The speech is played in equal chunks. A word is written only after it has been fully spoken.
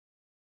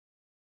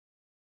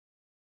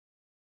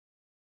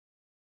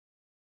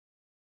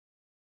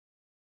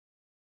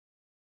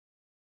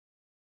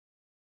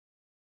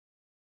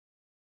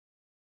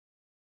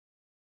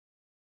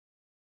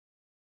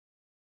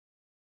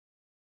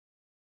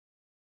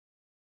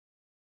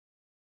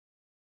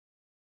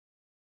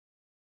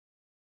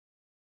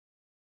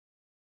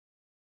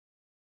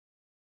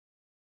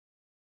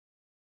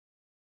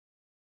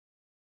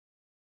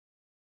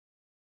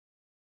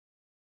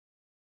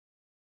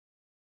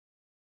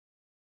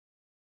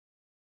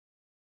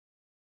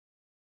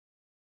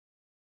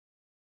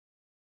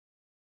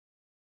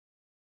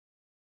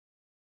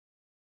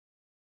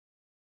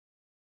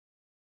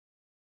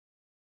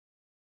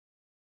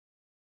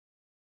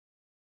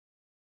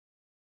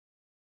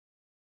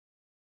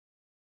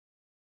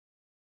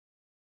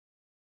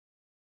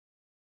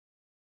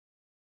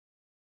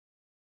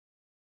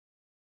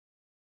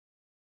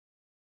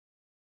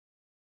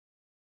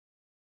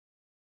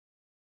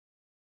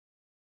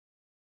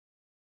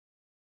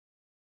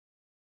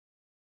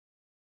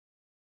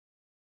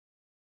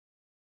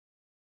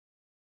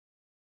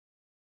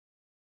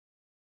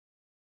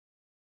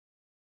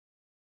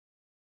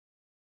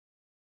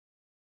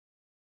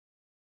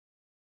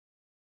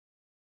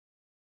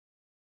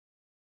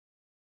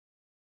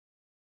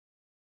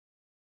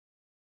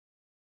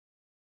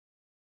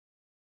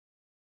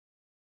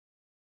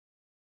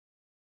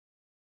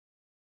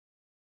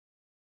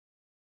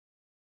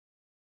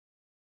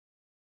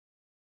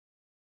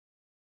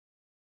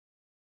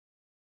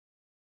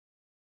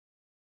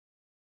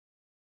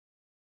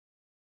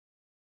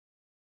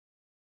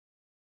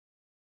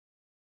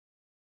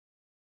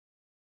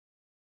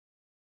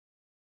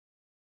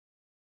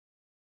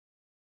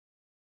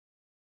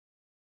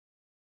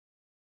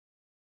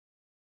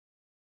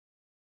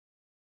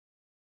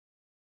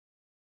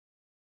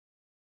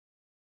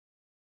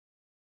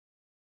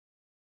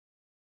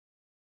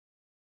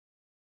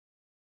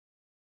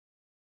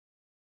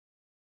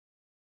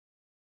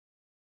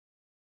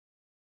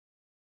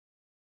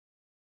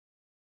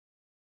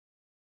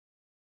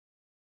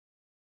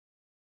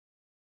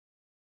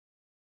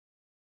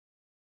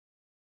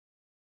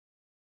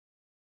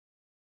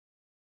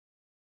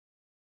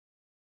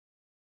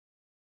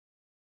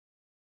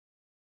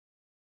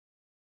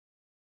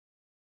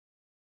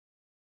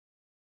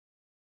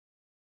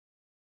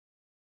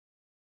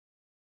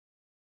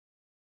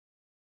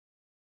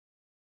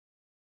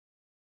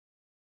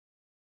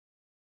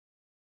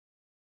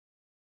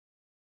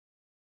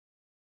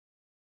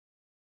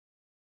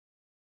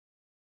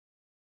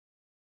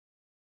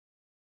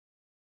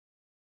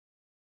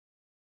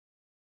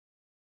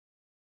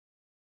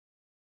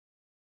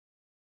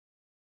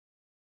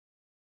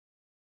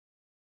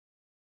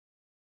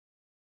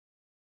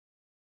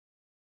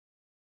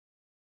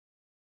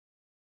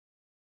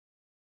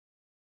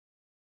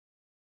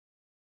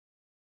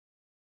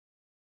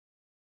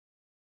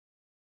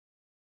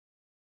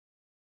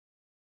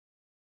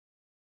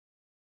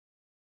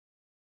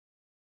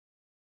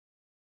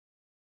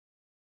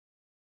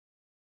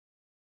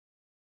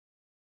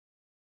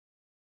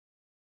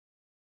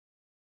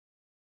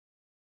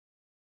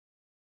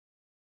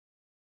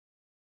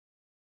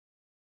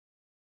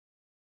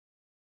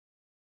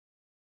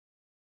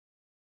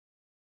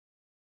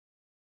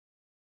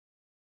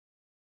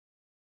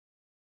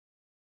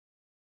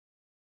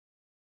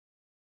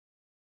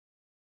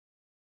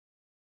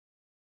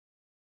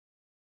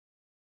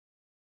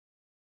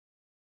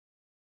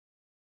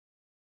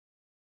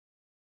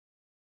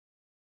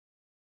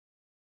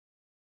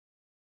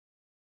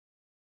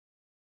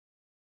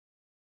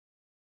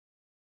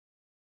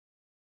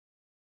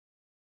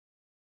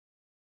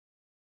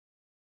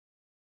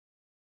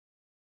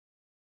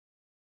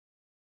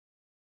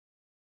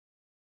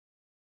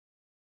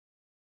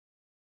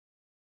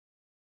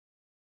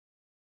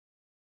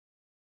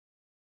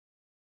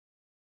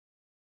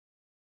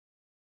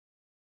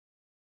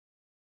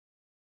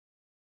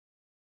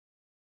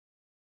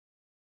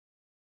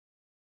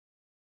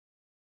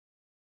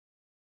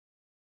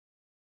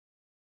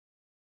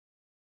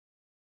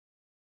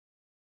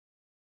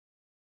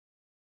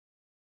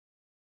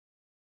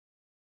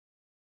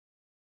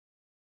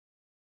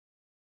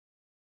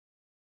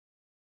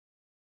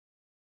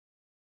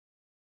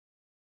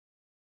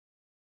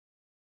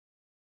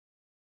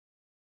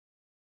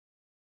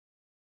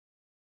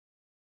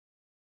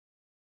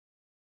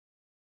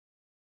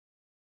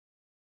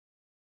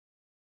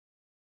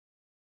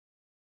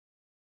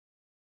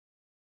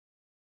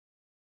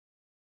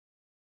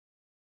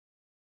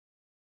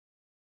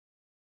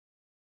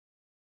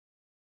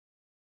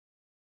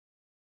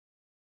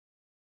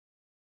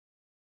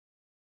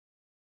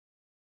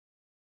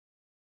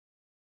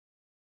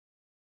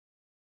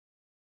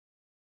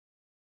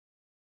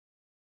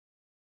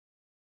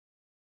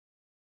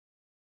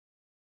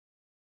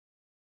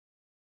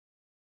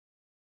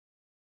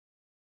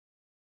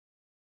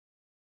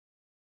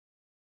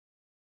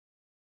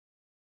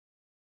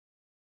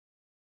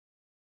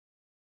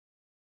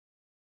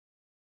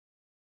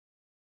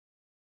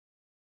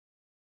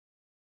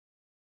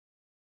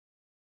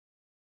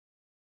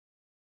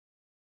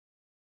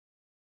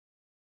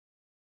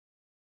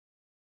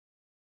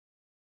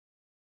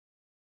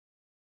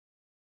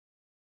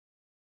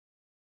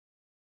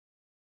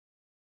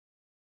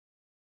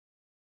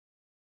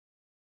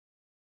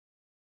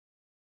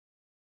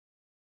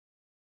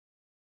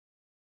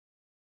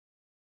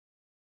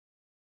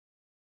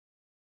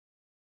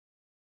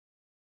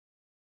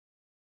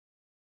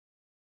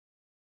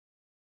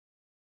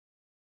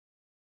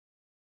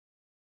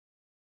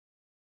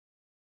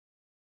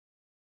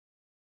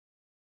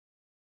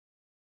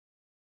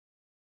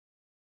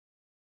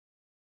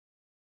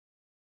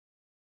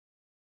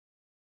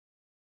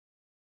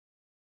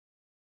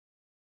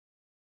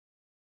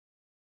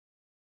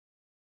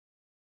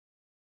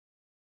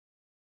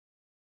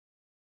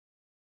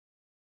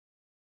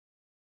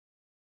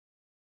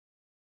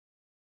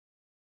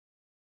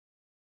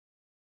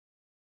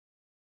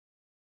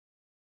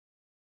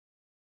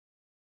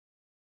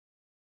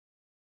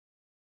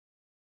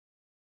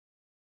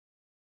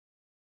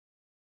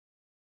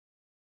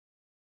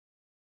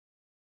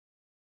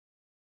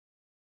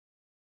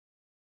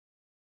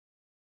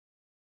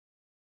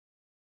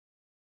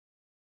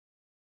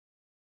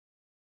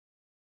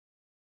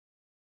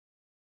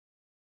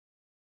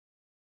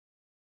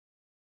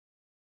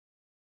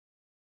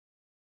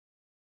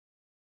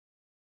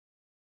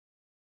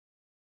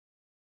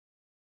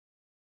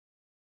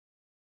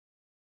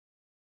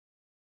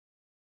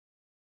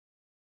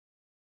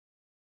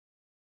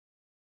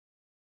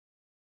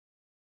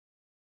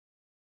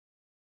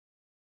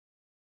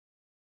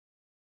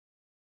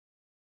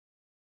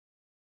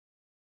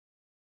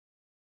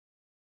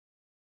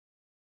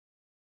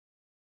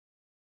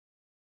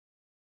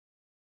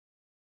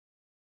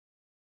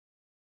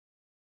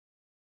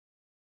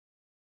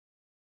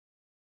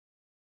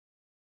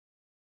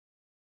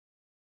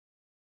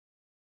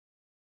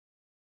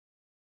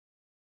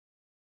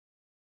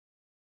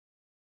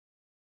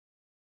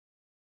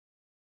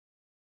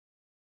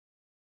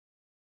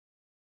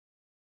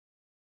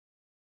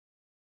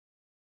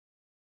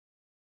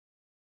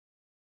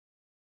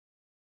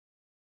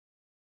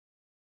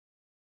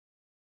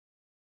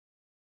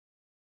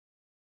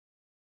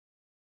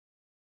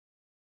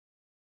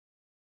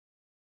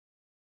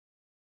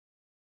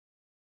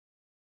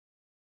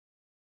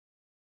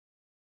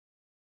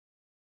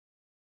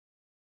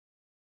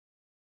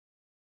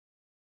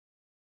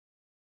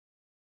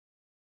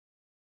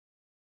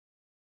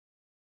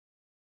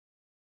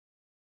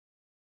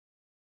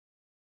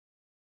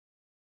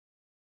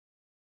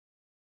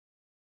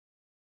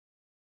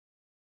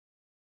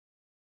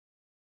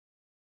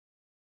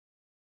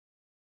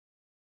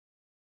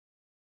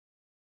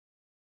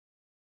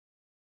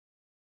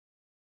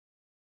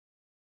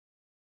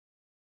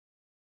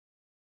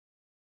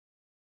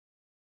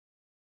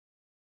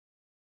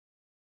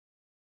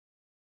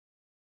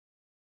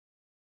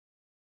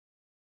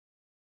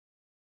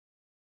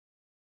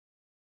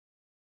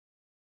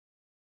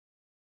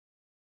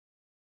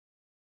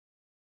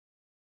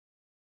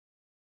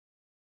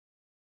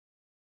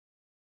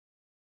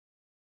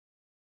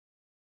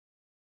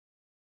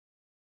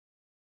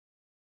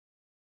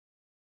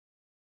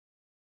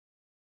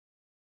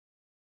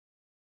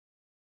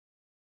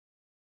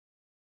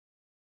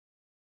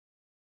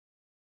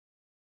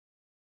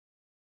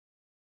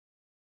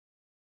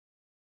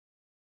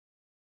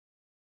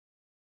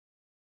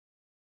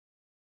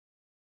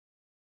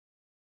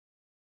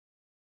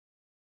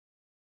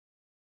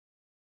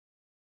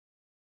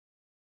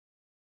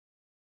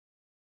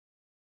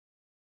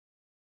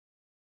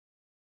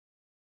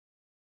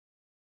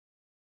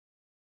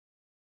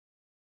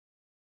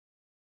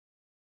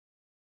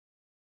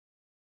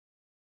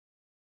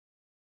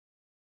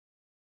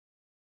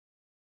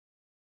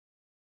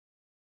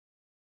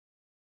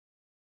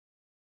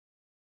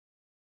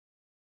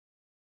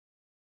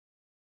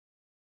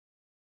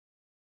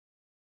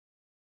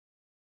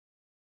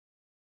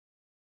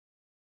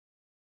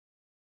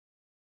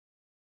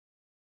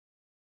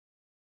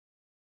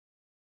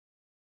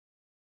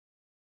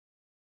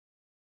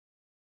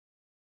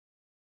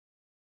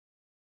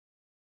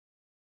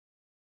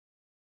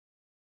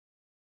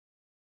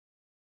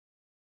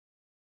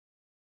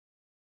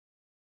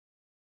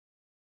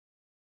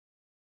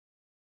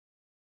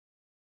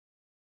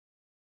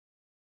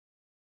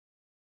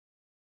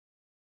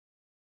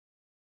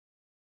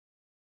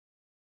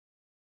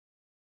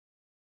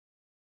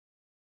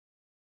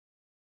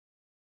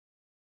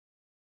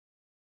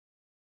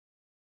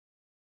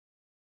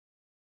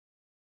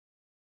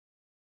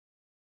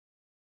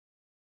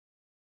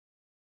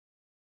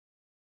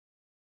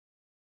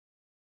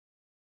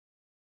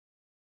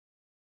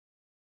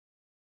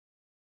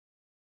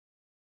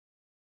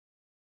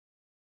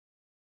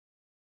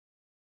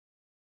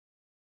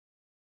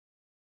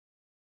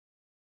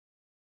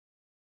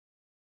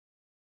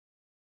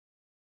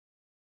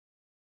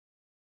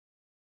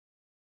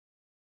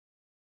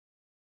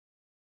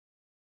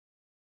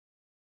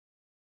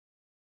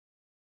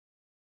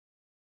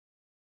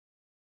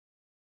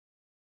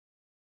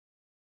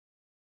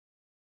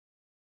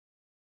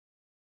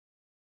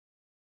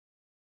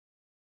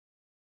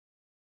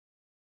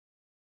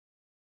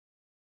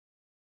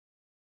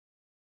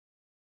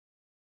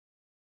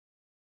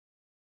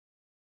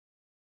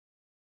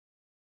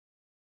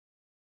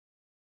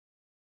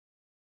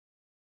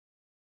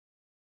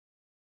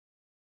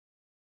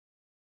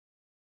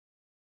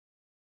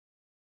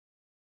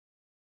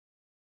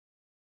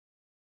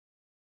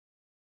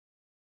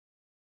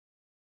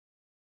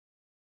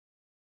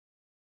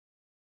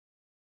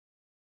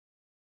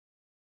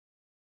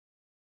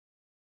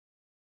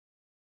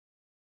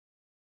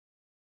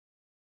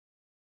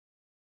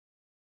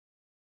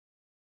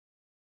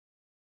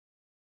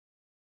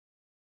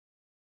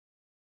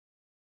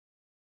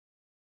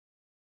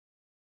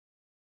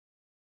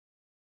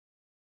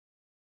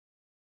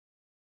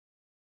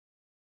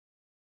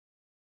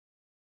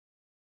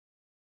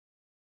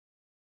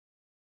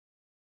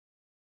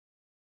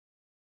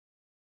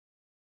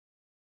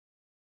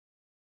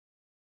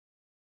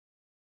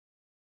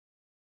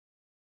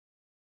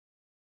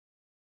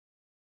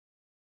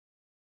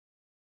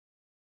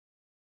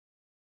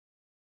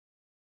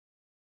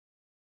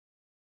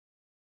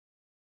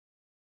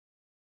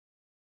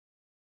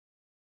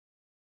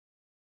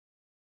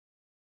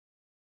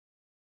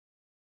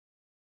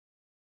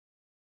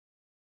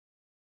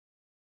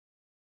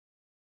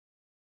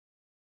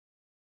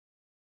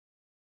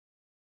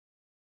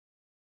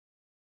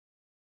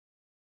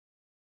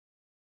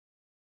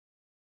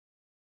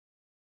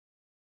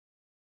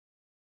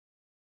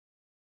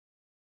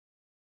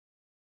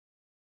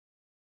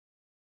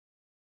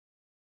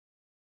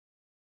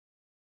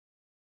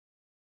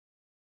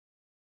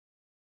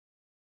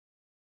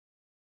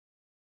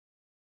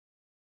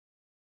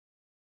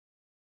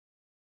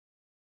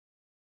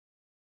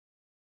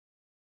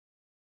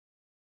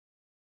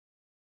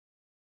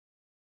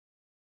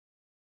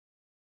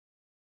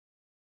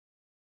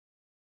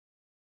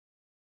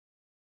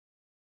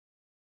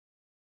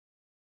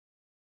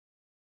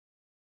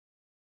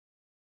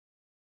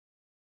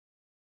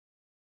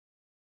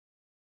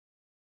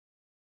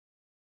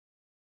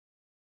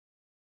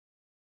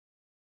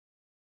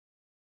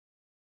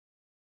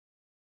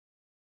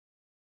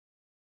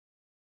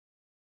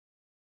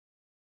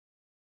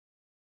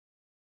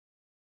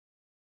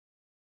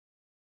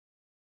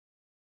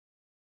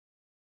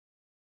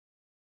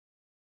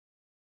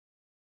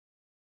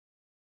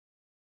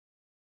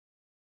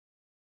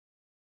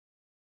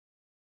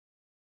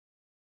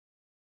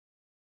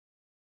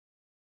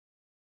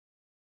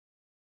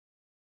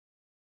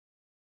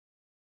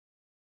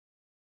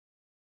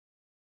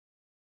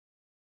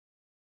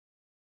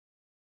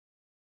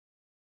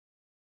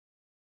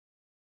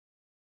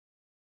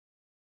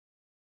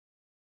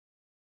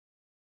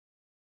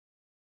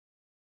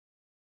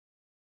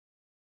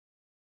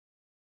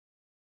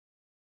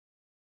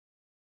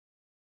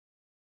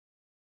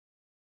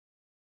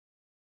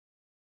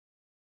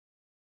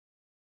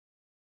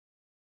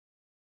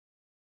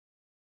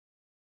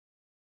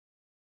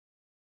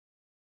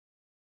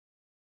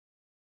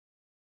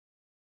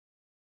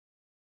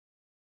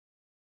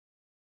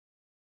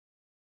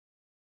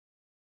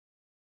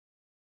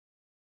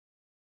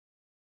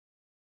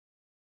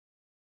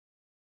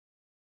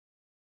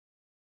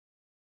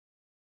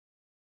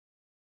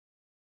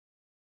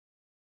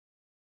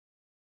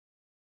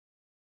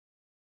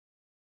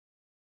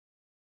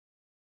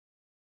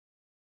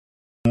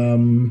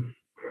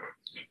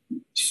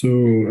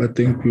So I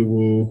think we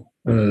will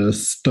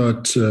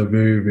start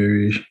very,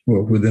 very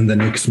well within the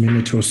next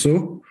minute or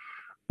so,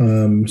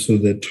 so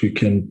that we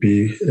can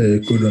be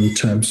good on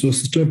time. So,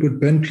 Sister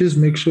Ben, please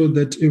make sure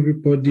that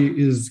everybody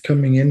is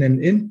coming in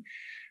and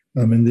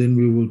then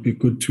we will be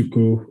good to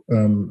go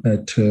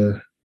at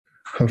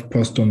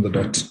 1:30 on the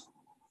dot.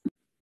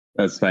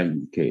 That's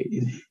fine.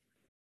 Okay.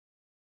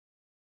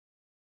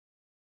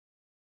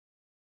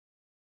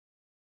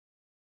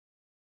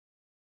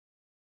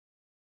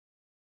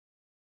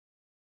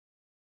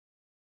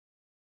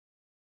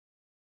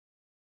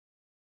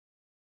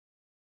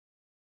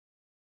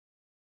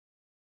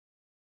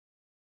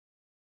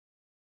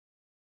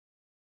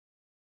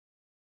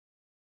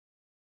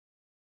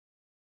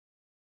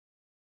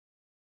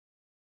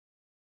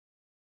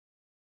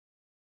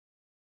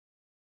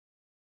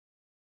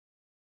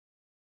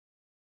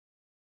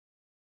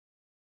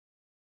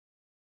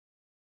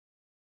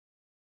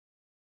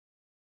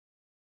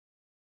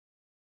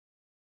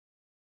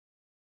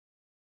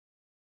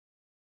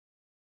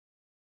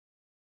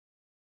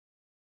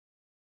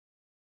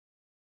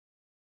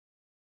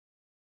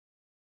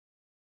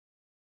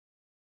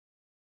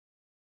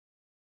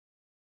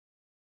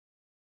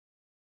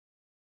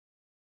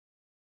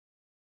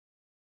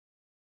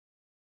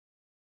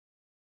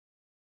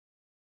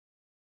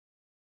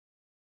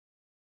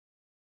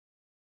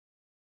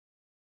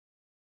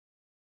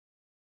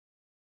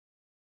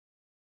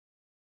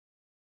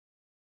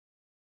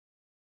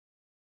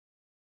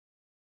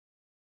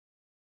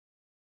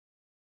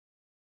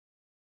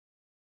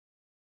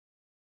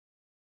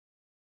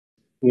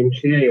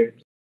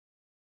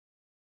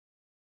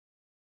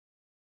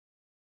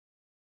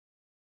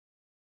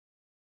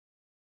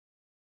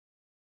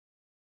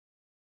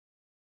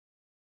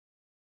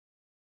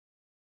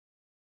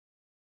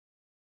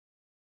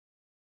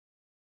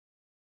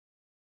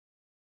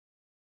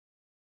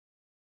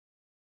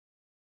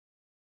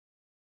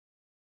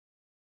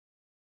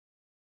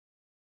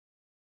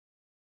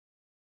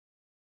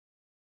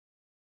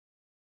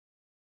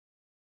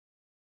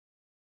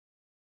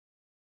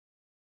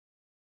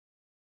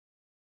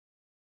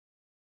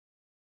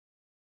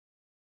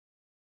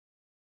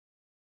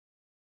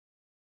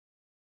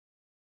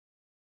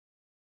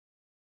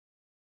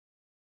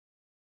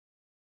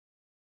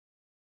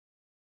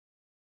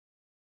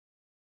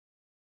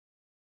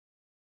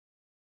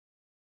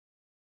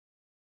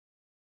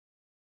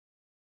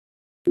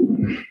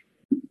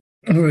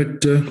 All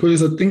right,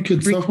 colleagues, I think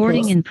it's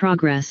recording in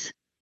progress.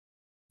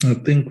 I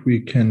think we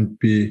can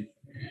be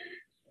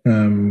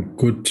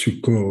good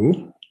to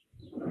go.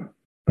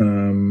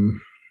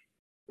 And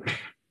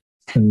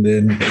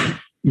then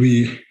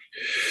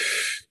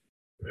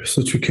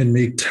so that we can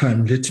make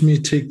time. Let me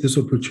take this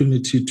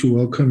opportunity to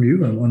welcome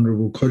you, our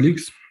honorable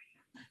colleagues,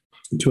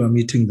 to our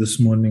meeting this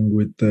morning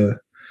with the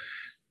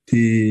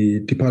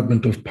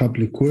Department of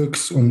Public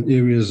Works on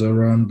areas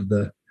around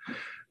the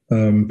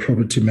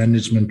property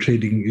management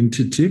trading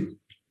entity.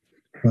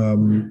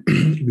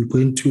 We're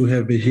going to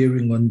have a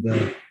hearing on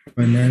the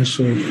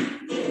financial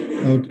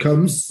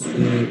outcomes,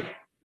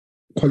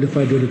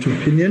 qualified audit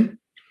opinion,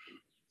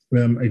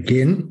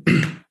 again.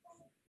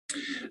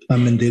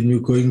 And then we're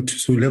going to,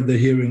 so we'll have the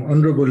hearing.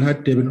 Honorable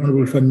Hattab and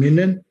Honorable Van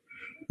Minen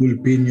will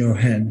be in your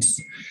hands.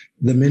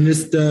 The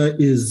minister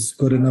is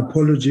got an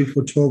apology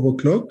for 12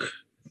 o'clock,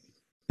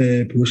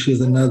 which is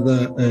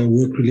another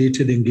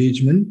work-related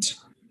engagement.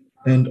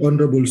 And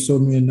Honorable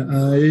Somi and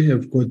I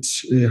have got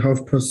a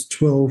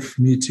 12:30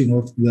 meeting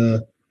of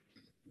the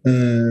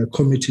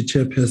committee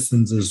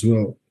chairpersons as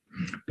well.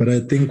 But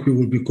I think we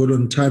will be good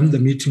on time. The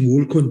meeting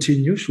will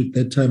continue should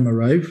that time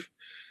arrive.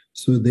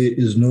 So there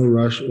is no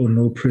rush or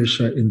no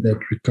pressure in that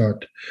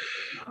regard.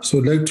 So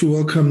I'd like to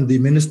welcome the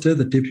minister,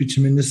 the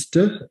deputy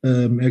minister,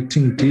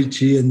 acting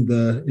DG and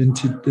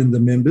the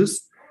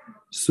members.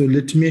 So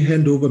let me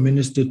hand over,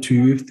 Minister, to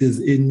you if there's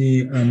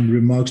any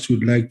remarks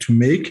you'd like to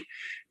make.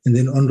 And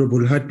then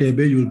Honorable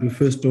Hatebe, you'll be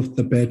first off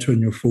the bat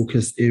on your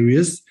focus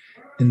areas.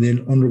 And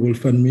then Honorable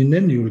Van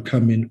Minen, you will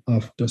come in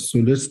after. So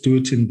let's do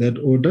it in that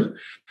order.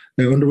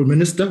 Honorable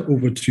Minister,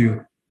 over to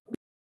you.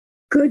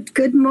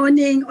 Good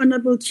morning,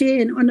 Honorable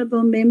Chair and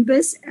Honorable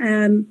members.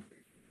 And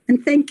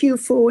thank you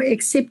for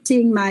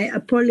accepting my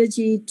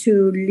apology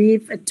to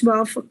leave at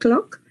 12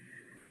 o'clock.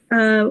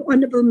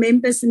 Honorable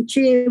members and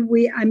Chair,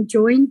 I'm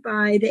joined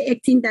by the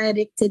Acting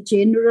Director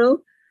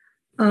General,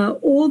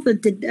 all the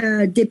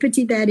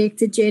Deputy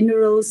Director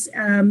Generals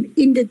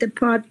in the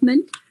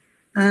department,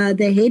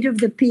 the head of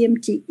the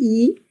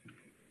PMTE,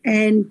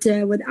 and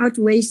without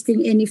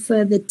wasting any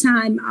further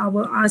time, I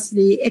will ask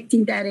the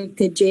Acting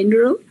Director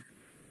General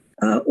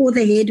or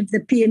the head of the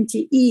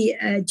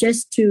PMTE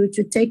just to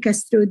take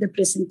us through the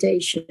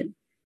presentation.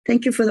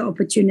 Thank you for the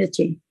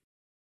opportunity.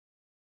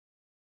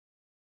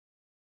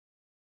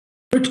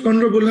 Right,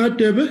 Honorable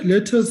Hatebe,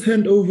 let us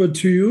hand over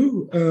to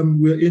you.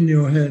 We're in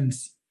your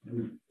hands.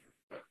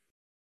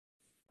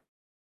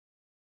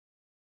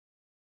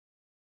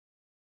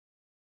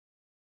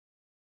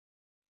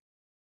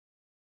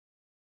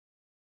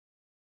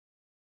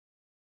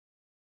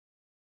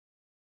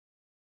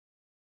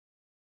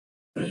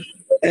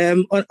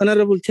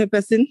 Honorable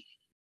Chairperson.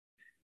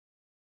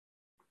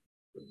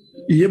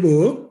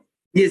 Yebo.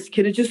 Yes,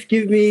 can you just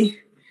give me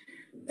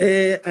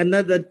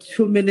another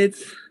 2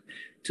 minutes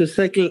to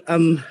cycle?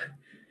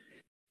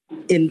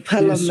 In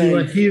Parliament. Yes, you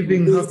are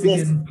heaving, huffing,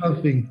 and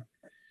puffing.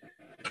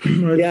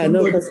 Right, Yeah,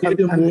 no, somebody get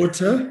him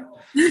water.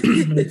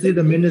 I see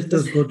the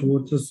minister's got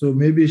water, so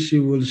maybe she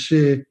will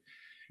share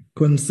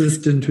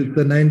consistent with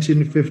the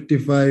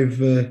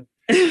 1955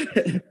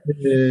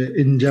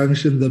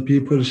 injunction, the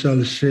people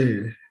shall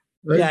share.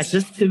 Right? Yeah,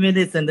 just 2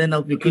 minutes and then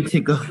I'll be good to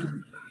go.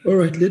 All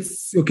right, do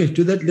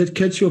that. Let's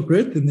catch your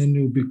breath and then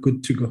you'll be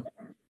good to go.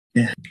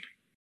 Yeah.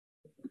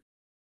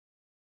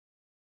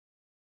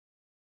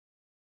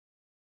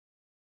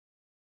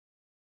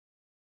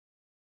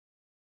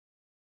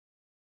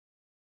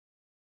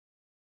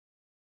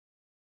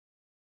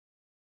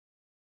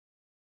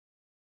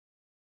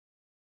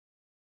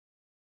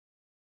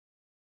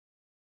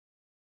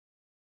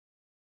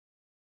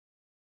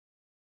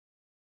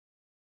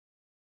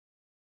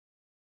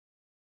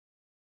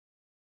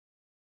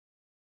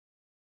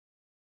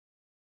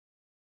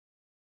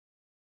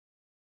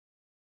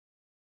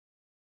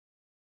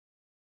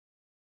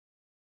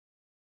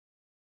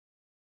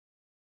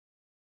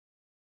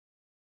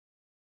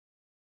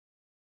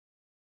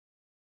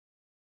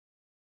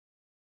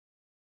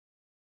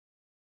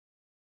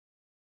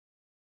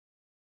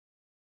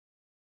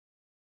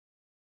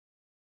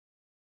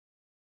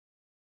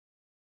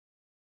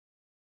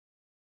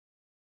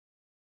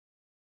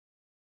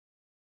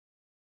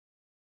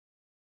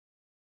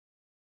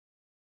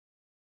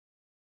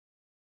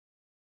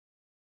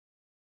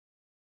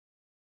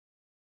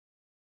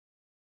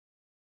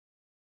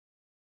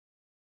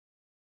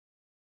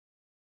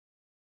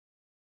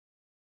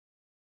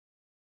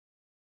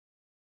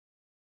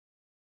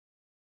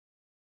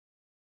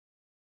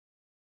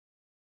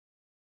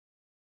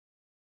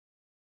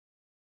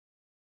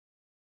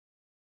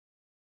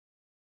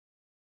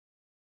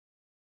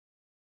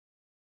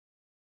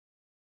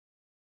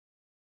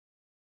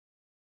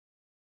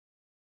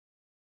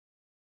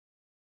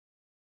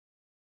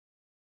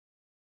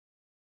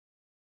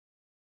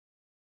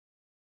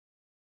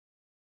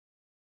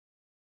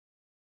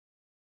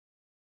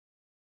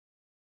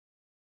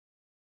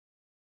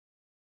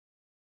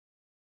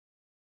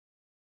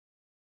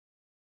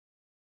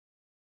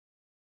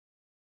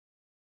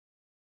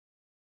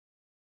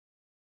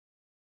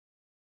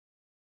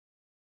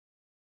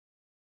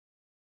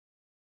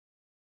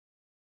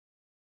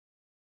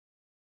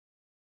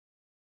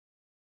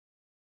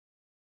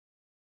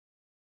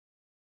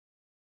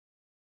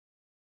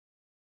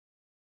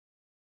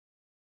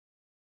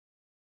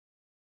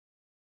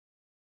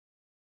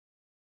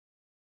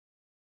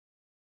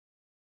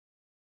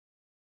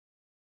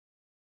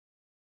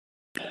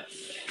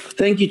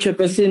 Thank you,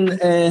 Chairperson,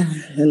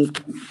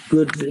 and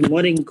good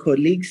morning,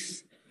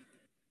 colleagues.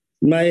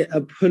 My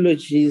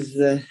apologies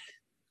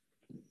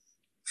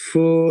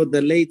for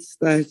the late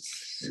start.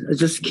 I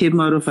just came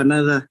out of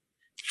another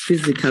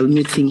physical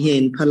meeting here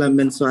in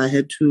Parliament, so I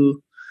had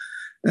to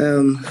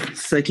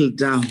settle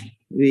down.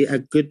 We are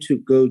good to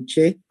go,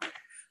 Chair.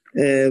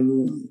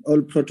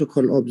 All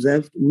protocol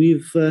observed.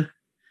 We've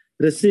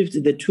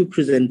received the two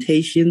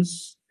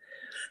presentations,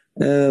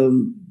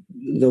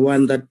 the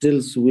one that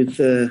deals with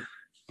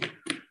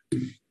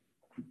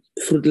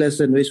fruitless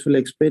and wasteful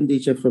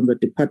expenditure from the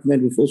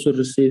department. We've also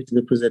received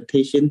the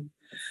presentation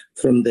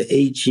from the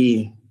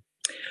AG.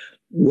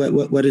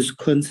 What is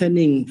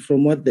concerning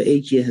from what the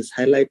AG has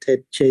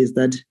highlighted, Chair, is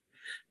that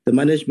the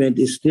management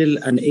is still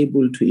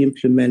unable to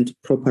implement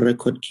proper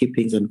record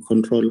keeping and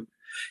control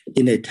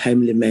in a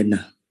timely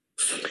manner.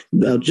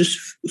 I would just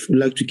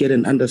like to get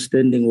an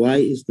understanding, why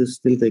is this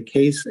still the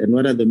case, and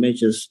what are the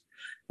measures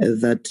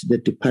that the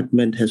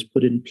department has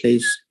put in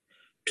place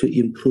to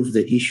improve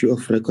the issue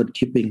of record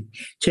keeping.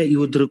 Chair, you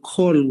would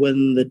recall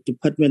when the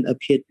department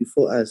appeared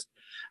before us,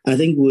 I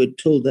think we were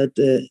told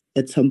that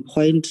at some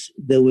point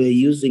they were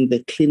using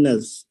the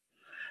cleaners.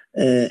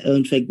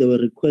 In fact, they were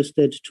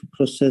requested to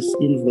process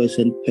invoice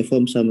and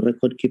perform some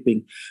record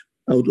keeping.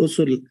 I would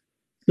also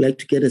like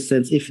to get a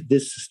sense if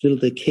this is still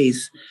the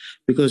case,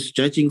 because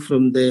judging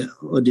from the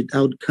audit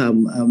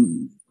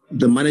outcome,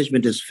 the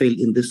management has failed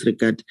in this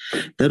regard.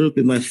 That would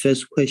be my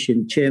first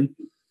question, Chair.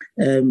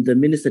 The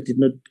minister did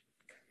not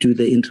do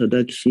the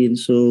introduction,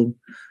 so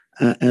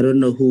I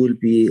don't know who will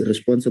be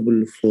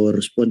responsible for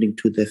responding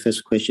to the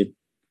first question.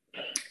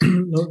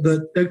 No,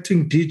 the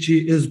acting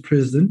DG is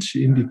present,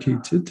 she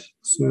indicated.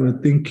 So I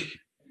think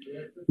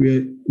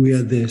we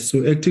are there.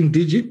 So acting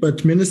DG,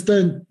 but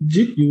Minister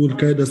G, you will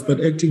guide us,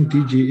 but acting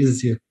DG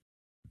is here.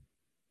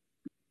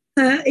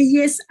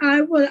 Yes,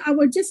 I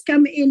will just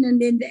come in and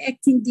then the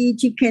acting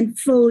DG can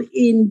fill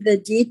in the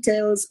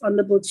details,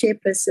 Honourable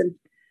Chairperson.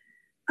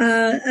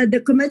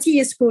 The committee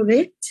is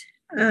correct.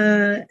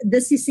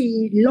 This is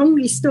a long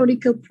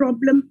historical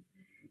problem.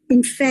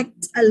 In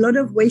fact, a lot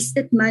of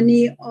wasted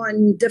money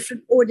on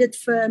different audit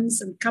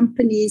firms and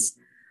companies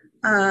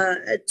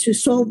to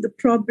solve the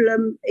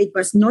problem. It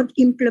was not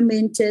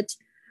implemented.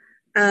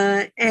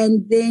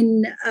 And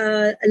then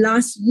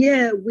last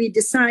year, we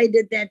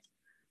decided that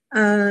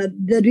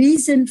the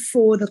reason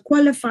for the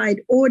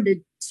qualified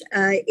audit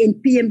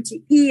in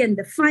PMTE and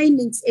the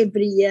findings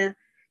every year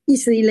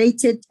is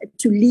related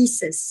to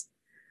leases,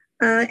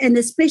 and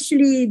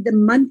especially the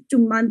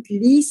month-to-month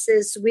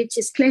leases, which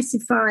is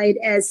classified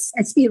as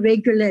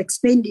irregular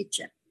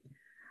expenditure.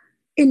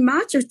 In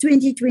March of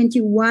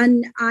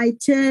 2021, I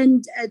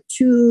turned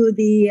to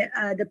the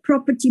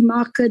property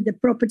market, the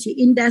property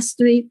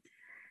industry,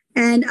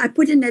 and I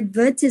put an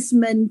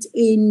advertisement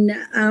in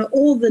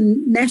all the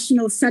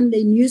national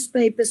Sunday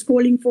newspapers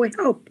calling for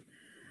help,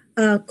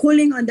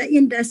 calling on the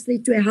industry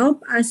to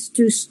help us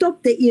to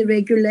stop the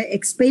irregular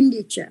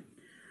expenditure.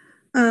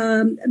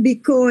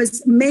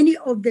 Because many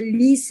of the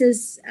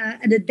leases,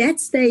 and at that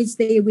stage,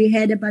 we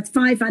had about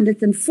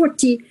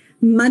 540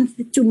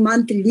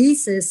 month-to-month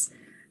leases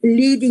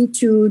leading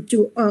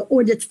to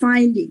audit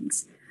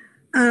findings.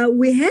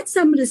 We had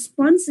some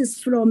responses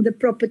from the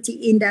property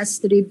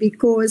industry,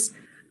 because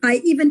I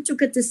even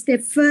took it a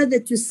step further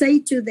to say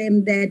to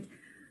them that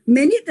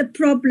many of the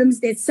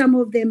problems that some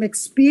of them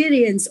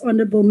experienced,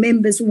 honorable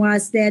members,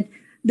 was that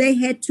they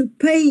had to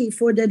pay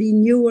for the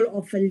renewal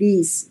of a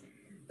lease.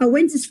 I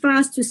went as far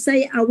as to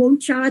say, I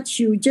won't charge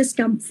you, just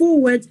come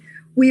forward,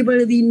 we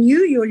will renew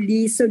your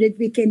lease so that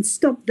we can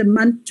stop the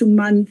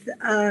month-to-month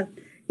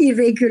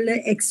irregular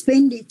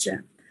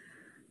expenditure.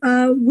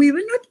 We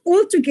were not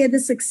altogether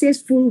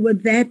successful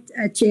with that,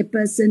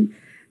 Chairperson.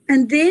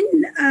 And then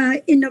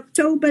in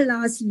October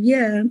last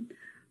year,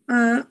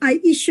 I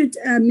issued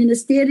a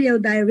ministerial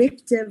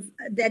directive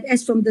that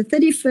as from the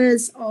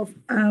 31st of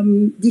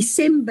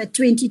December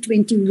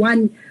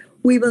 2021,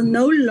 we will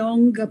no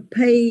longer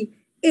pay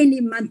any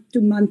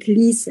month-to-month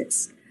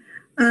leases.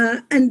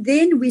 And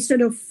then we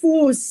sort of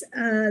force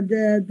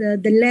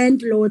the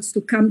landlords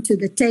to come to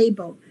the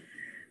table.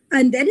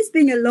 And that has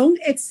been a long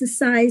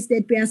exercise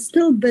that we are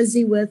still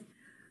busy with.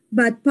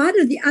 But part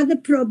of the other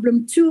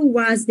problem, too,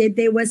 was that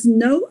there was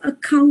no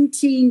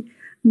accounting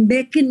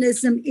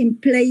mechanism in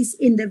place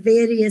in the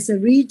various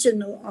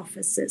regional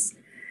offices.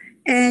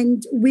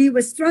 And we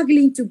were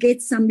struggling to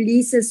get some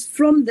leases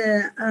from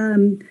the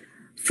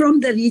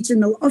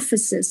regional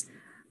offices.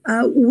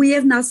 We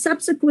have now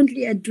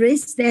subsequently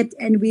addressed that,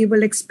 and we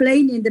will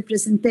explain in the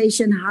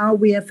presentation how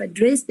we have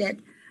addressed that.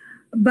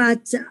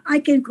 But I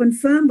can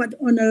confirm what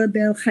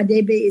Honorable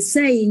Khadebe is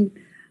saying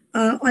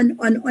on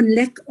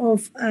lack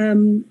of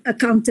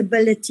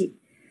accountability.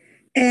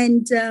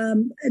 And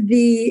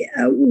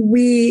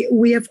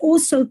we have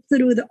also,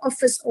 through the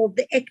office of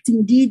the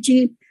acting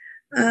DG,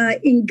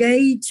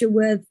 engaged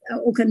with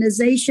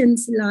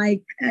organizations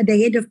like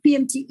the head of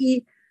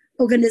PMTE,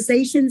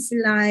 organizations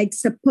like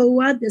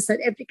SAPOA, the South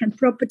African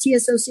Property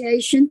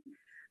Association.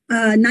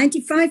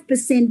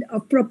 95%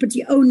 of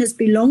property owners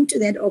belong to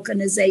that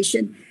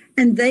organization,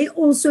 and they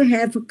also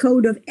have a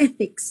code of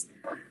ethics.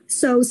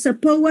 So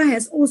SAPOA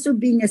has also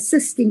been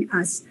assisting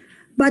us.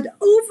 But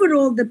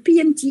overall, the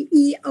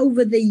PMTE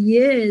over the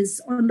years,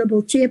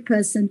 Honorable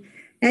Chairperson,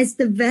 has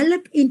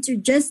developed into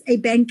just a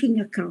banking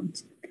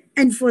account.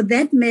 And for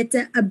that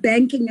matter, a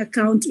banking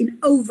account in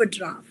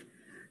overdraft.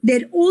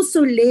 That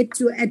also led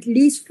to at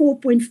least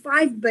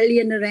 4.5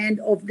 billion rand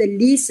of the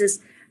leases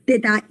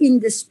that are in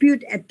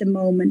dispute at the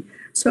moment.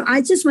 So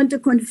I just want to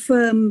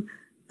confirm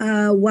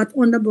what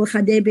Honorable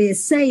Khadebe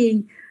is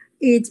saying.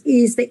 It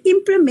is the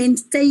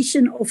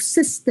implementation of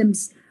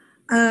systems,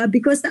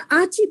 because the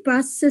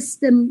Archibus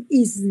system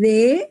is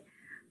there,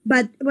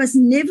 but was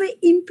never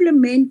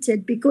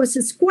implemented because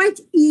it's quite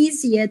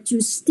easier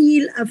to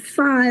steal a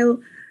file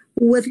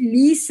with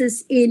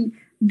leases in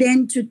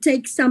than to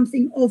take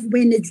something off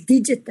when it's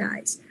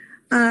digitized.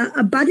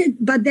 But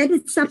that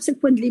is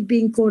subsequently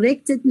being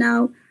corrected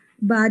now,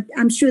 but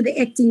I'm sure the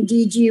acting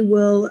DG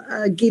will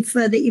give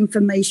further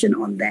information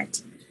on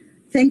that.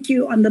 Thank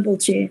you, Honourable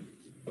Chair.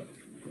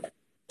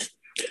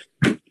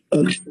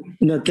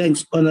 No,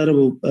 thanks,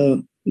 Honourable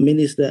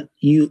Minister.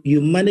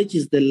 You manage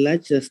the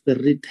largest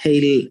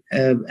retail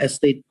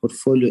estate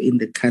portfolio in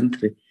the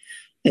country,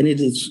 and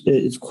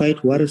it's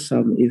quite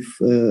worrisome if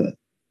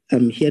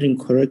I'm hearing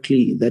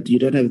correctly that you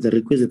don't have the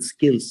requisite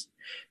skills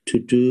to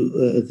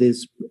do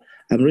this.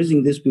 I'm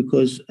raising this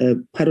because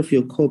part of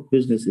your core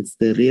business is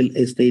the real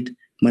estate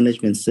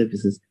management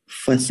services,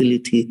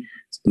 facility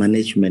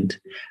management.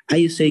 Are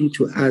you saying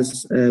to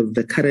us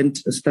the current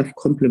staff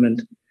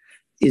complement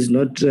is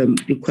not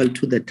equal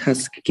to the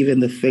task,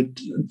 given the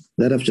fact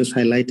that I've just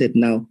highlighted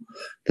now,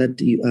 that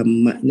you are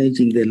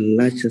managing the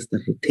largest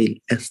retail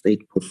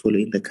estate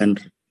portfolio in the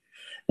country?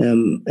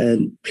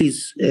 And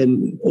please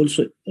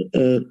also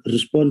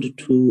respond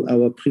to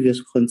our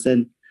previous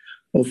concern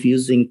of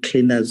using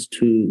cleaners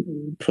to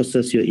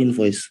process your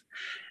invoice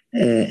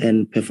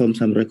and perform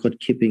some record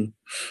keeping.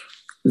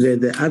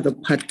 The other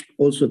part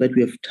also that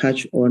we have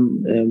touched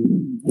on,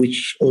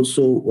 which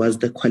also was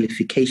the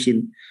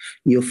qualification,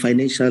 your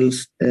financial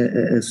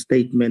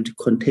statement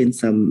contains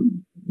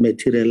some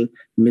material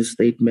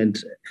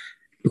misstatement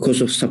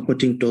because of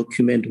supporting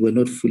document were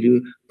not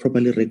fully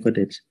properly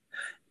recorded.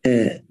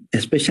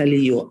 Especially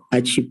your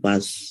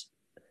Archibus,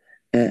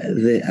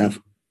 there are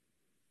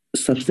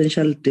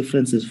substantial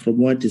differences from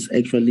what is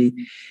actually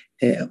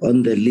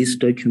on the lease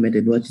document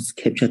and what is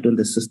captured on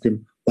the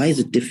system? Why is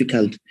it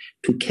difficult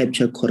to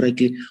capture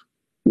correctly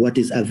what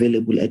is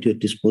available at your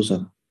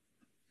disposal?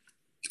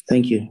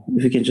 Thank you.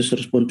 If you can just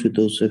respond to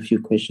those a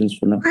few questions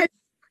for now.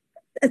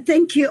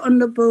 Thank you,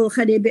 Honorable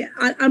Khadebe.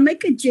 I'll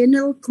make a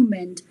general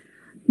comment.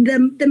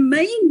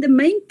 The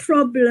main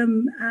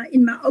problem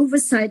in my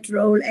oversight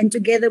role and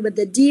together with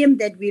the DM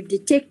that we've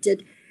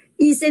detected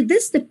is that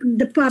this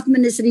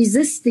department is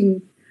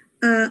resisting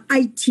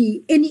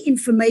IT, any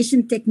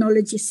information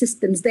technology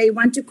systems. They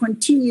want to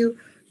continue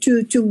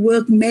to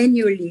work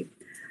manually.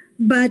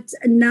 But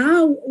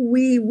now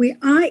we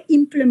are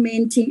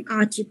implementing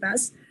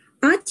Archibus.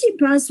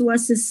 Archibus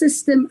was a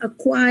system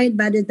acquired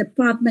by the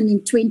department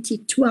in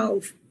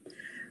 2012.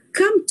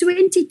 Come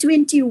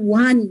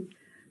 2021,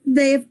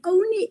 they have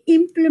only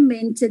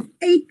implemented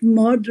 8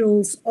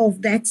 modules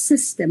of that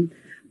system,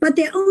 but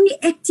they only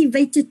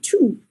activated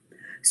 2.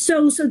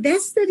 So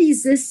that's the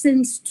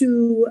resistance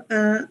to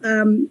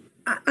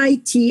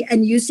IT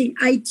and using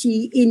IT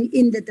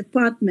in the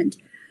department.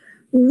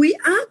 We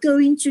are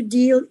going to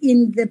deal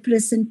in the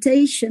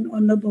presentation,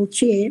 Honorable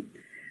Chair,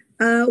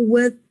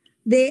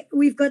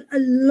 we've got a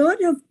lot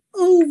of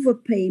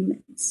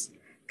overpayments,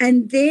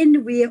 and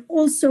then we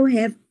also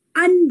have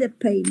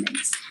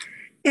underpayments.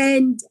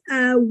 And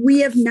we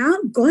have now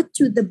got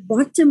to the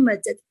bottom of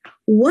it.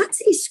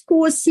 What is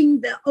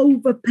causing the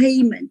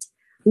overpayment?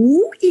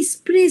 Who is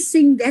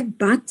pressing that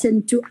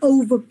button to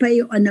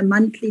overpay on a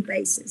monthly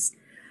basis?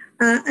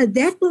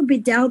 That will be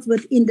dealt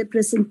with in the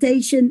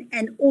presentation,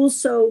 and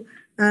also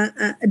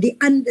the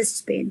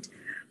underspend.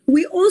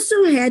 We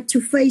also had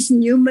to face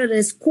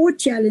numerous court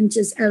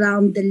challenges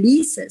around the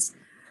leases.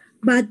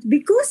 But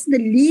because the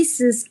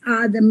leases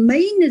are the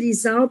main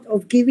result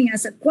of giving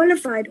us a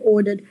qualified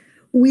audit,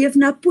 we have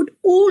now put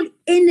all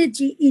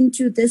energy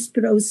into this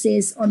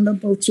process,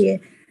 Honorable Chair.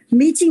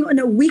 Meeting on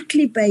a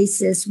weekly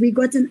basis. We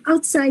got an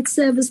outside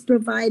service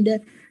provider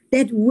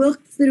that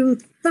worked through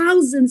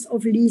thousands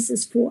of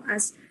leases for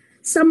us.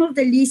 Some of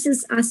the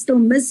leases are still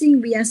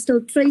missing. We are still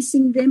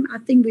tracing them. I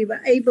think we were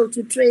able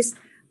to trace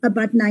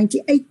about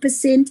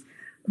 98%.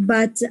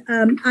 But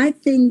I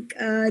think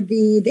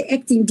the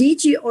acting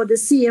DG or the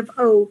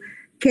CFO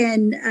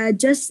can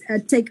just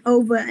take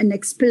over and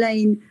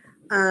explain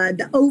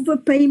the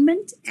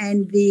overpayment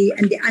and the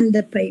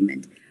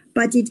underpayment.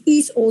 But it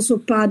is also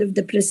part of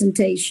the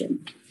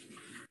presentation.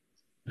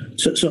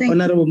 So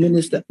Honorable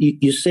Minister,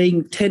 you're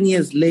saying 10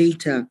 years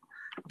later,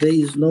 there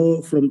is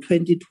no, from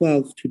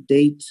 2012 to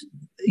date,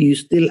 you're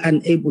still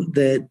unable,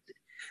 the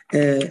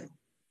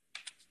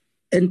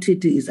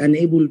entity is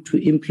unable to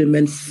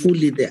implement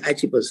fully the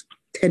Archibus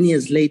 10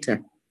 years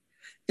later,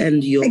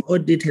 and your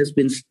audit has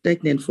been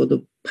stagnant for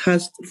the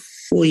past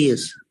 4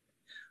 years.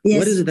 Yes.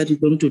 What is it that you're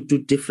going to do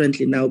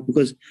differently now?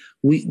 Because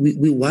we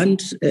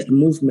want a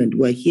movement.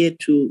 We're here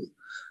to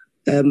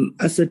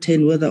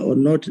ascertain whether or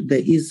not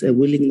there is a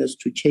willingness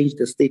to change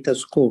the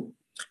status quo.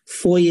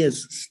 4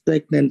 years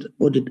stagnant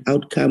audit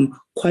outcome,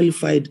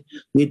 qualified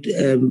with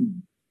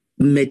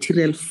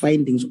material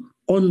findings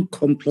on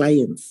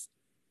compliance.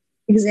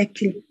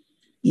 Exactly.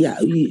 Yeah,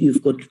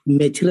 you've got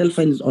material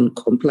findings on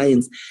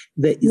compliance.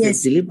 There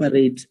is a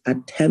deliberate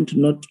attempt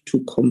not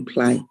to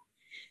comply.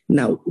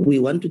 Now, we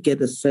want to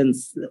get a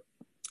sense,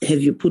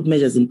 have you put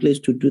measures in place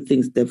to do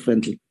things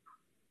differently?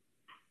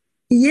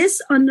 Yes,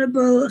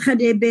 Honorable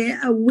Khadebe,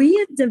 we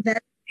have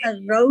developed a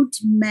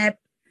roadmap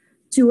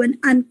to an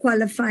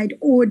unqualified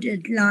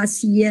audit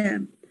last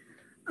year.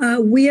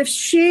 We have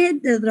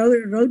shared the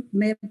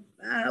roadmap.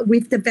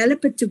 We've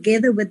developed it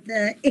together with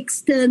the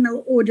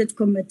External Audit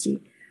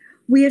Committee.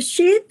 We have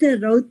shared the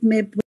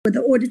roadmap with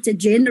the Auditor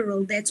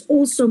General that's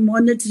also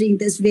monitoring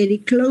this very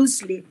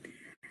closely.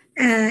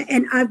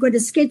 And I've got a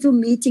scheduled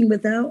meeting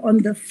with her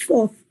on the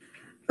 4th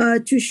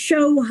to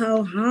show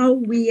how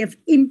we have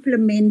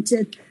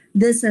implemented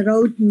this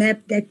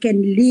roadmap that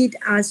can lead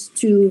us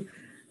to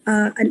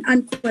an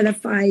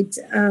unqualified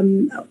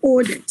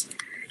audit.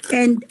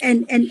 And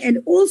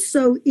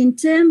also in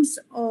terms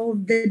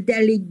of the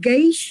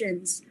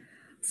delegations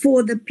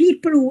for the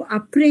people who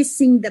are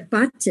pressing the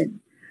button,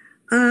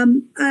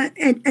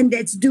 and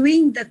that's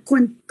doing the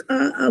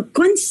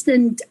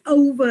constant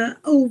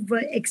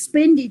over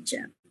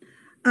expenditure.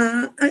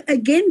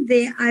 Again,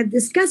 there I've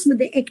discussed with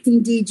the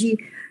acting DG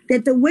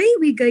that the way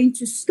we're going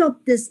to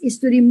stop this is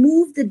to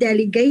remove the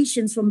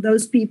delegations from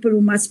those people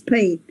who must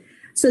pay.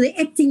 So the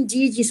acting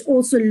DG is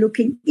also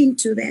looking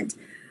into that.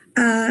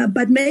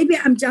 But maybe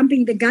I'm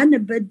jumping the gun a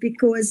bit,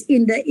 because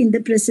in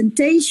the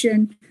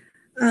presentation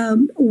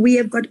we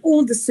have got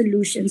all the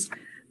solutions.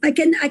 I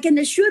can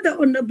assure the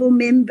honourable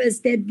members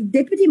that the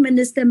Deputy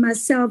Minister and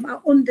myself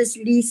are on these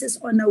leases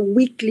on a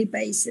weekly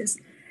basis.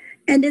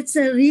 And it's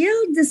a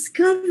real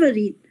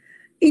discovery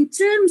in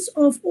terms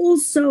of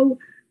also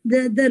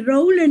the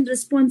role and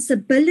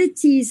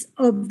responsibilities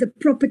of the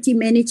property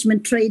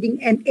management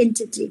trading and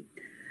entity.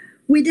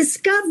 We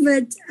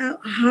discovered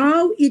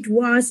how it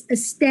was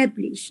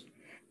established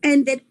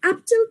and that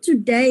up till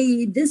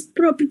today, this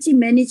property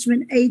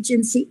management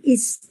agency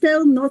is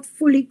still not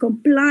fully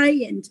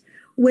compliant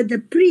with the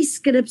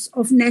prescripts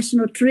of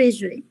National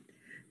Treasury.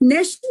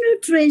 National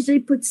Treasury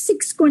put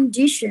 6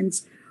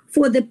 conditions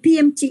for the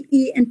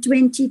PMTE in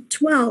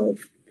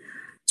 2012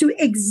 to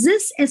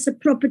exist as a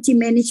property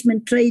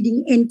management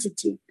trading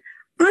entity.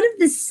 Out of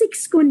the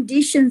 6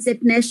 conditions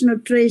that National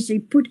Treasury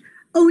put,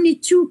 only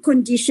 2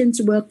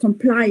 conditions were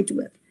complied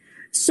with.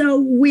 So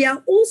we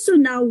are also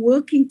now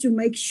working to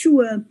make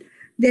sure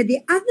that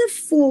the other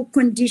 4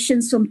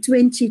 conditions from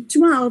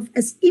 2012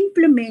 is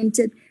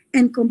implemented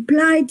and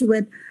complied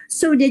with,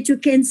 so that you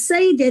can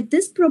say that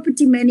this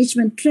property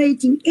management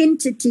trading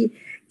entity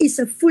is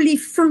a fully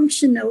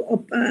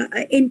functional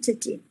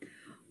entity.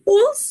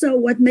 Also,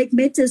 what makes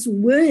matters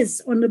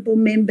worse, honorable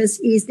members,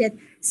 is that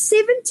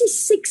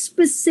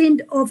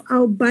 76% of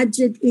our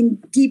budget in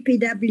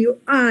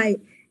DPWI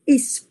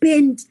is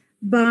spent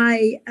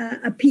by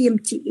a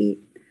PMTE.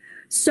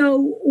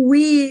 So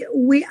we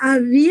are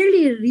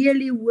really,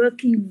 really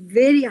working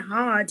very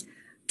hard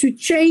to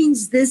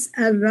change this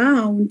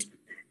around.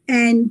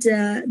 And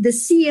the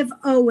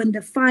CFO and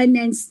the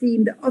finance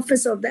team, the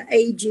Office of the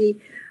AG,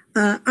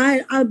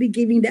 I'll be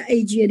giving the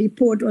AG a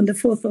report on the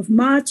 4th of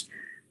March,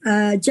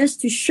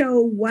 just to show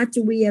what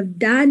we have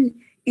done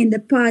in the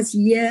past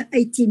year,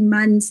 18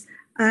 months,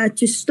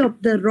 to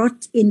stop the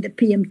rot in the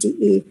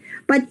PMTE.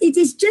 But it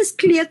is just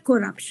clear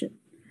corruption.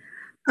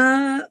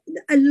 A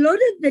lot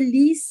of the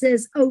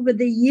leases over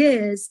the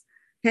years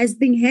has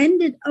been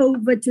handed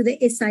over to the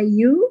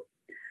SIU.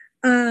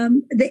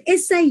 The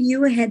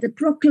SIU had a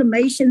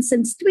proclamation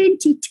since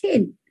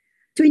 2010,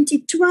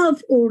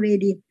 2012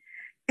 already.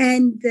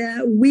 And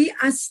we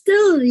are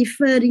still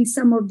referring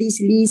some of these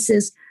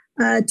leases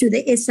to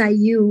the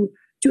SIU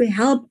to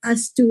help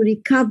us to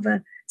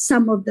recover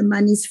some of the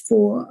monies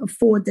for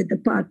the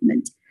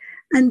department.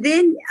 And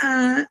then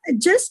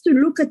just to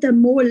look at a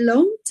more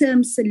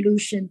long-term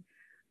solution,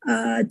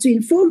 to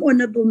inform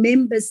honorable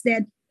members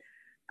that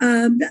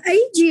the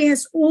AG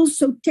has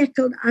also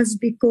tackled us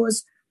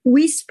because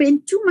we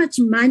spend too much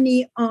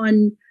money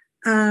on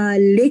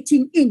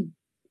letting in.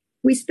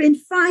 We spend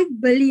 5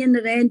 billion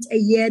rand a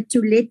year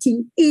to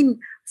letting in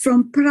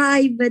from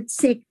private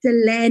sector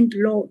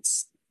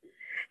landlords.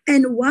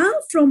 And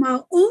while from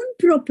our own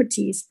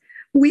properties,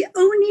 we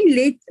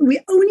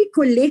only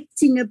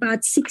collecting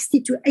about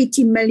 60 to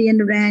 80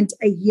 million rand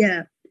a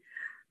year.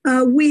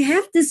 We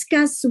have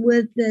discussed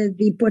with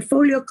the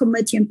Portfolio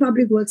Committee on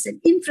Public Works and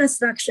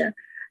Infrastructure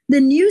the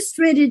new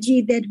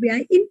strategy that we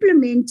are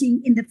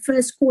implementing in the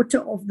first quarter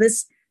of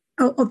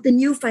the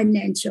new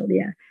financial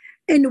year.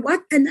 And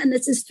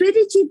it's a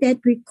strategy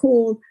that we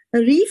call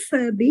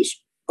refurbish,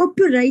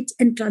 operate,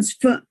 and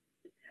transfer,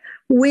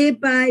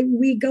 whereby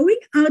we're going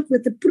out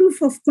with a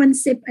proof of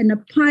concept and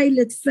a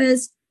pilot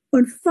first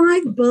on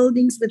 5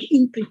 buildings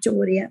within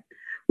Pretoria,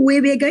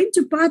 where we're going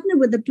to partner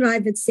with the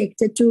private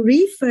sector to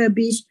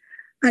refurbish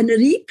and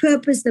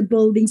repurpose the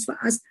buildings for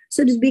us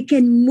so that we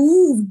can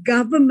move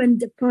government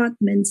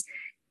departments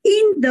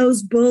in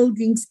those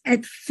buildings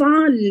at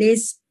far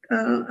less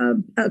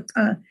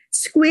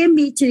square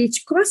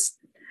meterage cost,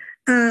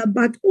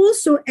 but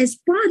also as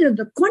part of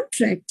the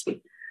contract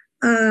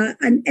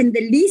and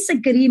the lease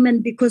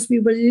agreement, because we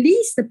will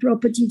lease the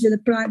property to the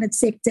private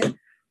sector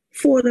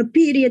for a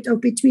period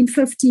of between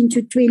 15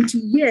 to 20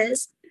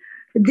 years.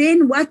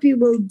 Then what we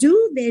will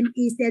do then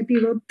is that we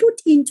will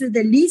put into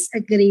the lease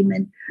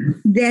agreement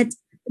that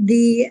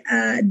the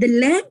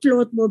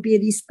landlord will be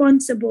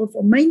responsible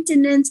for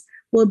maintenance,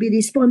 will be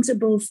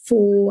responsible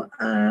for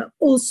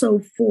also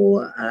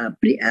for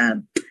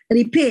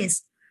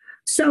repairs.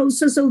 So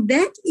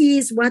that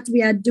is what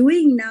we are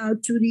doing now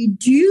to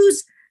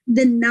reduce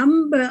the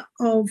number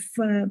of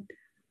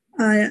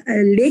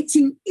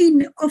letting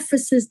in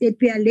offices that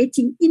we are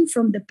letting in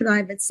from the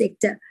private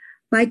sector,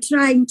 by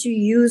trying to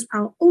use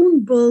our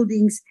own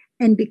buildings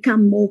and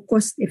become more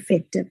cost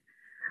effective.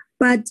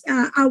 But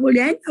I will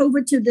hand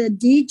over to the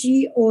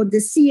DG or the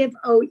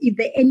CFO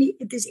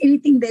if there's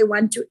anything they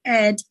want to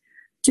add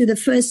to the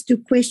first 2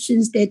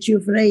 questions that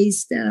you've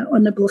raised,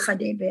 Honorable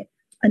Khadebe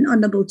and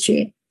Honorable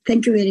Chair.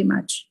 Thank you very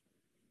much.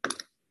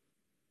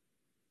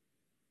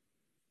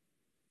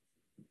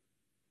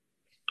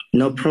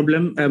 No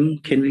problem.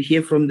 Can we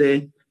hear from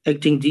the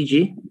acting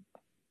DG?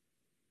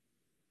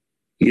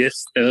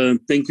 Yes,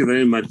 thank you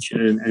very much,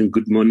 and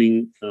good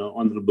morning,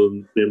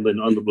 Honourable Member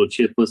and Honourable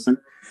Chairperson.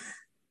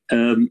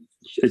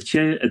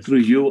 Chair, through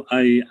you,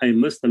 I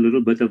missed a little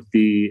bit of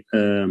the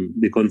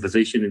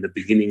conversation in the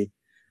beginning.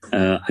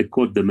 I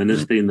caught the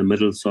Minister in the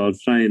middle, so I'll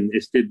try and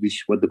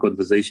establish what the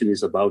conversation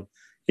is about.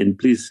 And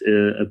please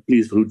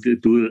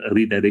do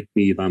redirect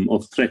me if I'm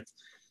off track.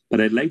 But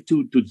I'd like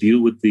to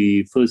deal with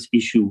the first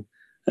issue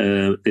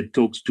that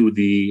talks to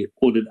the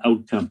audit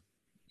outcome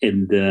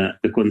and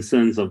the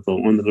concerns of the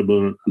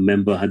Honourable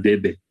Member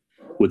Hadebe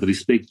with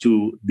respect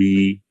to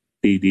the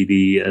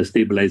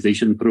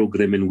stabilization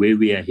program and where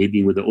we are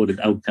heading with the audit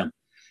outcome.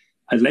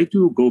 I'd like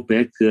to go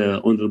back,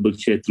 Honourable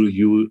Chair, through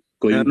you,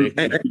 going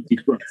back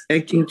to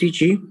Acting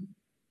DG.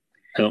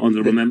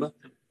 Honourable Member.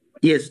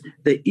 Yes,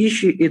 the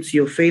issue is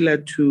your failure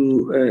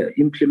to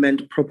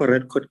implement proper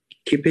record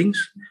keepings,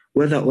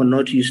 whether or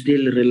not you're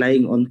still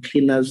relying on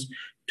cleaners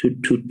to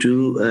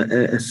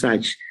do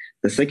such.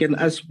 The second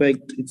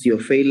aspect is your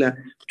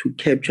failure to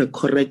capture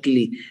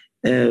correctly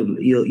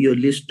your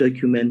list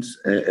documents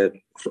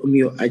from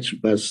your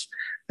Archibus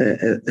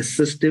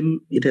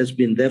system. It has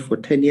been there for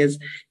 10 years.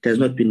 It has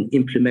not been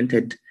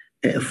implemented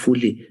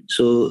fully.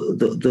 So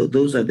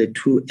those are the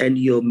two. And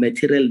your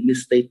material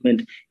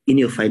misstatement in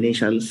your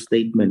financial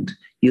statement.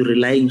 You're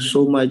relying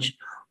so much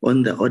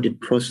on the audit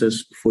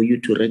process for you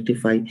to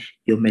rectify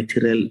your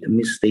material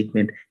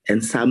misstatement,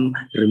 and some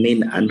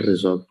remain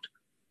unresolved.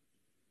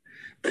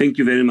 Thank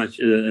you very much,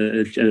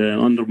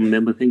 Honourable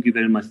Member. Thank you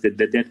very much.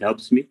 That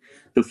helps me.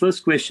 The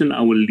first question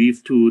I will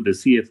leave to the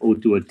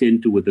CFO to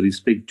attend to with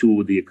respect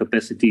to the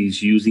capacity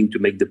he's using to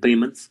make the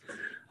payments.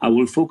 I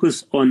will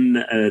focus on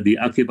the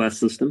Archibus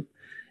system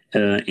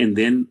and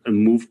then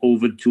move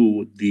over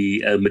to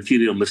the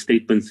material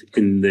misstatements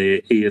in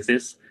the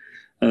AFS.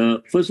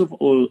 First of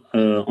all,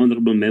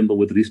 Honourable Member,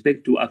 with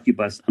respect to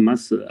Archibus, I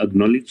must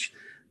acknowledge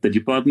the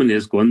department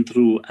has gone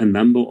through a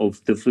number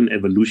of different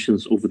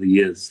evolutions over the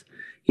years.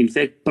 In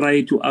fact,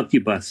 prior to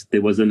Archibus,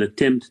 there was an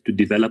attempt to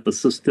develop a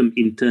system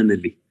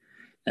internally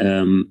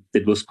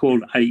that was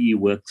called IE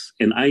Works.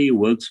 And IE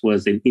Works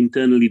was an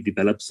internally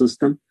developed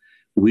system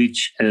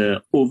which,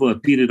 over a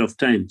period of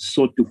time,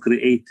 sought to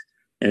create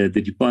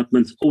the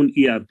department's own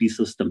ERP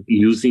system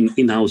using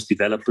in-house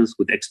developers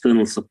with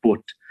external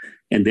support.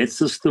 And that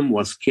system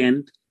was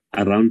canned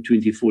around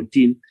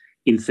 2014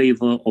 in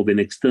favor of an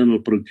external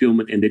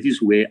procurement, and that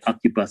is where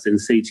Archibus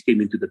and Sage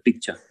came into the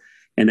picture.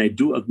 And I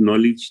do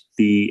acknowledge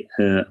the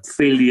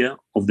failure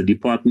of the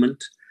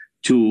department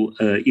to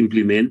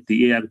implement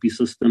the ERP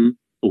system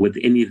with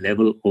any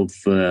level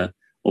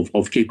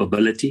of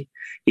capability.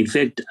 In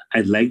fact,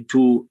 I'd like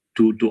to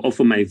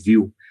offer my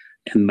view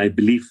and my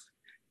belief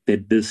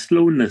that the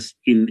slowness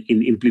in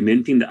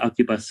implementing the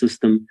Archibus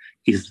system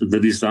is the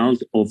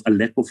result of a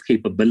lack of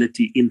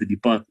capability in the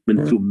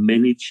department to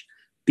manage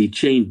the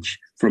change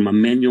from a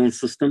manual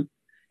system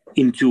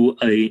into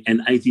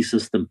an IT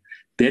system.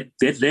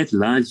 That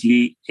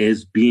largely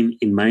has been,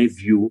 in my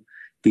view,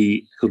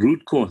 the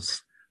root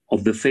cause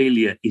of the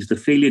failure is the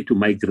failure to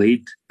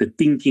migrate the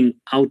thinking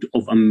out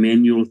of a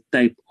manual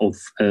type of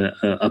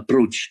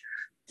approach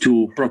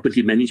to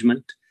property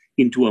management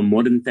into a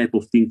modern type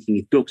of thinking.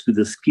 It talks to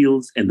the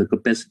skills and the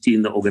capacity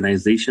in the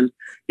organization,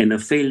 and a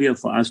failure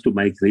for us to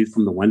migrate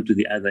from the one to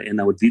the other.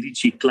 And our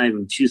DDG, Clive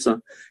and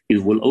Chisa,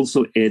 it will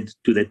also add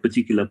to that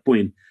particular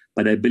point.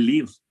 But I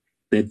believe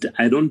that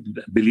I don't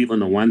believe on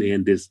the one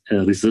hand there's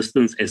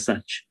resistance as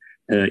such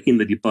in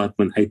the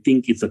department. I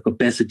think it's a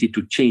capacity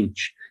to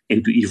change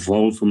and to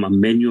evolve from a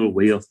manual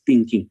way of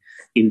thinking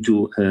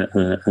into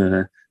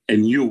a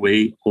new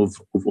way of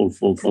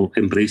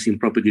embracing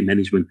property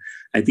management.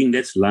 I think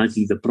that's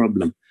largely the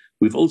problem.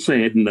 We've also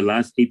had in the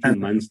last 18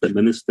 months the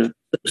minister...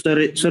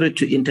 Sorry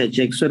to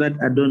interject so that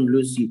I don't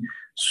lose you.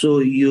 So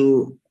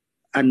you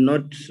are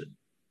not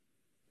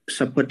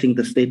supporting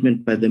the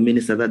statement by the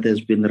minister that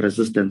there's been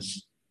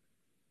resistance?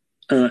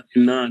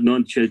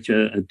 No, Church.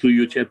 To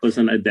you,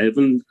 Chairperson, I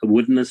haven't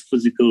witnessed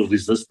physical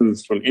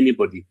resistance from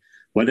anybody.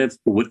 What I've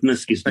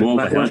witnessed is more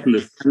of a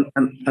helpless...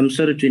 I'm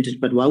sorry to interrupt,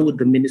 but why would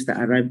the minister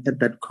arrive at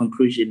that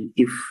conclusion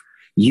if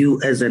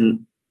you, as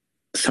an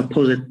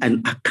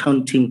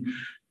accounting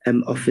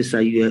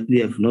officer, you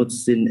have not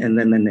seen, and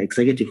then an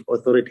executive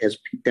authority has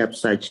picked up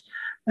such?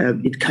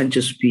 It can't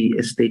just be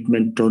a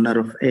statement drawn out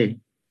of air.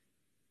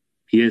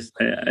 Yes,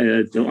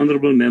 the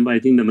Honourable Member, I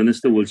think the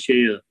minister will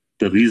share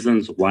the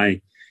reasons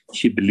why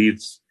she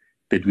believes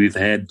that we've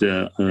had,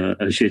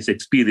 she's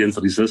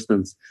experienced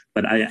resistance,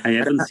 but I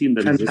haven't seen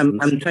the resistance.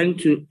 I'm trying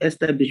to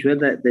establish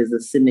whether there's a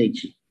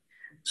synergy.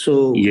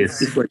 So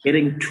yes. If we're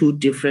getting two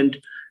different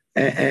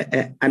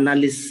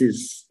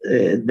analyses,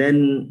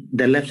 then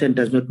the left hand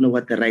does not know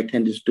what the right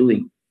hand is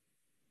doing.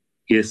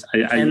 Yes, I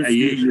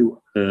hear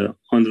you,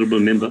 Honourable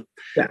Member.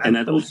 Yeah, and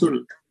I'd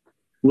also...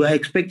 We're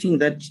expecting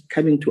that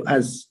coming to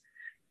us,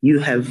 you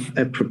have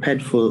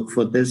prepared for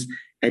this,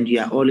 and you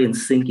are all in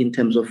sync in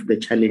terms of the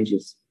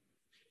challenges.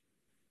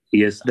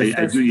 Yes,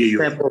 I do hear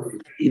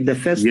you. The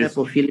first step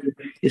of healing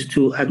is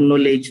to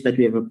acknowledge that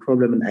we have a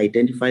problem and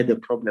identify the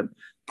problem,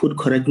 put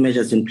correct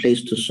measures in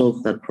place to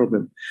solve that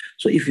problem.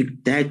 So if you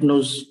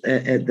diagnose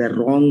the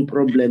wrong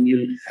problem,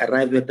 you'll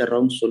arrive at the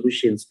wrong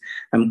solutions.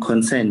 I'm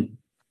concerned.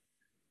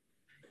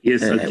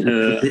 Yes,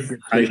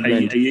 I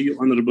hear you,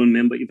 Honourable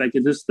Member. If I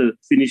can just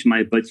finish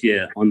my bit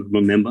here,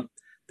 Honourable Member,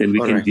 then we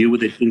can deal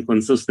with the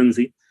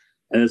inconsistency.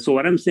 So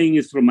what I'm saying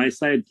is, from my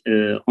side,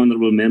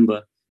 Honourable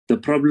Member, the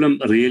problem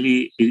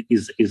really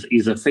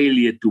is a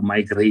failure to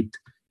migrate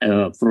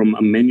from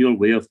a manual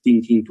way of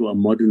thinking to a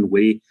modern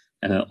way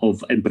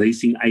of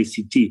embracing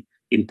ICT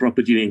in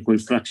property and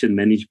construction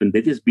management.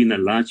 That has been a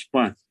large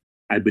part,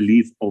 I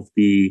believe, of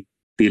the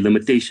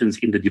limitations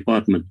in the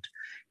department.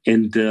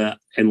 And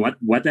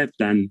what I've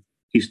done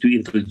is to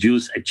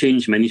introduce a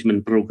change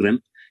management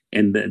program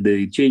and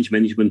the change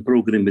management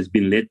program has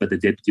been led by the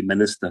Deputy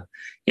Minister.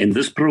 And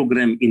this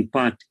program, in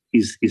part,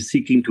 is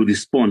seeking to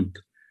respond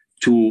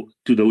to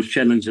those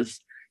challenges,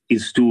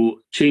 is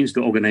to change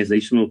the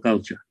organizational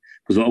culture.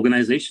 Because the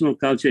organizational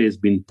culture has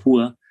been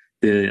poor.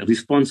 The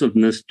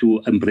responsiveness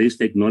to embrace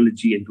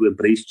technology and to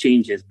embrace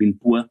change has been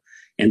poor.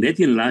 And that,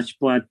 in large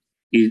part,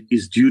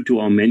 is due to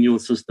our manual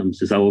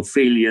systems. It's our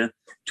failure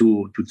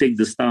to take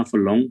the staff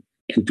along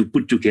and to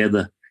put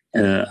together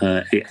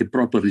a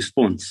proper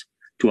response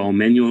to our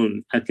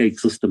manual archaic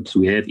systems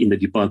we have in the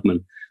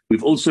department.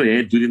 We've also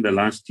had, during the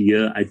last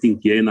year, I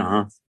think year and a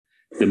half,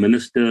 the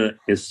Minister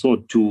has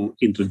sought to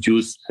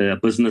introduce a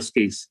business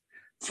case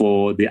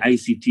for the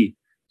ICT.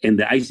 And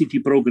the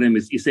ICT program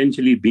has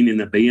essentially been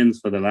in abeyance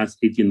for the last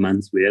 18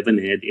 months. We haven't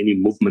had any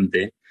movement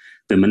there.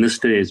 The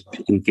Minister has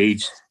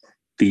engaged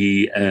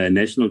the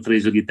National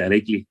Treasury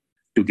directly,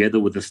 together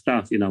with the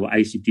staff in our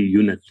ICT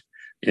unit.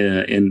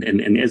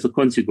 And as a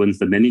consequence,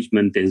 the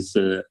management has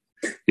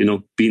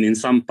been in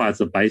some parts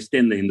a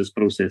bystander in this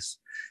process.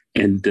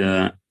 And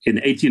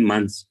in 18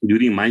 months,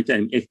 during my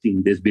time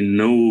acting, there's been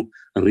no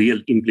real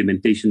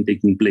implementation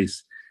taking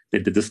place.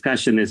 That the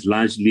discussion has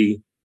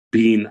largely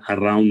been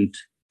around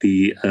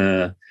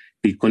the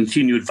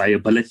continued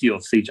viability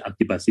of Sage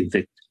Archibus.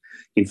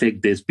 In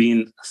fact, there's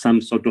been some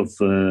sort of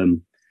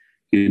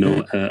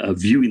a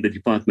view in the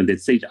department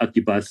that Sage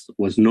Archibus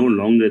was no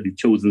longer the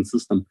chosen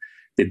system,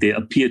 that there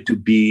appeared to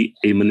be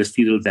a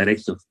ministerial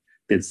directive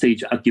that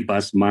Sage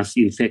Archibus must,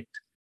 in fact,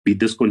 be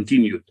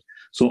discontinued.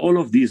 So all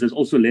of these has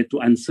also led to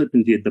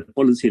uncertainty at the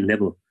policy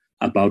level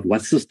about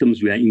what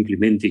systems we are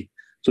implementing.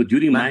 So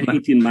during my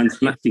 18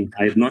 months acting,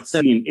 I have not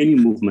seen any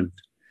movement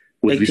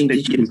with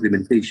respect to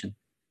implementation.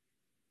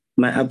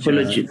 My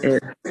apology.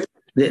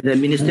 The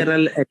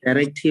ministerial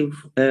directive,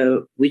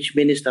 which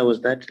minister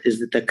was that?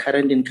 Is it the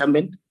current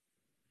incumbent?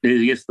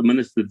 Yes, the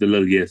Minister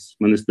Below, yes.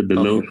 Minister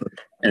Below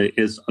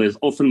has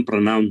often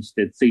pronounced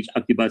that Sage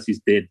Archibus is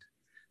dead.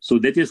 So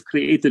that has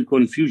created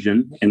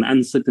confusion and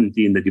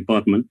uncertainty in the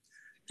department.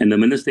 And the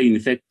Minister, in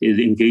fact, is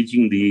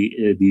engaging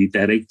the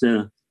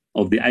director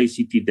of the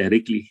ICT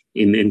directly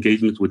in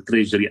engagements with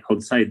Treasury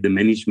outside the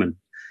management.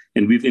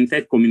 And we've, in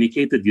fact,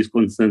 communicated these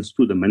concerns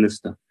to the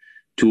Minister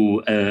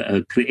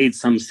to create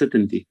some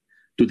certainty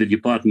to the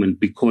department,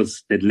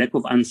 because that lack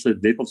of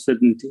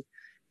certainty,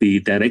 the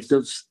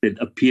directives that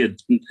appeared,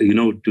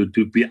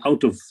 to be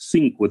out of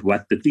sync with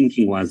what the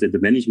thinking was at the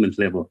management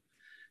level,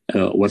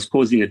 was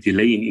causing a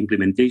delay in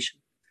implementation.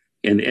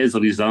 And as a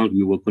result,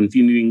 we were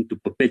continuing to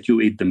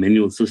perpetuate the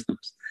manual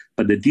systems.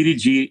 But the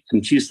DDG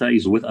and Chisa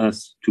is with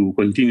us to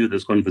continue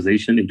this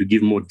conversation and to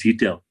give more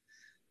detail.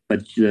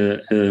 But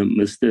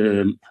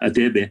Mr.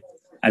 Adebe,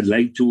 I'd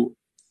like to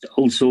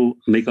also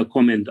make a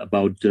comment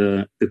about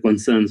the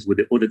concerns with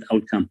the audit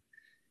outcome.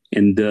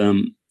 And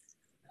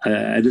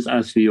I just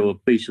ask for your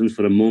patience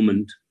for a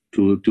moment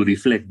to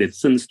reflect that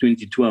since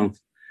 2012,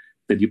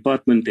 the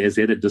department has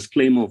had a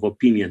disclaimer of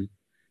opinion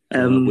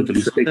with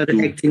respect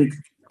to...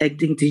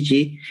 Acting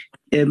DG,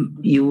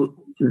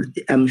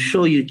 I'm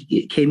sure you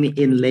came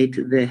in late.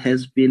 There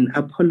has been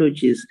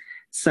apologies.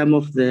 Some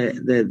of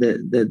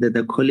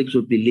the colleagues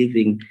will be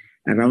leaving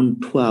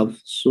around 12.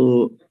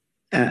 So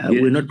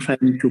we're not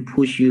trying to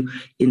push you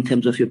in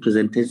terms of your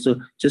presentation. So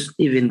just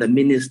even the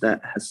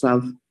minister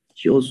herself,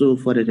 she also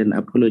forwarded an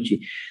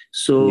apology.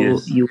 So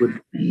you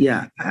would,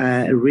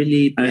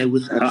 really bear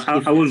with us.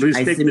 I will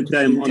respect the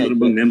time,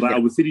 Honourable Member. I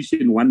will finish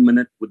in 1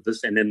 minute with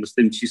this, and then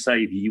Mr. Chisa,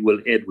 he will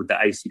add with the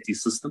ICT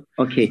system.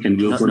 Okay. And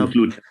we'll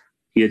conclude.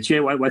 Yeah,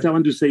 Chair, what I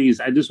want to say is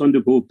I just want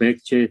to go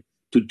back, Chair,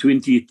 to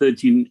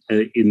 2013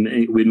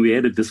 when we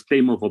had a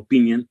disclaimer of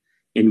opinion,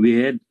 and we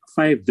had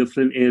 5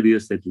 different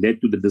areas that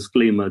led to the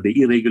disclaimer: the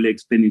irregular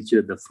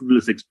expenditure, the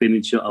fruitless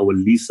expenditure, our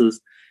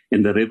leases,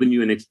 and the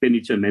revenue and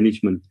expenditure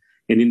management.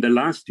 And in the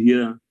last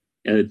year,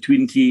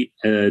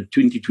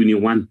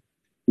 2021,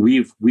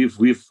 we've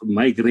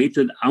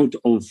migrated out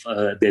of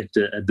that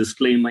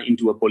disclaimer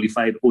into a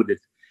qualified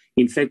audit.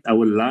 In fact,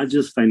 our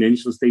largest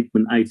financial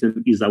statement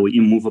item is our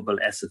immovable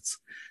assets.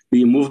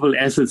 The immovable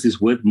assets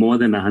is worth more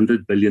than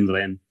 100 billion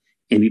rand,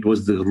 and it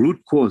was the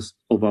root cause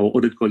of our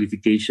audit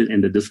qualification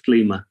and the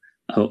disclaimer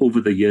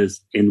over the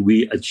years. And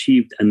we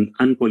achieved an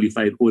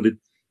unqualified audit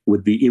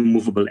with the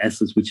immovable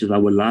assets, which is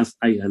our largest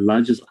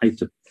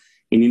item.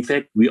 And in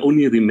fact, we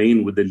only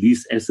remain with the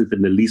lease asset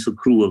and the lease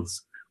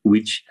accruals,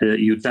 which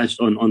you touched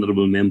on,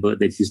 Honourable Member.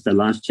 That is the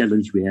last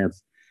challenge we have.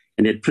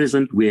 And at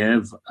present, we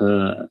have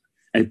a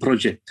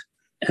project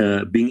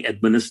being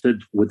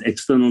administered with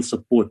external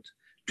support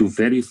to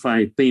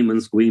verify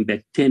payments going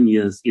back 10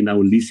 years in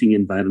our leasing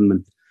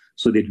environment,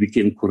 so that we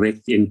can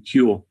correct and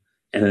cure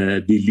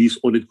the lease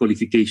audit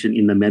qualification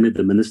in the manner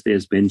the Minister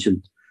has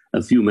mentioned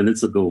a few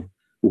minutes ago,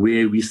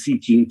 where we're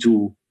seeking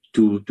to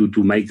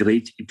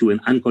migrate to an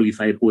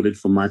unqualified audit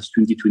for March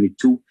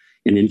 2022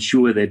 and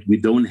ensure that we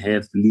don't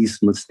have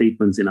lease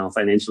misstatements in our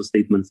financial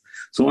statements.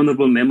 So,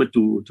 Honourable Member,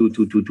 to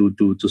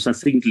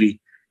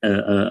succinctly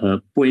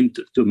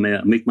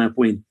make my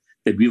point,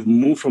 that we've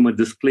moved from a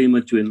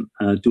disclaimer to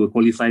a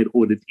qualified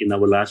audit in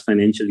our last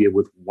financial year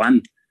with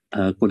 1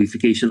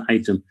 qualification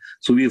item.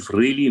 So we've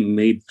really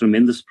made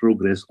tremendous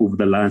progress over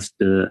the last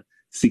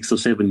 6 or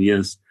 7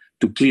 years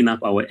to clean up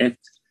our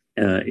act,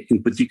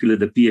 in particular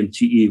the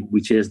PMTE,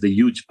 which has the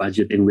huge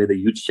budget and where the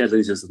huge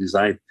challenges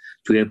reside,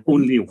 to have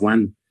only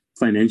one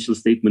financial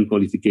statement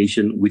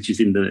qualification, which is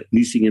in the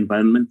leasing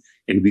environment.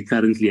 And we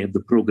currently have the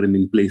program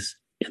in place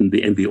and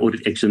the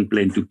audit action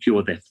plan to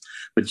cure that.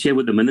 But Chair,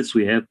 with the minutes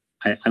we have,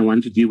 I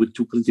want to deal with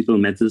two critical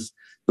matters.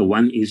 The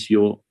one is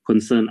your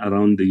concern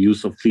around the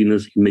use of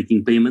cleaners in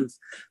making payments,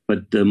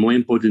 but more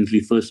importantly,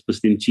 first,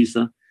 President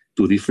Chisa,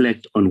 to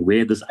reflect on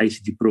where this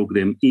ICT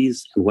program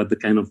is and what the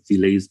kind of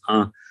delays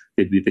are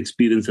that we've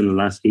experienced in the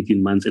last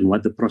 18 months and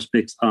what the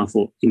prospects are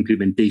for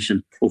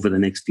implementation over the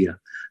next year.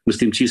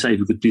 Mr. Chisa, if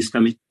you could please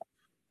come in.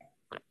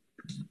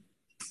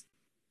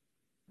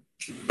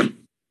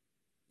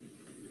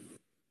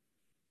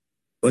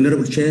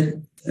 Honorable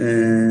Chair,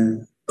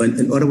 and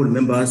honorable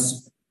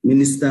members,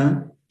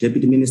 Minister,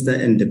 Deputy Minister,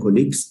 and the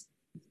colleagues,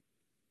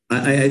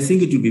 I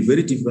think it will be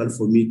very difficult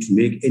for me to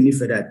make any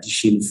further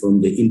addition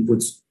from the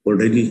inputs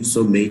already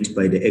so made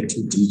by the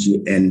acting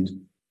DG and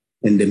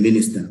the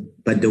Minister.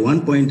 But the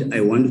one point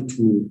I want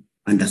to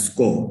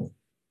underscore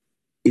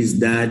is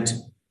that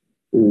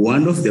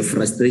one of the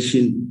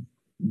frustration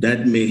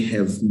that may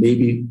have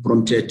maybe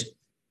prompted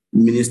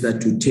Minister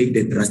to take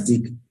the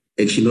drastic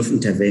action of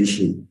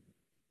intervention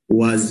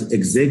was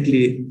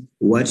exactly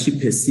what she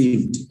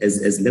perceived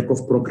as lack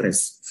of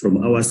progress from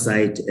our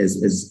side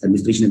as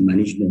administration and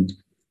management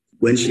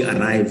when she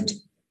arrived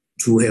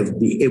to have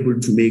been able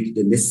to make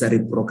the necessary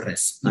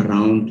progress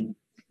around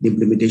the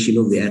implementation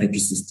of the ERP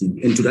system.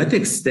 And to that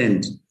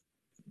extent,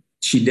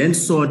 she then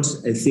sought,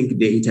 I think,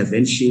 the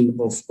intervention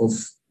of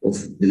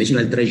the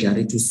National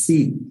Treasury to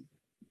see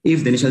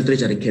if the National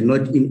Treasury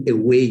cannot in a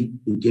way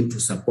begin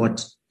to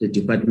support the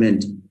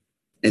department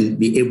and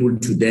be able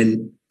to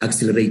then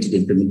accelerate the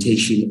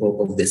implementation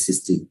of the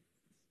system.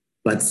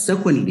 But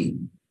secondly,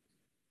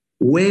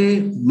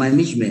 where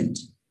management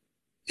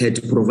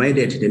had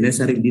provided the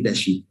necessary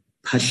leadership,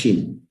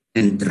 passion,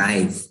 and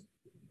drive,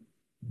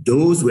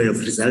 those were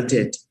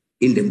resulted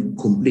in the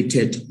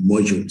completed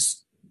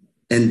modules.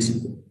 And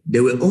they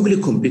were only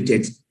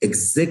completed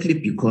exactly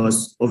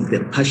because of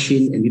the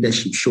passion and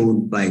leadership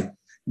shown by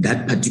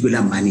that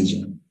particular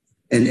manager.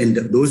 And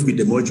those were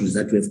the modules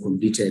that we have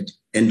completed.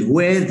 And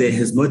where there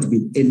has not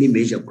been any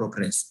major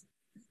progress,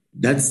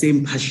 that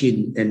same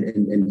passion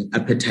and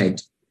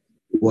appetite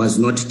was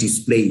not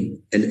displayed.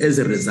 And as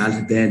a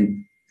result,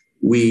 then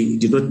we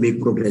did not make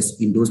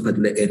progress in those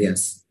particular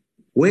areas.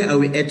 Where are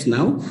we at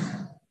now?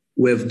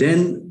 We have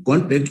then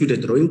gone back to the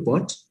drawing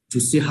board to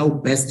see how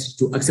best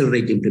to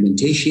accelerate the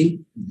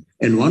implementation.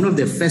 And one of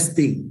the first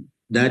things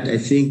that I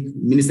think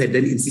Minister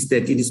then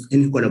insisted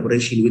in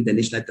collaboration with the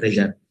National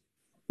Treasury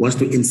was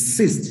to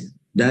insist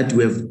that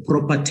we have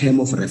proper term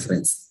of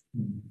reference,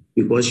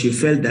 because she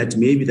felt that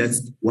maybe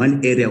that's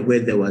one area where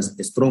there was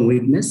a strong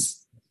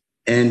weakness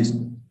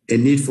and a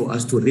need for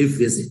us to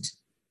revisit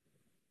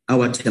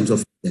our terms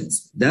of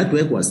reference. That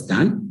work was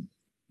done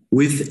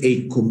with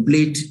a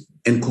complete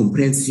and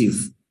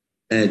comprehensive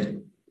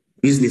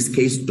business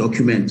case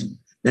document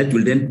that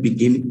will then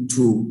begin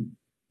to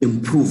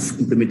improve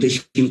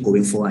implementation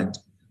going forward.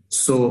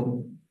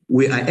 So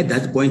we are at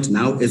that point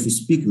now, as we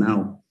speak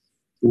now.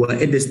 We are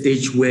at the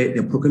stage where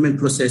the procurement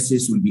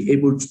processes will be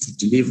able to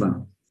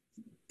deliver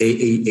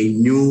a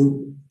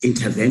new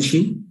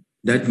intervention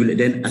that will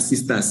then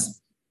assist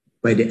us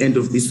by the end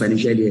of this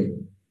financial year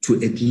to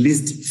at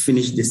least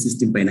finish the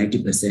system by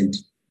 90%,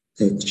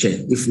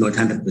 Chair, if not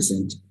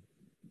 100%.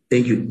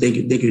 Thank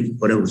you,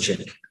 Honorable Chair.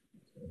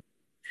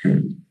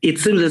 It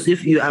seems as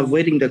if you are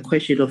avoiding the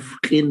question of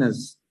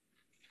cleaners.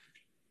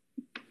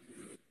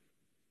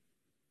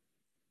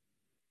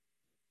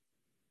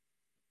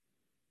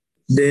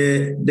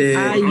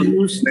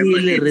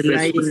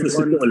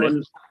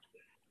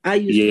 Are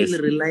you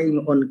still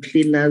relying on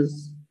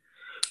cleaners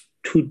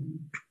to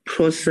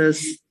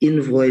process,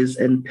 invoice,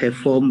 and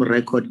perform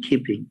record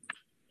keeping?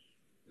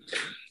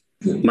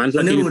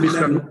 Mandla, can you please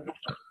come?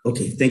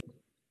 Okay, thank you.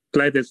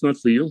 Clyde, that's not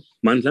for you.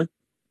 Mandla?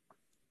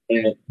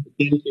 Thank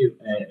you,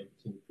 and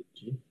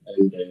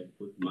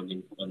good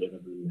morning,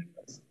 honorable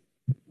members.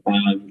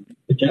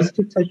 Just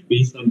to touch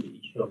base on the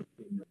issue of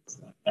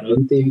cleaners, I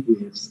don't think we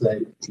have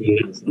said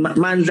cleaners.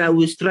 Mandla,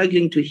 we're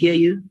struggling to hear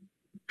you.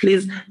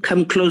 Please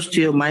come close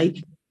to your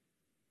mic.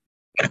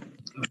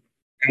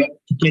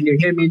 Can you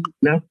hear me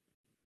now?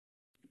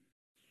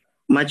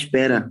 Much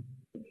better.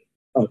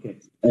 Okay.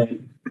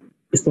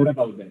 Sorry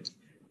about that.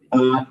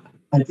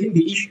 I think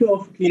the issue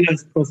of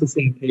cleaners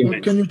processing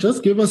payments. Can you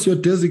just give us your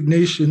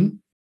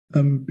designation?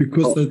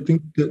 Because I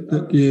think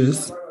that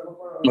yes.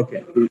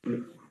 Okay.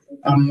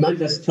 I'm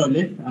Mandas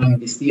Tole, I'm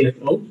the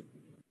CFO.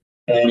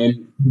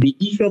 The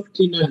issue of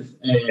cleaners,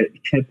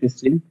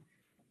 Chairperson,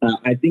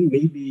 I think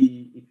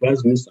maybe it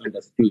was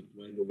misunderstood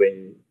when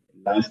we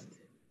last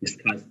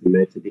discussed the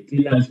matter. The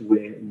cleaners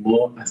were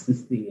more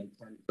assisting in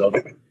terms of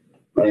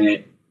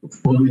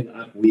following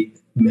up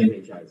with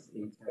managers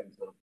in terms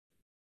of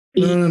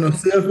No,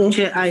 CFO.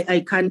 Chair,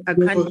 I can't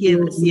hear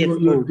the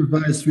CFO. Your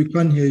device, we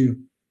can't hear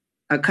you.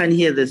 I can't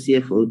hear the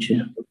CFO,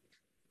 Chair.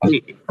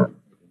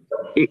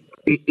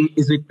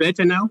 Is it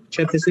better now,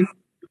 Chairperson?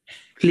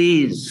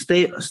 Please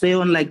stay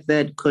on like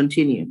that.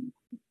 Continue.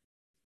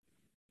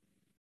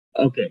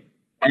 Okay.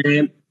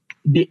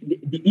 The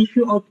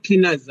issue of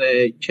cleaners,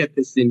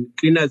 Chairperson,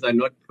 cleaners are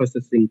not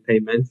processing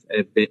payments,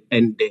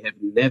 and they have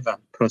never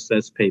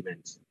processed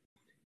payments.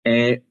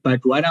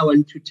 But what I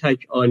want to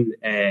touch on,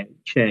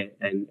 Chair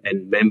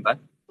and member,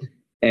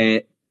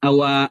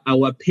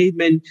 our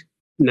payment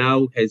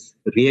now has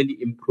really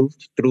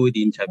improved through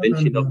the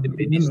intervention of the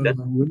minister.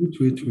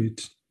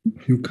 Wait.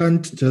 You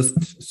can't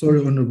just, sorry,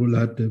 Honorable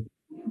Hadeb,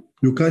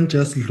 you can't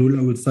just rule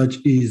out with such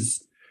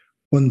ease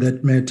on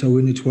that matter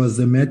when it was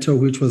a matter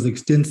which was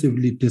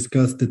extensively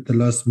discussed at the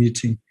last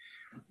meeting.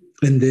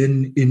 And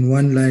then in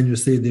one line you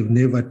say they've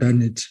never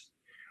done it,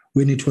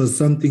 when it was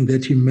something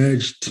that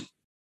emerged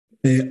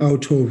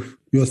out of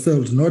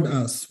yourselves, not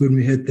us, when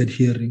we had that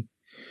hearing.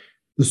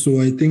 So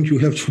I think you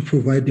have to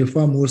provide a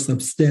far more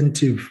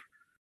substantive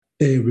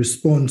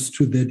response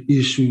to that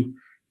issue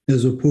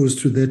as opposed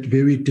to that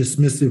very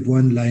dismissive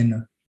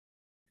one-liner.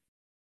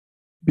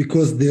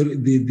 Because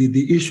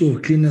the issue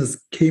of cleaners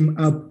came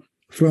up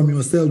from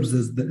yourselves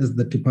as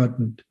the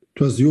department.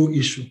 It was your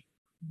issue.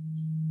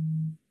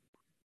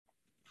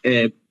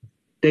 Thank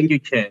you,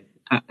 Chair.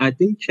 I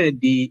think, Chair,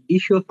 the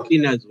issue of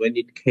cleaners when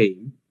it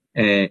came,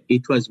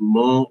 it was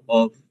more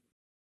of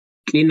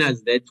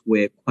cleaners that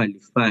were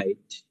qualified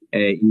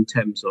in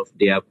terms of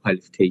their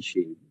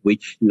qualification,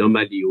 which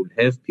normally you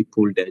will have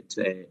people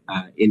that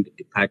are in the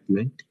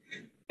department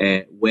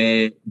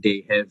where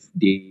they have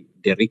the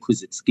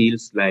requisite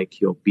skills like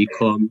your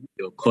BCom,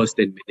 your cost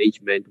and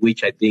management,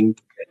 which I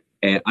think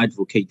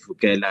Advocate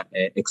Vukela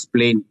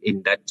explained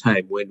in that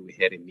time when we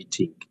had a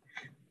meeting.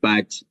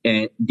 But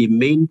the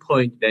main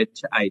point that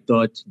I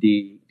thought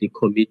the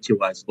committee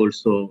was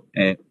also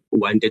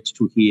wanted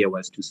to hear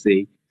was to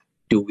say,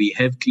 do we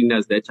have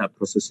cleaners that are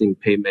processing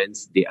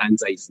payments? The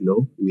answer is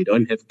no. We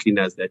don't have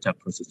cleaners that are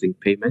processing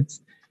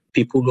payments.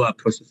 People who are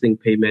processing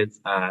payments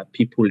are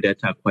people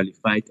that are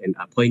qualified and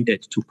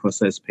appointed to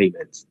process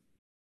payments.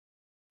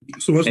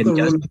 So what's the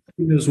role of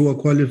cleaners who are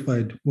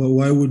qualified? Well,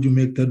 why would you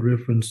make that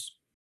reference?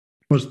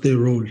 What's their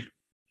role?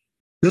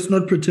 Let's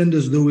not pretend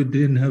as though we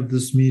didn't have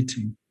this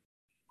meeting.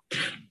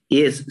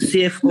 Yes,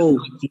 CFO,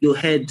 you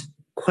had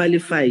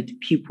qualified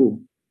people,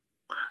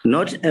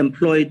 not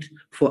employed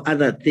for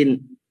other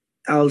thing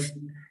else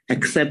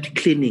except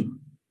cleaning.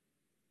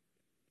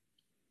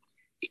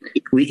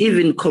 We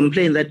even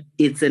complain that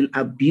it's an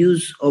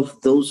abuse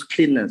of those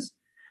cleaners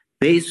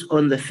based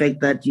on the fact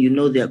that you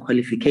know their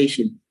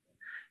qualification.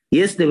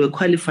 Yes, they were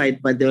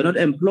qualified, but they were not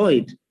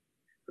employed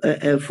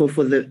for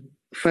the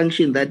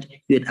function that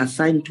you had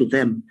assigned to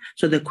them.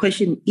 So the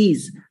question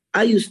is,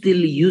 are you still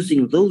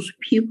using those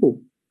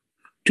people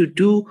to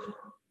do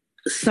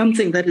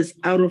something that is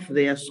out of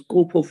their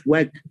scope of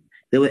work?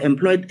 They were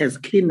employed as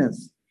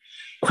cleaners,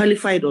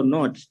 qualified or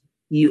not.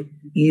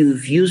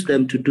 You've used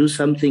them to do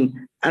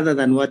something other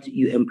than what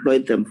you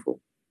employed them for.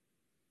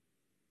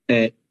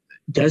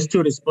 Just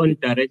to respond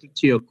directly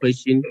to your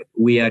question,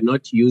 we are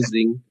not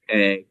using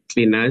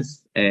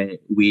cleaners.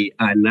 We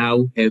are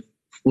now have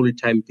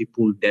full-time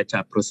people that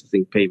are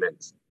processing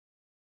payments.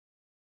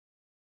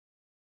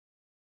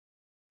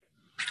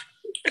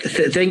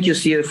 Thank you,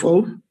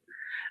 CFO.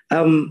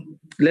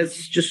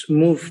 Let's just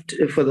move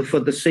for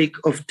the sake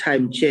of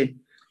time, Chair.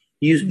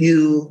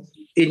 You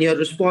in your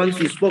response,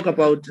 you spoke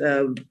about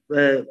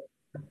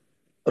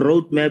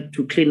roadmap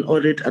to clean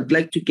audit. I'd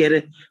like to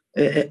get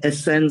a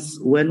sense,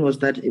 when was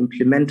that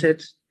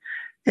implemented?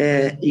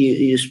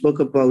 You spoke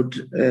about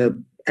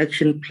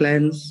action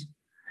plans.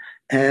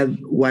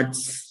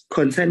 What's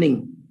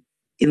concerning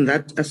in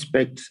that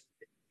aspect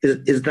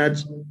is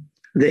that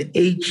the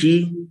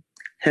AG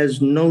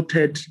has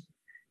noted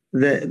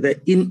the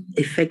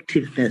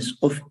ineffectiveness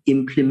of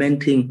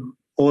implementing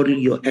all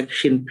your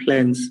action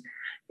plans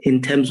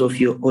in terms of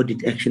your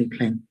audit action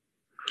plan.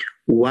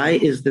 Why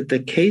is that the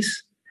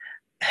case?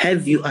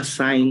 Have you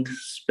assigned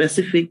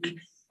specific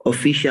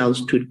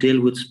officials to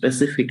deal with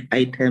specific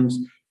items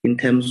in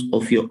terms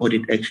of your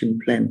audit action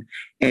plan?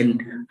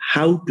 And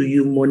how do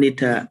you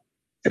monitor,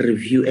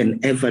 review,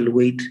 and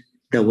evaluate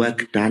the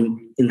work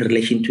done in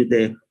relation to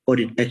the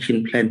audit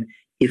action plan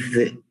if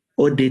the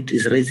audit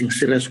is raising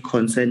serious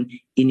concern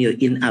in your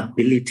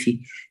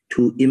inability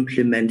to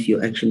implement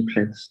your action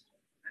plans?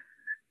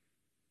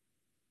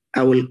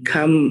 I will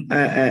come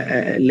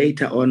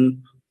later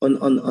on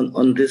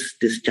this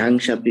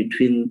disjuncture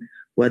between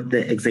what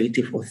the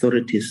executive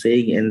authority is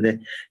saying and the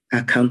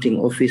accounting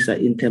officer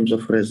in terms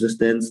of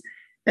resistance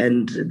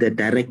and the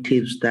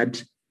directives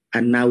that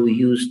are now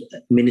used,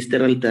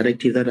 ministerial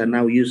directives that are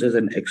now used as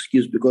an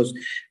excuse, because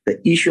the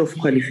issue of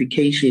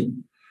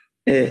qualification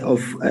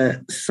of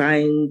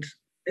signed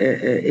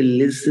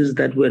lists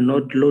that were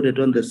not loaded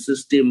on the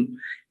system,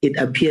 it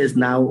appears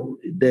now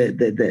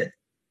the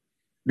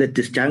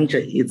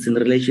disjuncture is in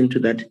relation to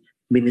that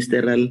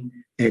ministerial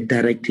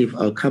directive.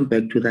 I'll come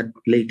back to that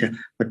later.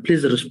 But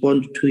please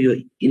respond to your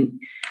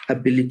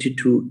inability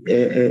to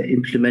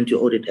implement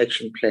your audit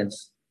action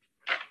plans.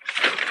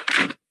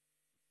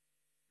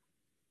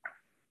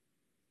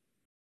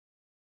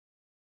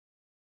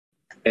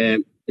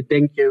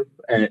 Thank you,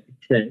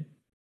 Chair.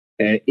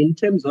 In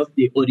terms of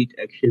the audit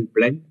action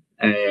plan,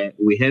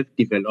 we have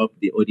developed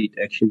the audit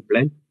action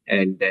plan,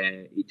 and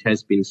it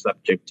has been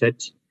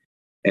subjected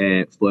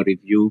for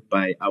review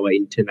by our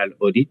internal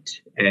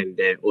audit, and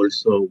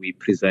also we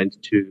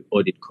present to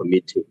audit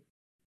committee.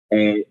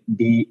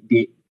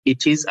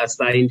 It is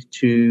assigned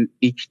to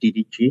each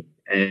DDG.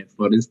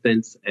 For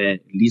instance,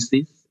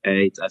 leases,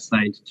 it's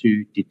assigned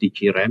to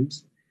DDG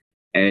RAMs,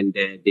 and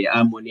there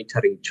are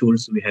monitoring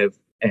tools. We have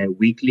a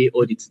weekly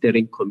audit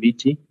steering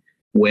committee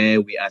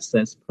where we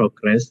assess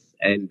progress,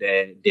 and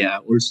there are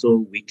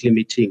also weekly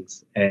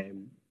meetings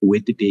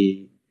with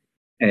the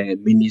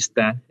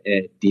Minister,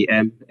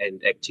 DM,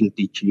 and Acting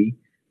DG,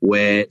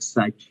 where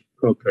such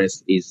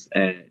progress is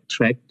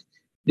tracked.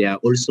 There are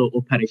also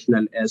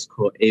operational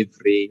ESCO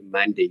every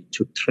Monday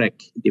to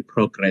track the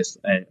progress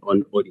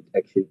on audit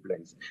action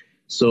plans.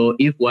 So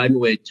if one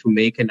were to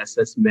make an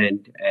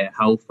assessment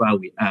how far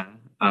we are,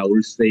 I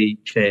will say,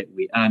 Chair,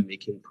 we are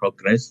making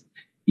progress.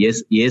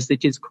 Yes,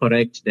 it is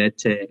correct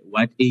that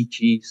what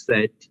AG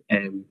said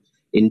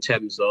in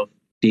terms of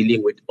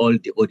dealing with all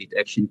the audit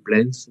action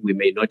plans, we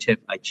may not have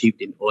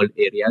achieved in all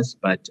areas,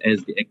 but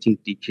as the acting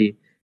DG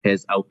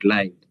has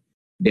outlined,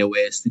 there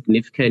were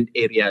significant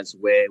areas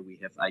where we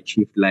have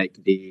achieved, like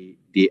the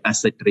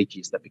asset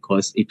register,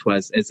 because it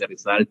was as a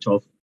result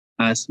of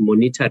us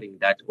monitoring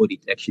that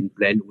audit action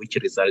plan, which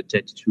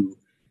resulted to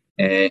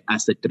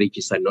asset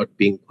register not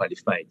being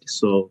qualified.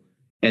 So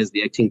as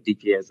the acting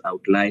DG has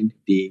outlined,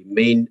 the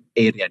main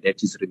area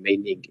that is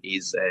remaining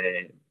is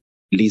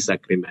lease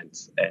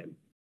agreements.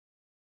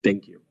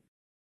 Thank you.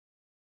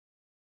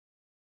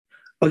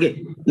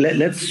 Okay,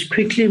 let's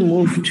quickly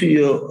move to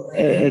your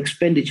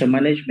expenditure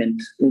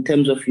management in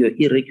terms of your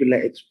irregular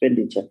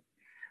expenditure.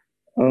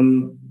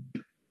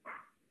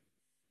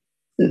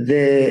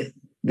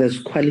 There's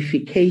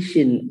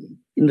qualification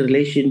in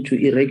relation to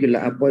irregular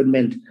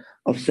appointment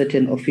of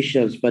certain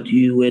officials, but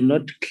you were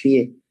not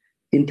clear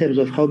in terms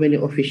of how many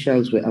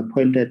officials were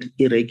appointed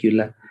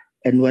irregular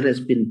and what has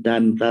been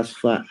done thus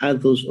far. Are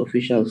those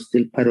officials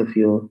still part of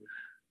your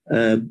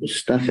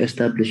staff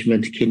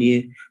establishment? Can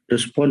you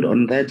respond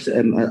on that?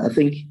 I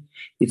think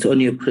it's on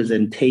your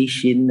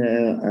presentation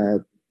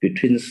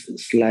between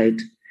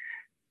slide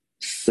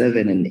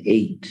 7 and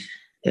 8,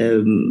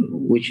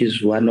 which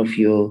is one of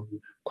your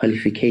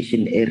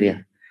qualification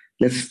area.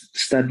 Let's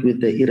start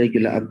with the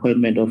irregular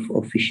appointment of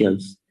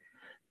officials.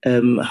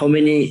 How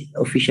many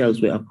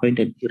officials were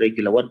appointed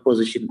irregular? What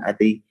position are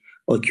they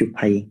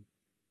occupying?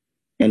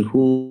 And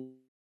who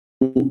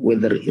were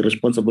the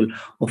responsible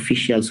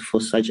officials for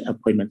such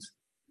appointments?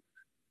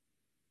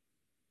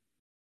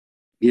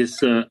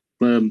 Yes,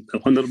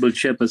 Honorable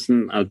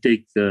Chairperson, I'll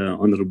take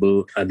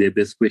Honorable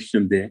Adebe's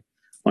question there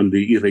on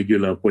the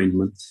irregular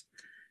appointments.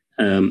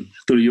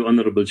 Through you,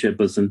 Honorable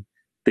Chairperson,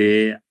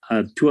 there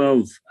are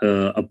 12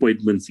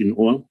 appointments in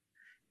all,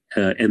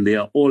 and they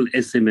are all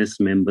SMS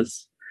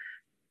members.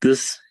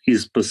 This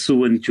is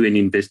pursuant to an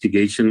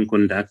investigation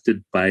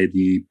conducted by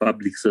the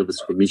Public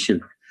Service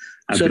Commission.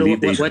 So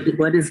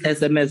what is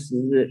SMS?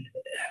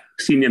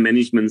 Senior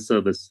Management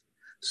Service.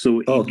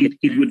 So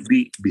it would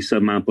be,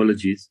 my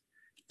apologies,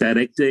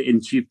 Director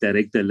and Chief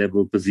Director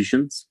level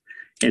positions.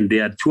 And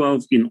there are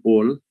 12 in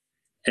all.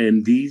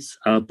 And these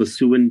are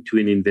pursuant to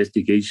an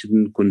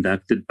investigation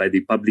conducted by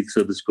the Public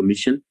Service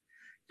Commission,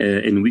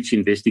 in which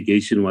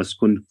investigation was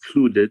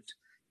concluded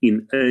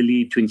in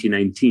early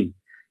 2019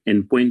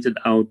 and pointed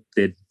out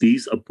that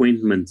these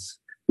appointments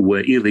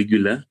were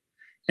irregular,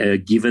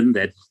 given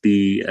that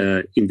the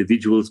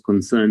individuals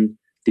concerned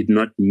did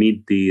not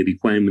meet the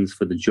requirements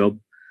for the job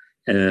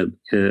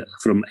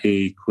from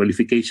a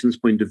qualifications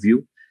point of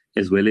view,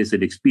 as well as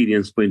an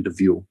experience point of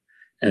view.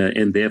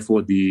 And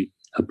therefore, the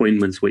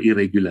appointments were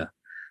irregular.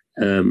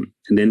 And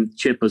then,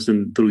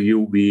 Chairperson, through you,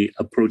 we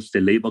approached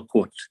the Labour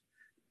Court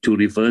to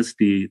reverse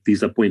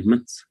these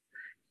appointments.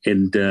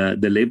 And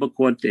the Labour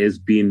Court has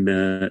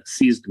been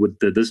seized with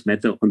this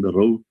matter on the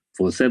roll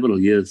for several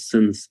years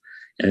since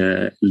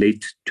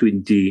late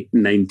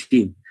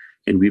 2019.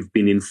 And we've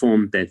been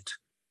informed that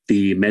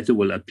the matter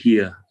will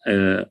appear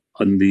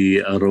on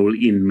the roll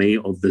in May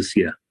of this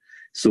year.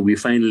 So we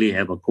finally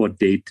have a court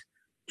date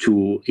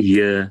to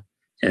hear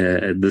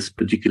this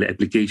particular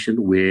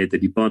application, where the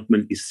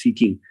department is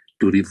seeking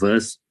to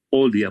reverse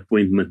all the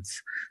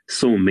appointments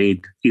so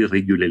made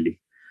irregularly.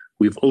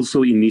 We've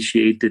also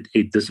initiated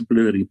a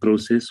disciplinary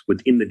process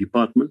within the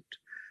department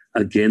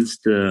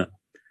against the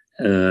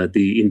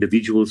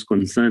individuals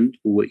concerned,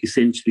 who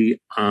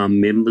essentially are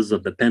members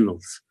of the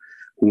panels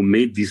who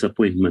made these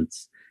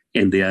appointments,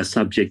 and they are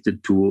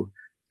subjected to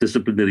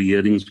disciplinary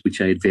hearings,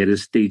 which are at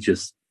various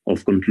stages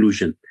of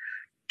conclusion.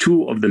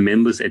 2 of the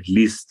members, at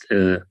least,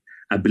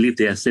 I believe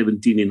there are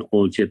 17 in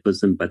all,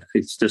 Chairperson, but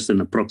it's just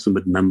an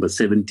approximate number.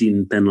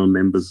 17 panel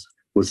members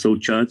were so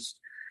charged.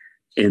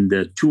 and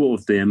 2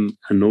 of them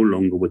are no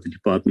longer with the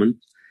department,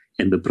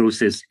 and the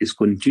process is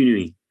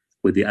continuing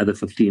with the other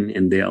 15,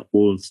 and they are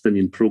all still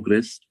in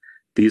progress.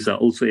 These are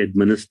also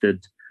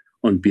administered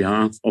on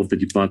behalf of the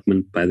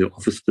department by the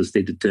Office of the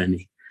State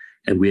Attorney.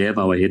 And we have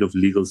our head of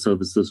legal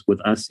services with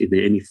us. If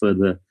there are any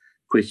further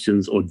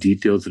questions or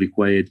details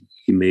required,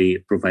 he may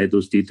provide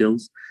those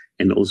details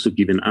and also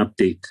give an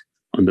update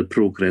on the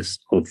progress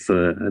of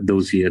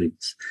those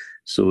hearings.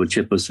 So,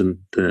 Chairperson,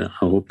 I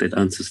hope that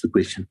answers the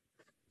question.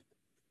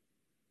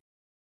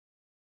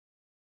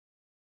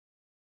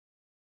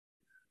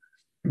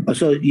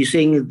 So you're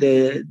saying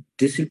the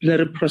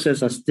disciplinary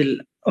process are still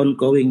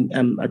ongoing?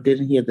 I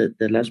didn't hear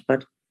the last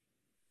part.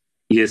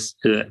 Yes,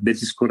 that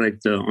is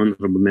correct,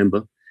 Honourable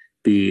Member.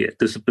 The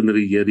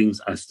disciplinary hearings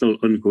are still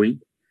ongoing.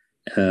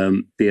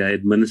 They are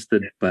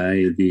administered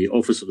by the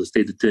Office of the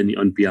State Attorney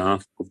on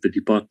behalf of the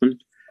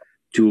department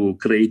to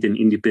create an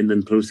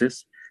independent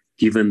process,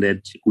 given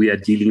that we are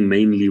dealing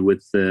mainly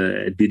with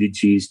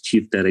DDGs,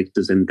 chief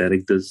directors and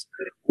directors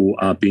who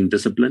are being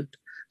disciplined.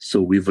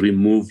 So we've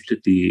removed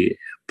the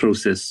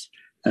process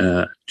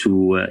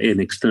to an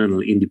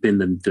external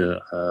independent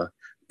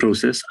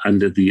process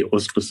under the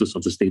auspices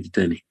of the State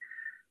Attorney.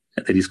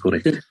 That is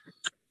correct.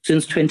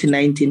 Since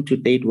 2019 to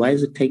date, why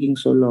is it taking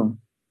so long?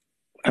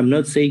 I'm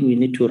not saying we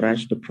need to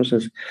rush the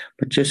process,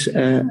 but just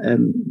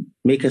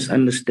make us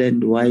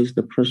understand why is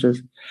the process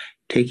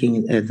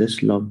taking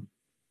this long.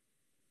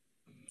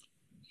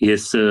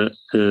 Yes,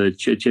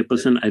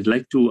 Chairperson, I'd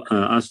like to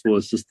ask for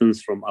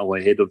assistance from our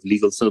head of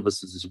legal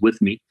services is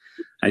with me.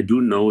 I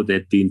do know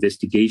that the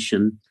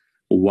investigation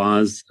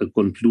was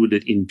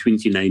concluded in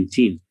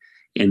 2019,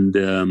 and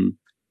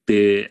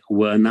there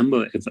were a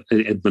number of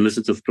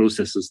administrative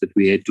processes that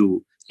we had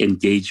to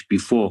engage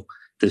before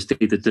the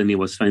State Attorney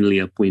was finally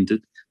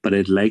appointed. But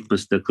I'd like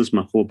Mr. Chris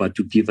Makgoba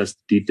to give us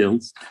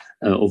details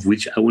of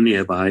which I only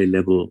have a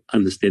high-level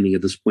understanding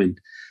at this point.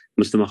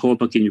 Mr.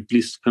 Makgoba, can you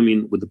please come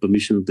in with the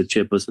permission of the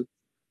Chairperson?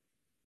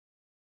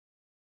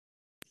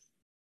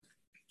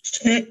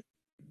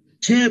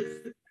 Chair,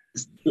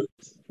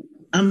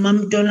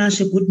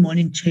 Dolashe, good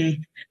morning, Chair.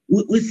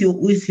 With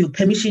your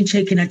permission,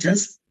 Chair, can I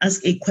just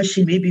ask a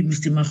question? Maybe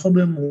Mr.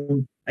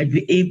 Makgoba I'd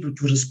be able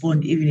to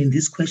respond even in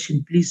this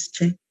question, please,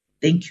 Chair.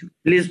 Thank you.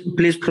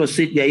 Please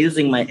proceed. You're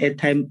using my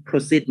airtime.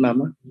 Proceed,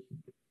 Mama.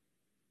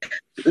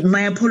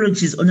 My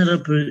apologies,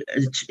 Honorable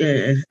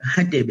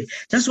Hadebe.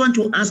 Just want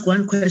to ask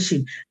one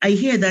question. I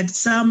hear that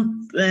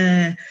some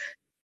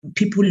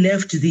people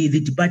left the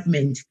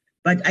department,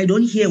 but I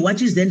don't hear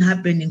what is then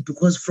happening,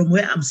 because from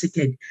where I'm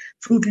seated,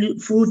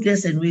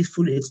 fruitless and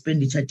wasteful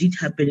expenditure did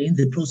happen in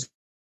the process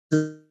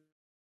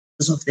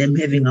of them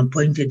having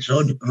appointed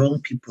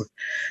wrong people.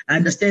 I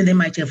understand they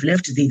might have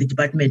left the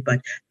department, but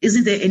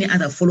isn't there any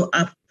other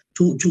follow-up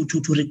to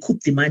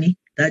recoup the money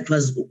that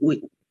was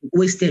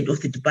wasted of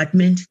the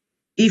department?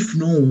 If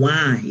no,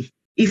 why?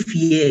 If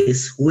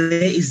yes, where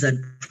is that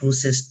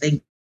process?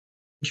 Thank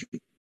you.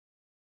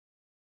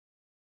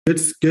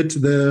 Let's get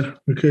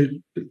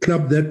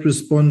club that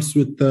response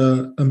with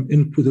the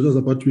input that was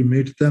about to be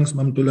made. Thanks,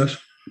 Mam Tolash.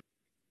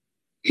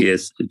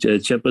 Yes,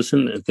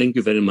 Chairperson, thank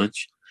you very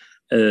much.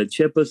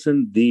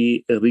 Chairperson,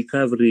 the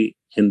recovery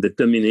and the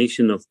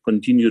termination of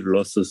continued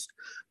losses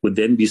would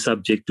then be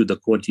subject to the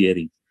court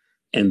hearing,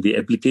 and the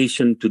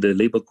application to the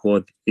Labour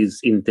Court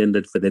is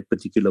intended for that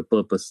particular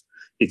purpose.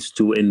 It's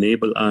to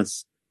enable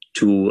us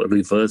to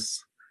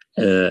reverse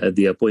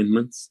the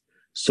appointments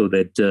so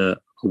that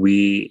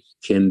we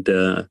can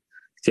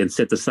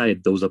set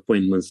aside those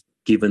appointments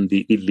given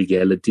the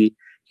illegality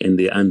and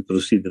the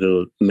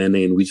unprocedural manner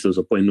in which those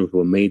appointments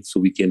were made, so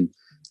we can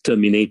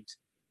terminate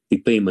the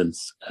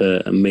payments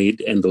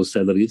made and those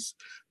salaries.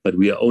 But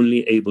we are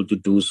only able to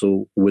do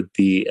so with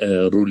the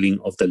ruling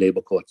of the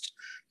Labour Court.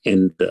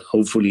 And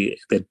hopefully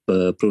that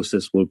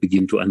process will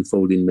begin to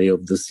unfold in May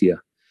of this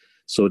year.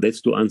 So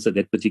that's to answer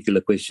that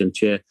particular question,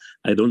 Chair.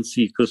 I don't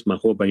see Chris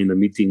Makgoba in the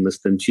meeting.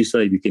 Mr.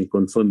 Nchisa, if you can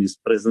confirm his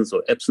presence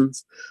or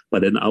absence,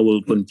 but then I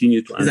will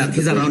continue to answer.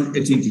 He's around.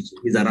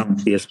 He's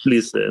around. Yes,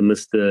 please,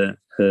 Mr.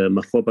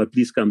 Makgoba,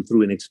 please come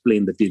through and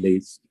explain the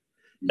delays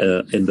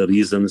and the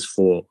reasons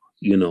for,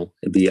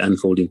 the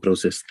unfolding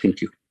process.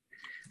 Thank you.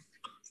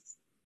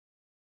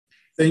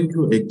 Thank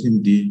you,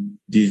 Acting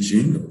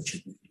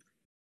DG.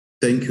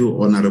 Thank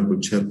you, Honorable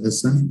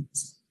Chairperson.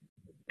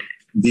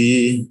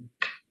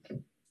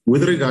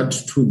 With regard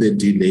to the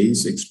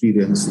delays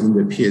experienced in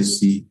the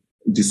PSC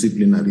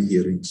disciplinary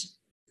hearings,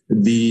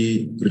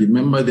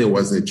 remember there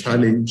was a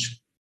challenge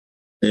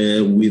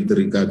with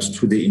regard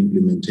to the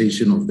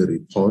implementation of the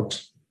report.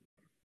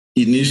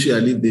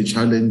 Initially, the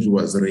challenge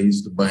was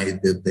raised by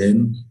the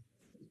then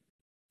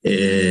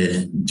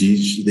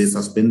DG, the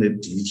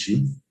suspended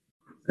DG,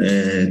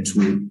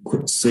 to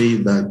say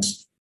that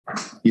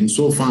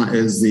insofar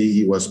as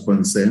he was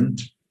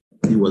concerned,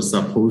 he was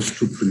supposed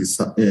to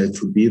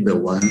be the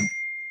one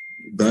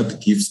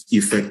that gives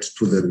effect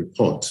to the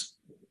report.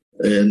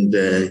 And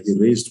he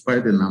raised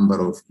quite a number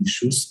of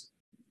issues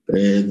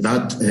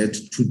that had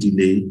to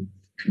delay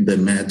the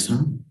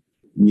matter.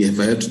 We have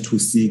had to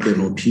seek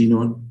an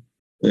opinion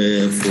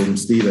from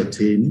State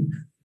Attorney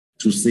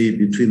to say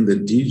between the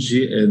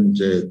DG and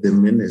the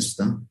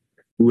Minister,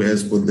 who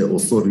has got the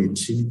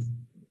authority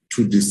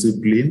to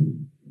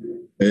discipline.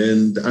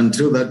 And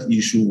until that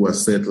issue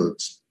was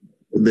settled,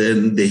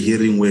 then the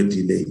hearing were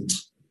delayed.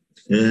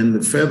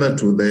 And further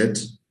to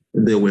that,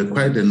 there were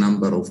quite a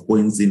number of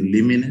points in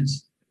limine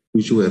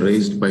which were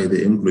raised by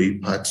the employee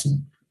party.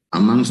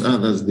 Amongst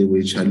others, they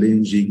were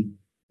challenging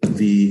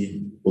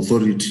the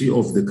authority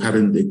of the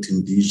current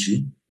acting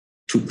DG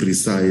to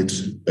preside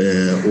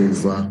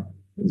over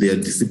their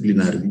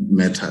disciplinary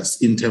matters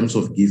in terms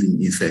of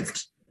giving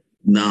effect.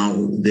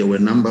 Now, there were a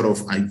number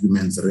of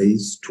arguments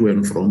raised to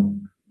and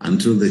from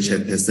until the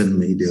chairperson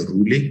made a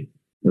ruling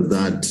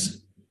that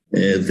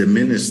the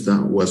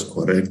minister was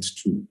correct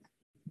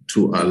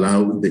to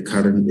allow the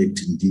current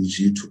acting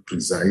DG to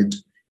preside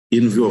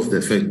in view of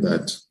the fact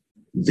that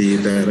the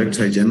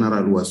Director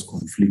General was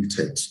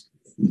conflicted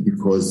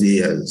because he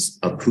has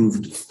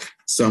approved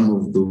some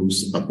of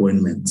those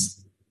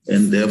appointments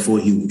and therefore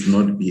he would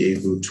not be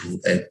able to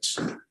act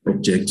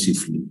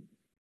objectively.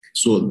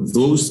 So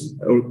those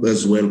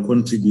as well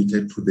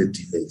contributed to the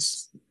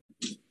delays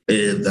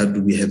that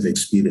we have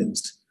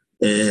experienced.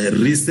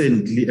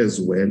 Recently as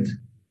well,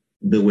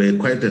 there were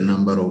quite a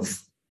number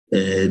of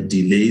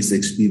delays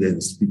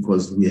experienced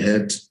because we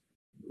had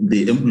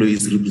the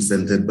employees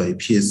represented by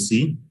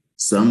PSC,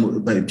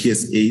 some by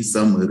PSA,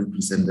 some were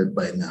represented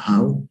by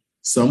NAHAU.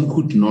 Some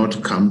could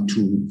not come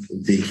to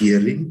the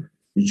hearing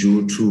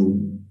due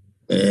to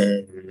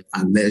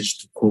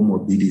alleged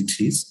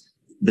comorbidities.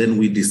 Then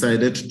we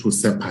decided to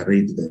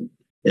separate them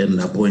and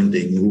appoint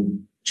a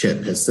new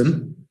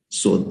chairperson.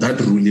 So that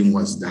ruling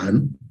was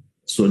done.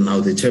 So now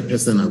the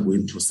chairperson are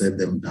going to set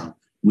them down.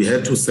 We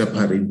had to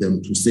separate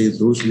them to say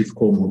those with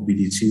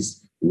comorbidities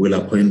will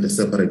appoint a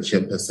separate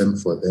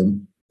chairperson for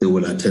them. They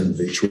will attend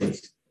virtually.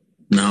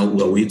 Now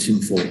we are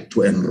waiting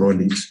to enroll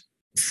it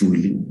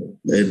fully,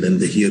 and then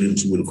the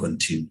hearings will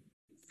continue.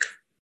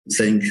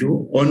 Thank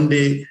you. On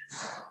the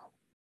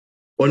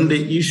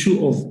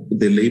issue of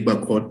the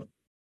labor court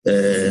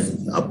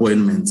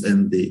appointments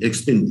and the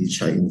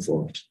expenditure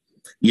involved,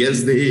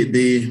 yes,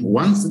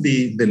 once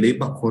the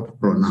labor court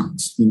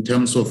pronounced in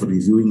terms of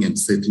reviewing and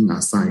setting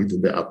aside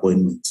the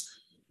appointments,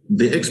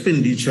 the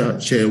expenditure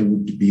chair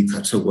would be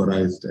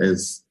categorized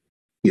as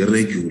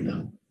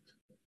irregular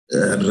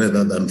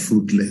rather than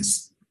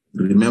fruitless.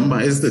 Remember,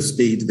 as the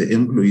state, the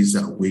employees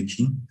are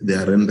working, they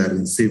are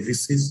rendering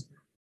services,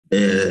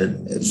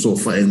 so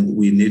far, and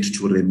we need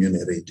to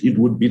remunerate. It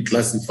would be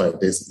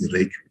classified as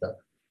irregular.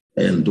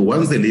 And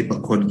once the labor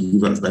court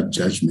gives us that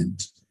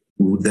judgment,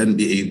 we would then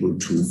be able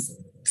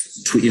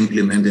to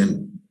implement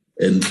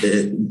and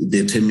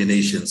the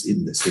terminations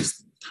in the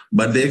system.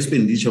 But the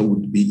expenditure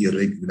would be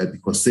irregular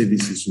because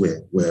services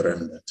were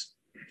rendered.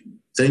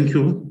 Thank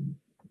you.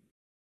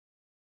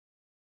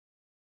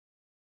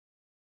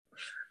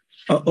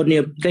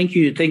 Thank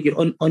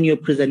you. On your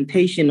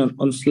presentation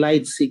on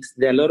slide 6,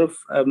 there are a lot of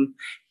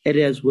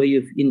areas where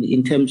you've,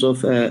 in terms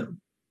of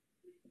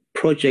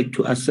project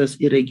to assess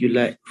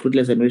irregular,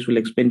 fruitless and wasteful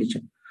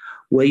expenditure,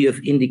 where you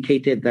have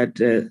indicated that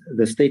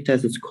the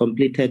status is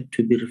completed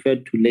to be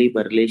referred to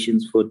Labour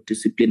Relations for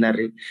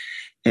disciplinary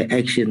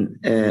action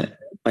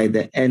by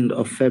the end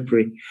of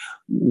February.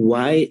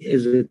 Why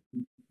is it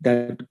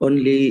that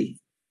only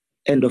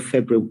end of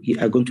February we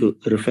are going to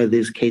refer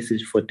these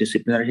cases for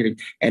disciplinary hearing?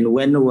 And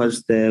when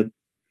was the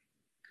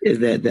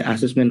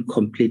assessment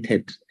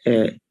completed?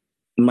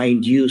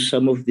 Mind you,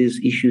 some of these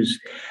issues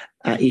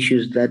are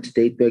issues that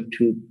date back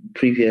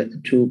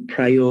to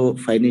prior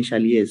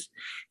financial years.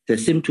 There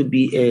seemed to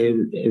be a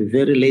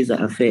very laser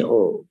affair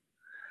or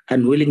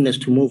unwillingness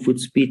to move with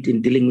speed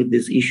in dealing with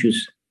these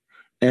issues.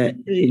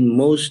 In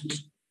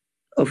most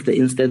of the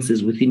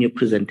instances within your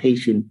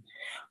presentation,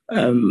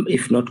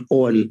 if not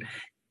all,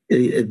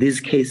 these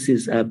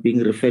cases are being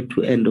referred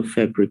to end of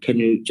February. Can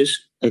you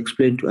just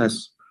explain to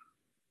us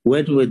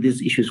when were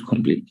these issues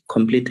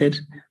completed?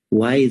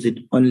 Why is it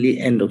only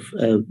end of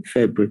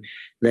February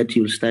that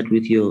you'll start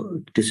with your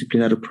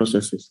disciplinary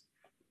processes?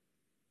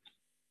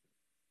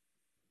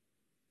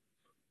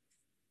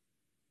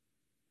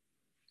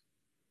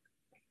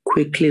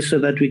 Quickly, so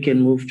that we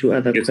can move to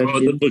other questions.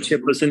 Honorable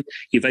Chairperson,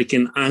 if I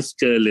can ask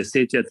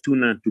Lesetia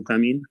Tuna to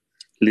come in.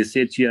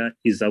 Lesetia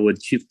is our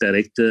Chief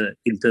Director,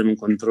 Internal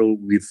Control.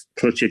 We've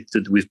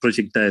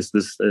projectized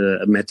this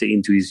matter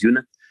into his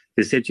unit.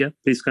 Lesetia,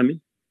 please come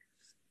in.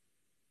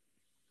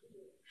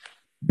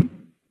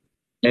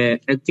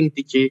 Acting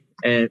DG,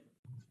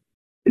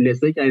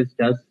 Lesetia has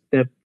just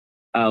stepped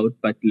out,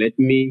 but let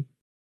me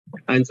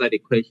answer the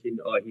question,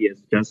 or he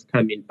has just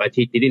come in, but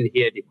he didn't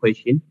hear the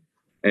question,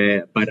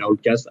 but I'll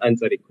just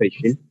answer the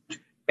question.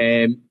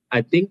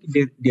 I think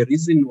the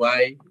reason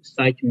why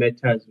such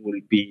matters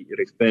will be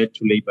referred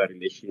to Labour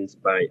Relations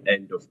by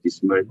end of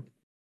this month,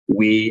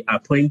 we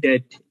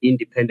appointed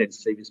independent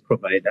service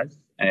providers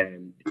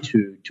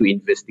to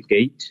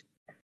investigate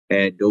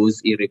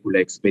those irregular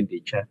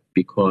expenditure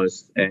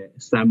because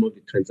some of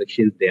the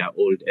transactions, they are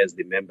old, as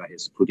the member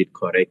has put it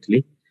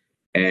correctly.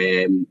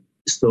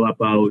 So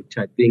about,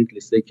 I think,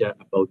 Lesetia,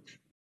 about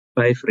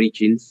 5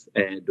 regions.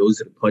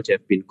 Those reports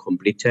have been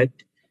completed.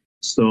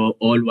 So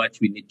all what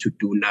we need to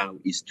do now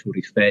is to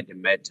refer the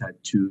matter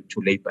to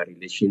Labour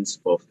Relations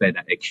for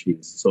further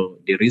actions. So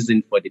the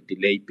reason for the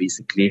delay,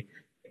 basically,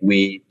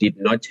 we did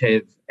not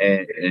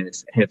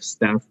have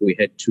staff. We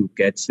had to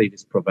get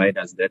service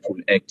providers that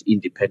will act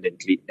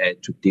independently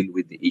to deal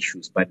with the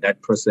issues. But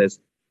that process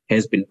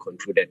has been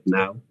concluded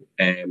now.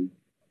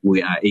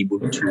 We are able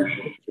to.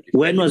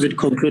 When was it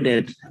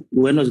concluded?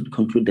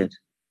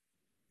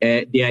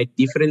 There are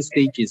different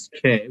stages,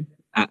 Chair.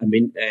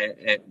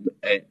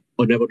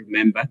 Honourable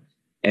Member.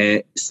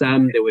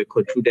 Some they were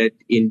concluded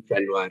in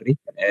January.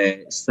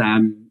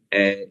 Some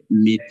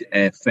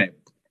mid-Feb.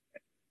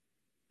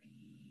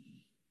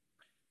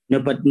 No,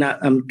 but now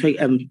I'm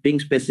being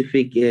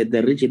specific.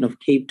 The region of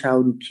Cape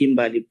Town,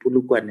 Kimberley,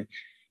 Polokwane,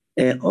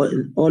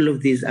 all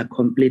of these are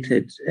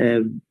completed.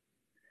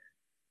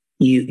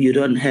 You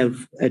don't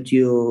have at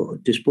your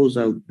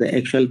disposal the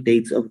actual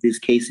dates of these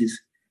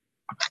cases.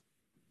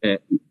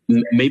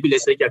 Maybe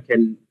Lesega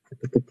can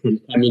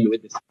come in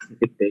with the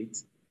specific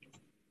dates.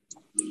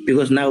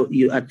 Because now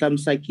you are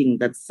thumbsucking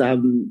that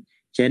some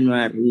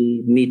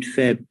January,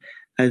 mid-Feb.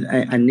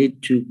 I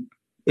need to,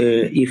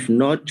 if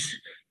not,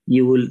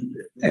 you will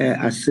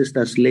assist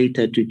us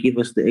later to give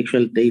us the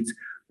actual dates.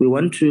 We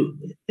want to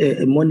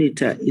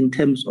monitor in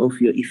terms of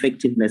your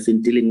effectiveness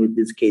in dealing with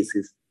these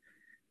cases.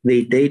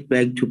 They date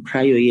back to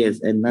prior years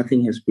and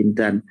nothing has been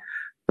done.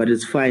 But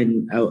it's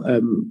fine.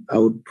 I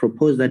would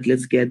propose that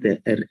let's get a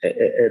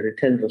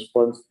written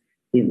response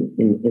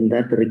in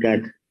that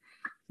regard.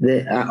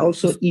 There are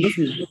also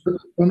issues.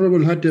 Honorable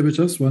Hadebe,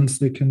 just 1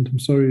 second. I'm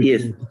sorry.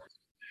 Yes.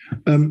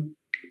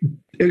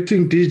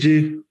 Acting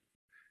DG,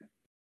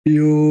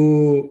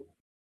 your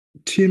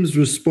team's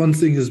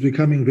responding is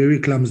becoming very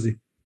clumsy.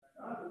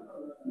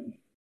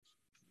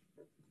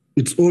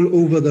 It's all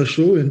over the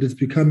show and it's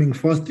becoming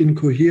fast,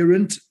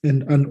 incoherent,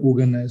 and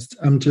unorganized.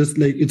 I'm just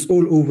like, it's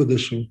all over the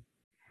show.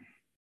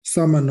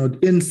 Some are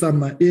not in,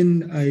 some are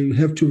in. I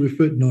have to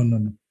refer.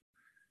 No.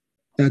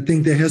 I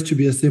think there has to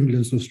be a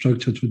semblance of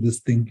structure to this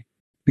thing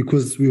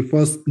because we're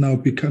fast now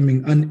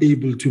becoming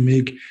unable to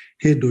make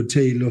head or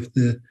tail of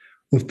the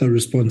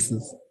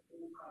responses.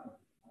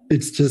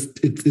 It's just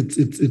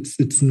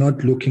it's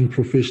not looking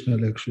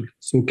professional actually.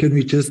 So can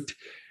we just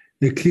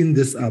clean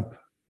this up?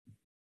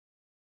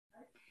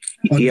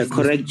 You're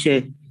correct,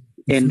 Chair.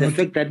 And the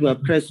fact that we are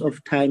pressed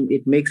of time,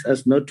 it makes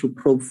us not to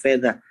probe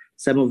further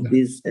some of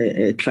these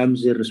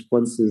clumsy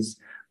responses.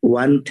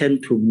 One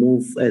tend to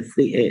move,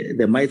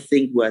 they might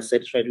think we are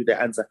satisfied with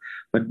the answer,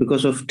 but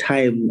because of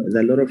time, there's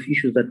a lot of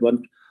issues that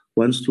one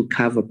wants to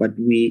cover, but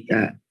we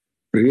are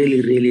really,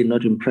 really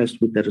not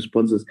impressed with the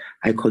responses.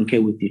 I concur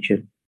with you,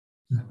 Chair.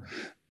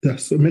 Yeah,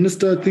 so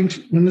Minister, I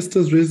think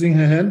Minister's raising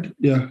her hand.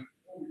 Yeah.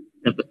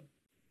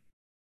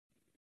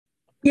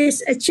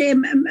 Yes, Chair,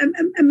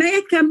 may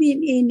I come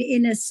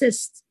in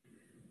assist?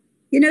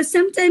 You know,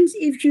 sometimes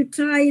if you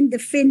try and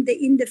defend the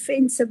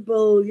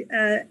indefensible,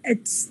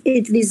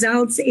 it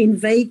results in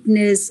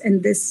vagueness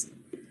and this.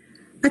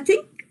 I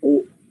think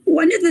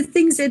one of the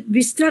things that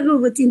we struggle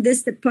with in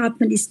this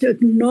department is to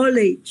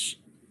acknowledge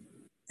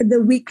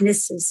the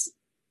weaknesses.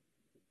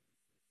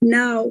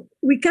 Now,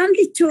 we're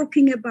currently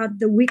talking about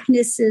the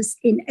weaknesses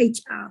in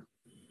HR.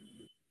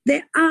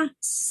 There are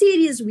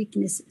serious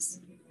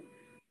weaknesses.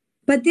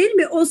 But then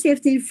we also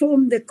have to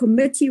inform the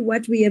committee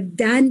what we have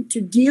done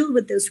to deal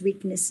with those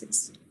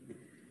weaknesses.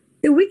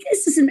 The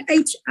weaknesses in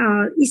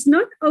HR is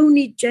not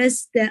only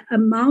just the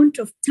amount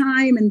of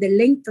time and the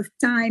length of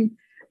time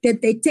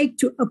that they take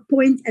to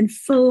appoint and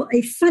fill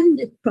a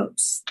funded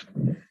post,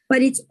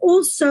 but it's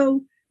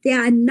also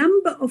there are a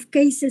number of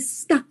cases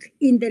stuck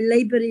in the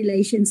Labour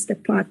Relations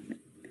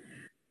Department.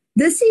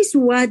 This is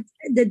what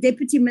the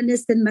Deputy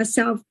Minister and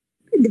myself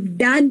have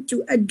done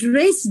to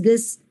address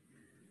this.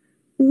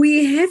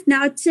 We have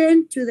now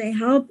turned to the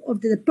help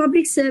of the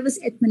Public Service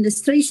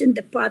Administration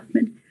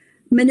Department,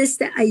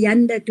 Minister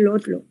Ayanda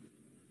Glodlo.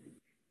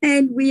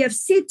 And we have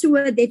said to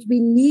her that we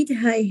need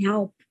her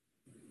help.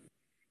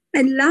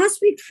 And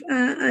last week,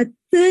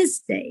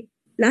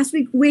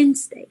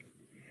 Wednesday,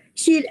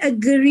 she had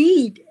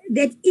agreed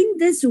that in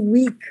this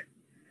week,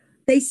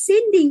 they're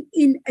sending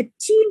in a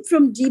team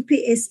from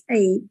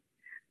GPSA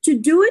to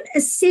do an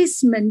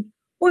assessment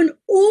on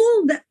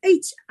all the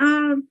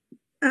HR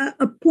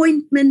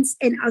appointments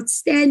and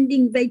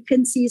outstanding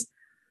vacancies,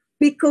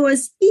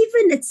 because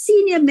even at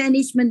senior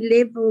management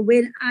level,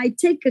 when I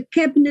take a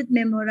cabinet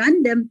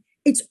memorandum,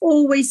 it's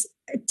always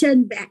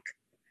turned back.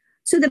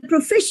 So the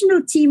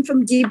professional team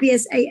from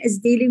GBSA is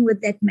dealing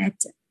with that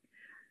matter.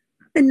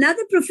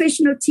 Another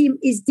professional team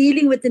is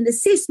dealing with an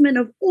assessment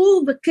of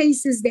all the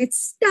cases that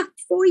stuck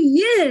for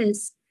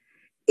years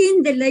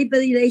in the Labour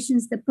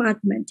Relations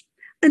Department.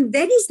 And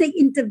that is the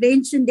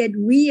intervention that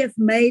we have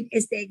made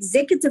as the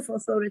executive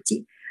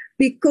authority,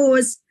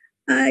 because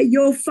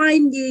your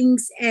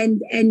findings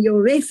and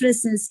your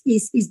references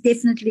is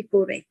definitely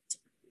correct.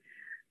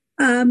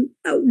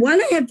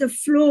 While I have the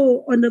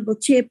floor, Honourable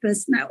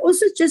Chairperson, I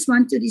also just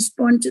want to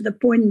respond to the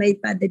point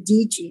made by the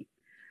DG.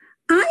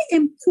 I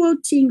am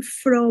quoting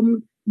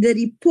from the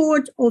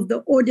report of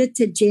the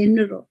Auditor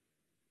General.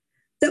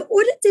 The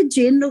Auditor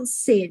General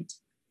said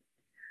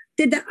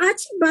that the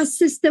Archibus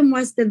system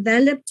was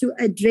developed to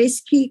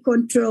address key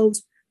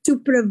controls to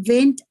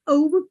prevent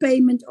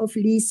overpayment of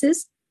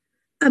leases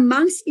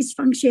amongst its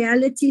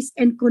functionalities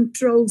and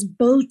controls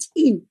built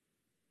in.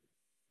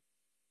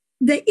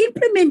 The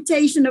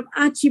implementation of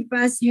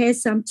Archibus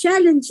has some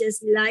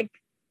challenges like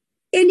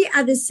any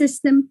other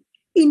system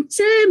in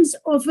terms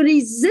of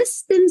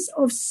resistance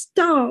of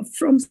staff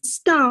from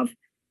staff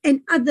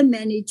and other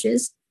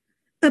managers,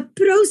 a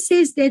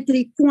process that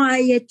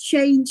requires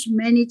change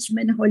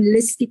management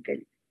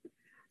holistically.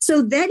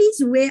 So that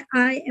is where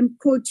I am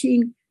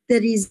coaching the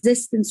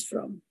resistance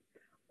from.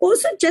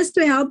 Also, just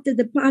to help the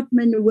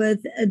department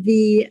with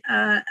the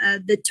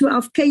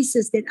 12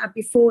 cases that are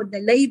before the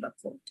Labour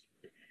Court.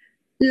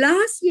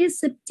 Last year,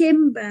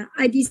 September,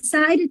 I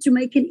decided to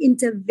make an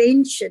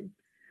intervention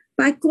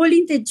by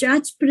calling the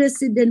Judge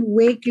President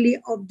Wegley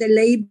of the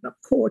Labour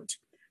Court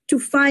to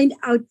find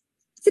out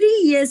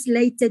 3 years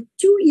later,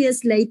 2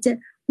 years later,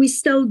 we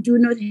still do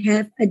not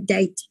have a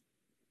date.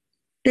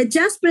 The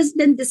Judge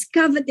President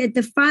discovered that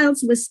the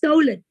files were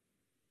stolen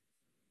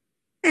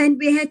and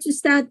we had to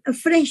start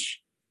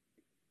afresh.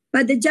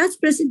 But the Judge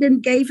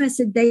President gave us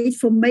a date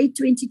for May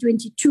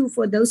 2022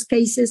 for those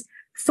cases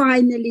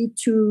finally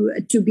to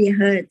be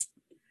heard.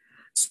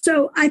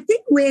 So I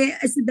think where,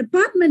 as a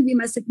department, we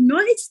must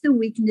acknowledge the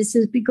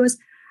weaknesses, because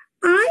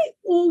I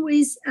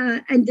always,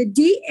 and the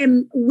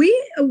DM, we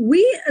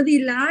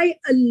rely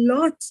a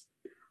lot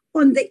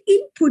on the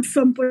input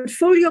from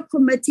portfolio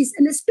committees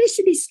and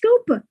especially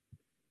SCOPA.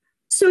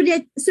 So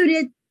that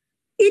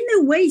in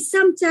a way,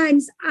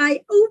 sometimes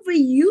I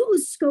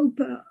overuse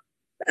SCOPA,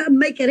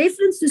 make a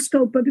reference to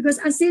SCOPA, because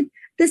I said,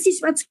 this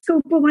is what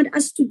SCOPA want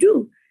us to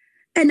do.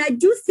 And I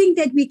do think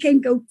that we can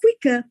go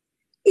quicker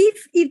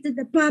if the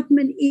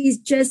department is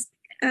just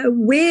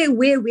where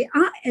we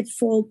are at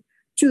fault,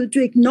 to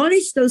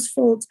acknowledge those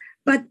faults,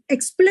 but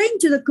explain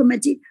to the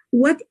committee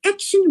what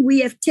action we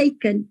have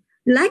taken,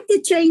 like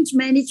the change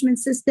management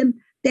system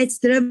that's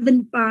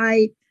driven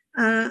by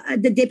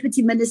the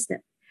Deputy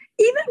Minister.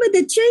 Even with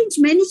the change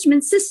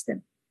management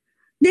system,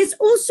 there's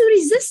also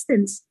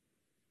resistance.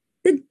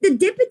 The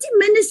Deputy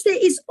Minister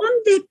is on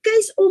their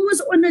case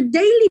almost on a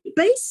daily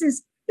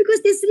basis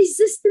because there's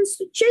resistance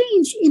to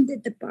change in the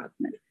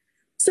department.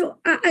 So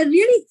I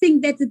really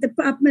think that the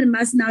department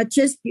must now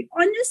just be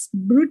honest,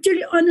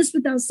 brutally honest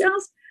with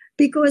ourselves,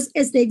 because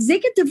as the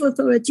executive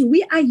authority,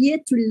 we are here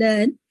to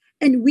learn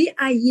and we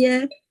are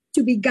here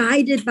to be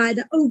guided by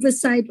the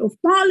oversight of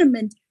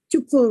Parliament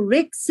to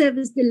correct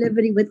service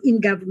delivery within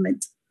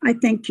government. I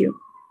thank you.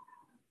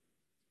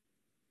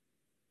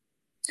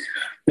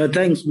 No,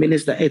 thanks,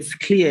 Minister. It's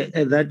clear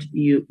that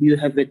you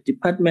have a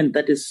department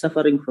that is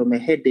suffering from a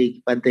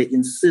headache, but they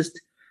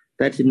insist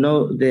that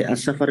they are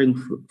suffering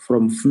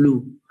from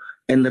flu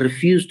and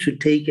refuse to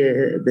take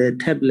the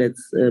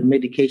tablets,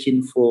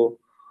 medication for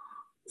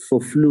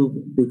flu,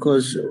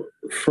 because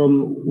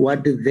from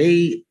what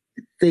they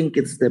think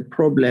it's the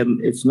problem,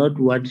 it's not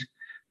what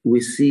we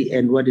see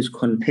and what is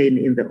contained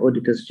in the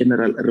Auditor's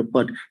General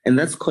report. And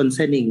that's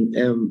concerning,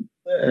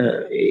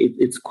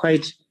 it's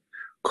quite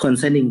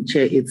concerning,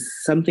 Chair.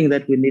 It's something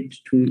that we need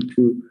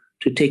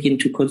to take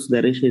into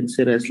consideration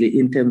seriously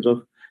in terms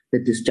of the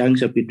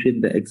disjuncture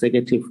between the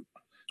executive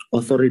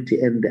authority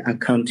and the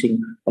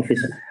accounting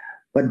officer.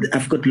 But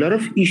I've got a lot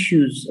of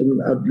issues.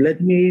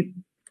 Let me,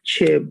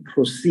 Chair,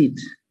 proceed.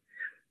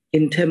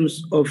 In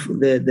terms of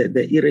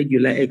the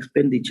irregular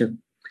expenditure,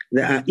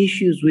 there are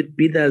issues with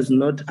bidders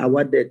not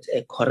awarded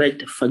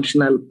correct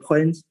functional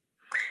points.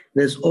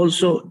 There's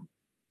also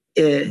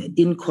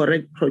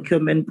incorrect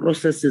procurement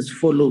processes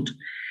followed.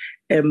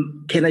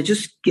 Can I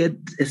just get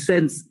a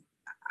sense,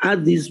 are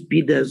these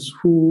bidders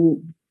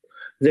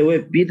there were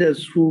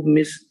bidders who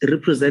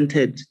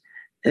misrepresented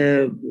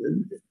their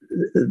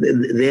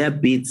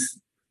bids?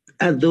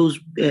 Are those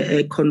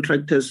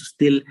contractors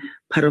still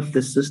part of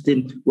the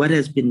system? What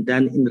has been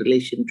done in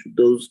relation to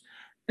those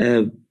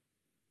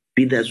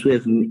bidders who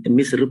have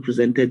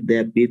misrepresented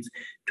their bids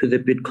to the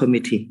bid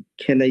committee?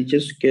 Can I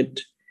just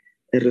get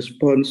a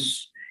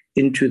response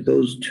into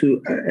those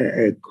two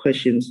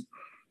questions?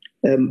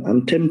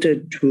 I'm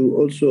tempted to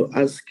also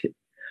ask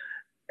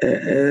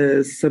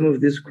some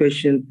of these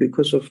questions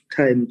because of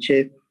time,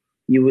 Chair.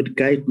 You would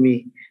guide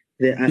me.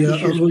 There are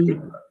issues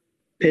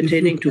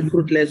pertaining to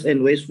fruitless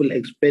and wasteful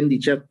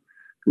expenditure,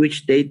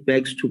 which date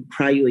back to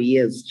prior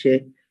years,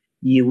 Chair.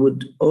 You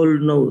would all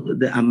know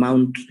the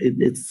amount.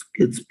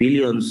 It's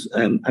billions.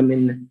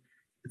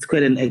 It's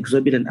quite an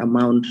exorbitant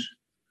amount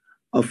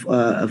of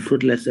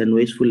fruitless and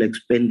wasteful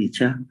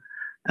expenditure,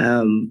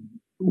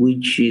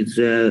 which is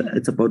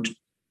it's about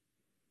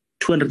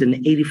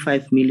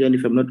 285 million,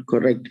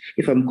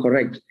 if I'm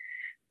correct.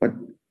 But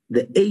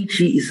the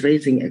AG is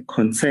raising a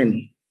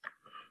concern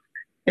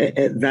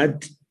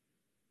that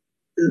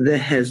there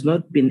has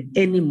not been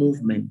any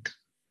movement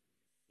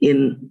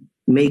in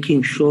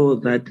making sure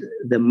that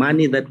the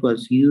money that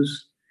was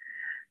used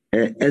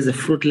as a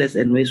fruitless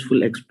and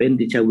wasteful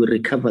expenditure will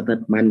recover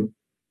that money.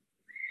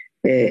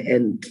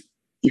 And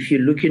if you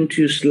look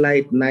into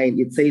slide 9,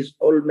 it says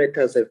all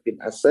matters have been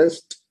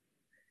assessed.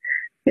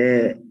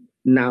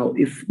 Now,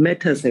 if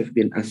matters have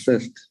been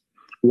assessed,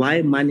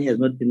 why money has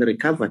not been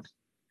recovered?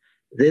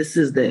 This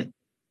is the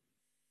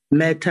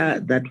matter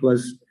that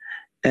was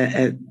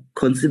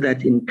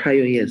considered in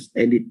prior years,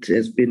 and it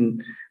has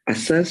been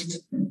assessed,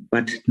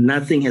 but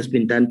nothing has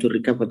been done to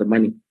recover the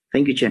money.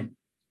 Thank you, Chair.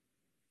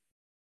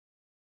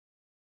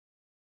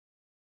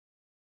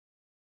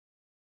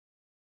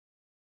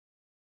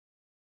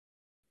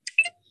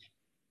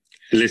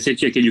 Let's say,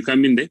 Chair, can you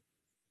come in there?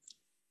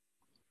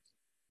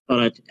 All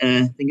right.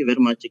 Thank you very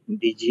much,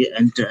 DG,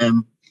 and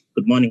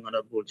good morning,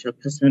 Honorable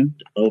Chairperson,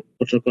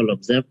 protocol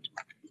observed.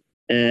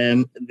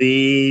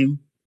 The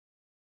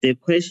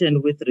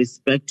question with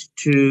respect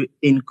to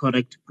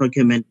incorrect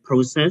procurement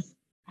process,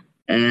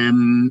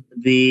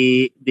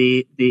 they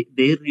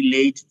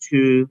relate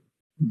to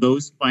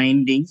those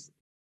findings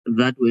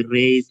that were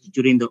raised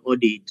during the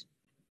audit,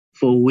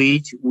 for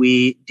which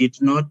we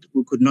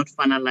could not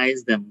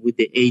finalize them with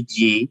the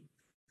AG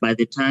by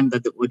the time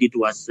that the audit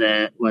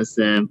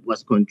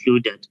was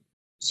concluded.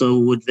 So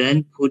we would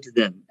then put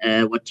them.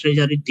 What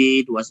Treasury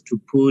did was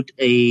to put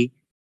a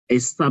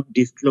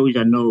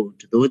sub-disclosure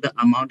note, though the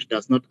amount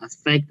does not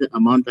affect the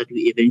amount that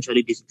we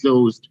eventually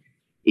disclosed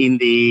in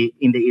the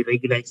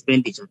irregular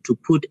expenditure, to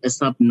put a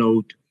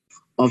sub-note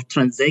of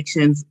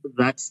transactions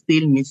that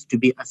still needs to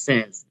be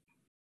assessed,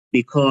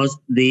 because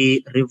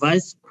the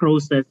revised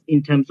process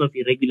in terms of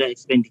irregular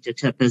expenditure,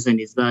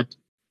 Chairperson, is that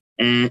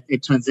a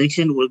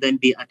transaction will then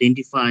be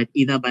identified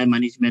either by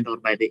management or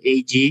by the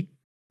AG.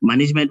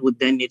 Management would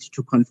then need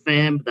to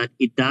confirm that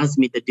it does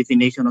meet the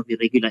definition of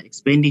irregular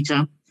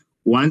expenditure.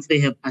 Once they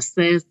have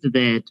assessed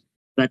that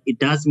it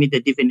does meet the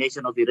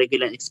definition of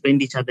irregular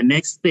expenditure, the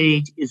next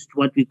stage is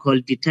what we call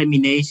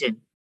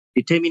determination.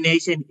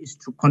 Determination is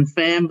to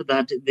confirm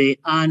that there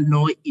are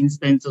no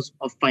instances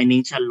of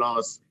financial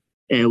loss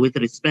with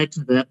respect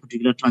to that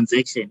particular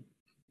transaction.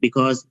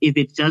 Because if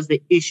it's just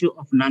the issue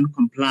of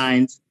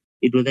non-compliance,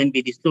 it will then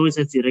be disclosed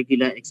as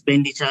irregular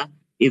expenditure.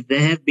 If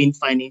there have been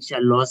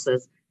financial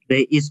losses,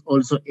 there is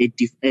also a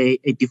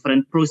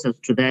different process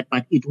to that,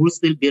 but it will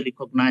still be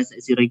recognized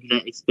as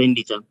irregular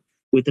expenditure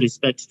with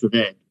respect to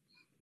that.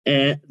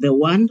 The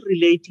one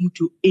relating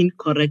to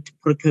incorrect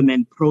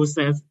procurement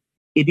process,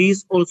 it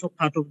is also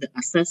part of the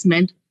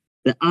assessment.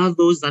 There are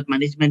those that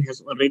management has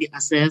already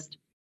assessed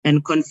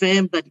and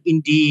confirmed that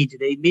indeed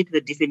they meet the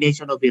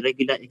definition of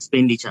irregular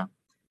expenditure,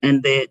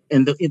 and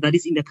that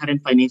is in the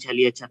current financial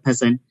year,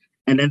 Chairperson.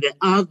 And then there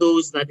are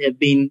those that have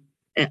been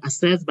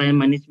assessed by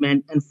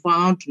management and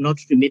found not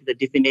to meet the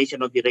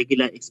definition of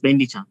irregular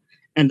expenditure.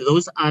 And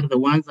those are the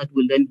ones that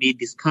will then be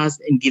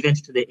discussed and given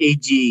to the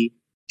AG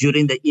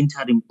during the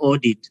interim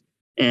audit,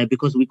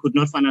 because we could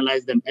not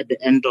finalize them at the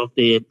end of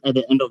the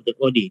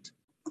audit.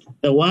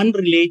 The one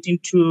relating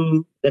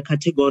to the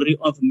category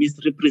of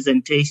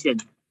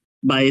misrepresentation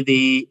by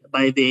the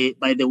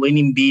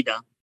winning bidder,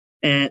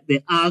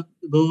 there are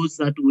those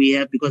that we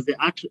have, because there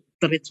are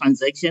 3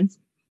 transactions.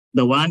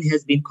 The one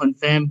has been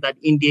confirmed that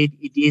indeed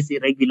it is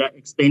irregular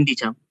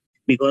expenditure,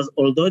 because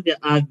although there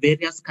are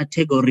various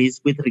categories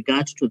with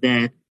regard to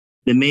that,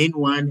 the main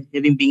one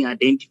having been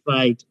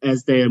identified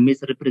as the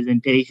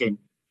misrepresentation,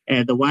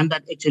 the one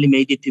that actually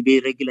made it to be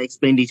irregular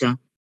expenditure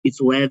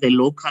is where the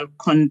local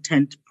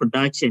content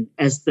production,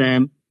 as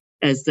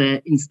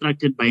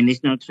instructed by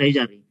National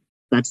Treasury,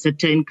 that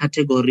certain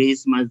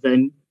categories must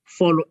then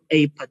follow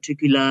a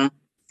particular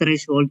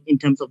threshold in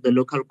terms of the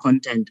local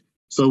content.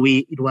 So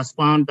it was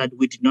found that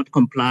we did not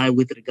comply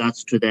with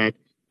regards to that,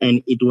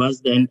 and it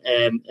was then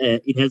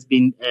it has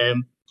been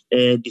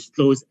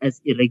disclosed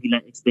as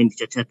irregular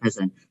expenditure,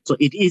 Chairperson. So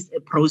it is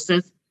a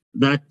process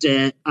that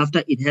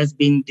after it has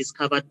been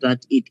discovered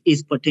that it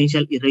is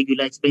potential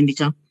irregular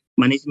expenditure,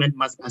 management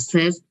must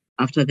assess.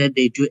 After that,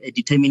 they do a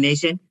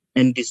determination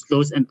and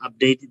disclose and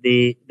update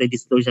the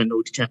disclosure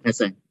note,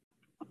 Chairperson.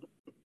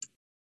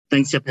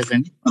 Thanks,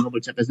 Chairperson.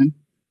 Honorable Chairperson.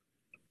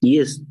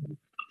 Yes.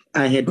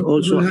 I had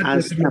also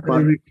asked about...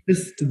 I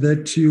request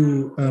that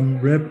you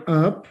wrap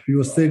up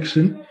your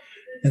section,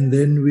 and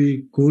then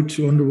we go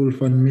to Honorable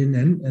Van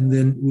Minen, and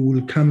then we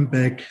will come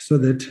back so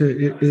that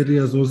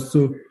areas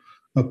also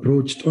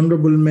approached.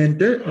 Honorable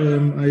Mente,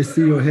 I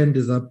see your hand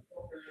is up.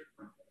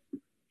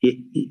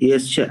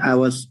 Yes, Chair. I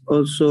was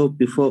also,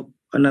 before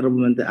Honorable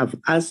Mente, I've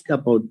asked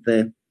about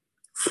the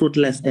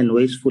fruitless and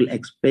wasteful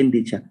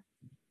expenditure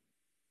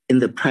in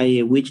the prior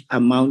year, which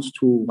amounts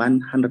to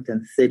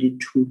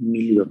 132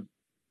 million.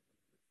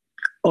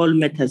 All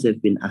matters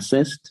have been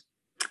assessed.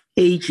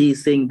 AG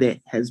is saying there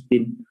has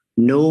been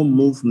no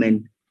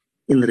movement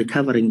in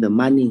recovering the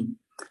money,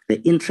 the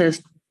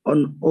interest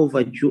on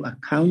overdue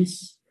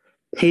accounts,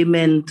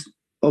 payment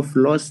of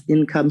lost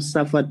income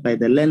suffered by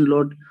the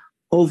landlord,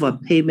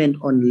 overpayment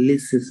on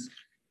leases.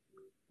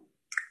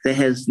 There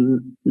has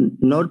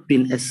not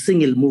been a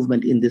single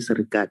movement in this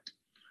regard.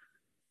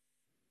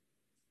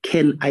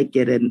 Can I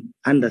get an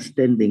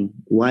understanding?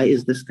 Why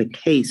is this the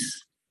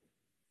case?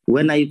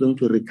 When are you going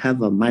to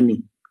recover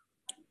money?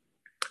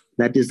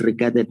 that is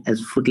regarded as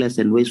fruitless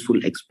and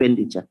wasteful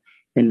expenditure?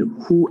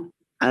 And who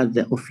are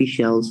the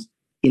officials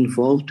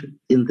involved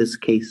in this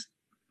case?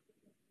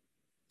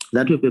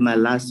 That will be my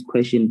last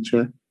question,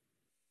 Chair.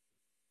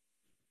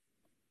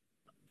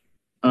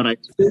 All right.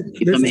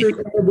 Let's take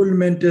Honorable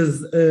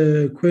Mente's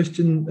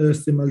question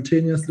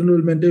simultaneously.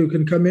 Honorable Mente, you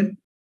can come in.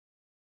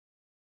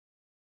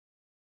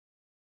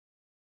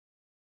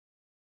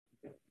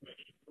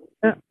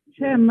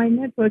 Chair, my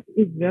network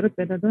is very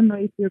bad. I don't know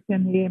if you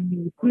can hear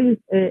me. Please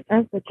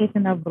ask the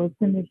question. I've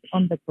written it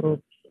on the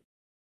group.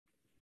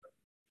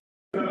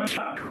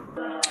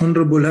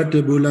 Honorable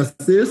Hatebe will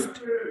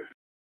assist.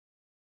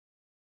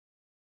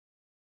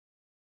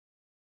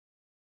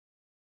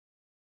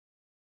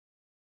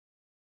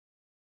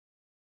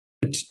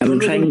 I'm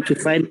trying to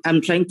find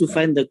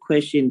the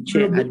question,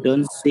 Chair. I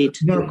don't see it.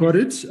 No, I got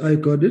it.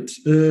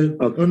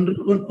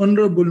 Okay.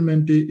 Honorable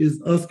Mente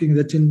is asking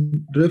that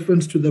in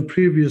reference to the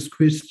previous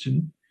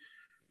question,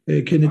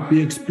 can it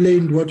be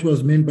explained what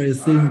was meant by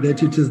saying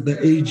that it is the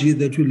AG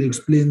that will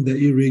explain the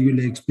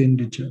irregular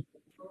expenditure?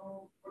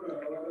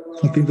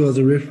 I think there was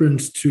a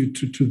reference to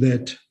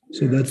that.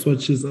 So that's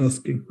what she's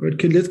asking. Right,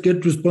 okay, let's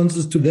get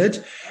responses to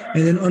that.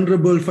 And then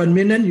Honorable Van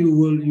Minen, you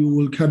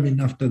will come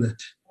in after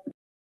that.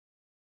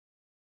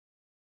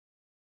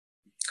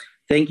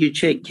 Thank you,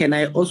 Chair. Can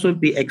I also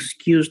be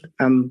excused?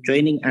 I'm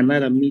joining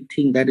another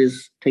meeting that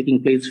is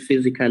taking place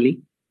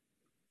physically,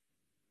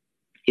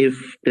 if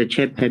the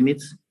Chair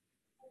permits.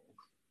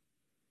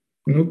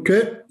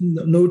 Okay,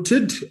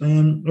 noted.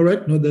 All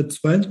right, no, that's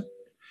fine.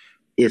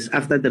 Yes,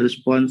 after the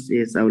response,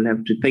 yes, I will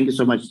have to. Thank you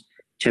so much,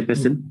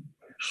 Chairperson.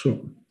 Sure.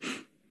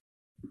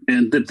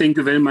 And thank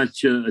you very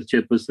much,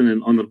 Chairperson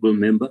and Honourable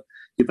Member.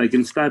 If I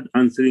can start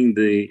answering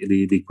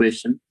the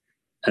question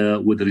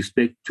with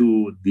respect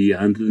to the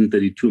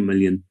 132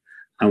 million,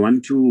 I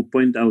want to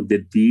point out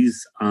that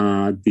these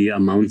are the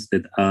amounts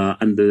that are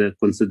under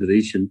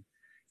consideration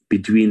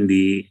between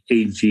the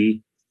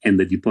AG and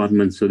the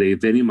department. So they're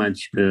very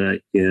much, I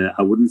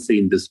wouldn't say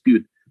in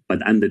dispute,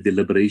 but under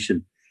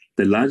deliberation.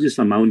 The largest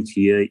amount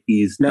here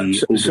is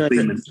the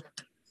overpayment.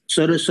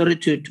 Sorry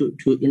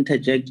to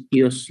interject.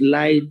 Your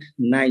slide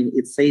 9,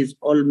 it says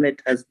all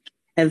matters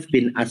have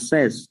been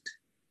assessed.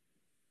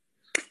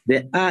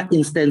 There are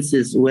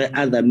instances where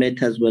other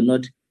matters were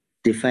not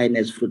defined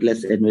as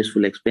fruitless and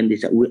wasteful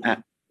expenditure. We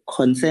are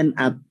concerned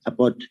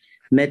about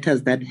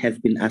matters that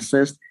have been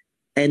assessed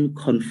and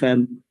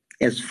confirmed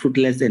as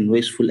fruitless and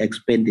wasteful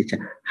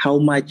expenditure. How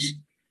much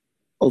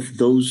of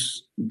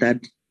those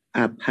that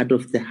are part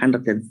of the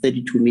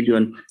 132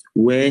 million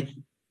were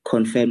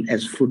confirmed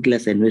as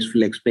fruitless and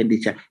wasteful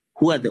expenditure?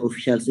 Who are the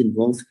officials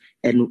involved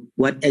and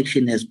what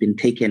action has been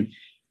taken?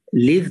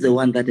 Leave the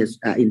one that is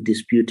in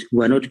dispute.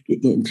 We're not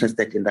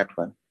interested in that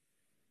one.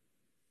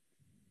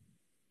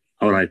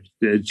 All right.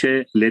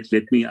 Chair, let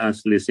me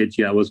ask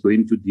Lesechi. I was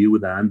going to deal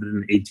with the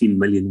 118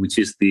 million, which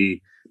is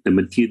the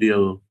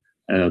material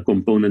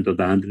component of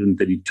the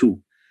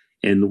 132.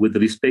 And with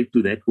respect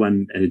to that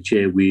one,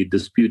 Chair, we're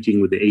disputing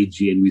with the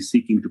AG and we're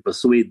seeking to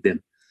persuade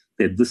them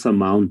that this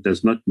amount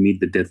does not meet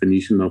the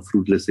definition of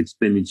fruitless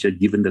expenditure,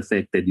 given the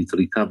fact that it's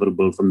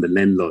recoverable from the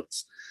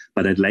landlords.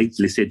 But I'd like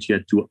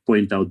Lesechi to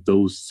point out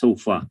those so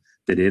far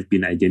that have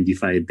been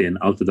identified then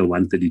out of the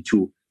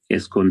 132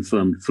 as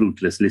confirmed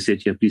fruitless.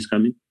 Lesechi, please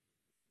come in.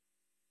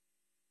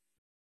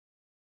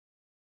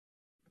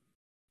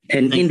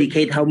 And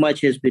indicate how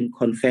much has been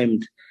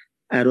confirmed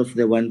out of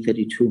the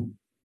 132.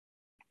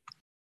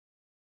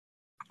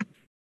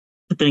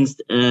 Thanks,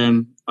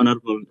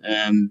 Honorable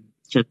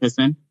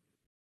Chairperson.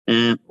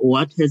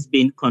 What has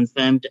been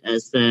confirmed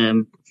as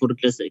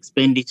fruitless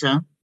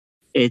expenditure?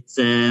 It's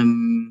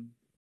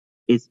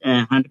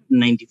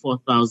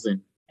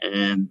 194,000,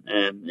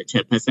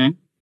 Chairperson,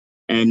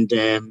 and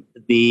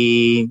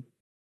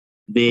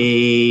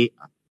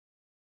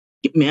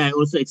may I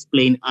also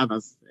explain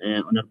others,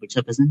 Honorable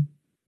Chairperson?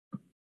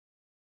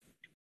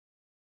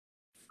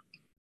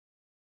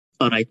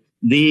 All right.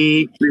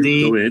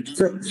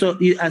 So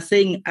you are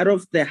saying out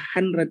of the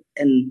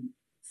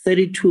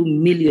 132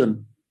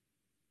 million,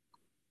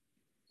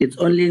 it's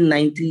only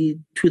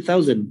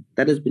 92,000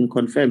 that has been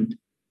confirmed.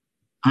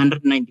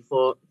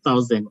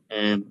 194,000,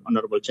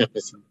 Honorable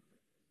Chairperson,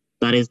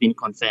 that has been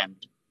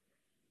confirmed.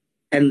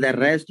 And the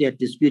rest you are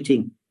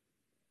disputing?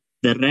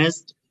 The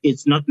rest,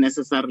 it's not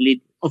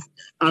necessarily of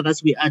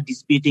others we are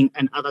disputing,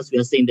 and others we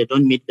are saying they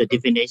don't meet the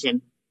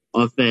definition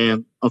of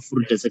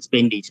fruitless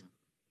expenditure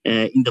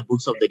in the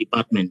books of the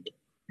department.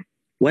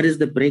 What is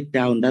the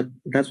breakdown?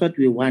 That's what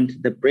we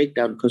want, the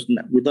breakdown, because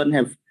we don't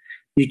have,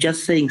 you're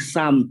just saying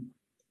some,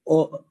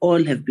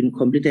 all have been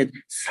completed,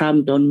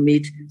 some don't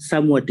meet,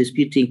 some were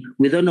disputing.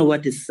 We don't know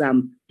what is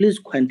some. Please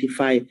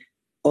quantify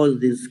all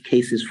these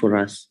cases for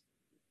us.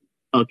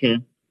 Okay.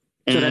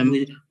 So that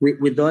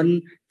we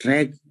don't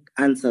drag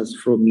answers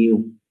from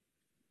you.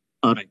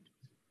 All right.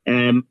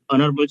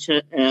 Honorable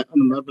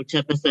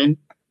Chairperson,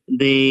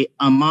 the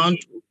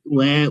amount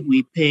where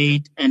we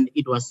paid and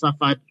it was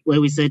suffered,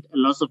 where we said a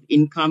loss of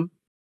income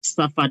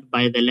suffered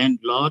by the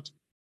landlord,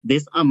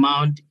 this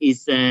amount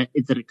is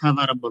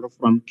recoverable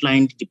from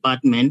client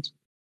department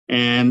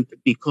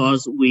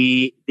because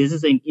this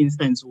is an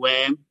instance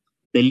where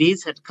the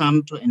lease had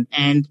come to an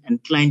end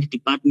and client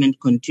department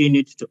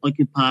continued to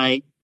occupy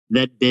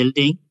that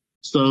building.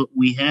 So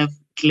we have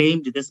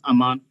claimed this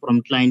amount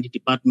from client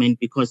department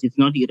because it's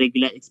not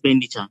irregular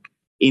expenditure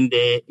in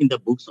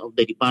the books of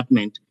the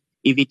department.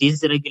 If it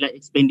is irregular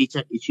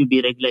expenditure, it should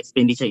be regular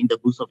expenditure in the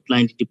books of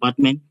client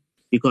department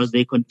because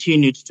they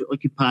continued to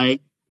occupy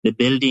the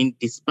building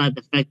despite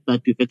the fact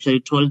that we've actually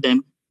told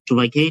them to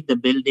vacate the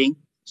building.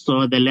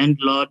 So the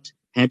landlord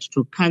had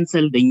to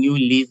cancel the new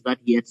lease that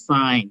he had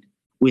signed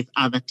with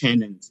other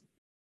tenants.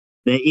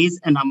 There is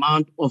an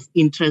amount of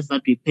interest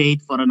that we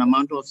paid for an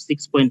amount of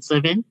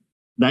 6.7.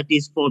 That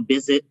is for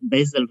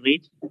Basel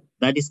rate.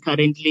 That is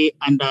currently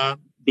under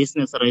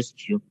business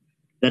rescue.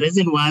 The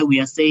reason why we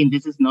are saying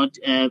this is not,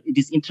 it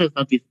is interest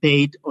that we've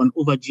paid on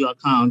overdue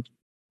account.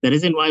 The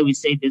reason why we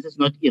say this is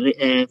not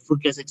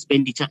fruitless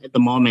expenditure at the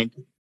moment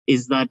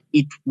is that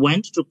it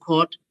went to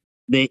court.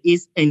 There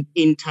is an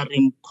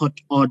interim court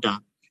order.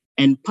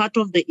 And part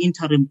of the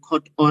interim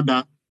court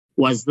order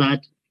was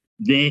that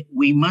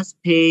we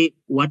must pay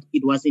what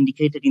it was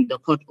indicated in the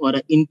court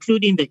order,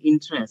 including the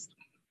interest.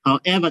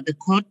 However, the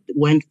court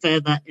went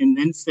further and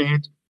then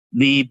said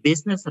the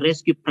business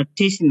rescue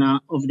practitioner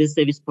of the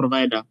service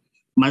provider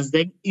must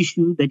then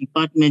issue the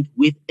department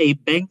with a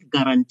bank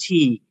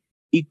guarantee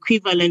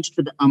equivalent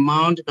to the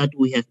amount that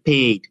we have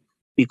paid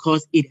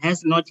because it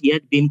has not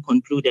yet been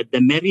concluded.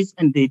 The merits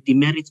and the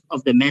demerits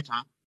of the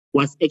matter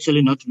was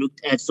actually not looked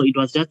at. So it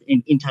was just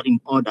an interim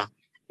order,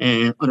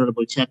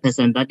 Honorable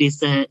Chairperson, that is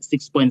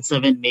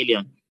 6.7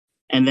 million.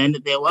 And then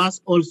there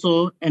was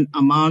also an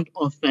amount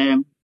of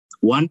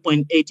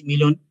 1.8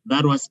 million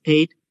that was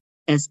paid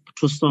as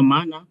to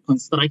Somana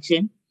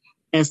Construction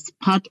as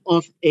part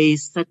of a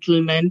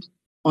settlement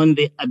on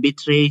the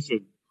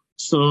arbitration.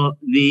 So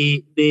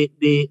the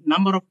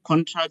number of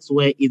contracts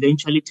were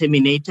eventually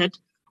terminated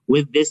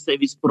with this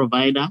service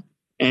provider,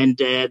 and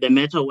the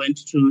matter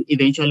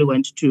eventually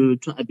went to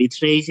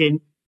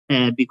arbitration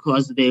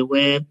because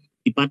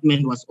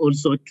department was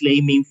also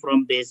claiming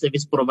from the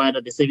service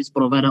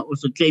provider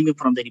also claiming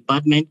from the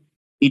department.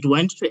 It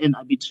went to an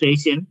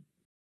arbitration,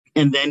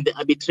 and then the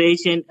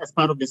arbitration, as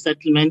part of the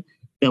settlement,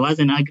 there was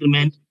an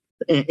agreement,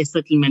 a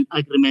settlement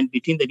agreement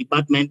between the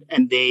department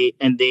and the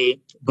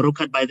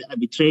brokered by the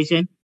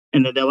arbitration,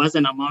 and there was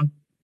an amount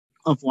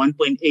of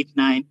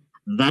 1.89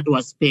 that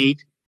was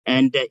paid,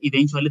 and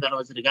eventually that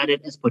was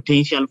regarded as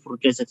potential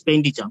fruitless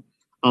expenditure.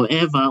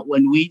 However,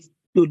 when we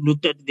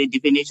looked at the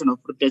definition of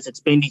fruitless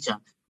expenditure,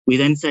 we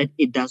then said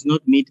it does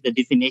not meet the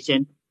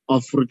definition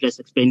of fruitless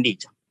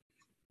expenditure.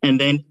 And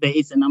then there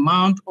is an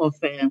amount of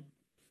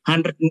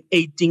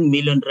 118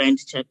 million rand,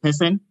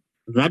 Chairperson,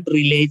 that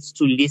relates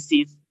to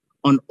leases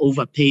on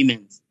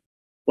overpayments.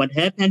 What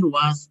happened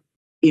was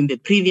in the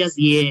previous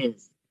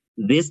years,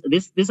 these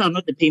are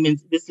not the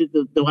payments. This is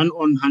the one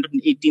on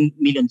 118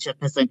 million,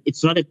 Chairperson.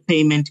 It's not a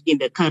payment in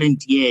the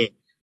current year.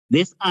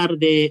 These are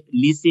the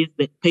leases,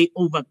 the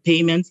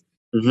overpayments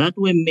that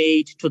were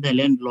made to the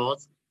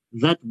landlords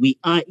that we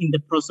are in the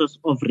process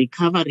of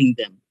recovering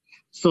them.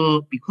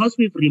 So because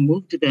we've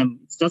removed them,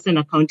 it's just an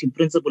accounting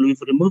principle,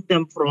 we've removed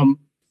them from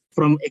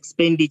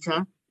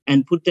expenditure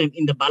and put them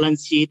in the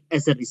balance sheet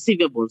as a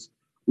receivables.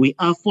 We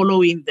are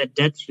following the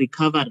debt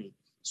recovery.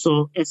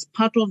 So as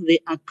part of the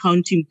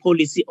accounting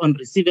policy on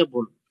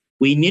receivable,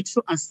 we need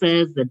to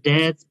assess the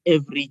debts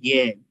every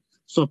year.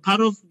 So part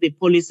of the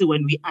policy,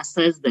 when we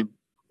assess them,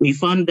 we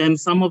found them,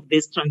 some of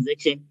these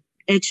transactions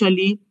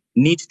actually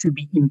need to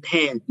be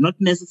impaired, not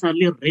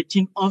necessarily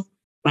written off,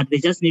 but they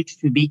just need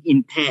to be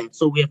impaired.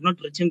 So we have not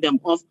written them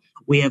off,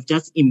 we have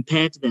just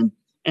impaired them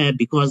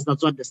because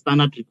that's what the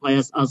standard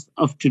requires us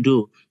to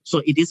do.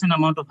 So it is an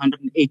amount of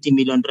 180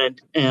 million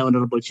rand,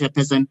 Honorable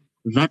Chairperson,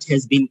 that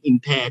has been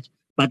impaired,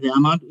 but the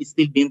amount is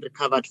still being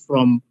recovered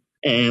from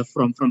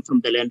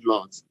the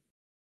landlords.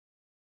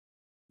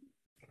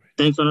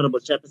 Thanks, Honorable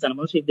Chairperson. I'm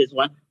not sure if there's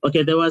one.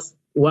 Okay, there was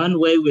one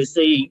where we're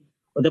saying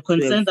the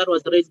concern that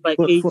was raised by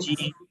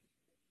AG.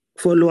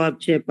 Follow up,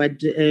 Chair,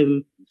 but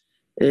you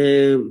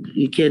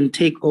can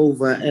take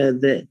over.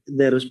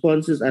 The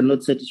responses are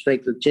not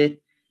satisfactory, Chair.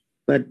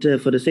 But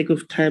for the sake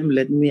of time,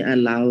 let me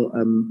allow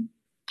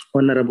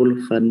Honorable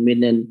Van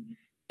Minen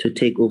to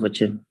take over,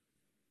 Chair.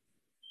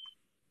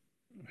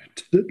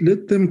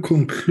 Let them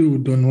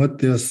conclude on what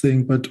they are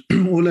saying, but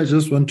all I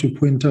just want to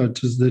point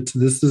out is that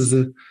this is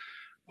a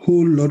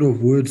whole lot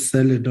of word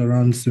salad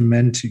around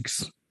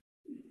semantics.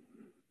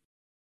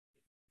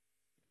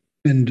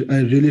 And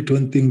I really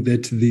don't think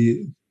that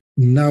the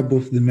nub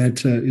of the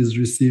matter is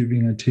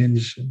receiving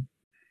attention.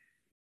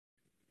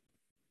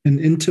 An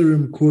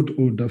interim court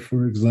order,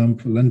 for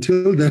example,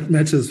 until that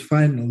matter is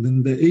final,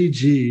 then the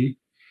AG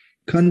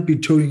can't be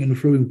toing and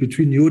froing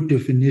between your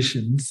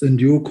definitions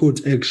and your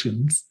court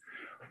actions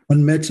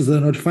on matters that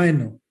are not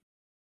final.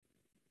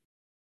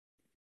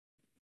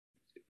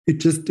 It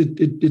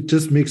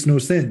just makes no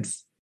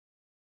sense.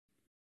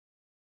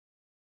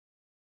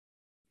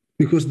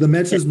 Because the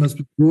matters must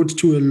be brought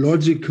to a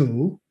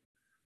logical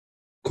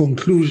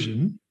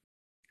conclusion,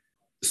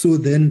 so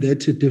then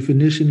that a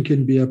definition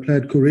can be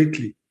applied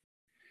correctly.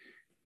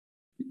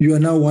 You are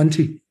now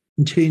wanting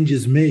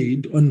changes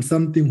made on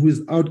something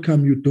whose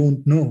outcome you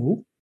don't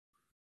know.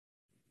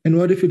 And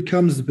what if it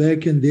comes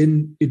back and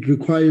then it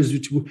requires you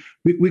to...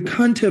 We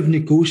can't have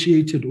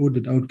negotiated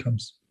audit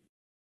outcomes.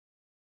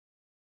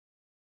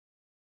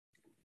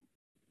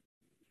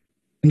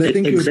 And I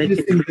think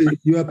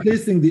you are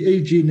placing the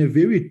AG in a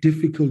very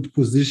difficult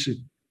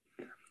position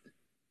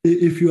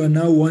if you are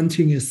now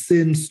wanting a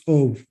sense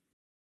of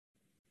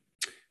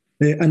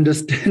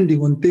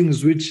understanding on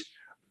things which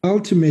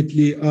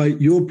ultimately are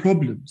your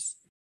problems.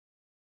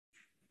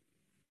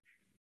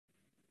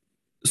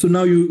 So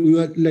now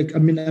you are like, I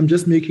mean, I'm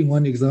just making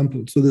one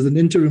example. So there's an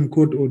interim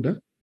court order.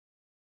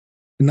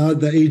 Now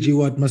the AG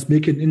must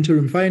make an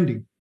interim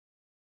finding.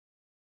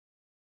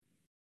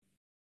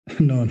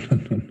 No.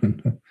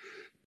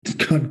 It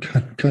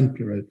can't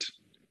be right.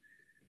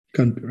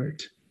 Can't be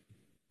right.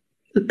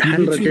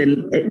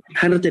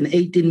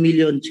 118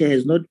 million chair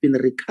has not been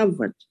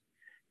recovered.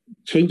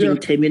 Changing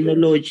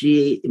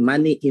terminology,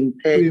 money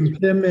impaired,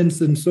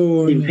 impairments and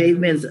so on.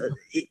 Impairments.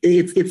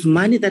 It's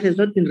money that has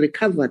not been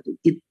recovered.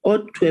 It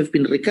ought to have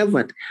been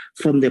recovered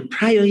from the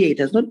prior year. It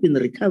has not been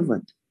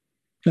recovered.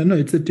 No,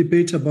 it's a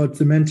debate about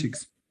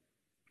semantics.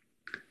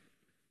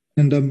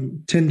 And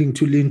I'm tending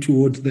to lean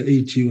towards the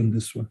AG on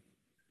this one.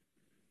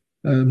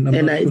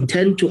 And I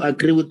tend to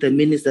agree with the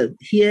minister.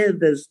 Here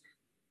there's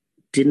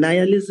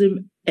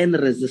denialism and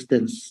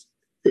resistance,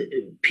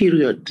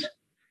 period.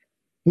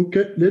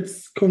 Okay,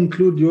 let's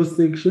conclude your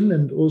section.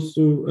 And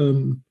also,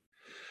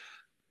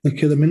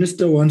 the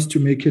minister wants to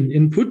make an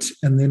input.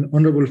 And then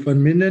Honorable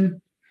Van Minen,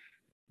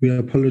 we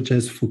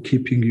apologize for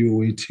keeping you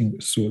waiting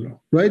so long.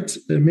 Right,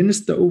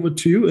 Minister, over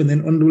to you. And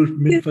then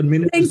Honorable Van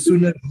Minen, as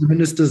soon as the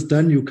minister's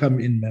done, you come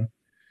in, ma'am.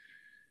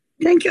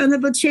 Thank you,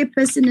 Honorable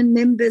Chairperson and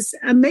members.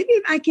 Maybe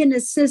if I can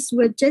assist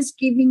with just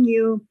giving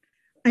you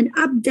an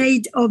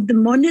update of the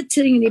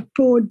monitoring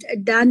report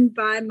done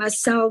by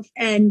myself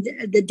and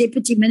the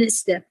Deputy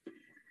Minister.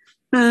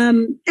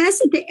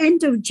 As at the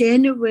end of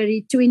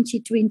January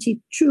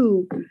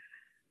 2022,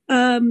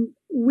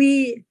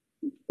 we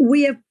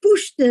have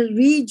pushed the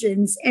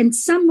regions, and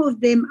some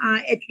of them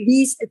are at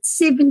least at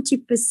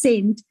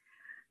 70%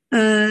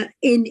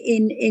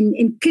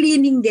 in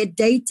cleaning their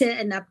data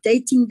and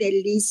updating their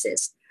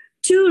leases.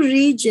 2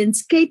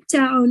 regions, Cape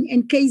Town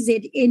and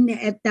KZN,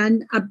 have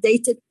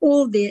updated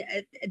all their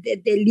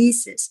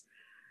leases.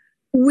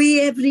 We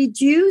have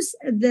reduced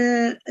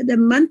the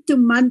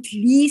month-to-month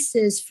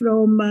leases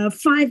from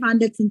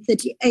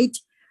 538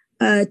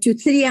 to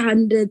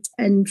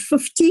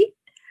 350,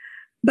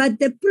 but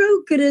the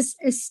progress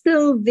is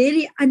still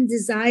very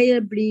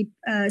undesirably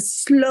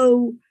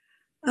slow,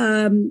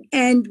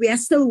 and we are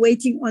still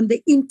waiting on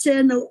the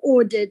internal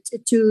audit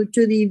to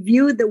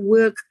review the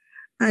work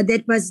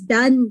that was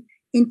done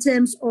in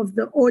terms of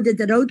the audit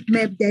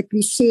roadmap that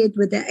we shared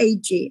with the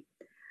AG.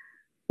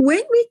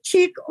 When we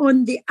check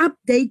on the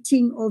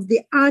updating of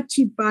the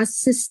Archibus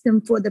system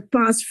for the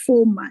past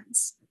 4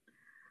 months,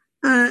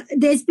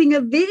 there's been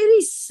a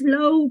very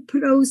slow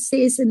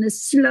process and a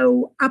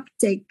slow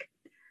uptake.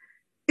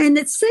 And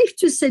it's safe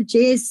to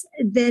suggest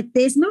that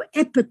there's no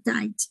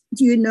appetite,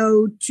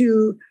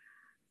 to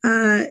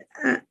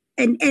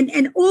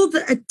and all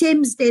the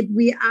attempts that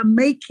we are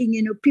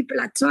making,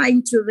 people are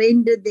trying to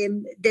render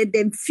them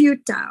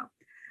futile.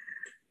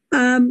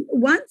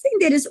 One thing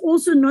that has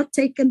also not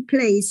taken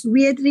place,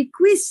 we had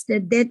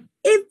requested that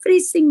every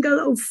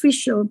single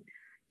official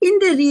in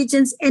the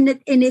regions and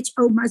at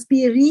NHO must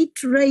be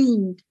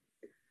retrained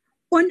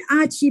on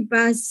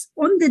Archibus,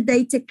 on the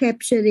data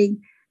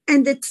capturing,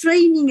 and the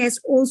training has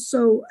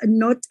also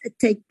not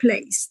take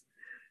place.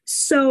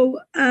 So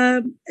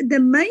the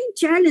main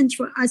challenge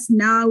for us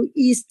now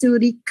is to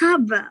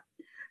recover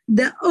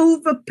the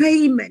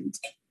overpayment.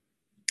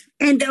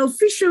 And the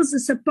officials are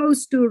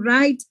supposed to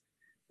write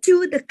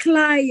to the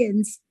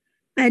clients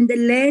and the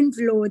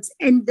landlords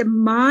and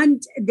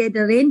demand that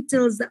the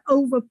rentals, the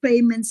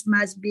overpayments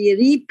must be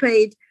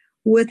repaid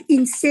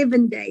within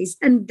 7 days.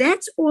 And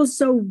that's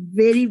also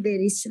very,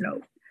 very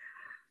slow.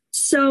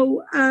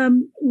 So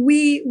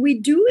we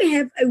do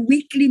have a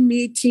weekly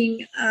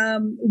meeting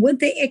with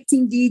the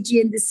acting DG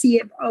and the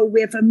CFO.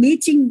 We have a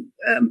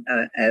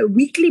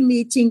weekly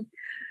meeting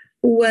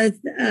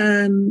with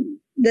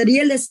the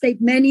real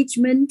estate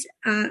management.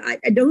 I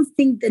don't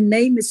think the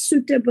name is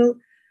suitable,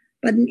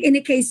 but in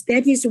any case,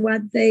 that is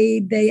what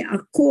they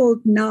are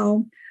called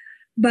now.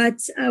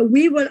 But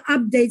we will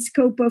update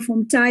SCOPA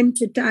from time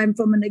to time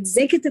from an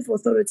executive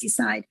authority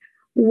side,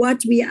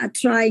 what we are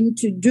trying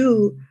to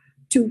do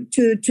to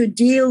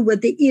deal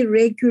with the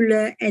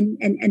irregular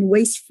and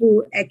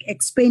wasteful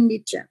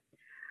expenditure.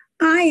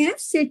 I have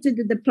said to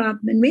the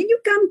department, when you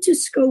come to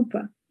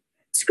SCOPA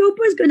is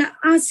going to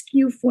ask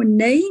you for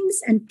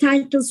names and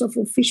titles of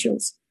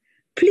officials.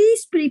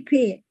 Please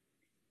prepare.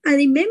 I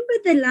remember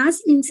the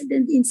last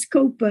incident in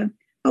SCOPA,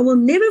 I will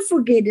never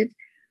forget it,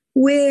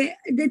 where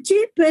we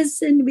gave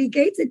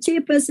the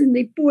chairperson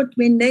report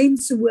when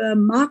names were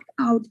marked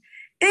out,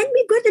 and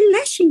we got a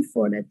lashing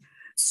for it.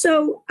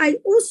 So I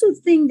also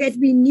think that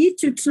we need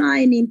to try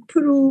and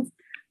improve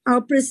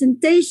our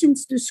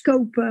presentations to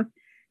Scopa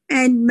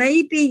and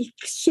maybe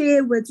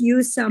share with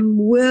you some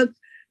work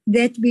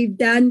that we've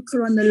done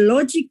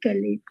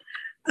chronologically.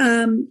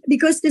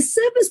 Because the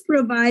service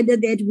provider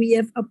that we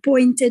have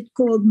appointed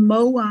called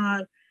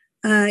MOAR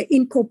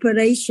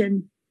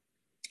Incorporation,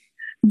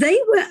 they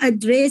were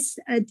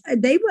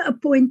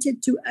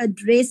appointed to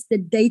address the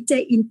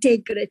data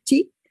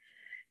integrity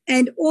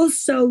and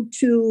also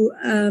to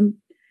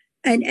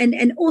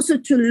and also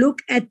to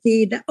look at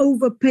the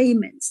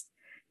overpayments.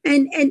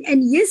 And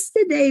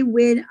yesterday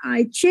when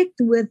I checked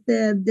with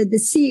the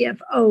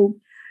CFO,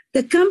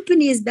 the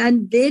company has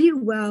done very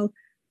well.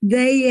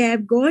 They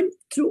have gone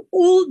through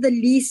all the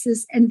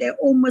leases and they're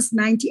almost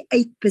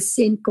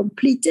 98%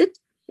 completed.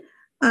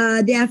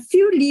 There are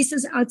few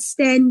leases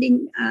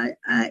outstanding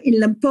in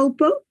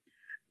Limpopo.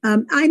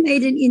 I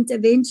made an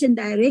intervention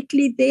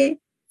directly there.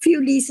 Few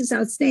leases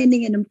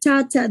outstanding in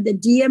Mthatha. The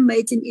DM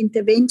made an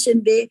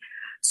intervention there.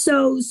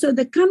 So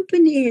the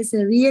company has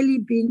really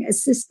been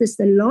assisted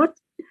a lot.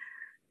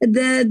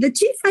 The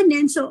chief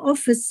financial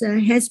officer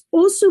has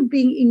also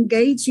been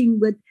engaging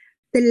with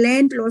the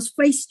landlords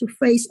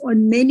face-to-face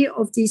on many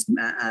of these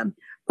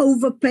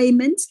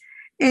overpayments.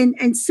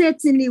 And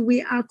certainly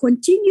we are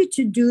continue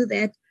to do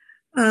that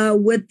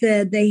with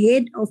the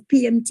head of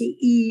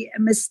PMTE,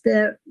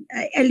 Mr.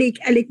 Alec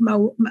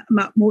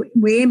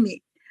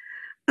Mwemi.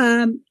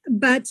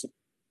 But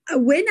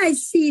when I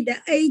see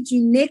the AG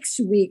next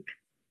week,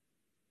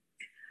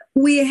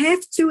 we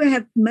have to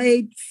have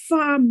made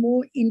far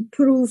more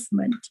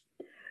improvement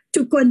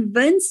to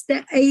convince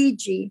the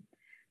AG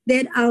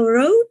that our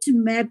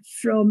roadmap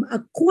from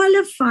a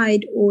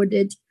qualified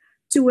audit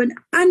to an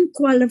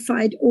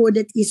unqualified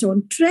audit is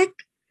on track.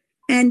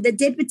 And the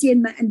deputy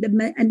and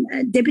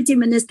deputy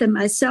minister,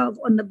 myself,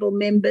 honourable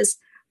members,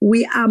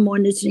 we are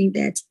monitoring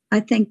that.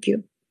 I thank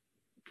you.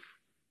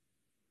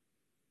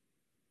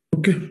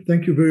 Okay,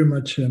 thank you very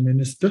much,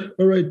 Minister.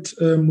 All right,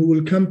 we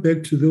will come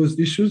back to those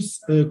issues.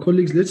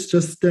 Colleagues, let's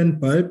just stand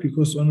by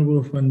because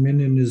Honourable Van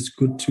Menen is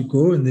good to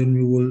go, and then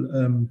we will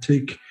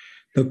take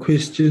the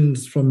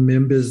questions from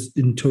members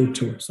in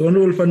total. So,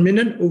 Honourable Van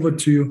Menen, over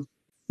to you.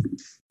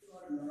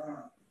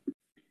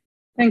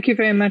 Thank you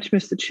very much,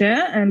 Mr.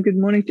 Chair, and good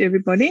morning to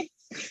everybody,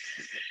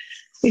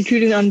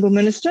 including the Honourable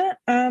Minister.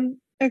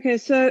 Okay,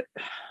 so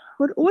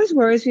what always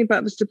worries me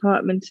about this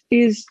department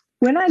is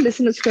when I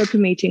listen to Scopa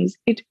meetings,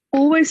 it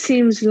always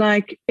seems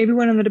like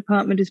everyone in the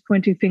department is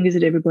pointing fingers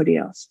at everybody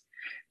else.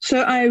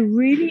 So I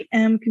really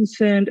am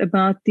concerned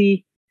about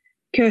the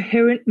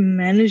coherent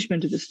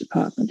management of this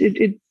department.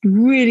 It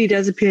really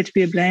does appear to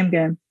be a blame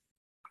game.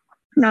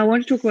 Now, I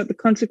want to talk about the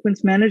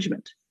consequence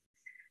management.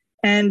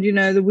 And, you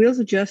know, the wheels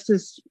of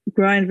justice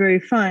grind very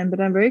fine, but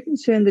I'm very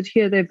concerned that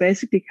here they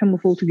basically come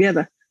off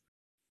altogether.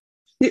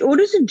 The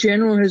Auditor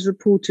General has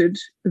reported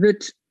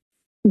that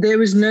there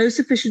was no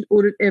sufficient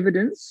audit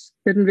evidence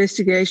that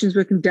investigations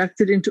were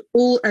conducted into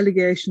all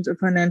allegations of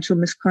financial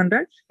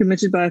misconduct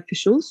committed by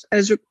officials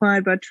as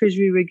required by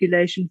Treasury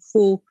Regulation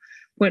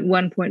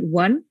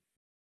 4.1.1.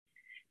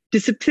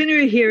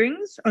 Disciplinary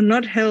hearings are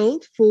not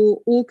held for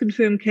all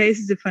confirmed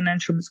cases of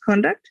financial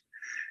misconduct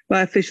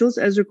by officials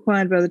as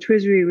required by the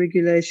Treasury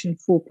Regulation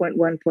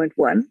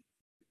 4.1.1.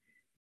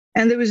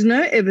 And there was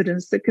no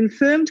evidence that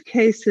confirmed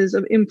cases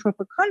of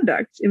improper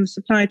conduct in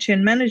supply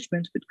chain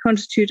management that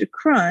constitute a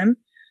crime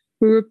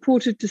were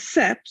reported to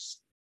SAPS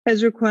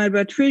as required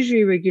by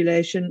Treasury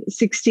Regulation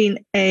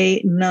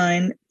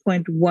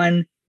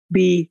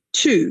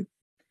 16A9.1B2.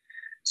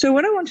 So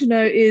what I want to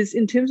know is,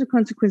 in terms of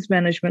consequence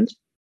management,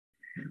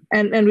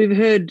 and we've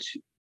heard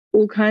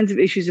all kinds of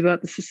issues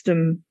about the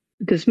system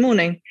this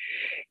morning,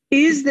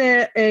 is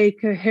there a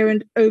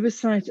coherent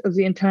oversight of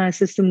the entire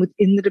system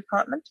within the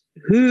department?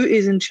 Who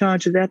is in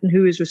charge of that and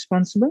who is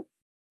responsible?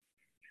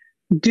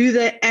 Do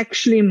they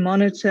actually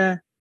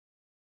monitor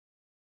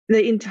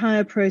the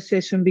entire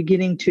process from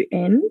beginning to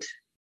end?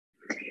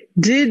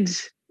 Did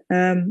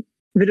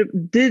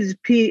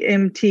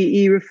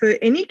PMTE refer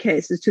any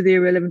cases to the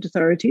relevant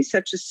authorities,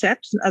 such as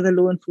SAPS and other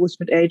law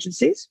enforcement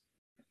agencies?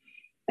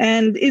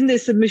 And in their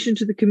submission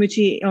to the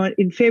committee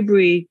in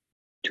February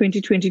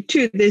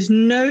 2022, there's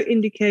no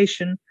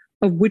indication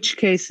of which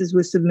cases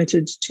were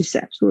submitted to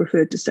SAPS or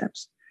referred to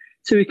SAPS.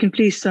 So we can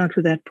please start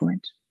with that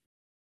point.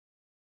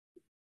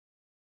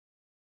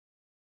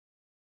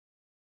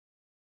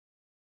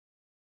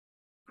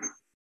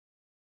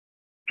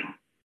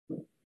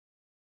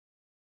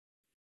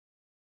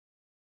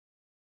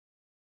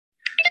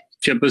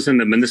 Chairperson,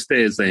 the Minister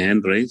has a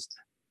hand raised.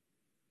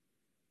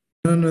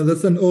 No,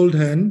 that's an old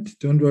hand.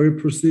 Don't worry,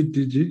 proceed,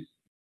 DG.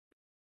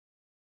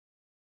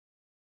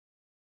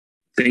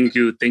 Thank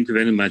you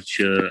very much,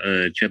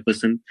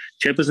 Chairperson.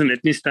 Chairperson,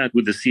 let me start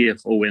with the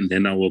CFO and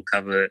then I will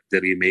cover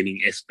the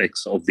remaining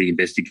aspects of the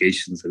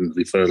investigations and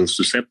referrals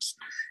to SAPS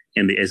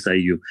and the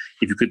SIU.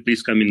 If you could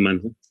please come in,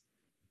 Manza.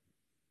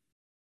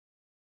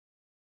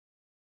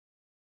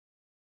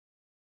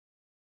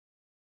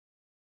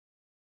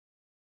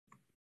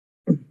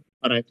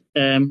 All right.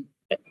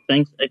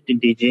 Thanks, Acting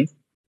DG.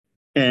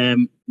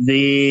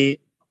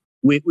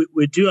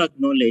 We do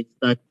acknowledge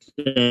that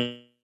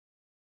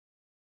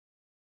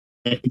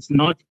it's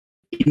not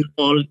in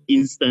all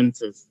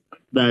instances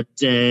that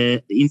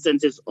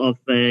instances of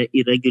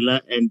irregular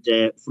and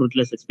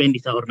fruitless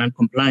expenditure or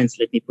non-compliance,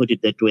 let me put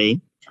it that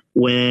way,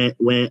 were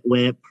referred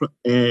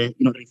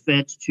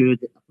to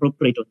the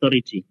appropriate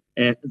authority.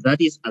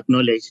 That is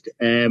acknowledged,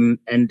 and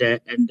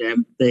the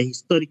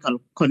historical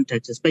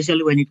context,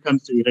 especially when it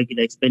comes to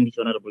irregular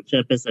expenditure, Honourable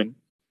Chairperson,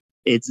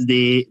 it's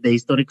the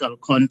historical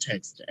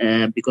context,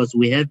 because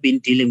we have been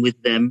dealing with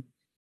them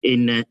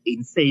in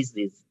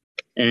phases.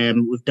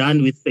 We've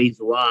done with phase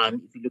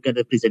one. If you look at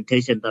the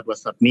presentation that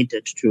was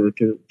submitted to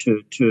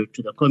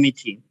the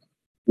committee,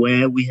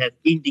 where we have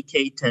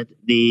indicated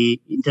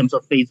in terms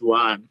of phase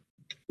one,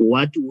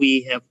 what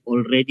we have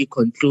already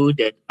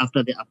concluded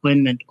after the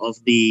appointment of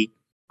the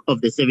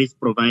service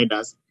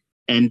providers,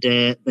 and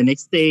the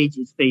next stage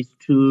is phase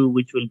two,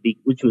 which will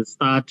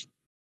start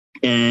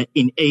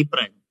in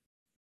April.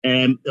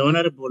 The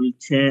honourable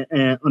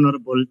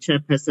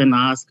chairperson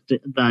asked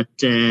that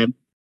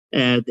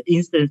the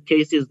instance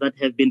cases that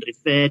have been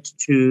referred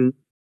to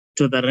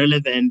the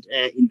relevant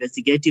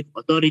investigative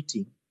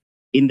authority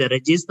in the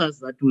registers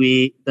that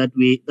we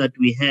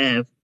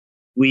have,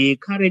 we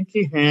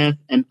currently have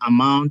an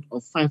amount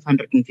of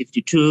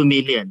 552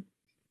 million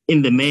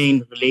in the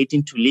main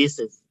relating to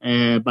leases,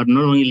 but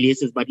not only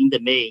leases, but in the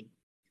main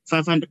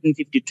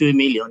 552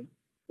 million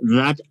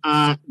that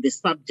are the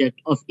subject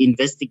of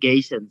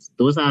investigations.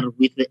 Those are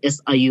with the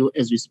SIU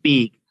as we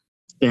speak.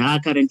 They are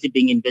currently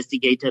being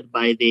investigated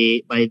by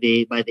the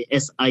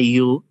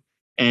SIU,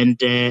 and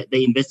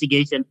the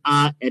investigation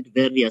are at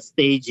various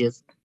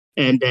stages.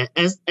 And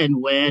as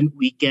and when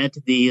we get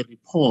the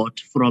report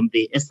from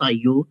the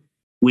SIU,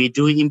 we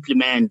do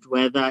implement,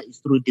 whether it's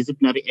through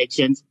disciplinary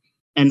actions,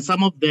 and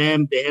some of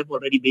them they have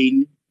already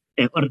been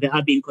or they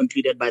are being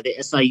concluded by the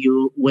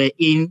SIU,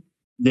 wherein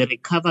the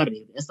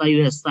recovery, the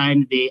SIU has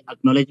signed the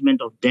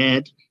acknowledgement of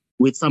debt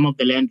with some of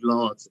the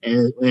landlords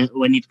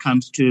when it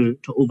comes to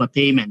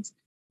overpayments.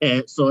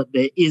 So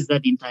there is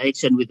that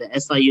interaction with the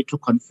SIU to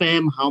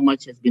confirm how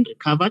much has been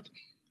recovered,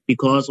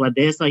 because what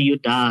the SIU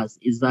does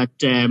is that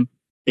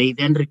they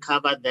then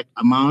recover that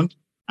amount.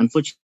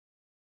 Unfortunately,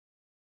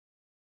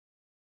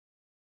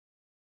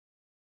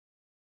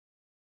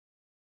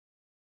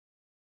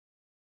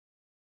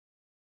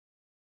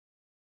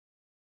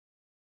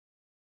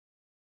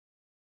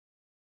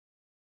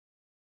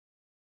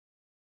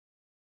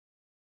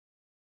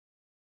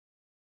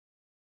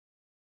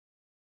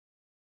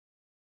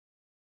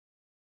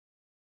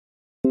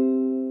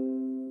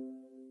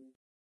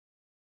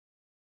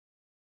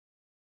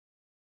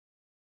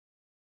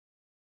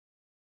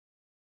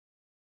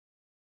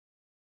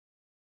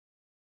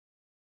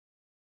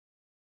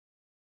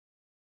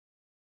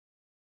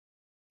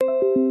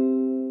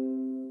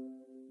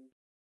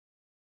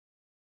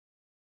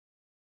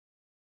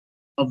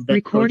 of the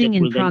recording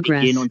in will progress.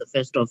 Then begin on the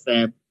 1st of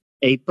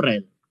April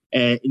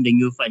in the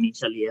new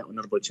financial year,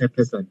 Honourable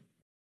Chairperson.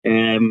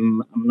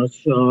 I'm not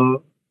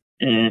sure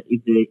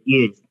if there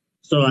is.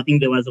 So I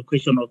think there was a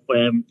question of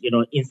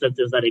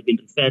instances that have been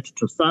referred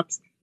to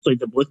SAPs. So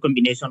it's a both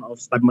combination of,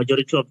 but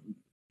majority of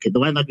the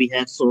one that we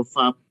have so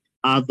far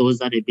are those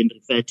that have been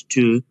referred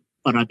to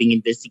or are being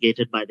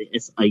investigated by the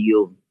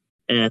SIU.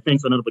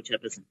 Thanks, Honourable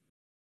Chairperson.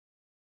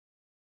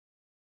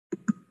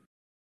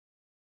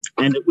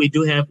 And we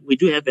do have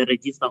a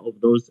register of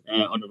those,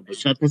 Honourable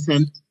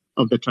Chairperson,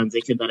 of the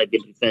transactions that have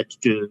been referred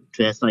to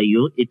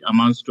SIU. It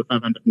amounts to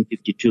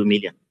 552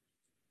 million.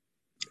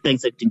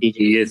 Thanks, Acting DG.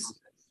 Yes,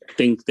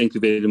 thank you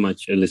very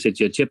much,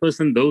 Lesetia.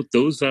 Chairperson,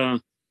 those are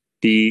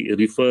the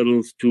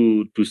referrals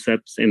to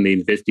SAPS and the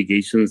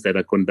investigations that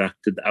are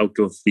conducted out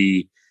of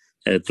the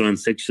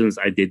transactions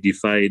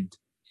identified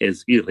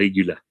as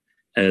irregular.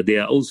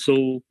 There are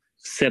also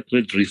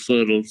separate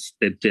referrals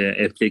that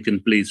have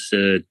taken place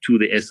to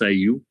the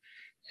SIU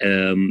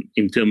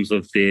in terms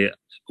of their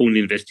own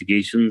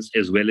investigations,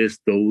 as well as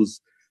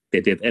those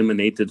that have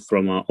emanated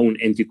from our own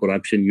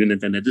anti-corruption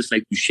unit. And I'd just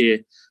like to share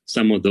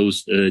some of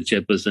those,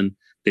 Chairperson,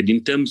 that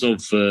in terms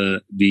of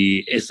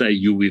the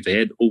SIU, we've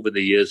had over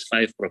the years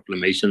 5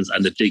 proclamations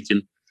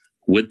undertaken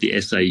with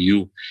the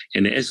SIU.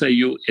 And the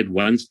SIU at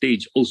one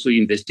stage also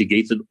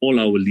investigated all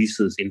our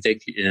leases. In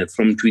fact,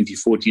 from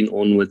 2014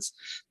 onwards,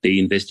 they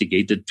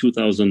investigated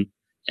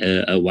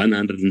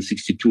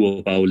 2,162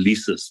 of our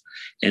leases.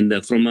 And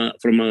from a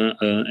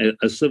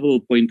civil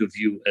point of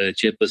view,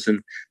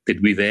 Chairperson, that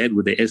we've had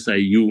with the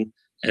SIU,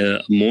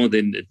 more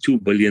than 2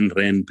 billion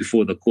rand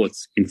before the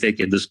courts, in fact,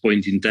 at this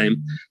point in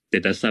time,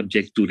 that are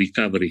subject to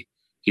recovery.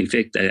 In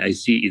fact, I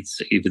see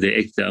if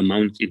the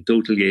amount in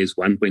total here is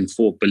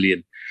 1.4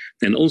 billion.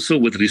 And also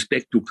with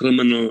respect to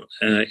criminal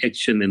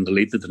action and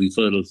related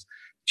referrals,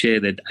 Chair,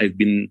 that I've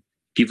been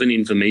given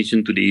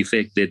information to the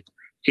effect that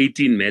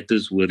 18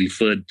 matters were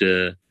referred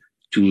to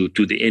the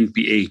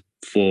NPA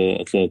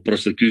for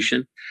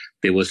prosecution.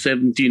 There were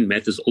 17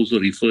 matters also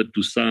referred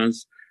to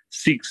SARS.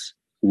 6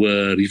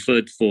 were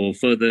referred for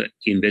further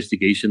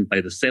investigation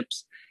by the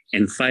SEPs,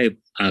 and 5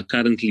 are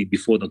currently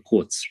before the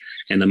courts.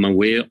 And I'm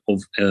aware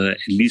of at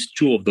least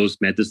 2 of those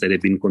matters that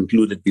have been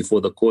concluded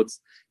before the courts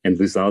and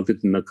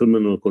resulted in a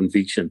criminal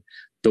conviction.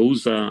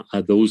 Those are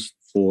those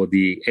for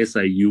the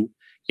SIU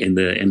and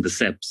the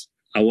SAPS.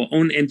 Our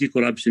own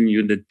anti-corruption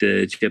unit,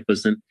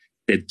 Chairperson,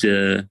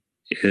 that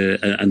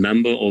a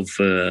number of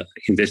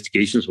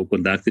investigations were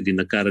conducted in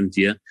the current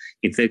year.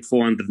 In fact,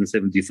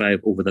 475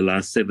 over the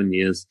last 7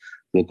 years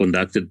were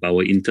conducted by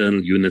our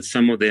internal unit.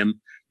 Some of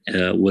them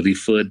were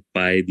referred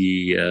by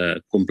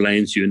the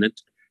compliance unit.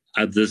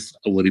 Others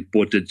were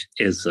reported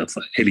as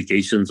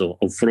allegations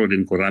of fraud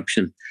and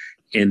corruption.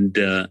 And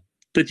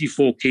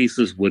 34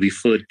 cases were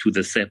referred to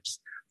the SAPS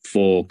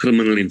for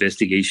criminal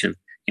investigation.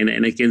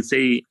 And I can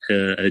say,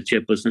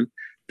 Chairperson,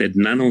 that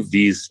none of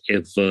these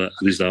have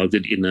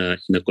resulted in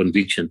a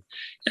conviction.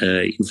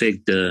 In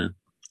fact,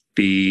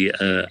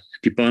 the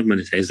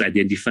department has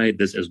identified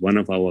this as one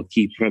of our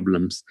key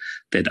problems,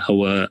 that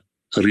our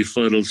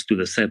referrals to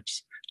the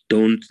SAPS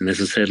don't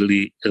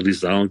necessarily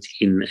result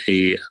in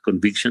a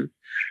conviction.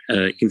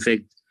 In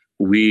fact,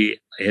 we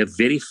have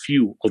very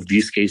few of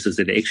these cases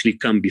that actually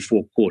come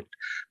before court.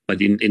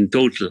 But in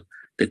total,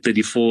 the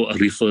 34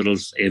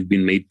 referrals have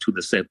been made to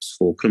the SAPS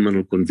for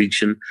criminal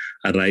conviction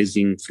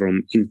arising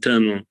from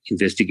internal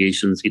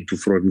investigations into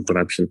fraud and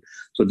corruption.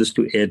 So just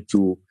to add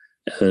to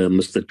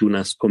Mr.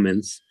 Tuna's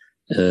comments,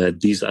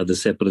 these are the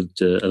separate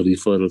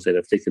referrals that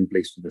have taken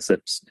place to the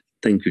SAPS.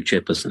 Thank you,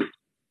 Chairperson.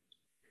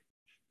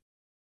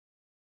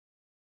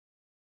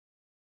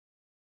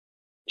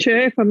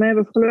 Chair, if I may have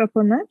a follow-up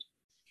on that?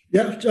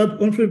 Yeah,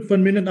 for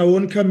 1 minute. I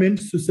won't come in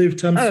to save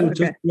time, so okay.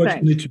 just what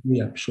you need to do.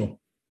 Yeah, sure.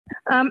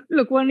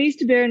 Look, one needs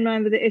to bear in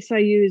mind that the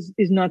SIU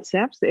is not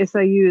SAPS. The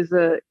SIU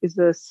is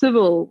a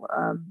civil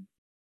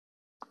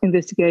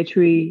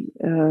investigatory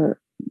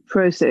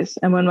process,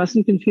 and one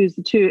mustn't confuse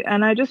the two.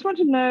 And I just want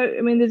to know,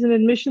 I mean, there's an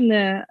admission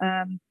there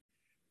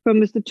from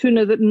Mr.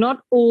 Tuna that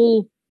not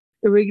all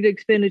irregular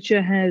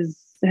expenditure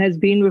has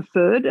been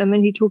referred, and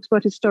then he talks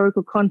about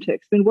historical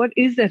context. I mean, what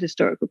is that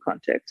historical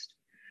context?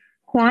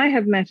 Why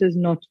have matters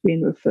not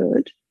been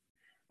referred?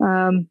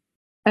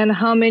 And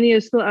how many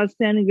are still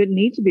outstanding that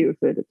need to be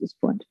referred at this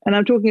point? And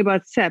I'm talking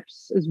about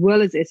SAPS as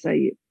well as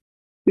SIU,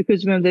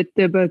 because remember that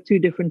they're both two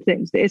different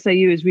things. The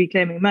SIU is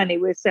reclaiming money,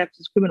 where SAPS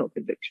is criminal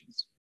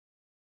convictions.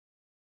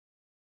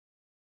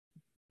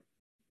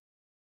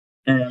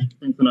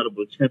 Thanks,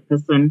 Honorable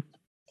Chairperson.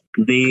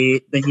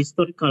 The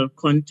historical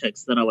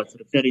context that I was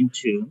referring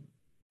to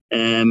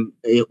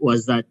it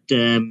was that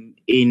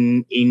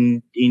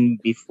in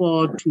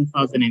before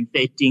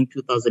 2013,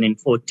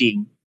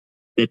 2014,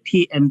 the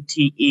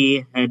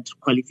PMTE had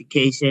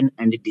qualification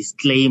and a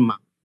disclaimer,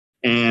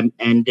 and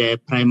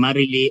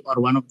primarily,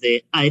 or one of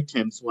the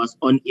items was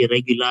on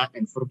irregular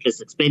and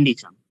fruitless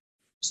expenditure.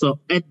 So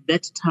at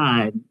that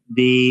time,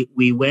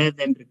 we were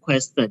then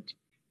requested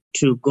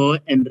to go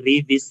and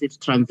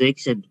revisit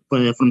transaction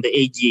from the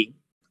AG,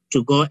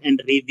 to go and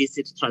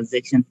revisit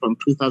transaction from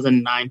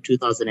 2009,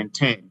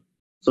 2010.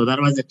 So that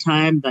was the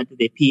time that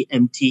the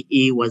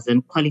PMTE was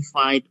then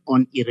qualified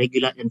on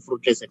irregular and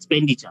fruitless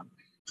expenditure.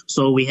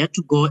 So we had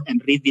to go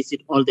and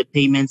revisit all the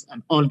payments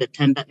and all the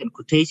tender and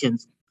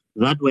quotations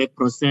that were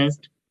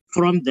processed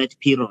from that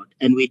period.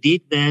 And we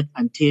did that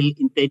until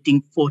in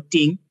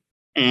 13-14.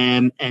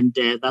 And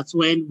that's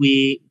when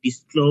we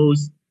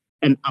disclosed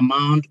an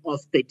amount of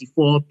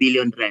 34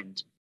 billion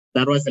rand.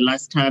 That was the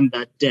last time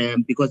that,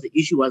 because the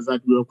issue was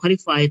that we were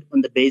qualified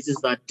on the basis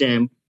that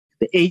the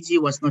AG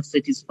was not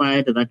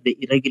satisfied that the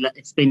irregular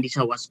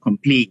expenditure was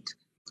complete.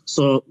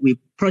 So we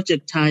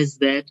projectized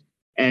that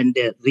and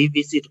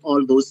revisit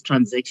all those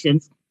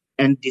transactions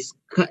and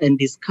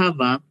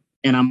discover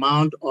an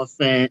amount of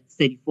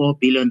 34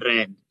 billion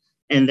rand.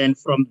 And then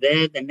from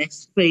there, the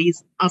next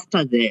phase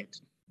after that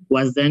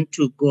was then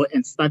to go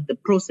and start the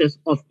process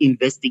of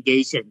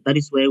investigation. That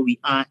is where we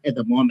are at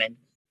the moment,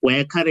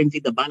 where currently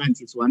the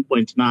balance is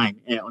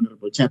 1.9,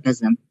 Honorable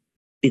Chairperson,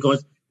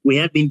 because we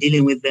have been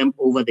dealing with them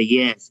over the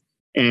years.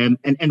 And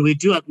we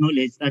do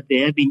acknowledge that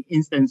there have been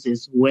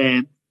instances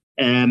where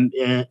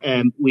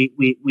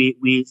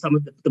we some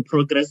of the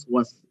progress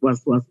was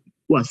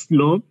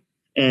slow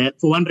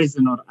for one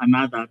reason or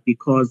another,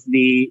 because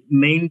the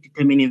main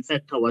determining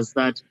factor was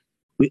that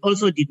we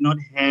also did not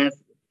have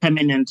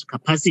permanent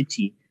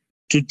capacity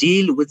to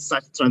deal with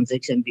such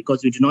transaction,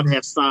 because we do not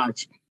have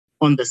such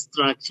on the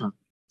structure,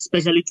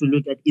 especially to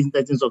look at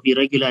instances of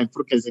irregular and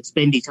fruitless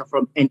expenditure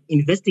from an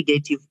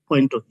investigative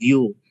point of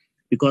view.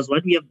 Because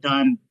what we have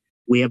done,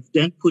 we have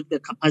then put the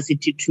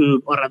capacity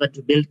to, or rather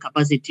to build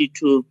capacity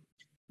to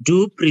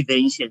do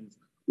prevention.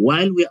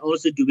 While we are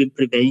also doing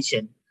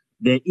prevention,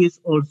 there is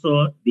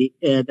also the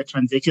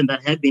transaction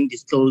that had been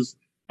disclosed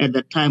at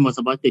the time was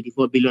about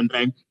 34 billion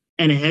rand,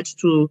 and it had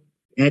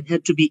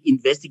to be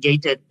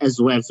investigated as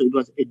well. So it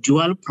was a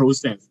dual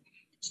process.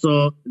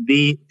 So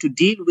to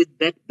deal with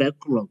that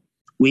backlog,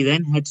 we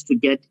then had to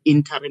get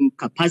interim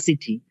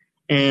capacity,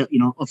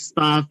 of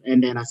staff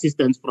and then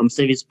assistance from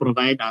service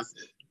providers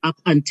up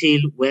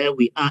until where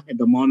we are at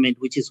the moment,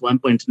 which is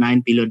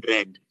 1.9 billion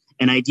rand.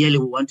 and ideally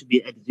we want to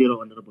be at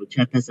zero, Honorable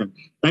Chairperson.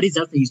 That is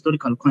just the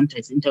historical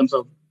context in terms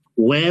of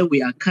where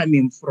we are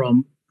coming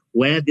from,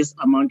 where this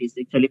amount is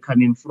actually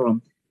coming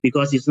from,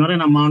 because it's not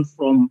an amount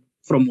from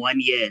 1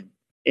 year.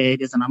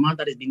 It is an amount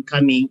that has been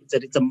coming,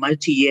 it's a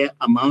multi-year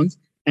amount,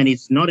 and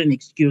it's not an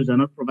excuse. We're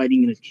not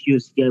providing an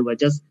excuse here. We're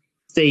just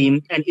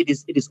saying, and it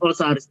is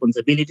also our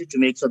responsibility to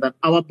make sure that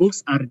our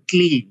books are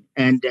clean.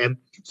 And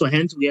so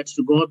hence we had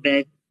to go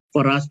back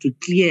for us to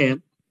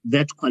clear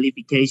that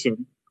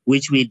qualification,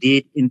 which we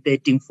did in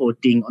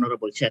 13-14,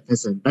 Honorable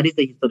Chairperson. That is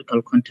the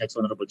historical context,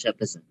 Honorable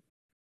Chairperson.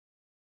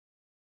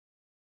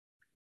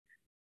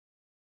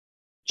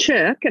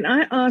 Chair, can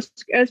I ask,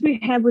 as we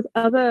have with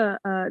other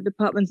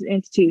departments and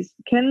entities,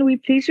 can we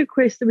please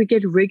request that we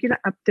get regular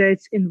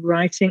updates in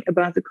writing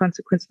about the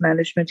consequence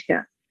management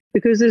here?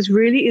 Because this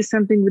really is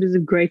something that is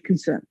of great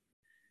concern.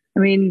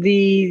 I mean,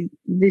 the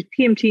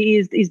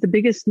PMTE is the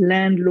biggest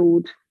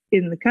landlord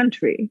in the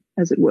country,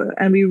 as it were,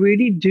 and we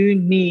really do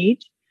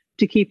need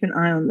to keep an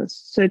eye on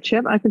this. So,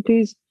 Chair, I can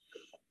please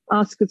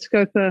ask that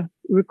SCOPA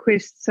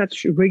request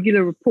such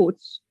regular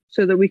reports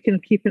so that we can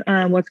keep an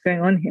eye on what's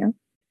going on here.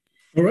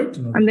 All right.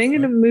 No, I'm then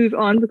going to move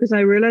on because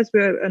I realize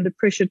we're under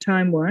pressure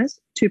time-wise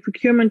to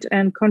procurement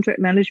and contract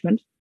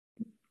management.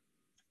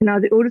 Now,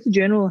 the Auditor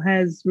General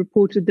has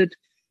reported that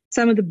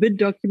some of the bid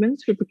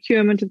documents for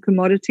procurement of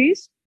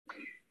commodities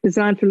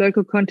designed for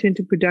local content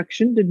and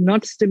production did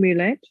not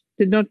stipulate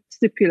the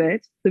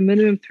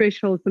minimum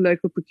threshold for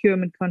local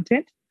procurement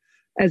content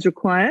as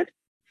required.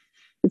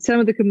 That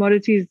some of the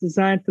commodities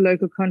designed for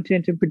local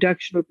content and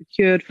production were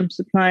procured from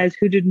suppliers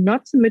who did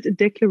not submit a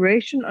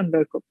declaration on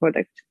local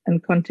product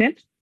and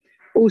content,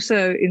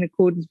 also in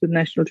accordance with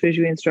National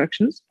Treasury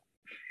instructions.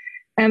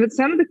 And that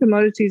some of the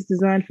commodities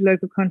designed for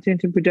local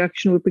content and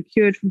production were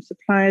procured from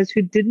suppliers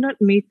who did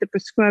not meet the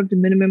prescribed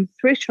minimum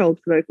threshold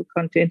for local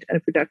content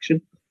and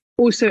production,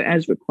 also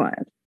as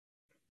required.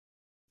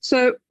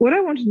 So what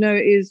I want to know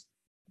is,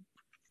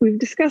 we've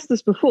discussed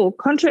this before,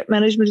 contract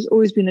management has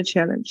always been a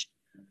challenge.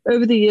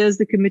 Over the years,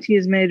 the committee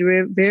has made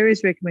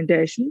various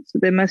recommendations. So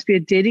there must be a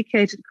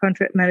dedicated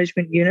contract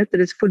management unit that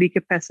is fully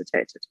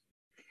capacitated.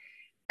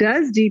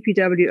 Does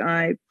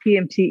DPWI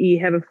PMTE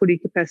have a fully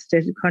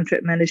capacitated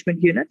contract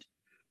management unit?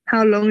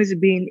 How long has it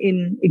been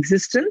in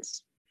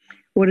existence?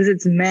 What is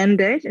its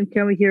mandate? And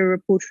can we hear a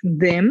report from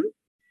them?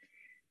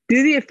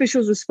 Do the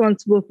officials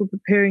responsible for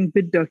preparing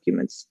bid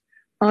documents,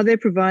 are they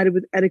provided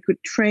with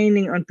adequate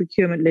training on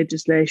procurement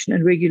legislation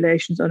and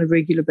regulations on a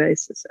regular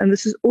basis? And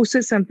this is also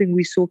something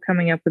we saw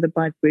coming up with the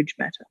Bite Bridge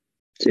matter.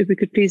 So if we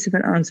could please have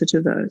an answer to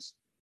those.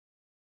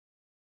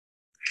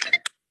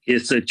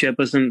 Yes,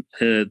 Chairperson,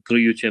 through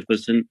you,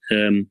 Chairperson.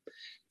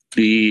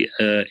 The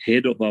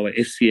head of our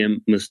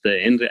SCM,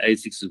 Mr. Henry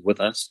Isaacs, is with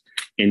us,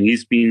 and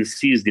he's been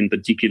seized in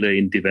particular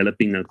in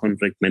developing a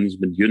contract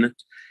management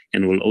unit,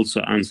 and will also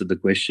answer the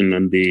question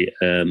on the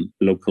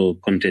local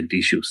content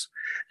issues.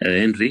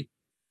 Henry?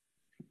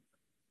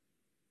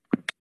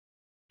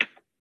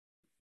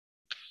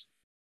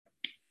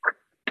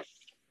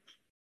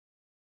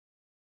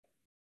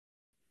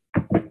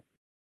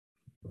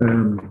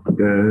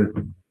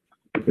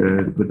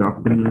 Good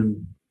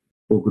afternoon,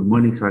 or good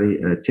morning, sorry,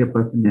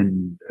 Chairperson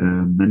and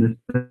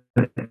Minister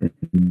and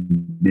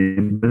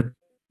members.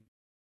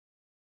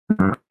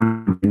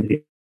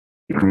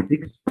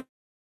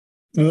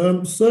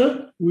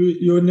 Sir,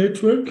 your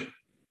network,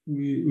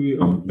 we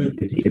are bad.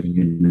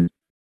 The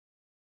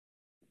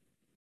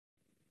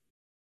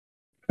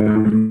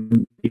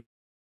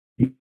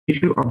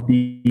issue of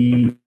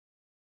the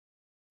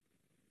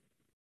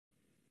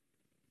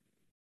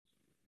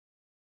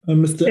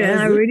Mr. Yeah,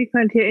 Isaac, I really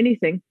can't hear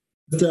anything.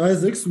 Mr.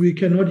 Isaacs, we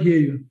cannot hear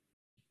you.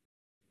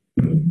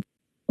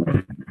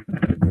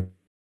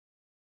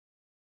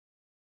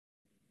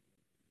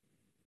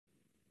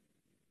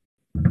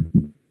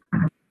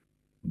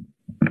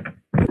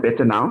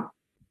 Better now?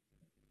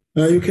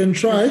 You can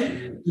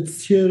try.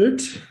 Let's hear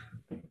it.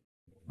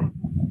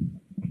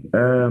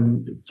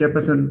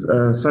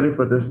 Chairperson, sorry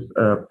for this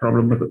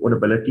problem with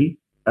audibility.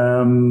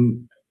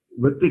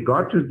 With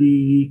regard to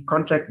the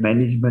contract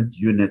management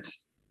unit,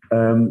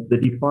 the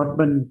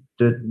department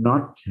did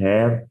not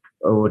have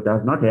or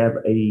does not have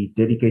a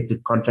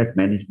dedicated contract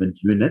management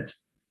unit.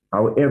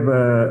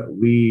 However,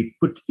 we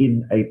put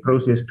in a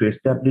process to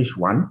establish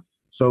one.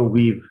 So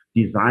we've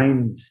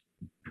designed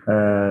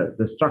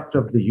the structure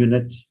of the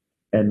unit,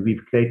 and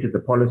we've created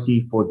the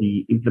policy for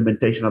the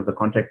implementation of the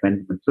contract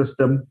management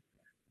system.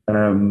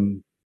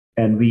 And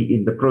we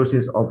in the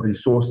process of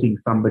resourcing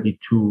somebody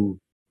to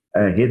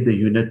head the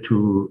unit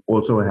to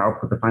also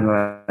help with the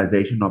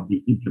finalization of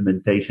the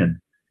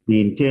implementation. The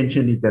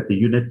intention is that the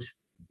unit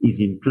is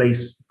in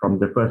place from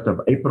the 1st of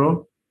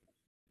April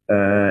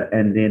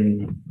and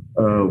then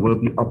will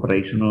be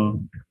operational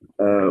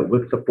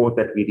with support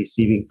that we're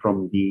receiving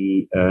from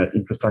the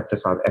Infrastructure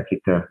South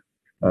Africa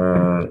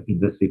in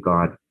this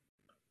regard.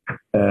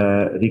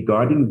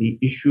 Regarding the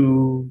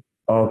issue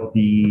of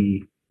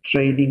the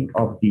training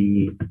of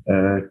the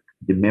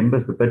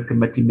members, the bid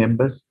committee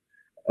members,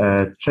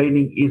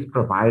 training is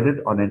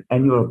provided on an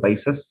annual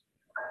basis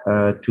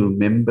to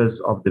members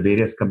of the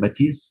various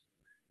committees.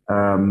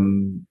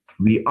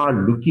 We are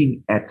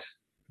looking at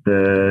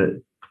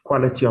the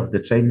quality of the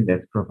training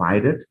that's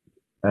provided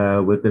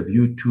with a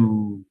view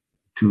to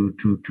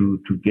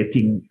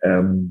getting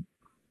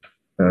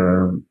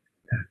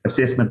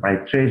assessment by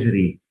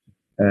Treasury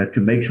to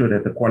make sure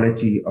that the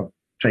quality of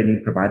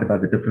training provided by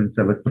the different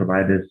service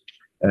providers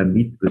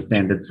meets the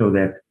standards so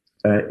that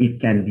it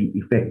can be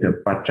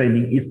effective. But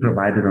training is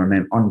provided on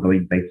an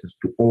ongoing basis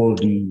to all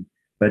the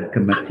bid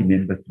committee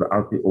members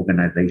throughout the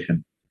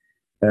organization.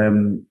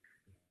 Then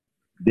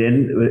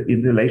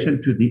in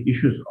relation to the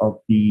issues of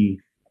the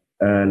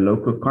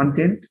local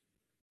content,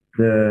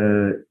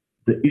 the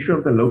issue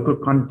of the local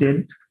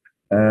content,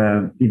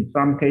 in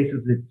some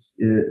cases, it's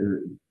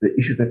the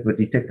issues that were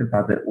detected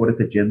by the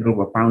Auditor General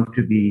were found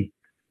to be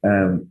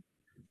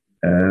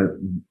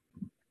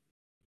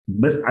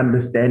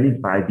misunderstandings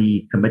by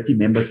the committee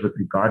members with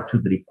regard to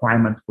the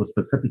requirements for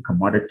specific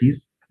commodities.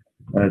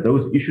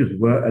 Those issues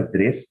were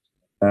addressed,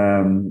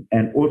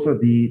 and also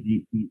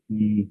the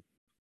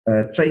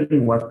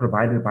training was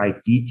provided by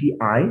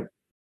DTI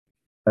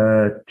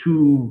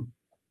to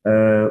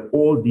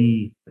all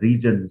the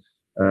regions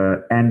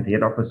and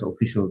head office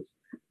officials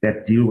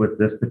that deal with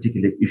this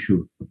particular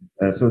issue,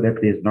 so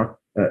that there's not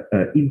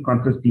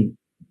inconsistency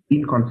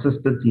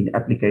in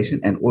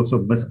application and also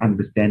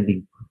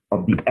misunderstanding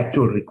of the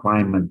actual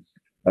requirements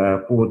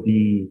for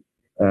the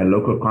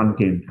local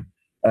content.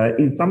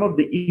 In some of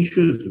the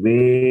issues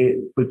where,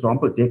 for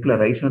example,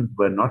 declarations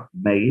were not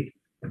made,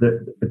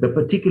 the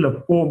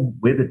particular form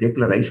where the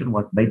declaration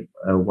was made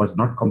was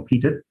not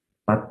completed,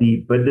 but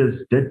the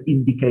bidders did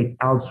indicate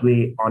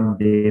elsewhere on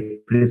their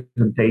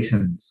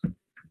presentations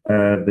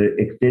the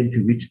extent to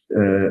which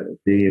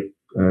the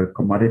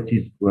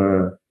commodities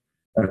were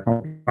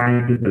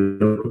compliant with the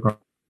local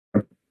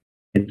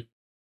content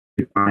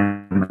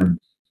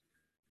requirements.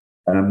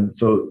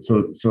 So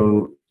those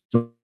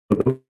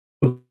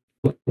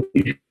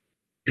issues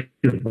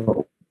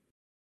were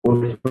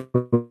also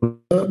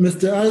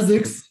Mr.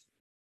 Isaacs,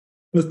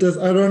 I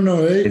don't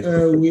know,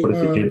 we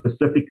are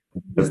specific.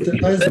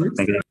 Mr. Isaacs.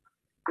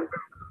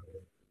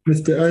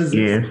 Mr. Isaacs.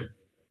 Yes.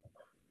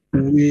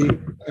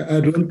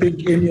 I don't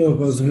think any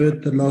of us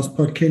heard the last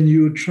part. Can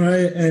you try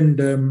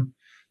and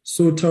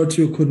sort out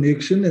your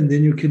connection, and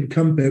then you can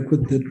come back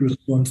with that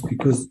response,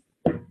 because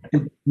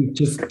we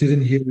just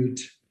didn't hear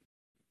it.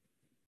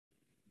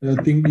 I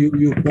think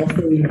you're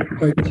buffering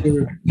quite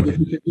terribly. If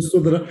you can just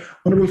sort that out.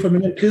 Honourable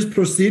Family, please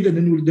proceed, and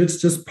then let's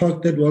just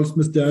park that whilst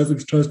Mr.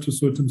 Isaacs tries to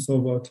sort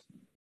himself out.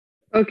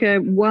 Okay,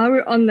 while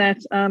we're on that,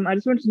 I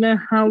just want to know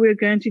how we're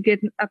going to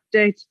get an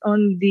update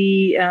on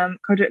the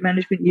contract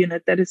management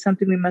unit. That is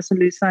something we mustn't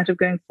lose sight of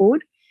going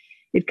forward.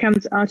 It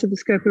comes out of the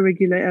scope of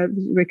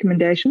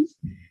recommendations,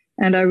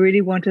 and I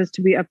really want us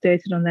to be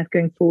updated on that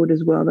going forward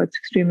as well. That's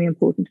extremely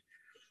important.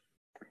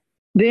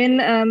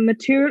 Then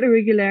material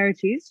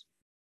irregularities.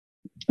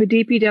 The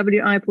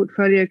DPWI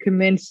portfolio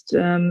commenced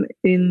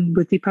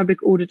with the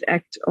Public Audit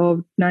Act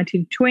of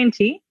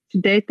 1920. To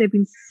date, there have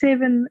been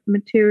 7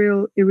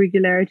 material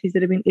irregularities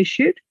that have been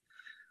issued,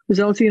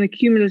 resulting in a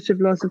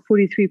cumulative loss of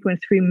 43.3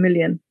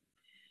 million.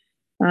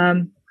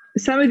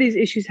 Some of these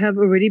issues have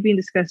already been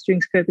discussed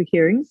during scope of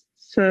hearings.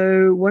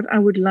 So what I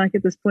would like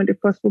at this point, if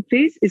possible,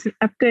 please, is an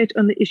update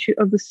on the issue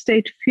of the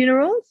state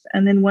funerals.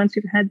 And then once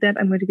you've had that,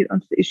 I'm going to get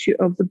onto the issue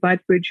of the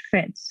Beitbridge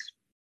fence.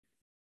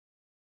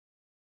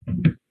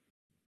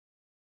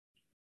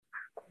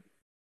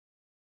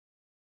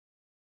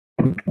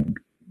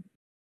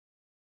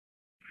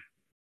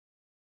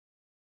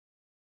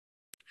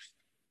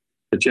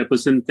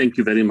 Chairperson, thank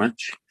you very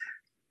much.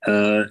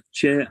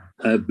 Chair,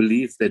 I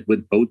believe that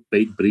with both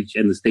Beitbridge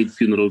and the state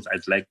funerals,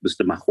 I'd like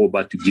Mr.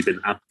 Makgoba to give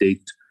an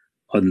update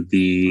on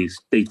the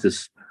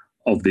status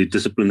of the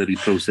disciplinary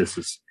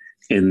processes,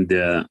 and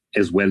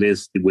as well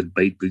as with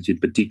Beitbridge in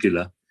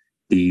particular,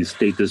 the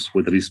status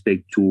with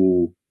respect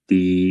to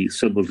the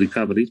civil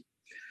recovery,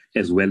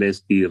 as well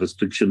as the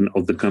restriction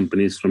of the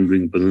companies from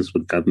doing business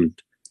with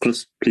government.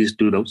 Chris, please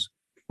do those.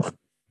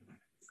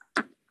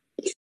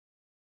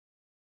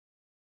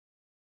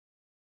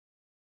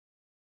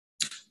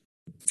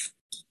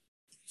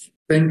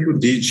 Thank you,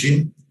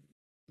 DG.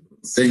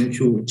 Thank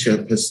you,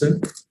 Chairperson.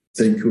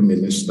 Thank you,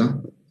 Minister.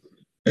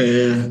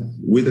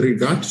 With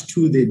regard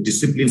to the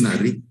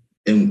disciplinary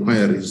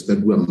inquiries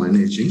that we are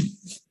managing,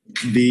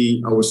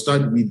 I will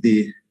start with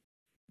the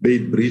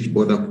Beitbridge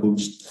border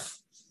post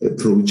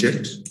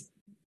project.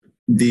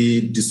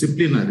 The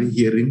disciplinary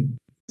hearing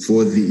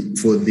for the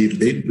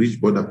Beitbridge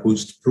border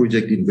post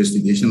project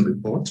investigation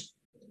report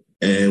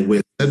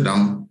were set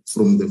down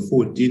from the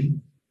 14th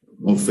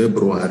of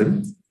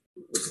February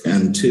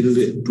until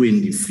the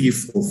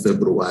 25th of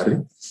February,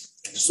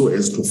 so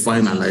as to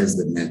finalize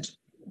the matter.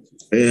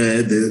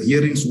 The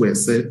hearings were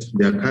set.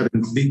 They are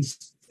currently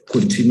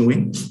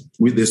continuing,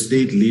 with the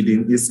state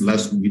leading its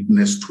last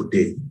witness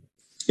today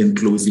in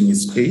closing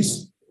its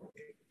case.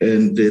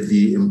 And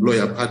the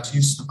employee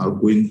parties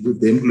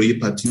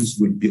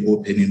will be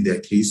opening their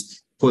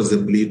case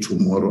possibly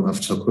tomorrow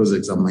after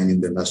cross-examining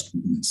the last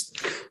witness.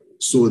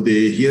 So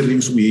the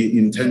hearings, we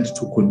intend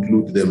to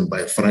conclude them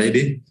by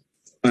Friday,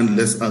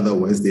 unless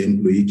otherwise the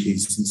employee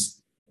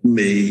cases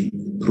may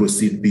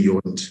proceed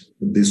beyond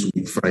this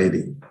week,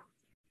 Friday.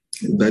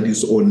 That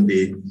is on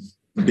the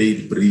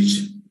Bay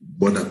Bridge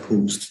border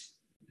post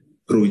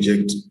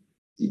project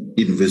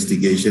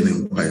investigation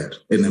inquiry.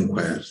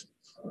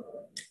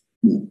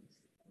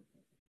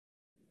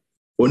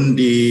 On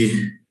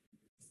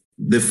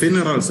the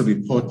funerals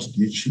report,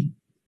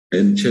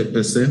 and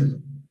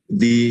Chairperson,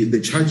 the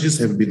charges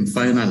have been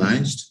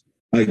finalized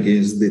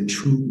against the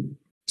two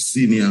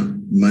senior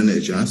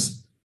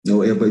managers.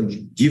 However,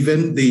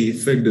 given the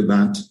fact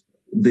that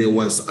there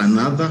was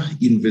another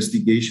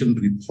investigation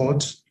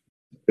report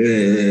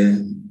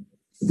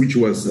which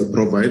was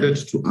provided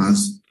to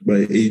us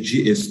by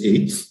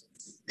AGSA,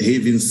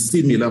 having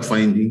similar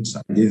findings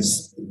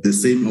against the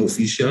same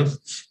officials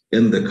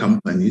and the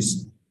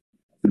companies,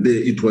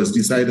 it was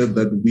decided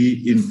that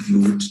we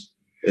include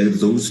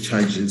those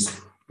charges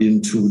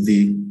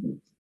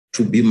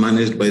to be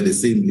managed by the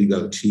same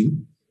legal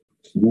team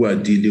who are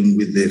dealing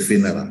with the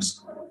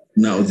funerals.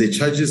 Now, the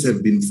charges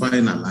have been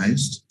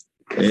finalized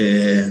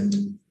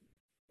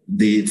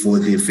for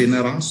the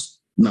funerals.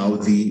 Now,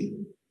 the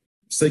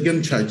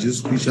second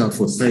charges, which are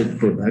for site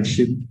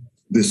production,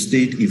 the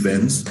state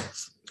events,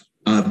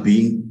 are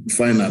being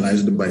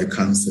finalized by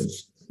council.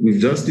 We've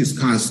just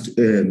discussed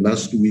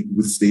last week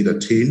with State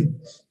Attorney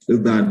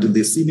that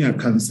the senior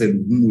counsel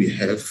whom we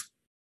have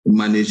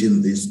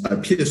managing this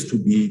appears to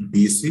be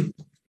busy.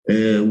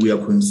 We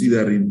are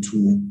considering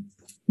to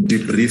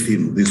debrief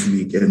him this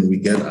week and we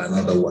get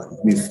another one.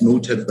 We've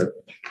noted that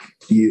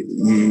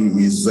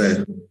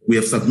we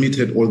have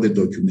submitted all the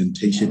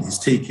documentation. It's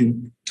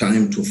taking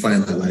time to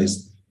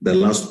finalize the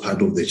last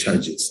part of the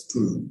charges.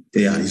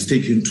 It's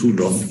taking too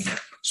long.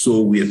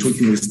 So we are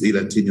talking with State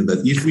Attorney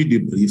that if we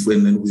debrief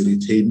and then we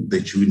retain the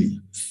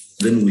junior,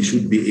 then we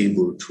should be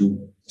able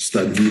to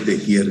start with the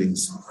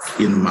hearings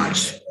in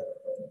March.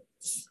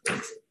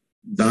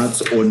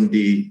 That's on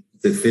the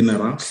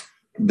funerals.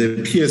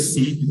 The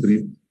PSC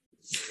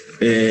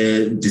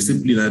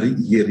disciplinary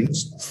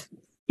hearings,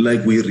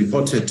 like we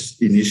reported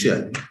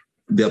initially,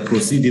 they are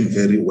proceeding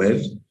very well.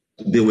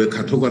 They were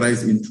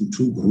categorized into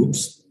two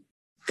groups.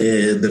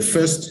 The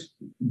first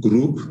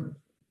group,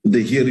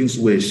 the hearings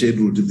were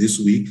scheduled this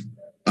week.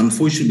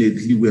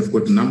 Unfortunately, we have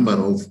got a number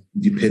of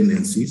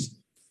dependencies,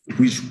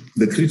 which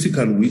the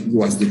critical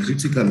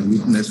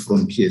witness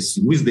from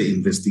PSC, who is the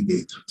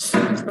investigator.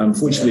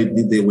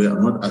 Unfortunately, they were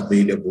not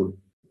available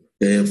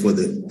for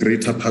the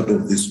greater part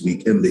of this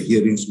week, and the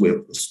hearings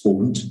were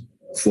postponed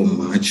from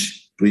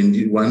March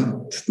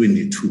 21 to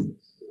 22.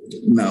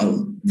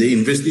 Now, the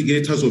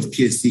investigators of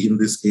PSC in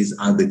this case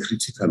are the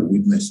critical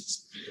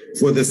witnesses.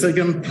 For the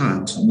second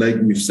part, like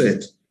we've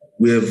said,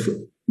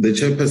 the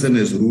chairperson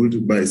has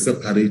ruled by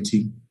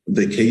separating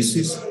the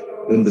cases,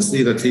 and the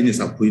state attorney is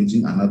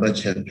appointing another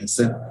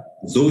chairperson.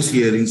 Those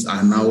hearings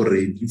are now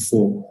ready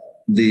for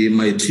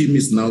my team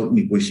is now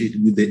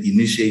negotiating with the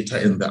initiator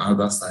and the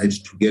other side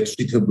to get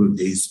suitable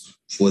days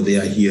for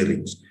their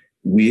hearings.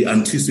 We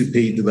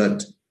anticipate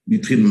that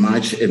between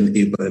March and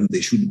April,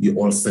 they should be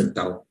all set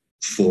out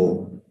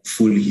for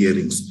full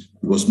hearings,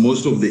 because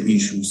most of the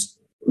issues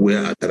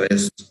were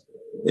addressed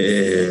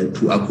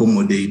to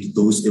accommodate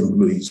those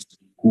employees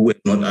who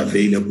were not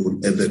available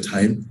at the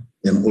time,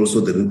 and also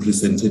the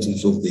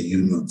representatives of the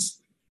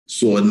unions.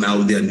 So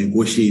now they are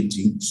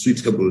negotiating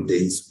suitable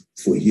days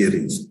for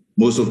hearings.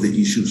 Most of the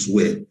issues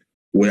were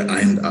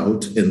ironed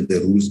out and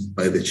the rules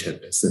by the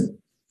chairperson.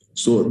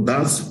 So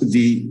that's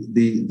the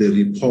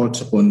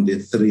report on the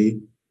three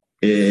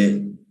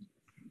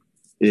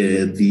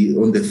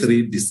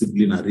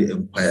disciplinary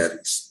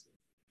inquiries.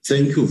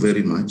 Thank you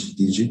very much,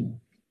 DG.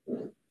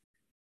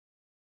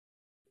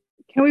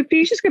 Can we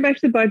please just go back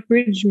to the Bite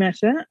Bridge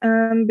matter?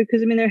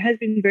 Because, there has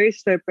been very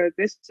slow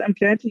progress. So I'm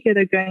glad to hear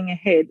they're going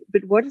ahead.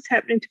 But what is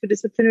happening to the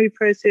disciplinary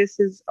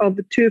processes of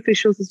the two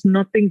officials is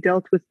not being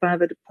dealt with by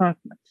the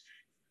department?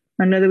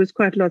 I know there was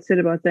quite a lot said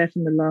about that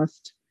in the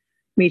last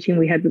meeting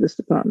we had with this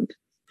department.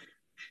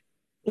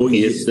 Oh,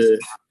 yes.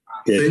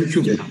 Thank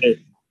you.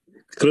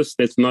 Chris,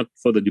 that's not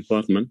for the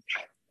department.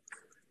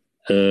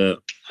 I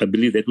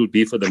believe that will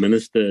be for the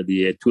minister.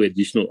 The two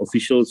additional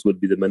officials would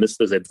be the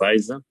minister's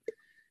advisor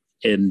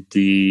and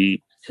the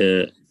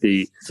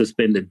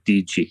suspended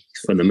DG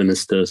for the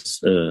minister's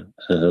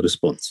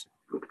response.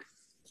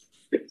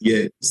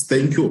 Yes,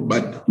 thank you.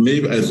 But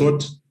I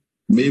thought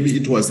maybe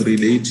it was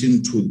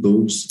relating to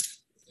those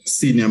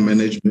senior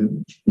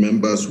management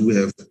members who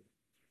have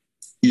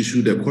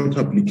issued a court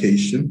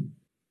application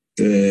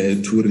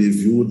to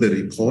review the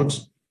report.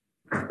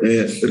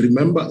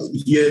 Remember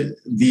here,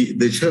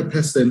 the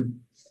chairperson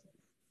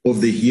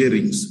of the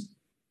hearings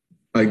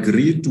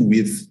agreed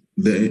with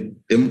the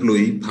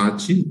employee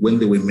party when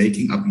they were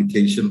making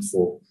application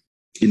for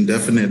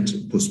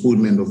indefinite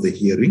postponement of the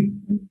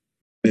hearing.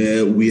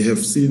 We have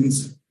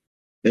since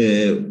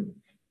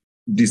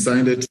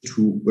decided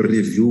to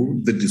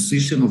review the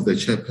decision of the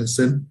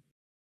chairperson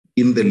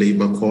in the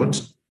labor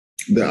court.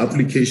 The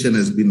application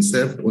has been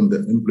served on the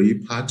employee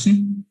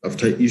party,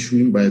 after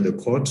issuing by the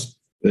court,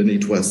 then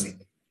it was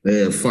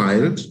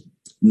filed.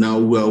 Now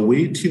we are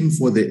waiting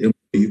for the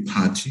employee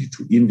party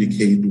to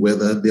indicate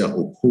whether they are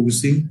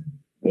opposing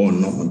or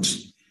not.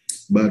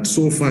 But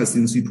so far,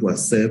 since it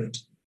was served,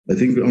 I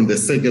think on the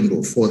 2nd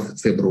or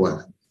 4th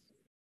February,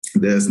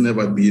 there's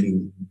never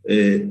been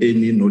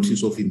any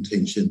notice of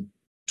intention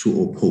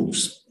to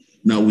oppose.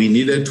 Now, we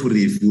needed to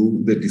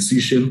review the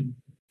decision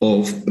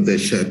of the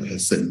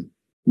chairperson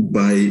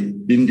by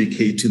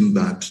indicating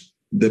that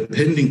the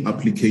pending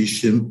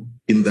application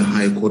in the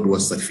High Court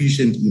was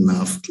sufficient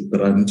enough to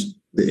grant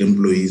the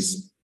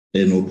employees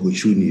an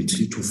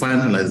opportunity to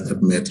finalize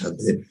that matter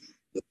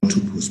there, to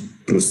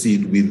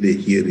proceed with the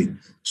hearing.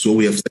 So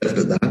we have said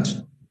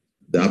that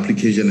the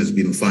application has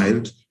been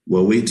filed.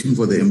 We're waiting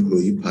for the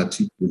employee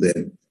party to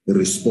then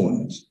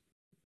respond.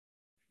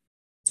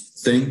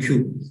 Thank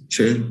you,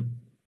 Chair.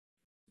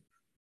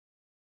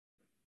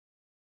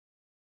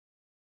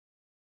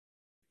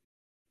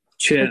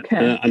 Chair,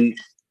 Okay.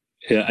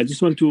 I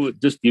just want to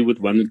just deal with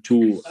one or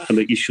two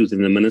other issues,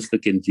 and the Minister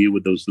can deal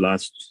with those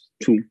last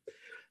two.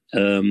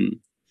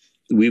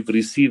 We've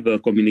received a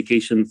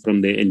communication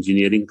from the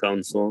Engineering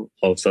Council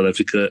of South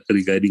Africa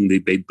regarding the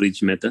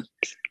Beitbridge matter.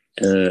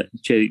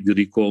 Chair, you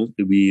recall,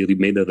 we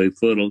made a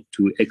referral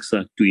to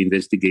EXA to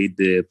investigate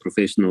the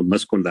professional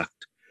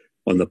misconduct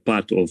on the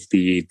part of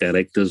the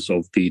directors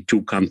of the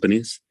two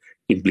companies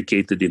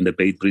implicated in the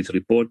Beitbridge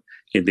report,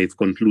 and they've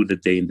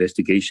concluded their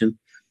investigation.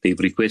 They've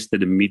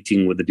requested a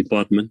meeting with the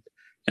department,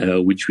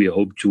 which we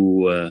hope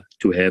to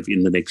have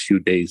in the next few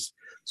days.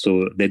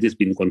 So that has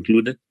been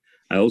concluded.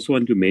 I also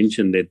want to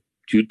mention that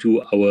due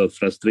to our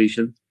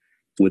frustration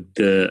with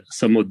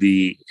some of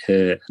the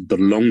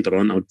long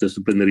drawn-out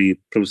disciplinary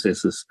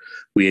processes,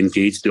 we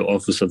engaged the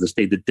Office of the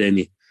State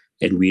Attorney,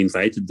 and we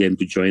invited them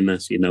to join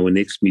us in our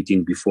next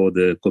meeting before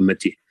the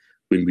committee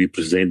when we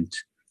present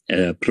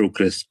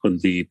progress on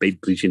the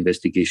Beitbridge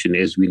investigation,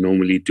 as we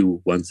normally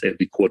do once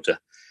every quarter.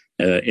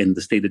 And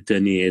the State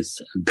Attorney has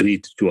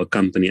agreed to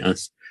accompany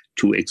us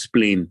to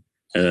explain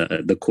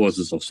the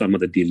causes of some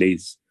of the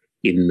delays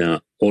in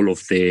all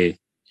of their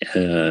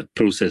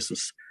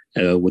processes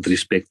with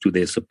respect to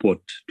their support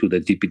to the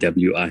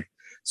DPWI.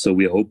 So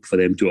we hope for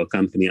them to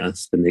accompany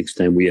us the next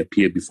time we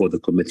appear before the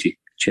committee,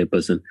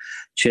 Chairperson.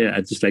 Chair,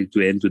 I'd just like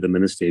to end to the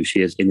Minister if she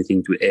has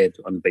anything to add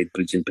on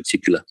Beitbridge in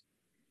particular.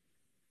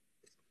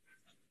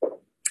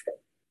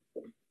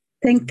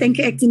 Thank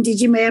you, Acting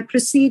DG. May I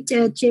proceed,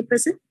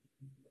 Chairperson?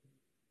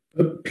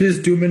 Please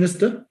do,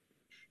 Minister.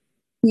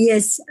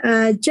 Yes,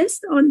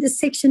 just on the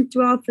Section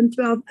 12 and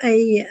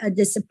 12A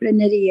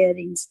disciplinary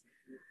hearings.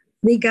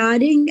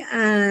 Regarding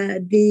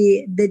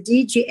the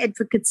DG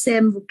Advocate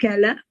Sam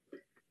Vukela,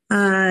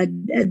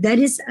 that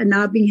is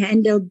now being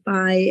handled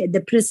by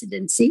the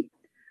presidency.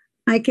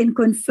 I can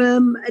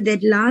confirm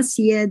that last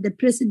year the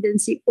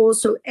presidency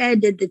also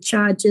added the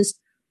charges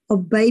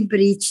of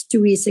Beitbridge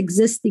to his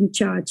existing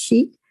charge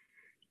sheet.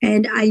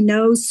 And I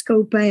know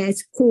SCOPA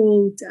has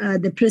called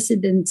the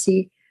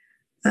presidency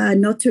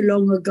not too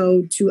long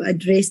ago to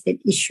address that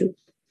issue.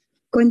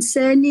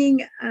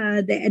 Concerning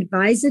the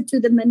advisor to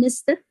the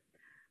minister,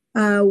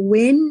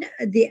 when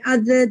the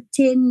other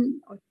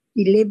 10 or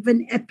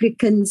 11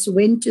 applicants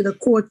went to the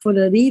court for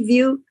a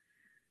review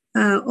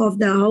of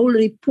the whole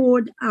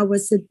report, I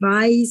was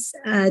advised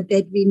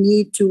that we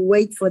need to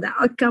wait for the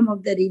outcome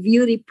of the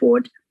review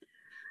report.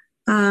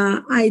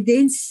 I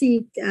then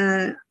seek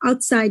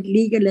outside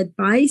legal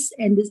advice,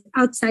 and this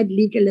outside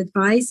legal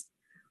advice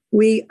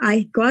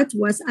I got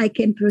was I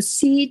can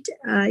proceed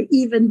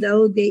even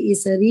though there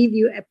is a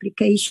review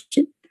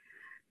application.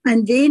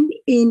 And then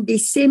in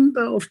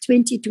December of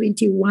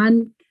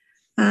 2021,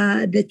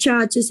 the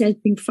charges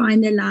had been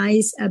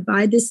finalized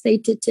by the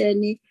State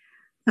Attorney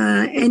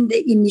and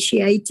the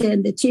initiator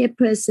and the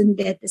chairperson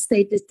that the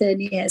State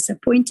Attorney has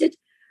appointed.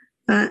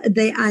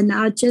 They are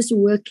now just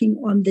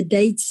working on the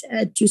dates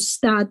to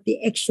start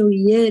the actual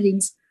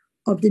hearings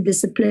of the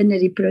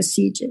disciplinary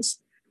procedures.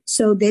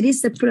 So there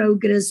is the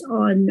progress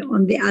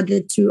on the other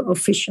two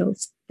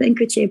officials. Thank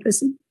you,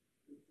 Chairperson.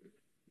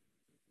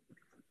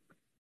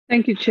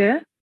 Thank you,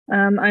 Chair.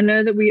 I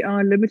know that we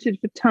are limited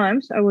for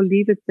time, so I will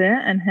leave it there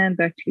and hand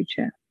back to you,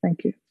 Chair.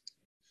 Thank you.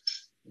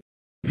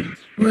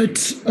 Right.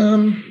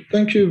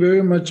 Thank you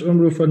very much,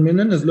 Honorable Van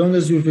Minen. As long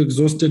as you've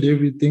exhausted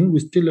everything, we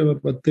still have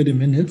about 30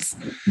 minutes.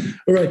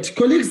 All right,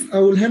 colleagues, I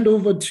will hand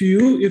over to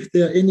you if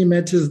there are any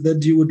matters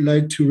that you would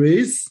like to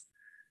raise.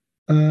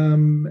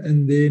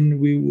 And then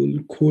we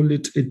will call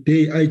it a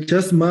day. I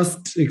just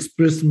must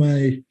express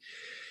my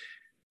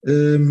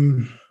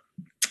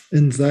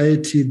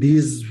anxiety.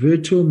 These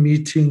virtual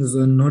meetings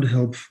are not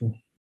helpful.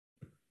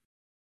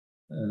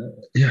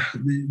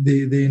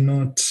 They're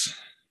not.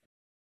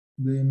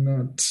 They're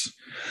not.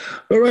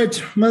 All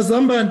right,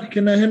 Mazamba,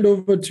 can I hand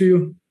over to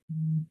you?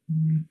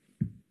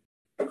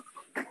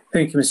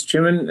 Thank you, Mr.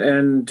 Chairman,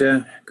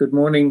 and good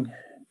morning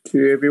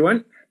to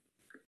everyone.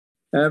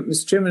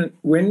 Mr. Chairman,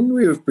 when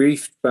we were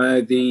briefed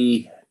by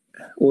the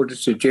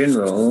Auditor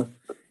General,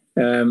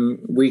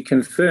 we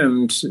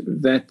confirmed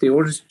that the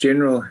Auditor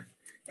General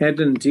had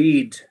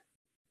indeed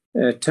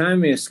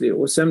timeously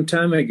or some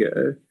time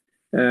ago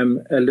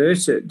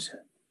alerted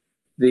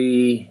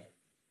the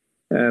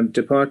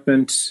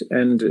department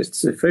and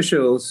its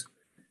officials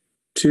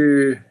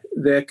to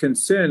their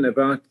concern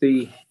about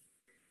the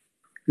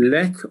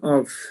lack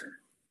of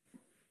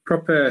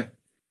proper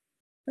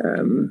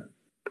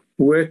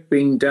work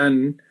being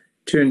done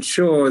to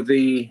ensure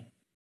that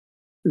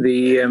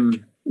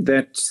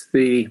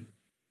the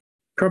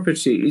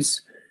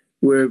properties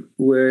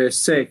were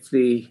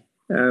safely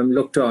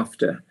looked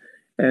after.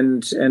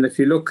 And if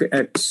you look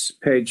at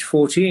page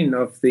 14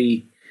 of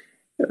the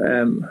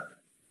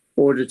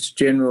Auditor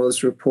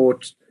General's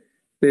report,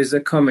 there's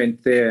a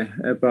comment there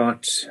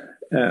about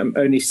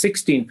only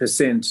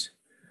 16%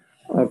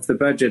 of the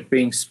budget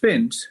being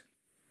spent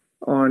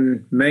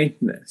on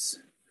maintenance.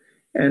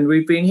 And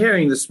we've been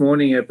hearing this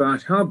morning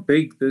about how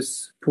big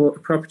this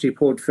property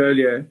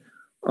portfolio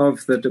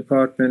of the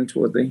department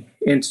or the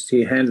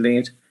entity handling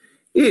it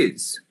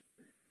is.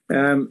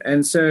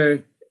 And so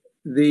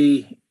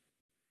the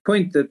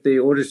point that the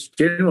Auditor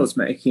General is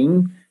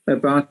making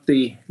about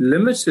the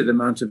limited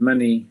amount of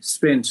money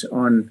spent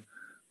on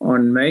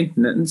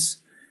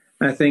maintenance,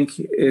 I think,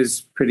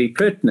 is pretty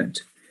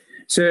pertinent.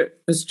 So,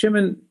 Mr.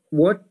 Chairman,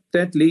 what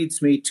that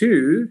leads me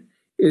to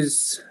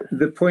is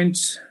the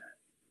point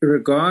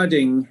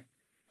regarding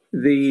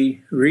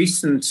the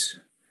recent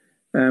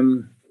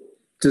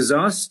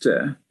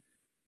disaster.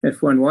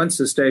 If one wants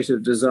a state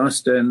of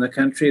disaster in the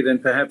country, then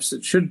perhaps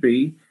it should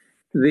be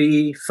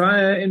the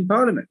fire in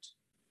Parliament.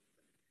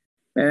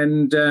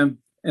 And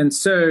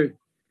so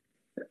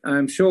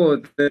I'm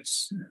sure that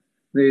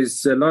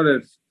there's a lot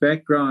of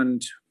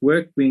background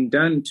work being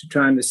done to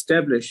try and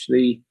establish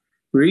the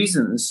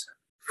reasons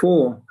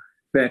for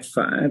that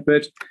fire.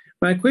 But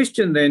my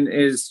question then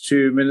is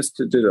to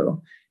Minister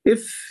Diddle.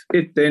 If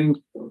it then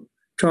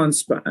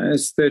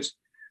transpires that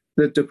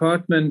the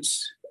department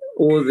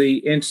or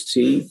the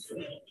entity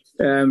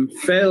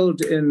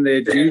failed in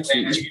their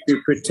duty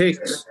to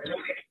protect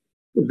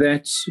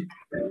that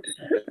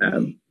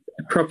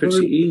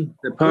property,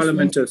 the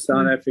Parliament of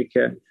South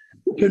Africa,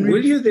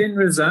 will you then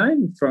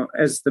resign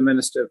as the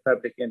Minister of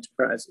Public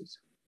Enterprises?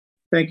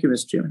 Thank you,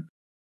 Mr. Chairman.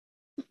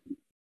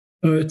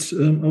 All right.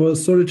 I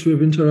was sorry to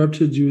have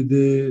interrupted you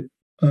there,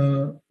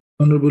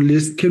 Honourable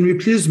List. Can we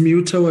please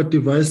mute our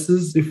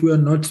devices if we are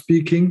not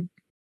speaking?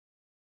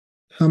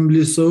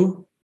 Humbly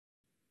so.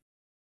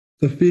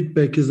 The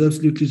feedback is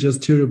absolutely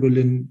just terrible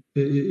and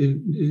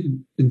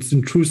it's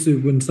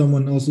intrusive when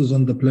someone else is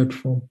on the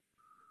platform.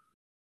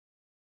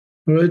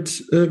 All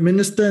right,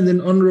 Minister, and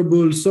then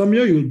Honourable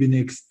Somyo, you will be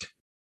next.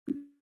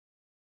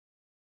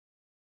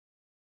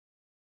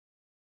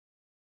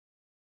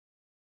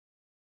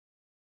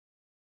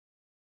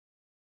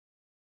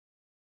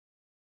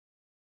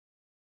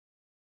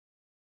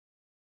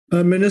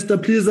 Minister,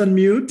 please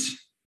unmute.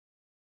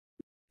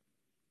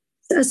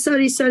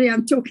 Sorry,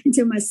 I'm talking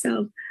to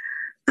myself.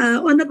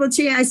 Honourable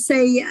Chair, I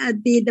say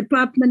the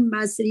department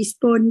must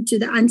respond to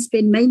the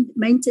unspent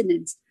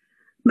maintenance.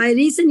 My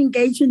recent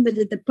engagement with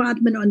the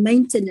department on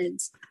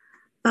maintenance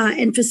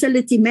and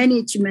facility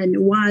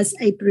management was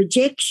a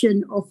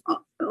projection of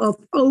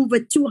over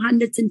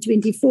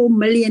 224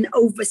 million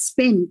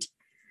overspent.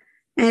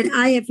 And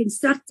I have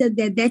instructed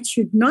that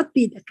should not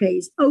be the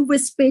case.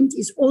 Overspent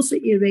is also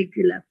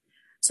irregular.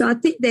 So I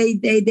think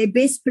they're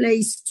best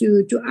placed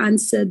to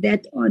answer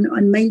that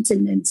on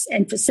maintenance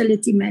and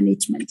facility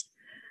management.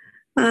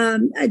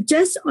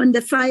 Just on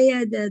the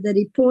fire, the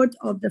report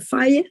of the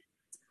fire,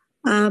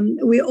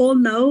 we all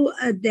know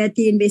that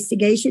the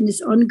investigation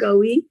is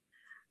ongoing.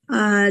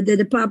 The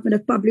Department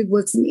of Public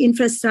Works and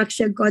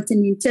Infrastructure got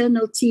an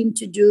internal team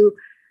to do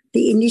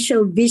the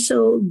initial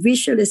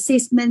visual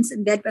assessments,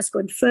 and that was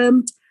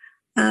confirmed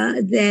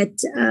that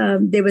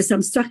there were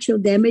some structural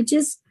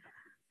damages.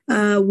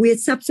 We had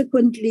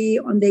subsequently,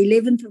 on the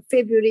 11th of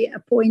February,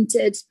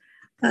 appointed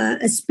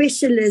a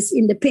specialist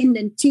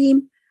independent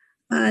team.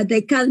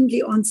 They're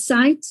currently on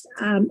site.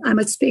 I'm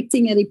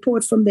expecting a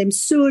report from them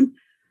soon,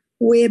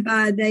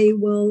 whereby they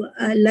will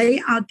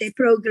lay out their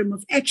program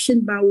of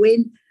action by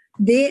when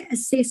their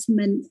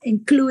assessment,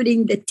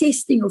 including the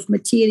testing of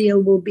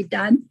material, will be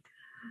done.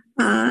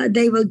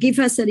 They will give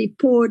us a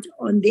report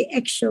on the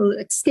actual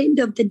extent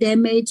of the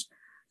damage,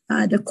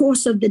 the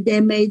cause of the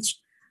damage,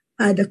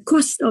 the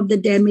cost of the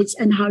damage,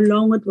 and how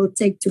long it will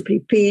take to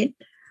prepare.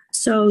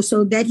 So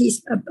that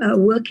is a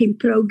work in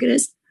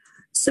progress.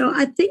 So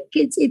I think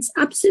it's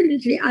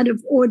absolutely out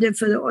of order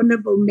for the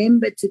honourable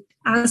member to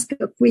ask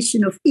a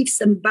question of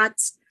ifs and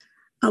buts.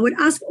 I would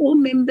ask all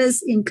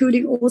members,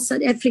 including all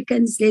South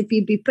Africans, that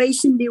we be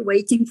patiently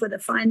waiting for the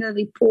final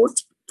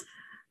report.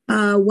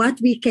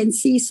 What we can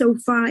see so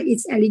far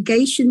is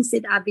allegations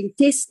that are being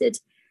tested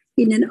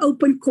in an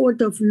open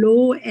court of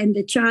law, and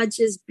the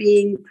charges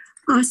being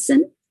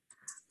arson.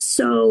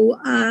 So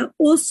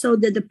also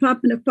the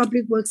Department of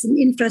Public Works and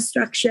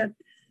Infrastructure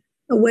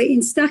were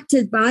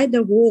instructed by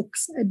the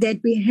Hawks that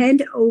we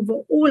hand over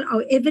all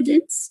our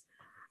evidence,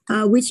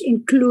 which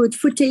include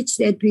footage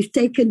that we've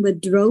taken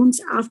with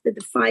drones after the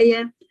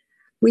fire,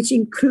 which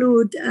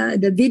include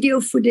the video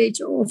footage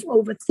of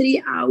over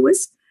 3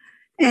 hours.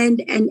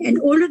 And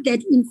all of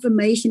that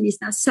information is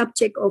now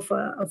subject of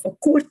a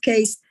court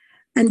case,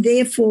 and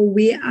therefore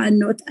we are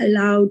not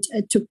allowed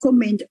to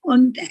comment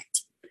on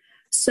that.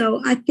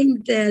 So I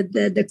think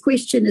the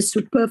question is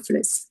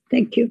superfluous.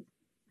 Thank you.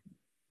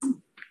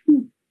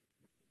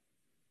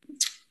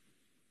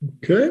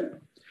 Okay.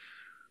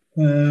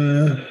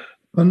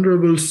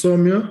 Honorable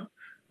Somya.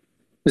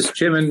 Mr.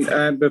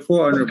 Chairman,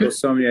 before Honorable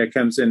Somya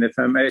comes in, if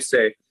I may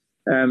say,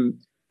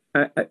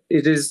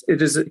 it is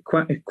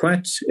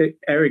quite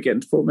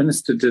arrogant for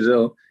Minister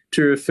Didil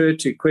to refer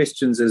to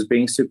questions as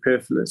being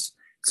superfluous.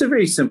 It's a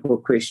very simple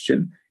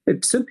question.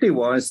 It simply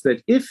was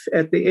that if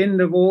at the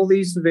end of all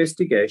these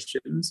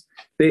investigations,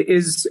 there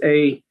is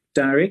a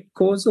direct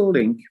causal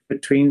link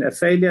between a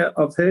failure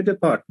of her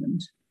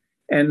department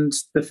and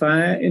the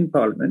fire in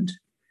Parliament,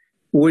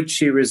 would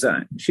she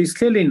resign? She's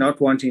clearly not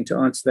wanting to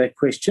answer that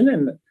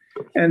question,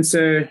 and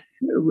so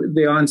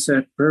the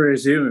answer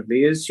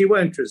presumably is she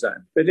won't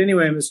resign. But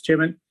anyway, Mr.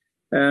 Chairman,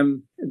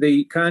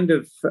 the kind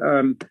of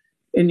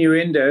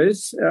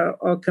innuendos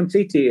are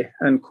completely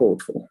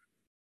uncalled for.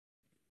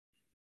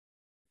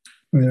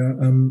 Yeah,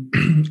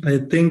 I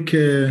think,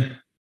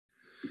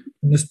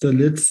 Minister,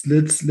 let's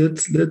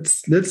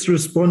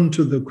respond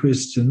to the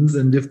questions,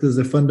 and if there's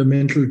a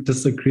fundamental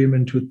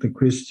disagreement with the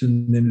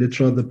question, then let's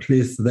rather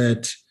place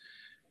that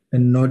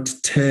and not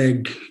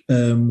tag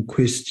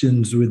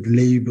questions with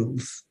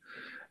labels.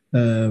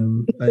 I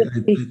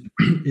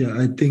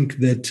think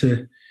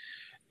that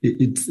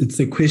it's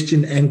a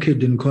question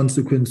anchored in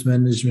consequence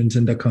management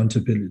and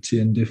accountability.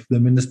 And if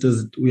the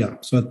ministers,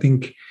 so I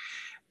think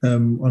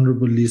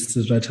Honourable Lisa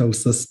is right. I'll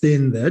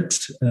sustain that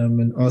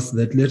and ask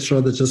that. Let's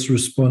rather just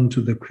respond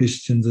to the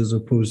questions as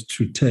opposed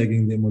to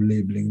tagging them or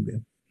labeling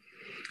them.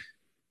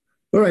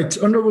 All right,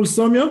 Honourable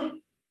Somya.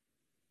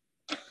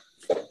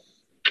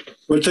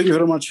 Well, thank you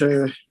very much,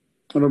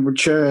 Honourable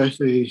Chair,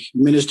 the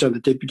Minister, the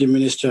Deputy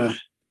Minister,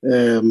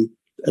 and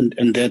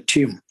their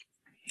team.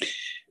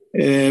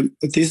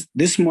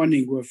 This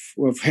morning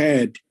we've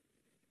heard,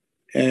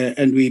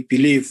 and we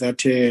believe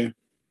that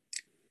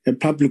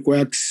Public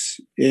Works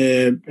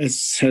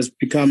has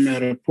become a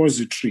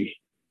repository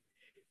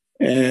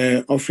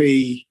of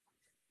a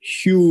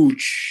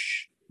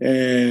huge,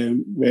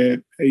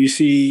 you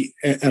see,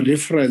 a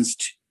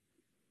referenced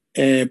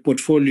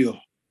portfolio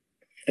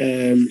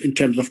in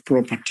terms of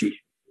property.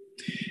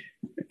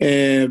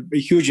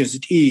 Huge as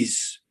it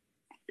is,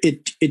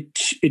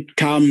 it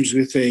comes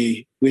with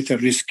a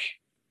risk,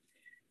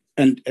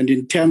 and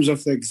in terms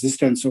of the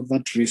existence of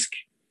that risk,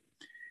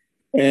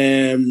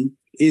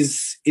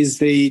 is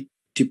the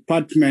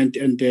department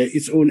and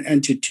its own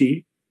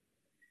entity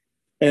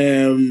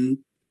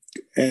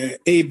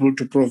able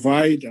to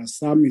provide us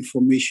some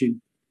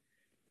information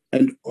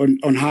and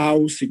on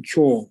how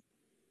secure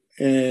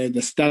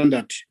the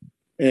standard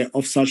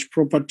of such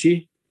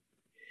property,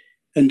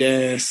 and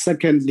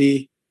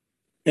secondly,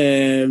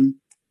 that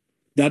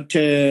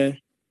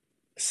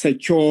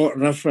secure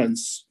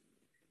reference,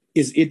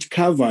 is it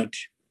covered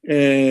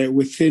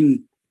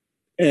within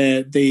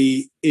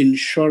the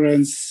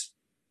insurance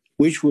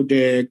which would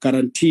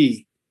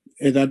guarantee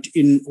that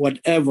in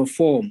whatever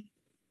form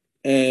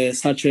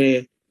such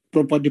a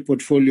property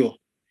portfolio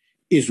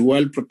is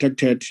well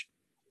protected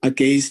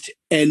against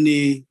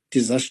any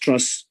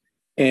disastrous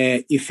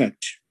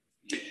effect.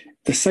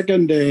 The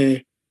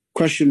second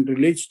question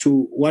relates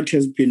to what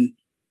has been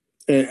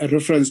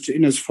referenced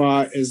in as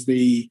far as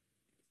the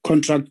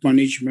contract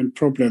management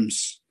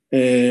problems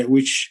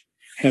which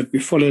have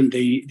befallen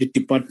the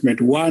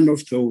department. One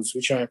of those,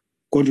 which I'm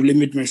going to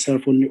limit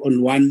myself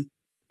on one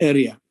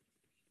area,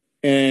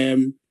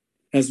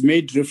 has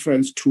made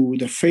reference to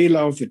the failure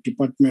of the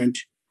department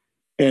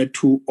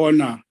to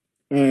honor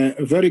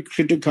a very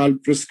critical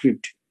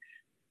prescript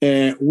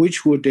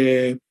which would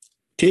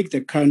take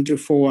the country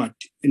forward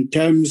in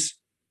terms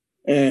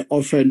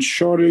of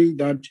ensuring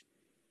that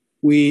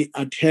we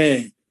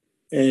adhere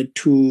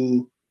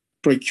to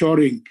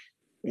procuring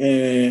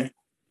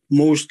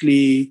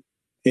mostly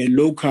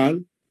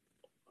local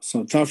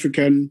South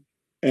African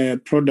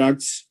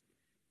products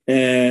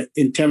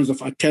in terms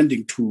of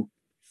attending to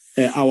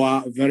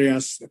our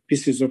various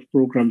pieces of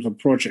programs and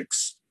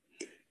projects.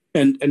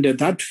 And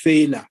that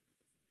failure,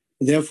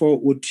 therefore,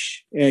 would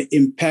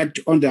impact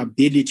on the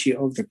ability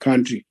of the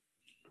country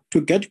to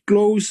get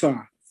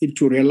closer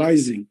into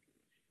realizing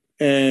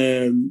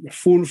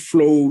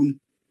full-flown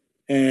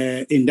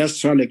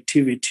industrial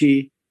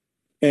activity,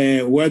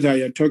 whether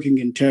you're talking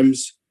in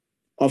terms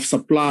of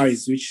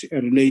supplies which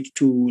relate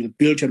to the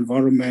built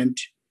environment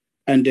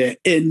and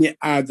any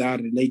other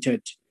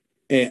related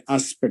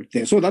aspect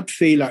there. So that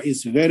failure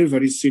is very,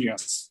 very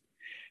serious.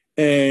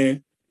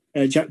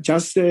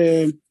 Just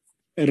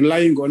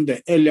relying on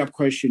the earlier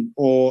question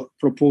or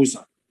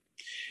proposal,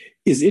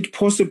 is it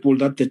possible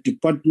that the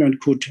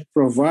department could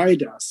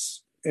provide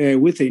us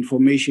with the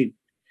information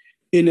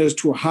in as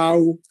to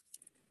how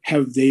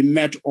have they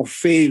met or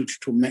failed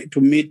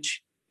to meet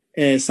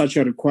such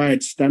a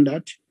required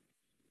standard,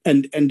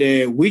 and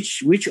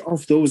which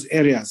of those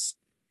areas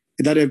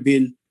that have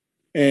been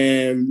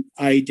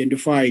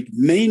identified,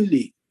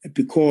 mainly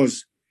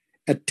because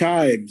at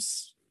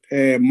times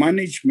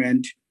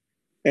management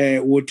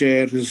would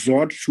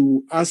resort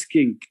to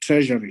asking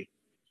Treasury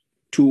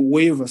to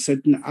waive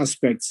certain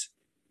aspects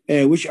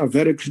which are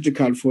very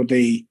critical for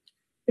the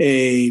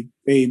a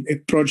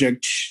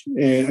project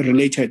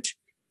related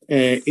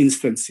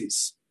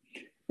instances,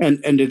 and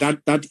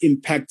that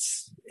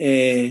impacts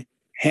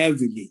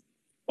heavily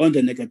on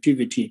the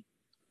negativity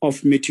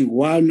of meeting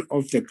one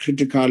of the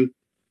critical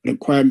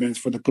requirements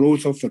for the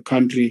growth of the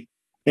country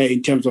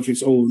in terms of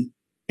its own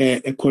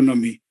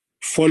economy,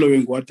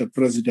 following what the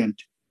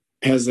president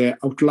has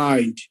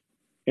outlined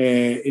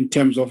in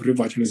terms of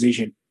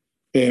revitalization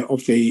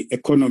of the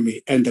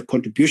economy and the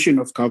contribution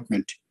of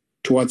government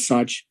towards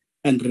such,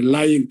 and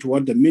relying to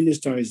what the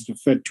minister has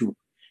referred to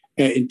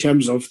in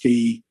terms of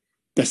the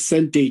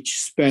percentage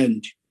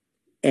spent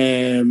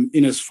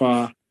in as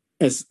far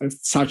as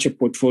such a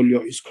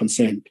portfolio is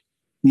concerned,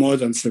 more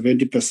than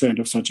 70%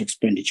 of such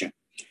expenditure.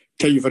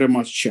 Thank you very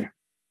much, Chair.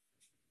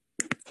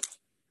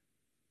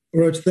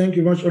 All right, thank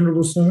you much,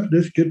 Honourable Sir.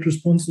 Let's get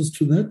responses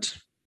to that.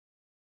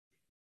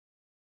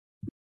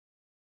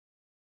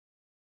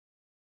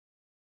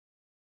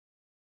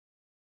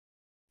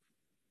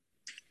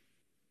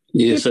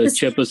 Yes,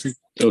 Chairperson.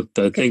 Oh,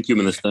 thank you,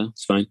 Minister.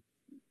 It's fine.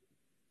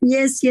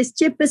 Yes,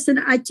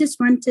 Chairperson. I just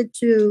wanted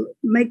to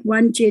make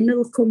one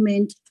general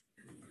comment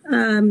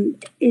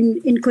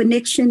in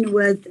connection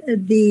with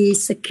the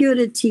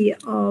security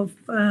of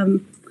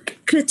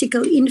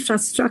critical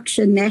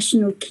infrastructure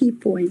national key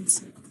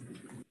points.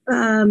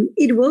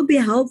 It will be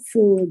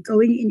helpful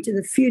going into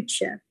the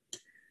future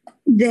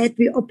that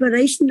we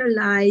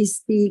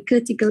operationalize the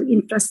Critical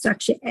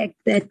Infrastructure Act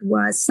that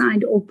was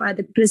signed off by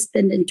the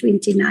President in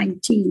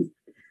 2019.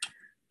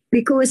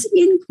 Because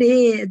in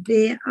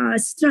there are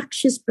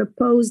structures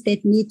proposed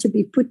that need to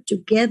be put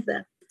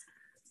together.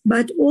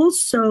 But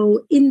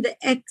also in the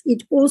Act,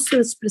 it also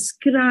is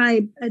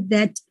prescribed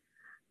that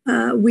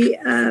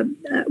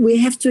we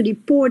have to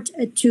report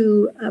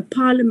to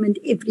Parliament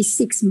every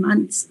 6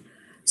 months.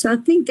 So I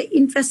think the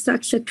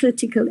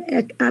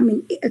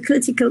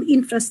Critical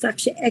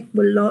Infrastructure Act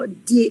will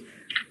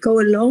go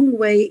a long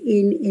way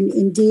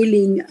in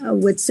dealing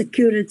with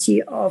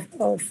security of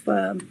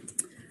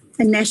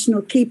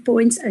national key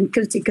points and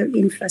critical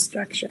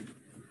infrastructure.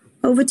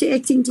 Over to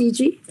Acting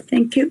DG.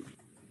 Thank you.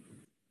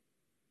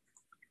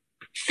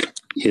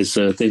 Yes,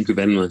 thank you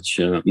very much,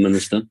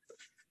 Minister.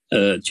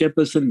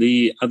 Chairperson,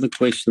 the other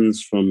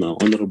questions from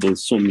Honourable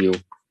Somyo,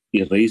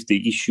 he raised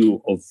the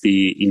issue of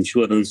the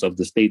insurance of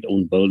the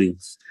state-owned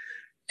buildings.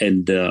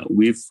 And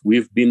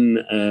we've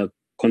been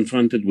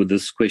confronted with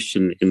this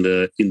question in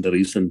the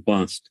recent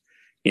past.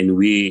 And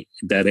we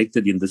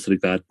directed in this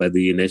regard by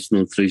the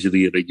National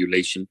Treasury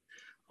regulation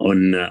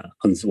on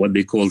what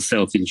they call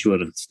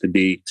self-insurance, that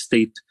the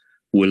state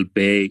will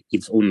bear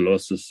its own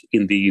losses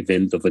in the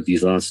event of a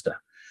disaster.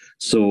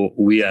 So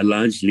we are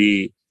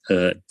largely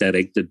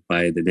directed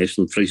by the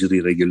National Treasury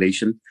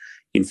regulation.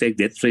 In fact,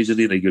 that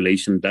Treasury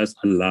regulation does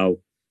allow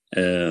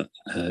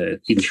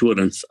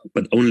insurance,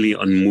 but only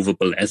on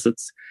movable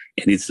assets.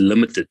 And it's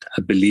limited,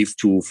 I believe,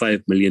 to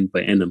 5 million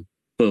per annum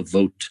per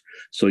vote.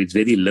 So it's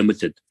very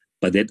limited,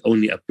 but that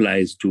only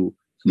applies to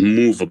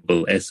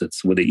movable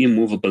assets. With the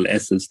immovable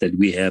assets that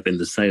we have in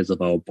the size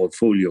of our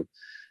portfolio,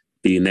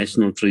 the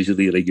National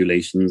Treasury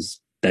regulations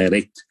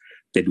direct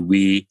that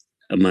we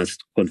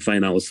must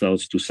confine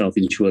ourselves to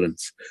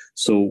self-insurance.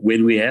 So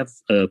when we have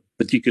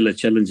particular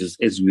challenges,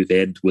 as we've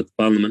had with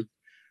Parliament,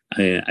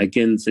 I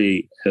can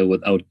say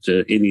without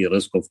any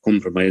risk of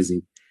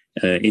compromising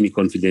any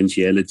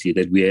confidentiality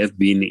that we have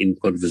been in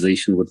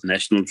conversation with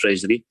National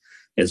Treasury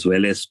as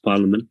well as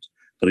Parliament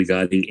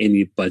regarding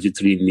any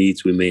budgetary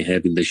needs we may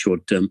have in the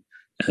short term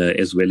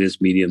as well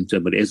as medium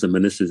term. But as the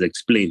Minister has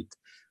explained,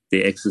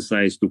 the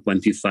exercise to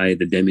quantify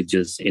the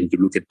damages and to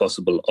look at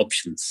possible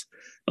options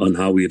on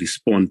how we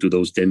respond to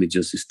those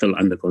damages is still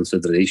under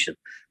consideration.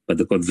 But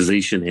the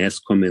conversation has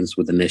commenced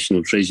with the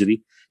National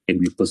Treasury, and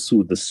we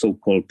pursue the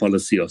so-called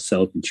policy of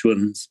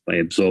self-insurance by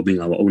absorbing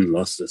our own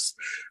losses.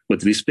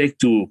 With respect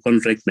to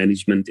contract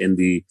management and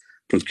the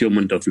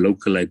procurement of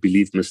local, I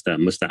believe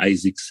Mr.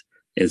 Isaacs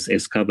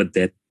has covered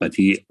that, but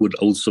he would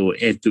also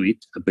add to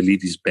it. I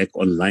believe he's back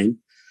online.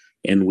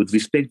 And with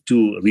respect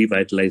to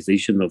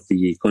revitalization of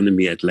the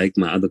economy, I'd like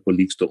my other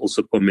colleagues to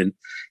also comment,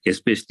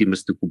 especially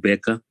Mr.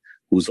 Kubeka,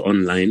 who's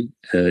online,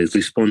 is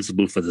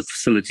responsible for the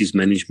facilities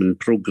management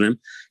program,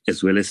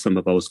 as well as some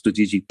of our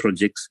strategic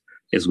projects,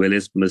 as well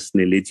as Ms.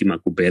 Neleti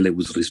Makubele,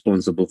 who's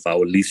responsible for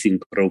our leasing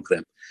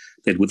program.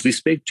 That with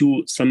respect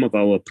to some of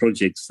our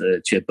projects,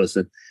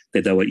 Chairperson,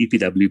 that our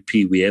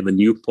EPWP, we have a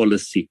new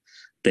policy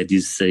that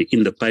is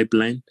in the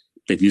pipeline,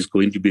 that is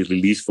going to be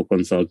released for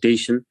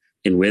consultation,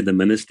 and where the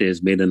Minister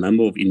has made a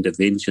number of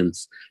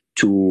interventions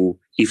to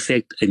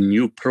effect a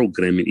new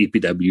program in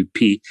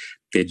EPWP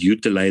that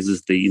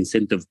utilizes the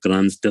incentive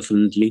grants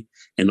differently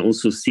and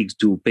also seeks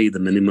to pay the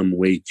minimum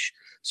wage.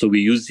 So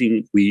we're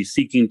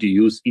seeking to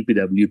use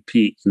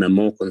EPWP in a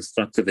more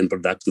constructive and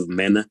productive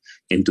manner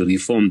and to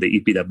reform the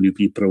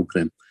EPWP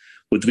program.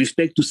 With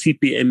respect to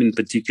CPM in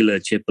particular,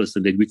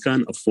 Chairperson, that we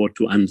can't afford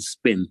to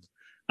underspend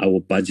our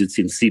budgets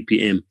in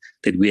CPM,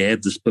 that we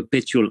have this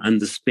perpetual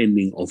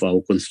underspending of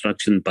our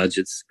construction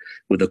budgets,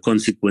 with the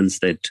consequence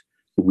that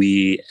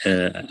we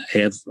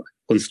have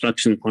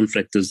construction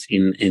contractors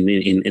in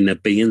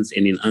abeyance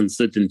and in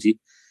uncertainty,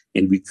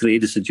 and we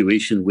create a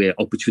situation where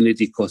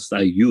opportunity costs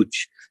are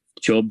huge.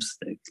 Jobs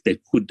that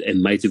could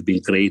and might have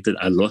been created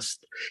are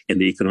lost, and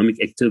the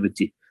economic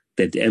activity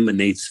that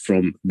emanates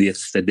from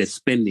this, that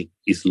spending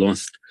is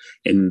lost.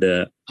 And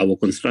our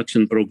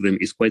construction program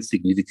is quite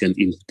significant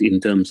in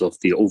terms of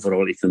the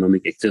overall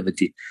economic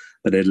activity.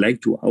 But I'd like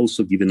to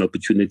also give an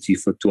opportunity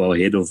to our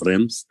head of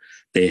REMS.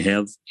 They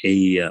have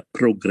a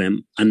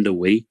program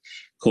underway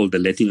called the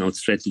Letting Out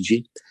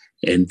Strategy,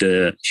 and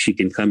she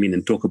can come in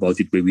and talk about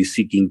it, where we're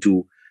seeking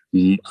to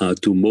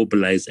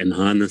mobilize and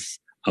harness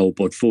our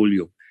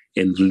portfolio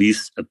and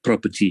release a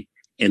property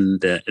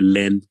and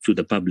land to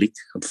the public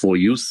for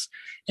use,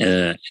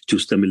 to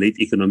stimulate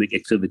economic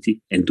activity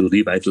and to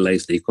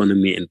revitalize the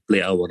economy and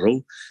play our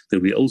role.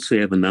 Then we also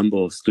have a number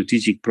of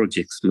strategic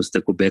projects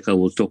Mr. Kubeka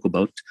will talk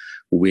about,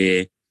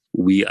 where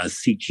we are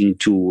seeking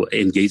to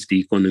engage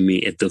the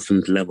economy at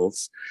different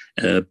levels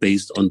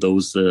based on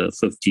those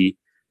 52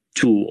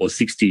 or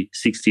 60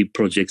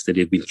 projects that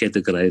have been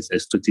categorized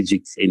as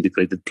strategic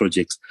integrated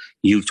projects.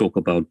 He'll talk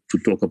about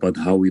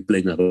how we're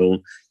playing a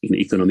role in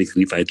economic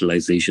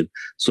revitalization.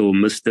 So,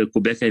 Mr.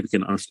 Kubeka, if I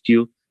can ask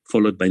you,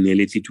 followed by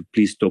Neleti, to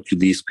please talk to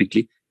these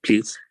quickly.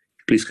 Please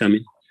come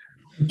in.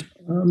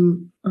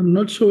 I'm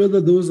not sure whether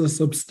those are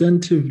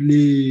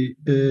substantively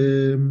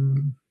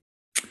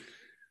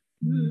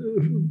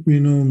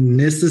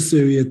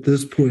necessary at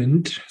this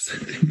point. So I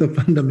think the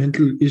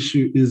fundamental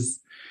issue is,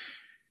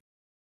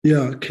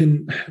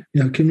 can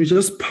we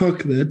just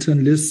park that,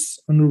 unless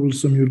Honourable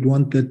Som you'd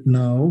want that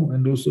now,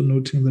 and also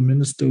noting the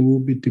Minister will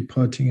be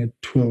departing at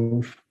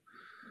 12.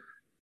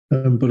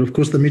 But of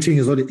course the meeting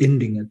is already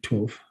ending at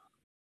 12.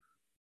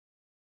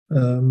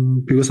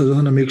 Because I just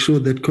want to make sure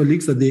that,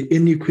 colleagues, are there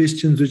any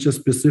questions which are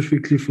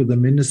specifically for the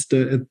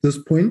Minister at this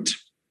point?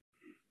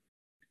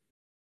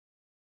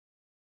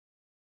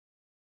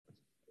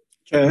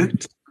 Chair.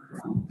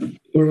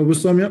 Honourable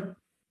Som,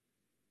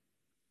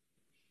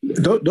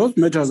 Those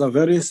matters are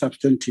very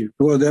substantive,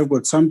 because they've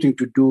got something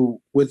to do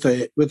with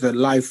the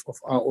life of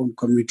our own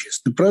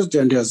communities. The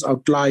President has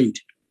outlined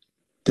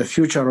the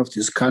future of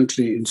this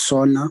country in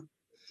SONA,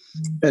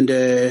 and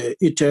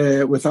it,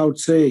 without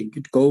saying,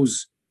 it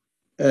goes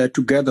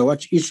together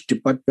what each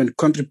department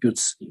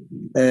contributes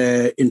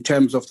in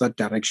terms of that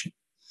direction.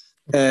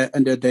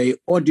 And the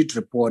audit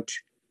report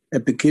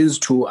begins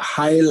to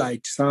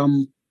highlight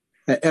some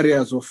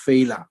areas of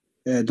failure,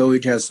 though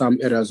it has some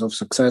areas of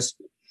success.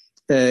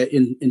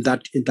 In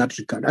that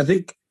regard, I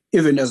think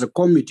even as a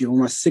committee, we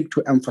must seek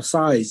to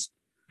emphasize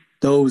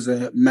those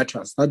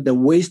matters, that the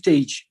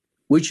wastage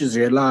which is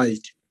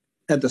realized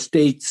at the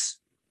state's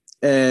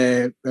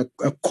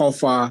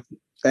coffer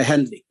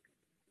handling,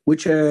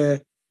 which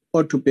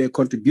ought to be a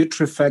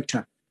contributory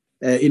factor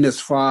in as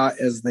far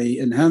as the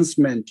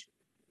enhancement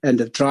and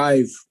the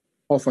drive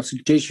of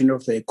facilitation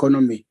of the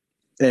economy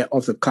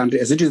of the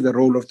country, as it is the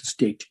role of the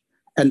state.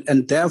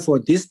 And therefore,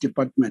 this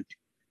department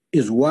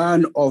is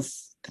one of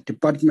the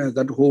departments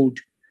that hold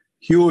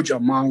huge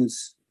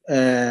amounts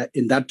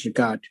in that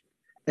regard.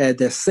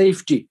 The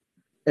safety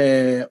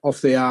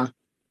of their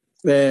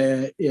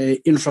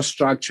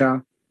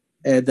infrastructure,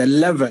 the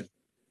level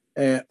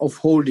of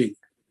holding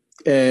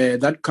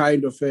that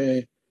kind of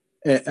a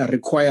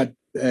required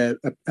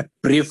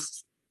brief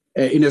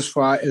in as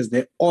far as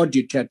the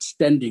audited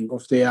standing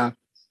of their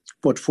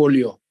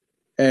portfolio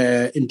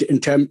in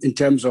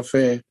terms of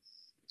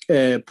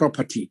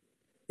property.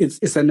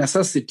 It's a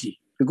necessity,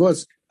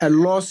 because a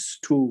loss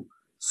to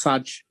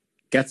such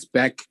gets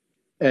back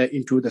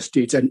into the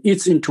states and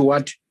eats into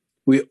what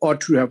we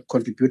ought to have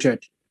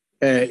contributed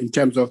in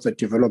terms of the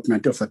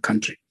development of the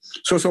country.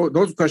 So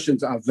those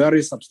questions are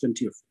very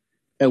substantive,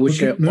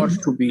 which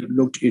ought to be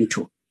looked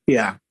into.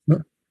 Yeah,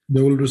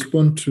 they will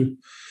respond to.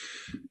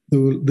 They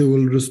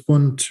will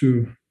respond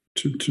to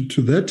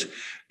that.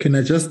 Can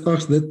I just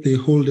ask that they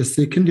hold a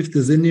second, if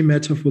there's any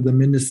matter for the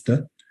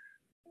Minister,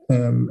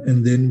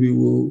 and then we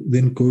will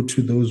then go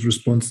to those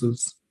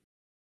responses.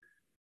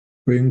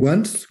 Going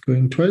once,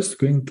 going twice,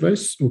 going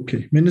thrice.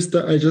 Okay.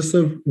 Minister, I just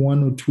have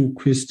one or two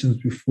questions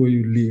before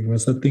you leave,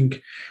 as I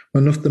think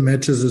one of the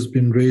matters has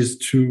been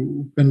raised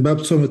to, and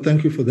Babsoma,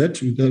 thank you for that.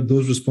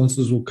 Those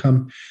responses will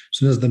come as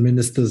soon as the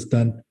Minister's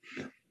done.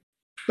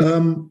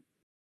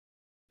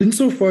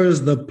 Insofar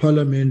as the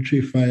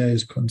parliamentary fire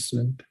is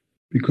concerned,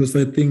 because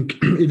I think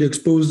it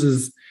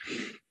exposes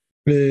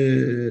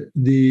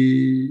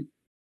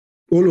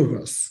all of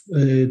us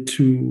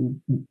to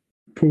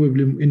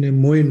probably in a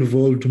more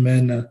involved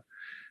manner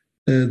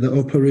the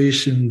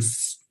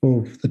operations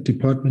of the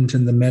department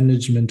and the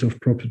management of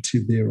property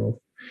thereof.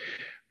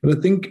 But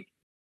I think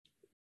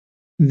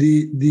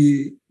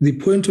the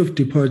point of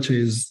departure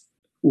is,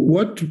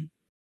 what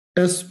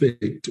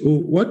aspect, or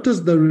what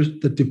does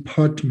the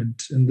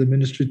department and the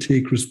ministry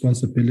take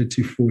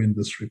responsibility for in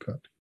this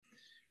regard?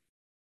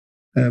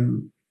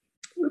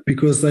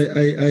 because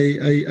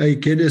I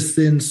get a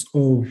sense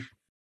of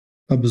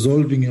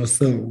absolving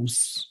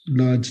yourselves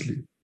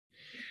largely.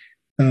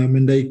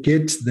 And I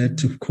get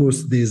that, of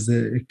course, there's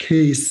a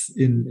case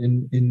in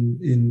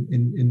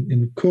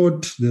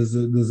court. There's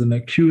an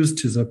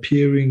accused is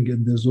appearing,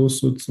 and there's all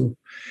sorts of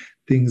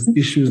things.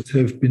 Issues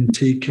have been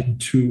taken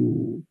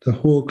to the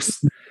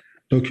Hawks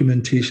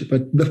documentation,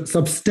 but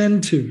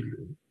substantively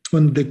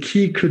on the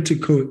key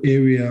critical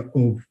area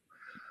of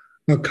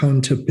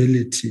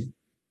accountability.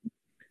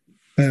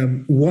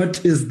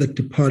 What is the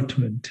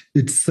department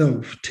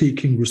itself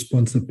taking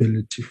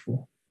responsibility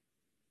for?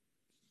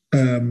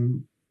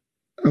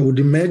 I would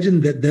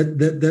imagine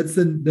that's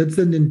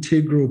an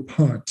integral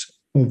part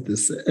of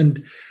this.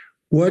 And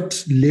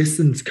what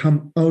lessons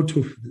come out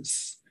of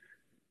this,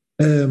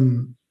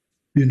 for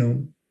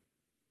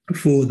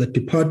the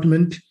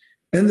department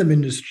and the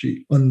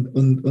ministry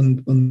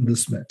on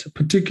this matter,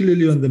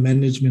 particularly on the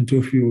management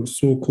of your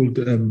so-called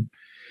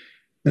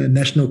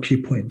national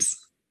key points.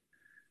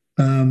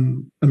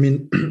 And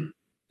the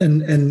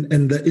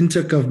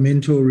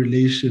intergovernmental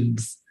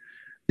relations,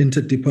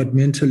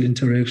 interdepartmental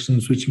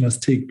interactions which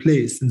must take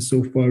place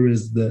insofar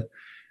as the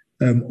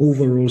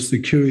overall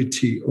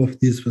security of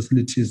these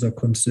facilities are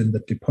concerned, the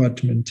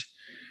department,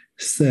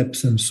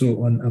 SEPs, and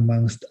so on,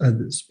 amongst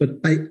others. But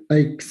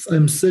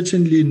I'm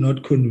certainly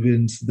not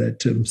convinced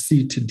that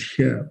seated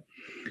here,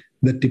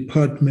 the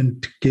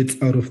department gets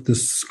out of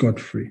this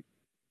scot-free.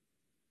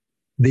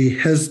 There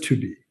has to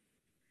be,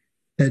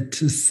 at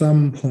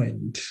some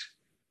point,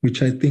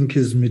 which I think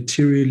is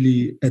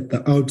materially at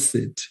the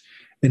outset,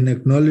 an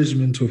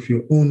acknowledgement of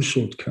your own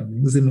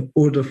shortcomings in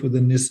order for the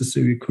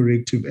necessary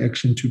corrective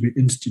action to be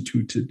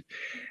instituted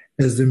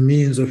as a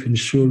means of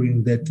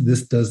ensuring that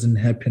this doesn't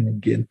happen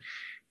again.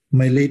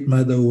 My late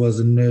mother, who was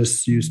a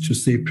nurse, used to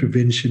say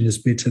prevention is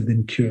better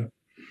than cure.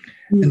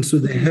 And so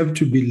there have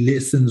to be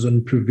lessons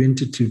on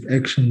preventative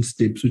action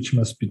steps which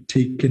must be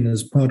taken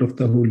as part of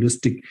the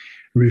holistic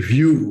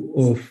review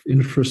of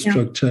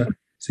infrastructure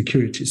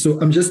security. So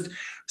I'm just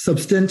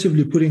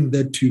substantively putting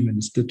that to you,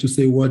 Minister, to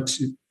say what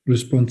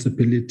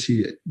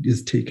responsibility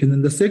is taken.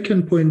 And the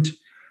second point,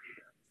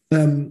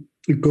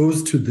 it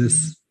goes to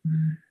this.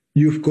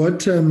 You've got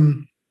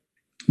the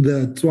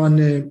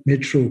Tshwane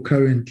Metro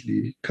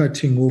currently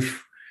cutting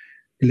off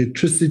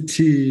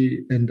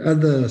electricity and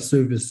other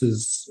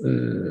services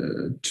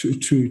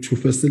to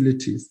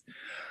facilities.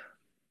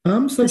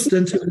 I'm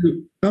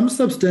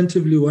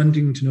substantively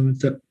wanting to know,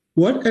 Mr.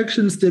 What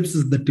action steps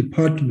is the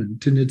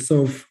department in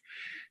itself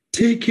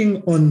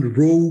taking on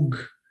rogue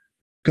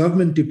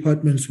government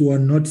departments who are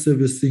not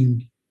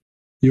servicing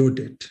your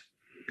debt,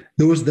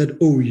 those that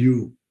owe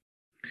you?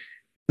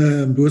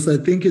 Because I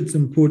think it's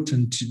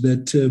important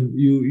that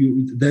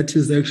that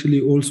is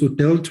actually also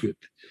dealt with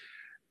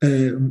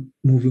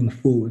moving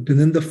forward. And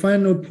then the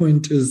final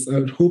point is, I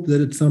would hope that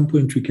at some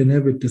point we can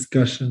have a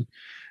discussion,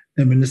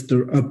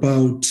 Minister,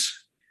 about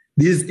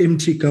these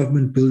empty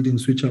government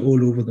buildings which are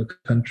all over the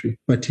country,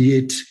 but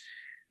yet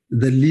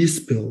the lease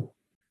bill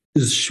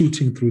is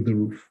shooting through the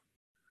roof.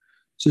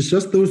 So it's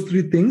just those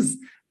three things.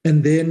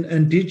 And then,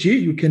 and DG,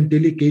 you can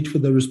delegate for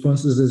the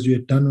responses as you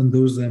have done on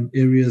those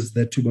areas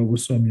that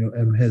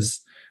Tubabusomyo has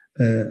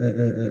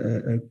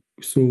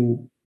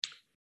so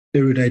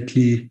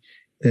eruditely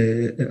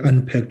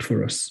unpacked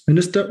for us.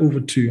 Minister,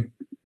 over to you.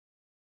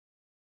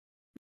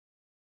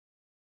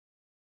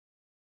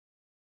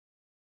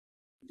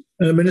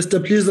 Minister,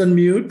 please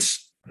unmute.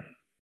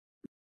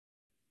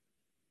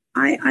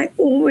 I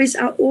always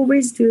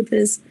do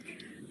this.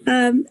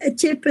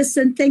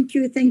 Chairperson, thank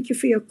you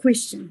for your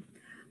question.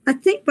 I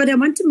think what I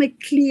want to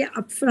make clear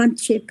up front,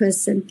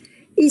 Chairperson,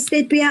 is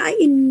that we are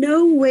in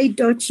no way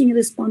dodging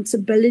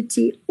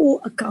responsibility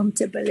or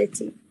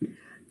accountability.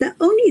 The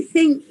only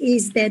thing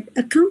is that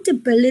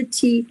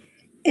accountability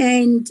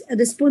and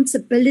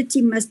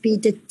responsibility must be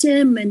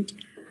determined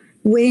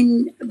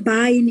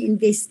by an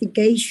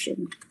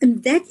investigation.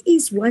 And that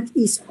is what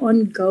is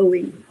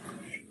ongoing.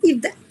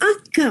 If the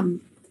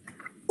outcome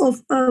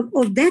of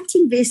that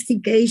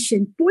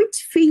investigation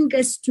points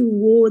fingers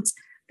towards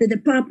the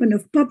Department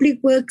of Public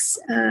Works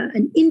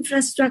and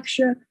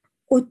Infrastructure,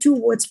 or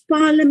towards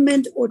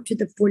Parliament, or to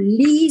the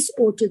police,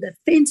 or to the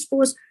Defence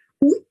Force,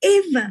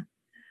 whoever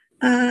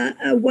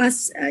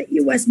was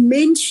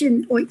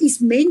mentioned or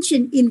is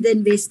mentioned in the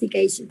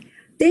investigation,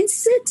 then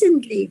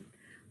certainly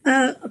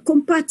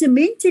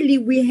compartmentally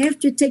we have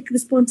to take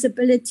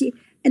responsibility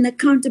and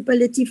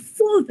accountability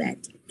for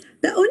that.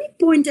 The only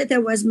point that I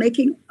was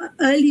making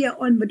earlier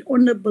on with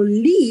Honourable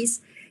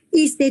Lees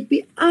is that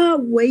we are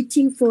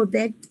waiting for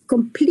that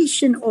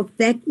completion of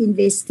that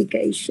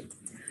investigation.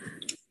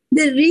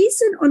 The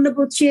reason,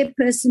 Honourable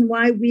Chairperson,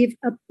 why we've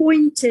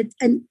appointed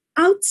an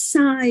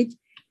outside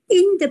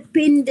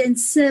independent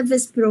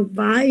service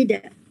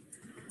provider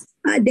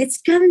that's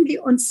currently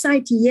on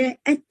site here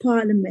at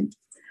Parliament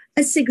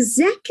is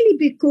exactly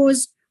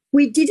because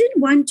we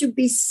didn't want to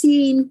be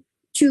seen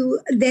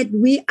that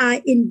we are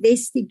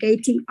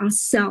investigating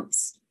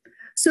ourselves.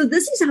 So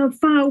this is how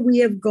far we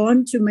have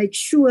gone to make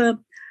sure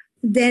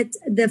that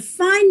the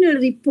final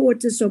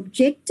report is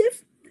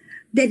objective,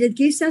 that it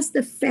gives us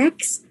the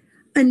facts,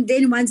 and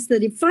then once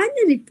the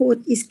final report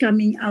is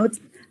coming out,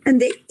 and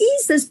there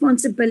is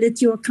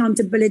responsibility or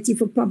accountability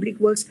for public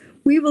works,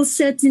 we will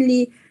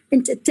certainly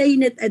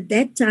entertain it at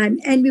that time,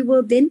 and we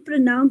will then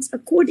pronounce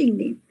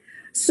accordingly.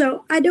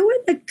 So I don't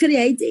want to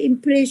create the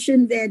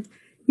impression that,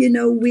 you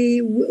know,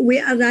 we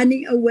are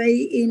running away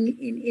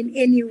in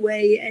any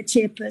way,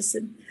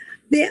 Chairperson.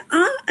 There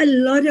are a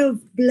lot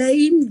of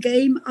blame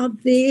game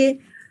out there.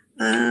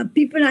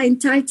 People are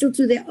entitled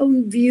to their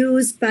own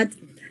views, but,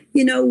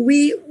 you know,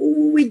 we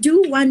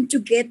do want to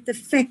get the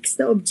facts,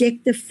 the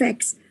objective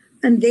facts,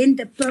 and then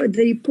the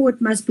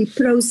report must be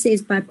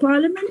processed by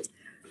Parliament.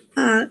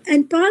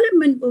 And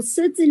Parliament will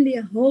certainly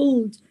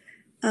hold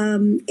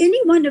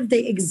any one of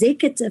the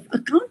executive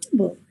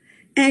accountable.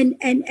 And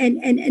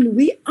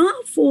we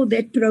are for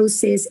that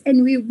process,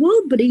 and we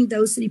will bring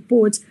those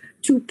reports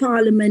to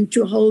Parliament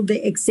to hold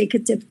the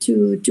executive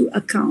to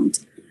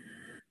account.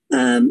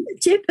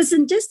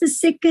 Chairperson, just the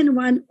second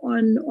one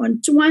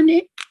on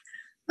Tshwane.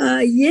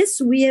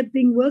 Yes, we have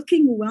been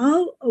working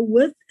well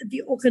with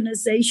the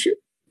organization.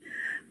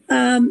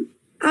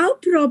 Our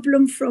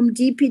problem from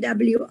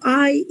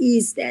DPWI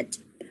is that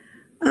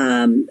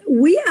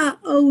we are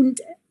owed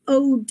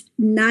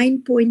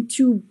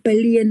 9.2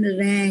 billion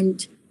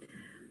rand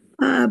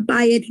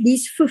by at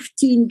least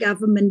 15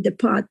 government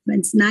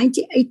departments.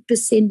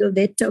 98% of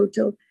that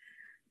total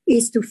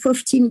is to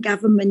 15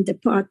 government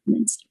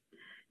departments.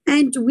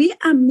 And we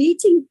are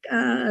meeting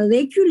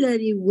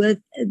regularly with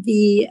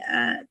the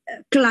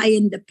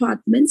client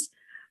departments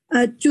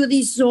to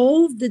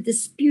resolve the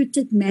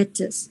disputed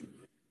matters.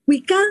 We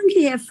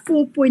currently have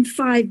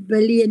 4.5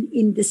 billion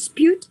in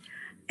dispute,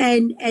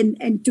 and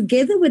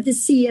together with the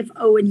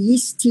CFO and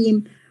his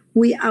team,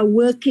 we are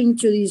working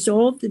to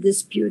resolve the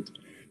dispute.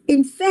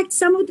 In fact,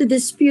 some of the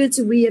disputes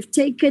we have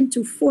taken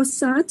to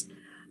Foresight.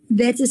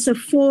 That is a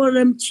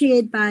forum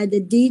chaired by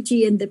the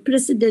DG and the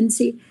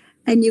presidency,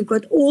 and you've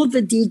got all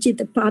the DG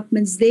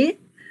departments there.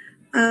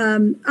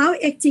 Our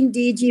acting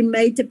DG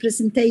made a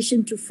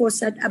presentation to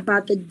Foresight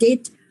about the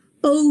debt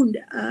owed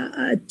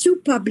to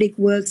public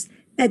works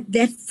at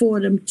that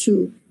forum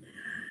too.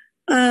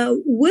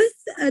 With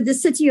the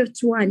city of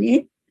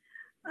Tshwane,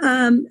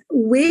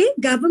 where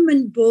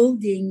government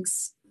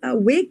buildings,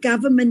 where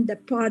government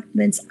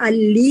departments are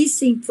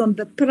leasing from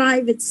the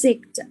private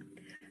sector,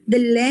 the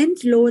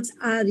landlords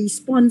are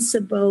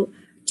responsible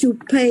to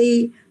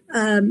pay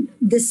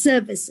the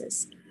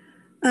services.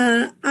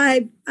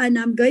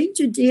 I'm going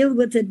to deal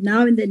with it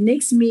now in the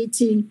next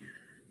meeting,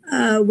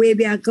 where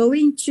we are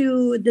going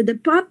to, the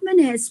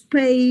department has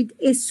paid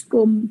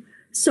Eskom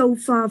so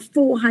far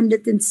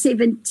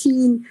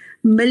 417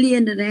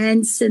 million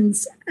rand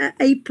since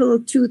April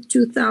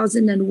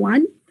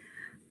 2001.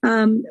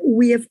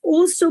 We have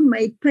also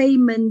made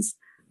payments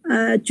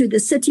to the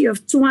city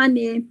of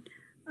Tshwane,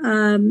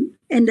 and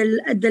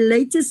the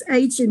latest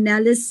age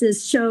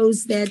analysis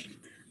shows that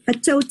a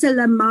total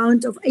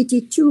amount of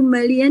 82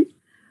 million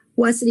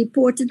was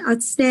reported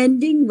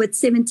outstanding, with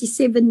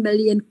 77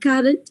 million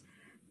current,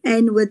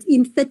 and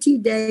within 30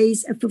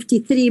 days,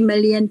 53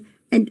 million,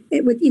 and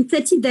within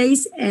 30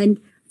 days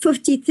and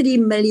 53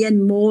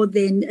 million more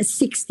than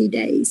 60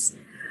 days.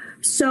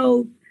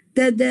 So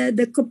the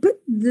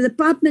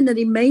department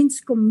remains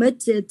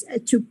committed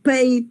to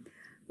pay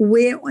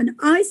where on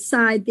our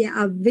side there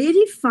are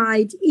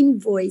verified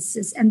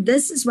invoices, and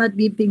this is what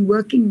we've been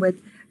working with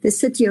the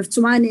city of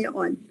Tshwane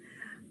on.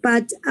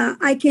 But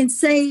I can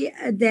say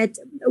that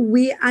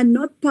we are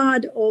not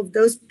part of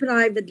those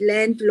private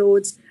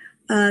landlords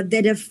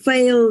that have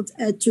failed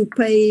to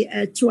pay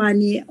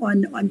Tshwane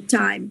on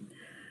time.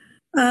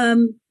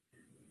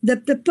 The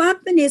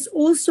department has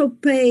also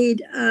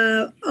paid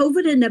over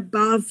and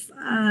above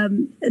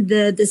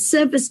the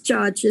service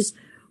charges.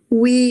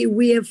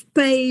 We have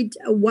paid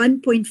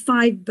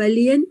 1.5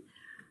 billion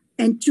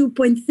and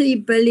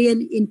 2.3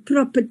 billion in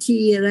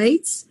property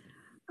rates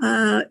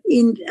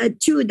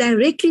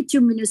directly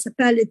to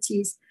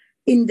municipalities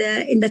in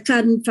the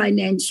current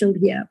financial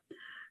year.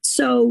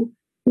 So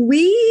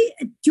we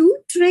do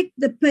track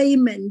the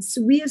payments.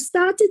 We have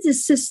started a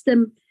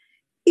system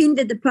in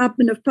the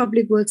Department of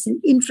Public Works and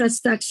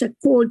Infrastructure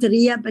called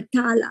Ria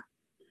Batala,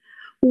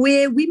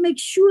 where we make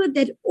sure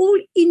that all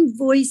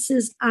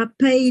invoices are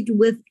paid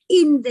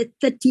within the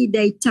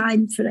 30-day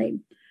time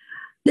frame.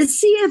 The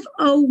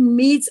CFO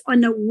meets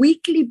on a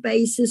weekly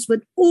basis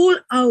with all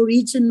our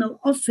regional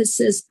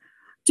offices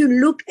to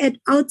look at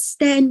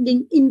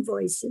outstanding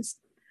invoices.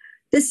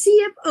 The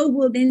CFO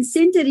will then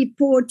send a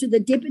report to the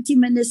Deputy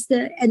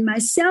Minister and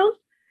myself,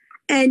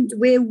 and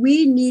where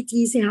we need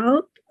his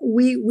help,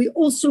 we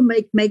also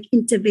make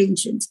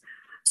interventions.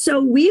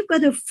 So we've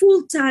got a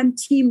full-time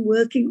team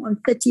working on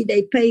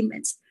 30-day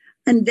payments,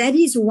 and that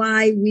is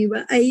why we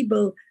were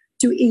able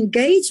to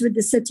engage with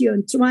the city of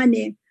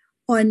Tshwane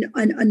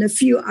on a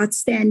few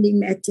outstanding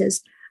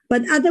matters.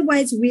 But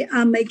otherwise, we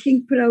are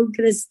making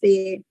progress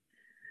there.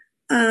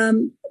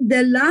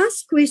 The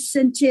last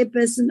question,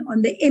 Chairperson,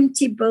 on the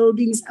empty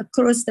buildings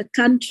across the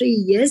country,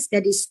 yes,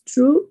 that is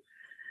true.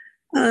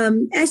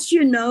 As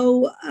you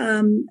know,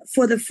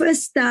 for the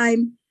first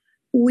time,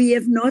 we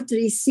have not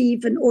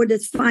received an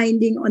audit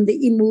finding on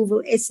the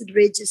immovable asset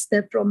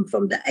register from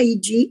the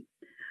AG.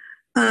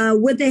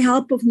 With the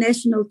help of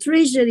National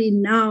Treasury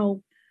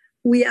now,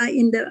 we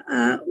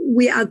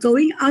are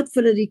going out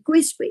for a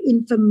request for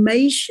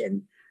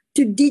information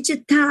to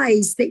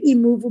digitize the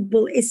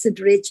immovable asset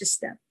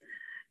register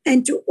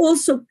and to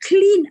also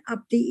clean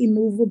up the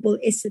immovable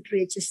asset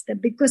register,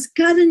 because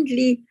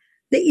currently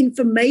the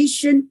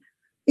information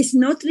is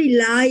not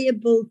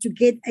reliable to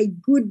get a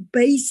good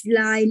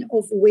baseline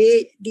of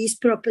where these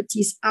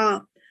properties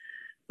are.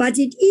 But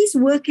it is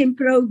work in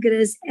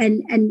progress.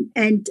 And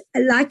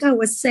like I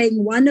was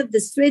saying, one of the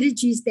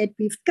strategies that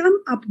we've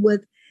come up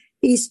with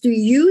is to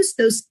use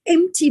those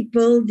empty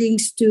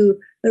buildings to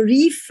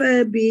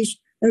refurbish,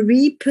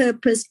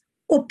 repurpose,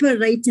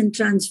 operate and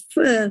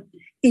transfer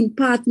in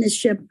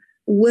partnership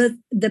with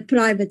the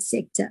private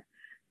sector.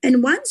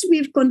 And once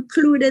we've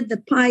concluded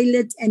the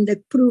pilot and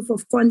the proof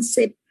of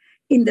concept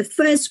in the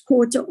first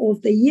quarter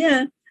of the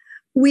year,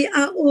 we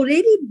are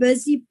already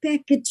busy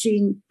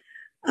packaging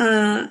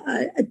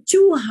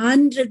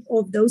 200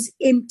 of those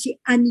empty,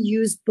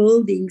 unused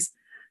buildings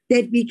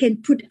that we can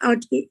put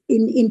out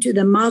into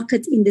the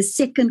market in the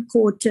second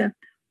quarter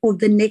of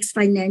the next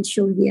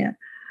financial year.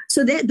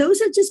 So those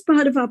are just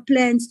part of our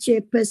plans,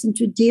 Chairperson,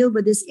 to deal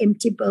with these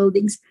empty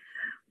buildings.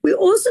 We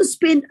also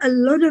spend a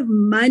lot of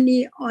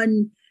money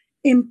on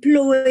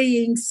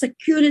employing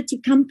security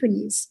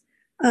companies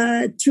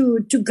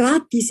to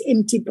guard these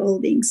empty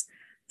buildings.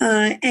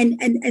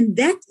 And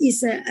that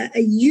is a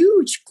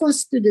huge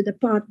cost to the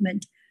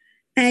department.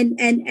 And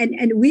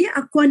we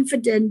are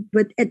confident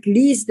with at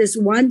least this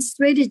one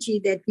strategy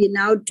that we're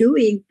now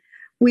doing,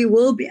 we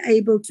will be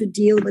able to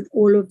deal with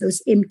all of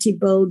those empty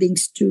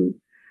buildings too.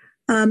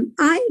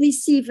 I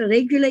receive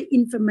regular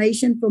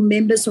information from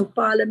members of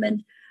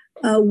parliament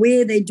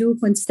where they do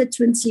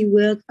constituency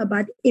work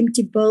about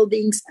empty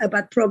buildings,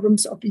 about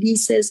problems of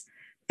leases.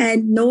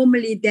 And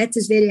normally that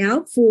is very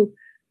helpful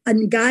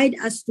and guide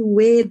us to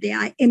where there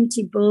are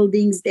empty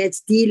buildings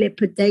that's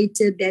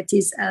dilapidated, that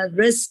is a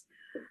risk,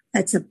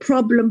 that's a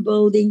problem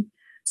building.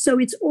 So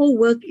it's all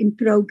work in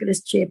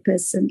progress,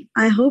 Chairperson.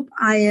 I hope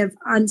I have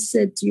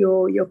answered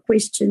your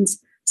questions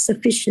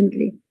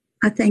sufficiently.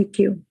 I thank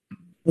you.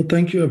 Well,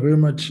 thank you very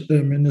much,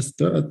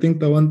 Minister. I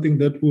think the one thing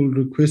that we'll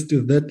request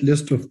is that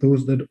list of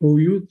those that owe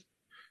you,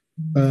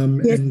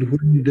 yes, and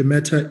when the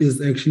matter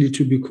is actually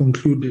to be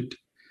concluded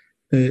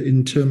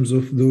in terms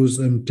of those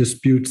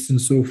disputes,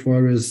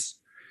 insofar as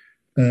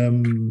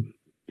the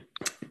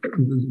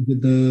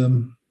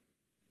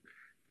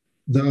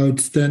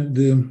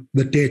outstanding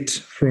the debt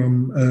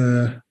from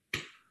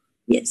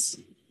yes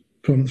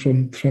from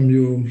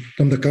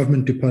the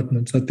government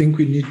departments. I think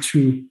we need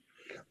to.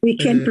 We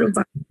can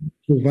provide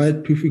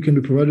if we can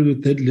be provided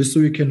with that list, so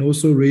we can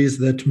also raise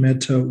that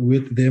matter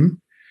with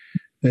them.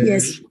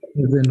 Yes.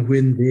 Even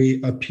when they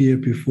appear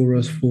before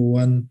us for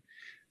one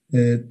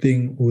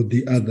thing or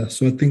the other.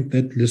 So I think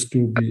that list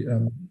will be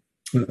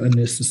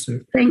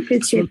unnecessary. Thank you,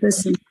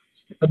 Chairperson.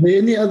 Are there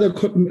any other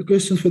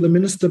questions for the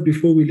Minister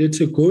before we let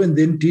her go? And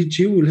then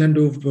DG will hand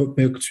over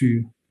back to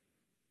you.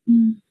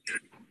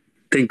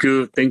 Thank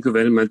you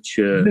very much.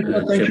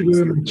 Thank you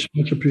very much.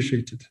 Much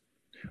appreciated.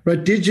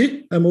 Right,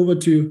 DG, I'm over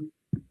to you.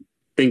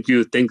 Thank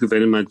you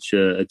very much,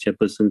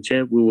 Chairperson.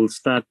 Chair, we will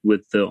start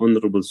with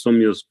Honorable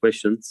Somyo's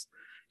questions,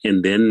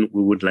 and then I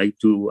want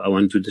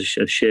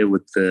to share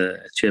with the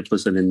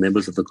Chairperson and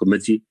members of the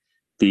committee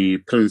the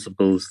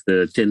principles,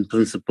 the 10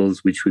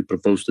 principles which we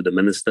propose to the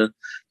Minister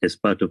as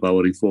part of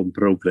our reform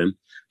program.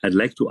 I'd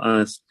like to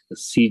ask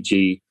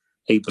CJ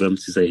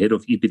Abrams, who's the head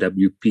of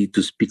EPWP,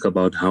 to speak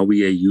about how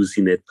we are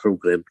using that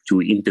program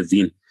to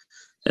intervene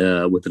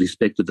with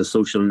respect to the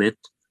social net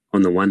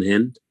on the one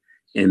hand,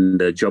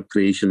 and job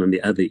creation on the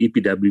other.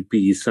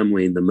 EPWP is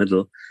somewhere in the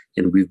middle,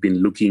 and we've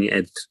been looking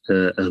at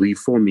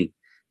reforming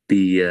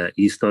the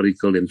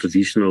historical and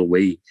traditional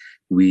way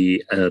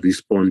we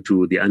respond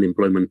to the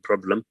unemployment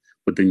problem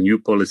with the new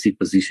policy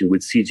position,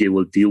 which CJ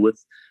will deal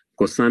with.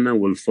 Kosana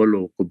will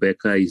follow.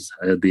 Kubeka is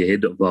the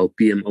head of our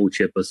PMO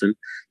chairperson.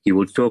 He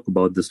will talk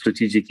about the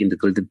strategic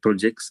integrated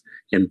projects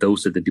and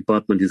those that the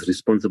department is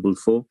responsible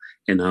for,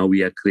 and how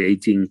we are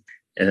creating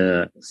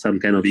some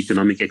kind of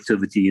economic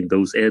activity in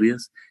those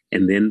areas.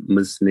 And then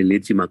Ms.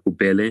 Neleti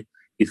Makubele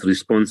is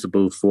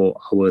responsible for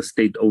our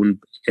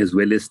state-owned as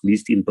well as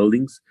leased-in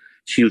buildings.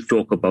 She'll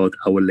talk about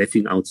our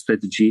letting out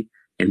strategy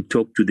and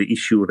talk to the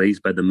issue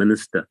raised by the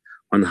Minister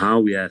on how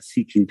we are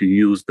seeking to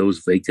use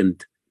those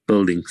vacant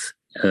buildings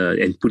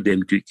and put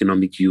them to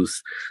economic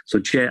use. So,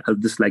 Chair,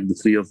 I'd just like the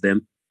three of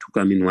them to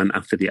come in one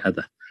after the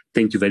other.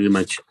 Thank you very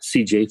much.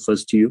 CJ,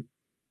 first to you.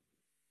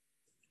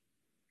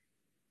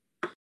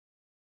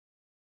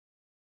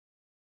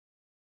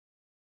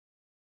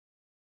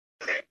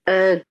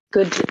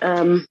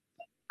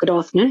 Good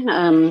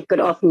afternoon.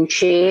 Good afternoon,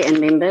 Chair and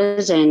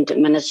members and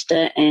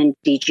Minister and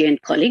DG and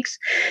colleagues.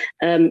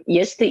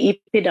 Yes, the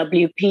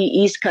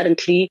EPWP is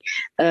currently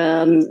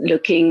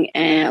looking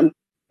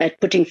at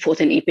putting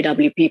forth an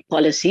EPWP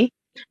policy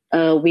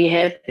We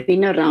have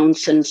been around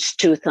since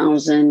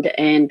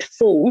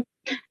 2004,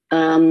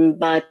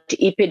 but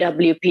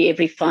EPWP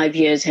every 5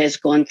 years has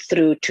gone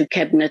through to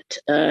Cabinet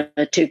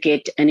to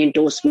get an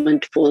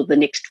endorsement for the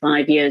next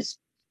 5 years.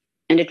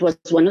 And it was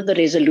one of the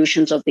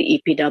resolutions of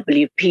the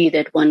EPWP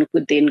that one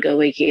could then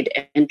go ahead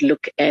and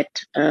look at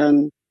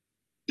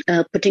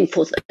putting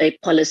forth a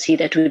policy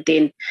that would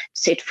then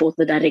set forth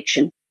the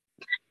direction.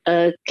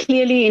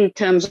 Clearly, in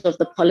terms of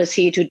the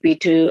policy, it would be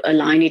to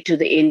align it to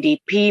the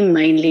NDP,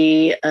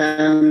 mainly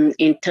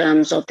in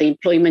terms of the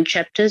employment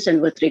chapters and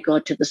with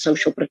regard to the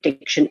social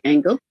protection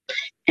angle,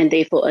 and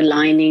therefore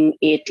aligning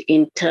it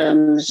in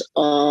terms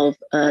of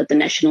the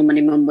national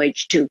minimum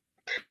wage too.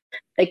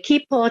 A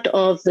key part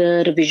of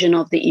the revision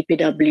of the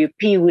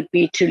EPWP would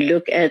be to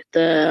look at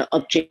the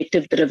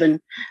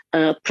objective-driven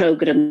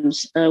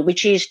programs,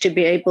 which is to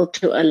be able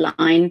to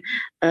align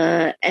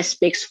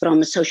aspects from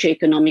a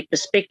socioeconomic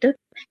perspective,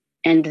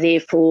 and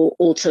therefore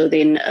also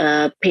then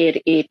pair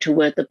it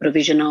with the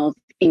provision of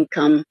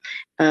income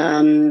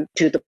to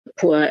the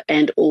poor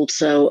and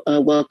also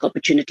work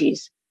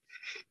opportunities.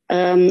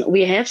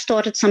 We have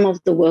started some of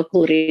the work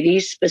already,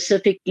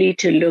 specifically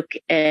to look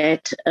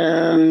at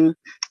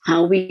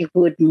how we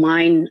would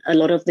mine a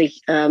lot of the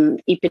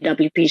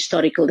EPWP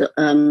historical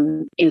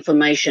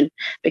information,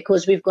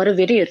 because we've got a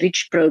very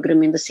rich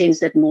program in the sense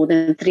that more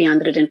than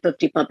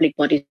 350 public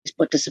bodies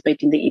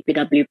participate in the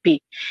EPWP.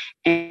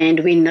 And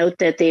we note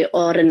that there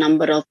are a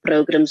number of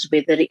programs,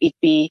 whether it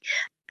be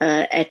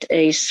at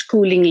a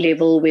schooling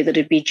level, whether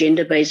it be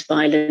gender-based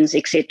violence,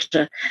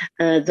 etc.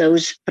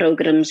 Those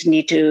programs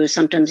need to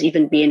sometimes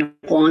even be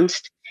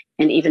enhanced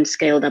and even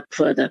scaled up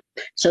further.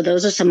 So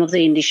those are some of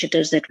the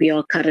initiatives that we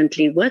are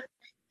currently with.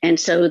 And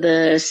so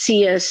the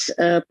CS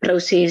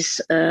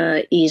process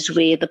is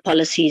where the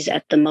policy is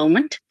at the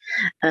moment.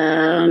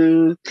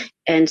 And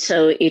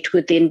so it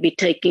would then be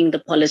taking the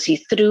policy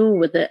through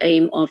with the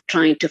aim of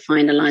trying to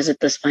finalize it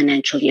this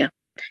financial year.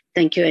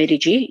 Thank you,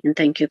 ADG, and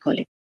thank you,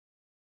 colleague.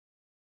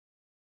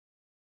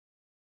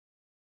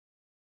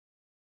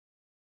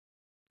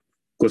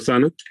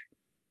 Kosana?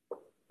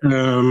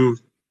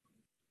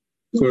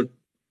 Good.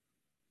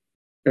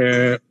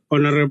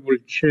 Honorable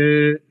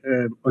Chair,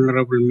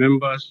 honorable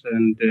members,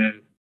 and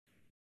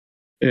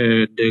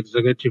the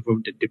executive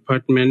of the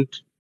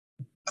department.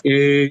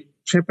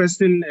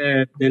 Chairperson,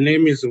 the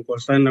name is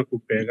Nkosana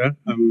Kupega.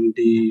 I'm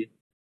the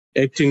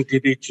acting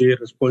DDG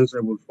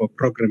responsible for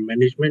program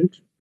management.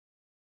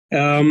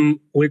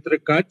 With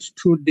regard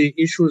to the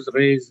issues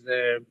raised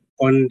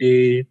on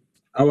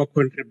our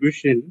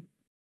contribution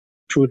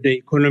to the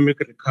economic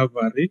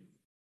recovery,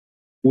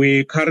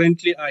 we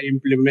currently are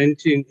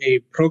implementing a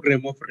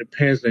program of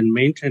repairs and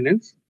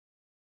maintenance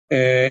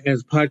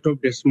as part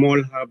of the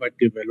small harbour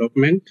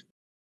development.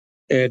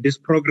 This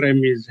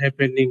program is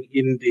happening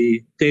in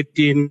the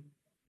 13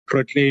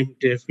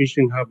 proclaimed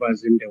fishing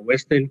harbours in the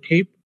Western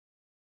Cape.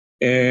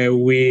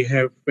 We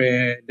have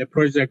the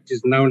project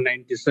is now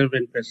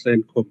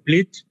 97%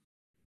 complete.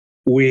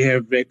 We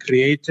have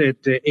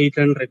created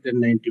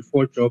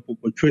 894 job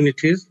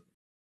opportunities,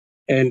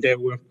 and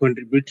we have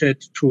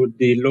contributed to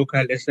the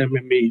local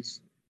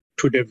SMMEs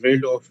to the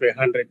value of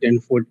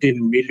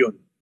 114 million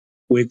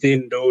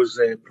within those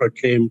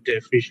proclaimed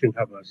fishing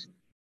harbours.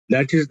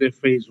 That is the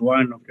phase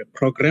one of the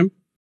program.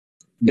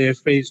 The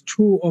phase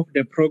two of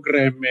the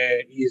program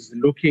is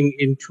looking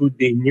into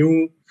the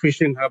new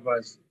fishing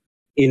harbours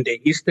in the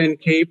Eastern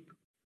Cape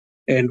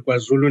and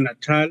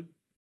KwaZulu-Natal,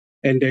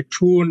 and the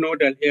two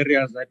nodal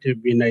areas that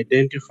have been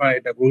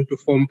identified are going to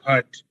form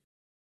part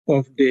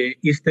of the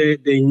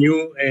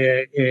new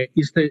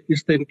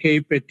Eastern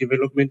Cape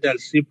Developmental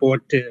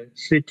Seaport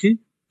City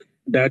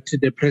that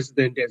the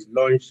President has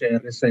launched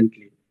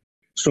recently.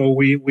 So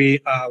we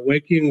are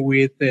working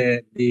with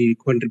the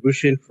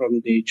contribution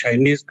from the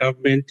Chinese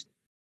government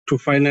to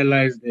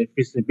finalize the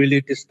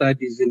feasibility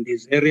studies in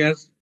these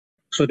areas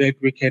so that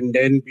we can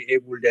then be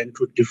able then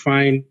to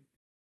define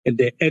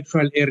the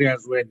actual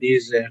areas where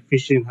these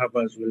fishing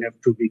harbours will have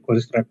to be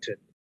constructed.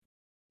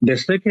 The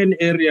second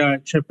area,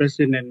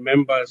 Chairperson and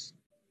members,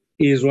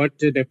 is what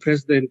the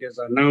President has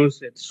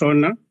announced at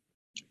SONA,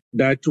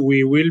 that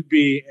we will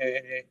be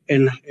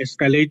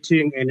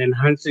escalating and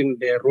enhancing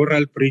the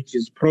Rural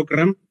Bridges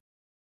Program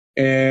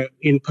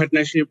in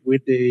partnership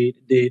with the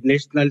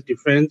National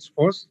Defence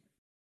Force.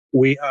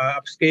 We are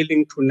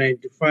upscaling to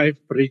 95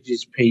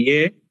 bridges per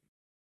year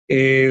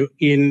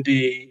in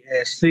the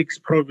 6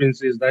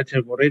 provinces that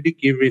have already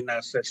given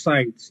us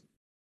sites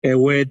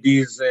where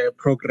these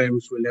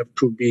programs will have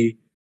to be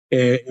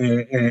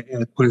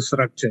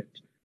constructed.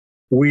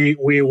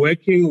 We're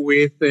working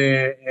with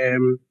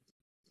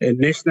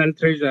National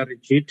Treasury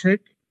GTEC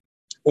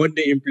on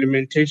the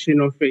implementation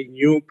of a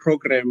new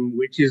program,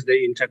 which is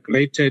the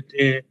Integrated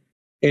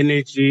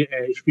Energy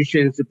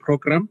Efficiency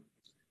Program.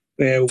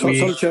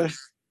 Sorry, Chair.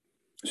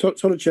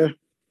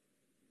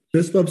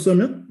 Yes,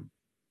 Babsona?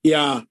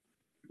 Yeah,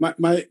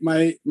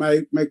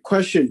 my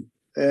question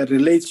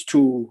relates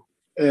to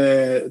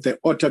the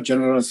Auditor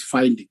General's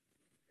finding.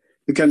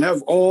 You can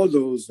have all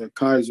those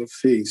kinds of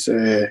things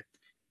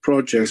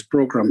projects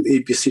program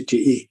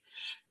ABCTE.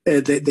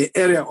 The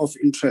area of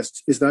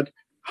interest is that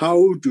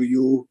how do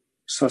you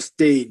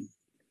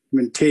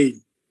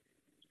maintain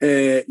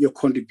your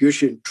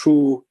contribution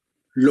through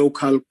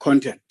local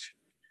content,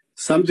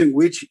 something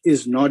which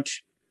is not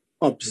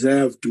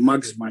observed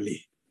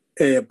maximally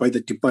by the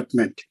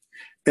department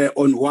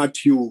on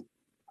what you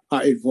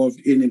are involved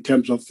in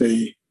terms of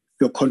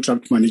your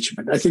contract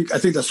management. I think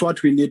that's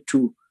what we need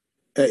to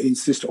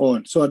insist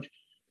on. So that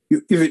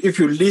if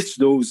you list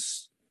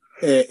those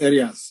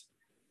areas,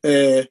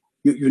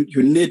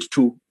 you need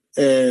to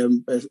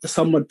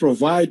somewhat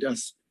provide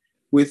us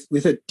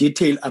with a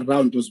detail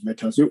around those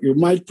matters. You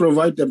might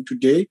provide them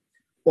today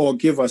or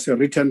give us a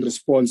written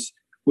response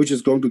which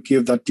is going to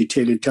give that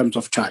detail in terms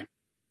of time.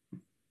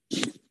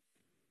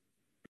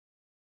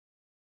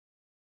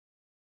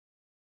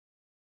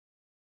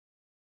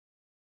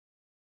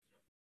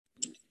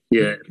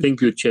 Yeah,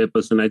 thank you,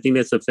 Chairperson. I think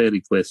that's a fair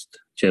request,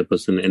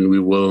 Chairperson, and we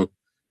will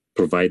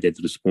provide that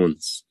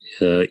response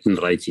in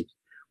writing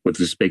with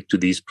respect to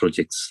these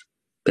projects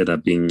that are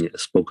being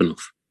spoken of.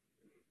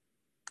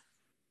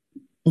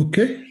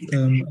 Okay.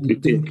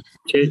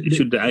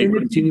 Should I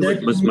continue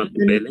with Ms.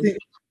 Makubele?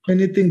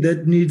 Anything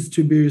that needs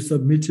to be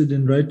submitted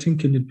in writing,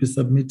 can it be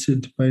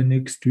submitted by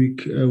next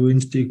week,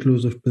 Wednesday,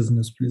 close of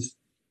business, please?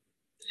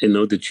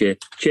 No, the Chair.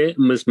 Chair,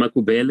 Ms.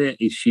 Makubele,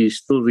 is she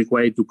still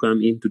required to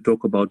come in to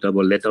talk about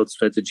our let-out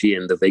strategy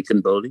and the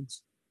vacant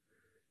buildings?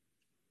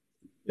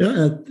 Yeah,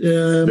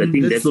 I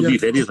think that will be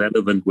very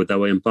relevant with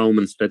our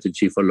empowerment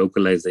strategy for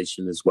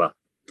localization as well.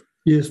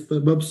 Yes,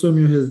 but Bob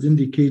Somyo has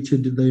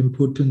indicated the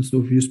importance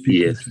of you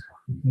speaking. Yes.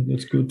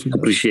 Let's go to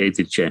Appreciate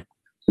it, Chair.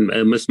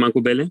 Ms.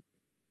 Makubele?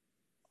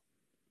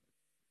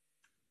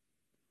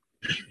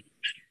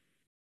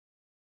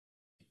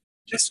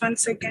 Just 1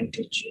 second,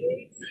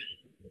 TG.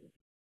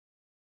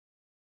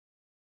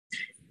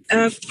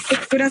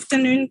 Good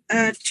afternoon,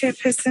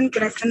 Chairperson.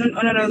 Good afternoon,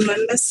 honorable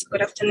members.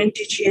 Good afternoon,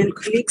 TG and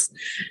colleagues.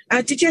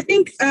 TG, I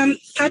think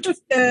part of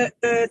the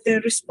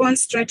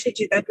response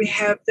strategy that we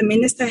have, the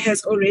Minister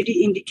has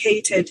already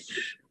indicated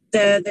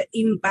the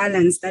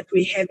imbalance that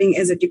we're having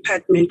as a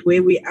department,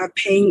 where we are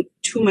paying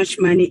too much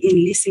money in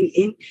leasing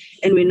in,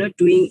 and we're not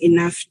doing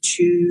enough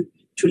to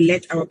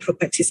let our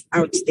properties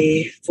out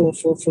there to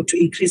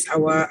increase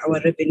our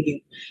revenue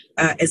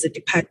as a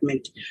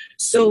department.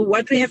 So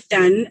what we have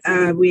done,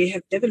 we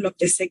have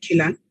developed a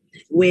circular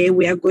where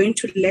we are going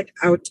to let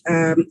out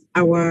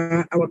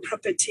our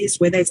properties,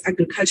 whether it's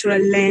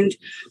agricultural land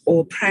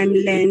or prime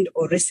land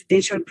or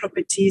residential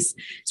properties,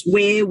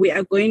 where we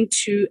are going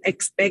to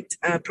expect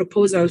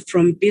proposals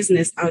from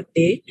business out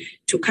there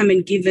to come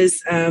and give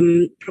us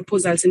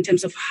proposals in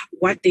terms of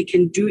what they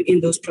can do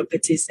in those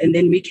properties, and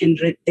then we can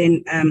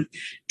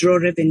draw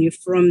revenue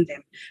from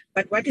them.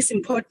 But what is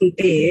important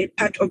there,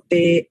 part of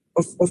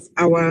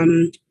our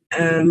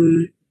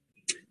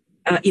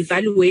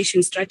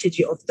evaluation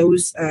strategy of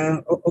those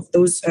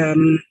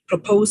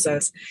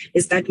proposals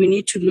is that we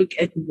need to look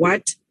at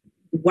what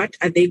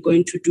are they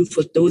going to do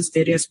for those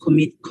various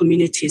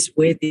communities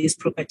where these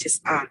properties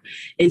are,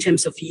 in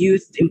terms of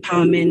youth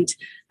empowerment,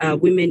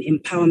 women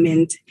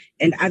empowerment,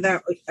 and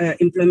other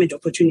employment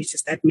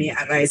opportunities that may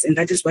arise. And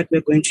that is what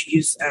we're going to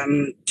use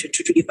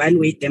to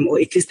evaluate them, or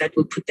at least that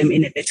will put them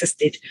in a better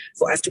state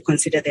for us to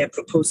consider their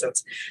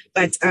proposals.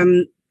 But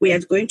we are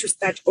going to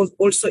start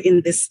also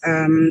in this,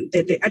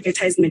 the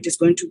advertisement is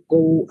going to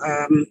go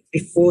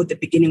before the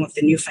beginning of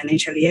the new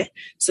financial year,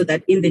 so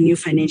that in the new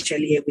financial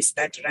year, we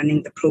start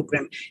running the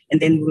program,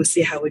 and then we'll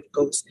see how it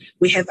goes.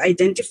 We have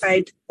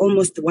identified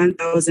almost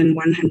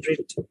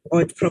 1,100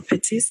 odd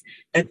properties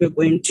that we're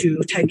going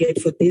to target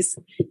for this.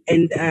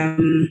 And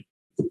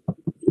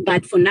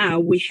but for now,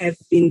 we have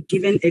been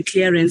given a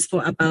clearance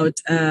for about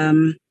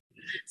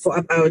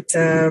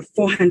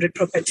 400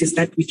 properties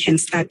that we can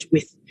start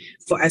with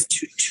for us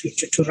to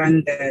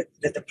run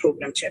the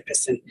program,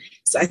 Chairperson.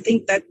 So I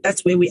think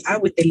that's where we are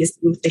with the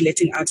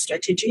letting out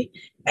strategy,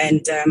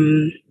 and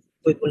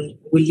we'll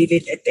leave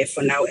it at there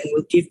for now, and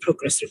we'll give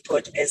progress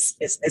report as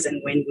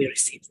and when we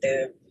receive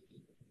the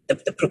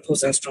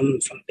proposals from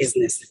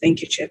business.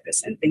 Thank you,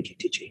 Chairperson. Thank you,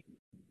 TG.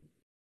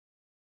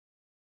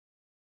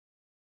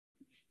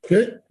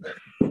 Okay.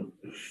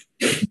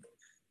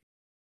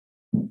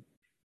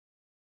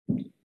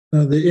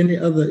 Are there any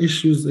other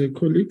issues,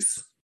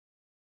 colleagues?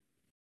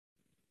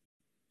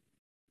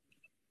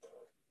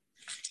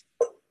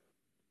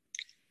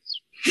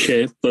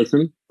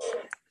 Chairperson?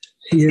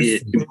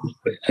 Yes.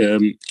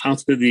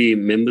 After the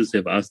members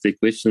have asked their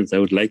questions, I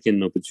would like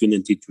an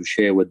opportunity to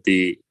share with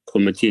the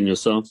committee and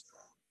yourself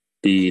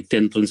the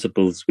 10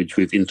 principles which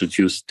we've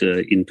introduced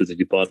into the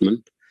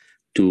department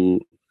to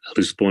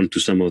respond to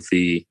some of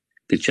the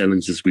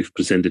challenges we've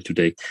presented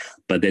today.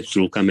 But that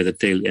will come at the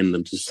tail end.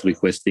 I'm just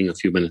requesting a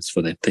few minutes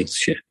for that. Thanks,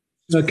 Chair.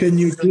 Now, can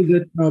you do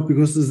that now?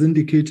 Because as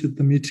indicated,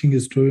 the meeting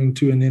is drawing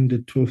to an end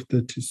at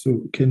 12:30.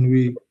 So can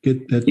we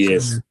get that?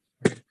 Yes.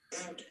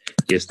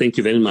 Yes, thank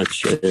you very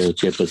much,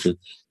 Chairperson.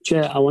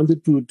 Chair, I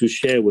wanted to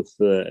share with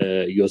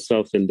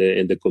yourself and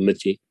the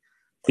committee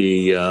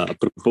the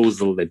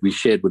proposal that we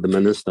shared with the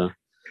Minister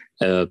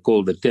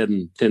called the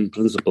 10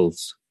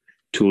 principles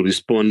to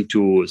respond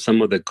to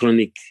some of the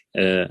chronic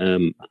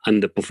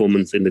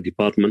underperformance in the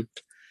department,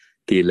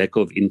 the lack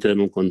of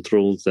internal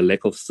controls, the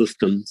lack of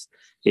systems.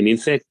 And in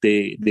fact,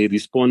 they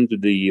respond to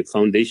the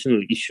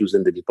foundational issues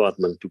in the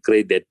department to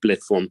create that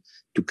platform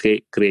to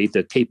create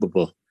a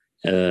capable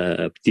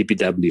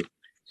DPW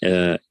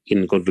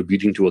in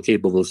contributing to a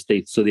capable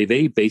state. So they're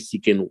very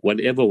basic in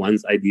whatever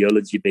one's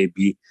ideology may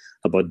be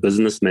about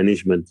business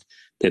management,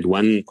 that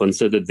one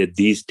considered that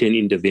these 10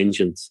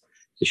 interventions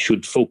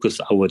should focus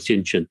our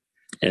attention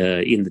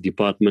in the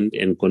department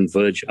and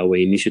converge our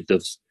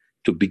initiatives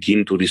to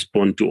begin to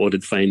respond to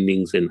audit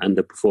findings and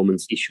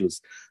underperformance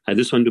issues. I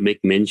just want to make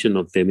mention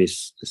of them.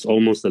 It's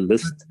almost a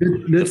list.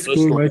 Let's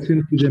go right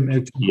into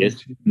them.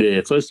 Yes.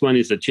 The first one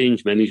is a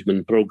change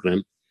management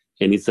program,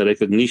 and it's a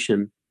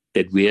recognition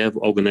that we have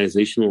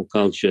organizational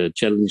culture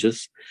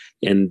challenges,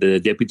 and the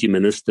Deputy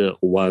Minister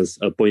was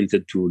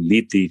appointed to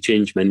lead the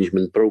change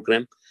management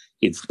program.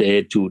 It's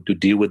there to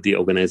deal with the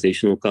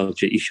organizational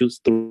culture issues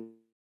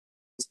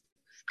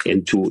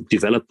and to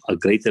develop a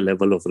greater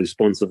level of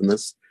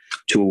responsiveness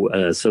to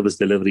service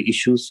delivery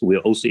issues. We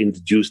also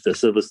introduced a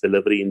service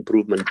delivery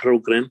improvement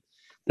program.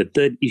 The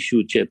third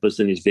issue,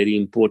 Chairperson, is very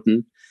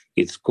important.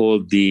 It's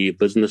called the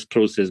Business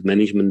Process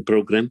Management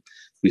Program.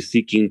 We're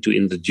seeking to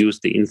introduce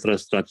the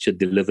Infrastructure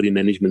Delivery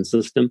Management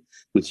System,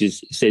 which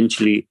is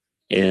essentially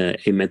a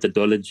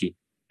methodology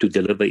to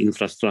deliver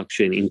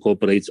infrastructure and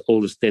incorporates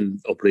all the standard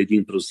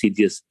operating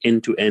procedures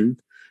end to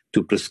end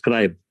to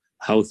prescribe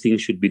how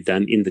things should be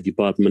done in the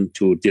department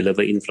to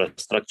deliver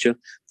infrastructure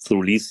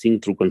through leasing,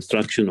 through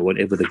construction, or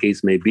whatever the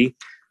case may be.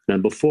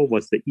 Number 4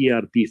 was the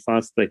ERP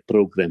Fast Track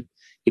Program.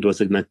 It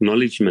was an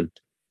acknowledgement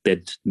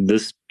that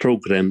this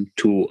program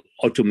to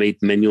automate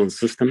manual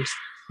systems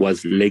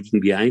was lagging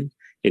behind,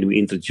 and we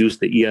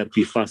introduced the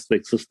ERP Fast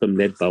Track system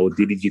led by our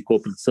DDG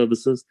Corporate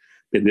Services.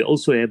 Then we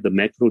also have the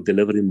macro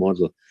delivery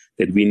model,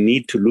 that we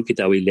need to look at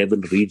our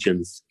 11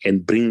 regions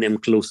and bring them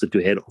closer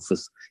to head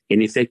office.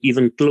 And in fact,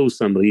 even close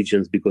some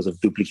regions because of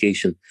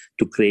duplication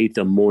to create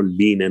a more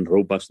lean and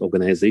robust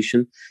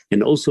organization,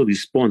 and also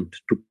respond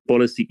to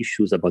policy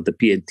issues about the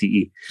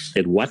PMTE,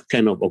 that what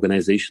kind of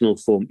organizational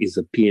form is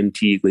a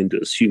PMTE going to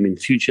assume in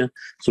future.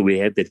 So we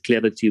have that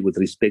clarity with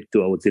respect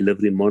to our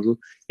delivery model,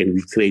 and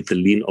we create a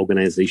lean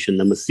organization.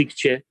 Number 6,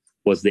 Chair,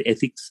 was the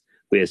ethics.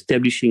 We're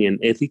establishing an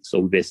ethics,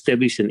 or we've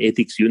established an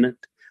ethics unit,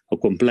 a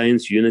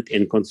compliance unit,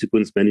 and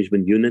consequence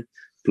management unit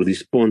to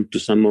respond to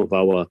some of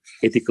our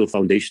ethical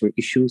foundational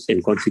issues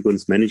and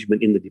consequence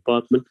management in the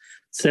department.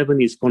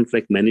 7 is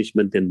contract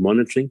management and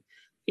monitoring.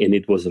 And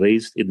it was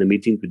raised in the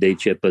meeting today,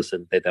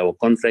 Chairperson, that our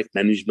contract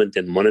management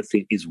and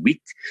monitoring is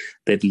weak.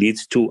 That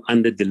leads to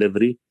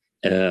under-delivery,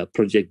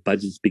 project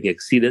budgets being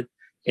exceeded,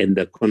 and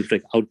the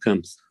contract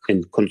outcomes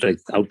and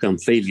contract outcome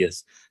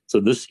failures. So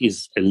this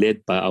is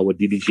led by our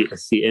DDG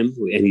SCM,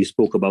 and he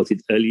spoke about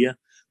it earlier.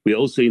 We're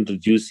also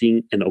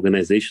introducing an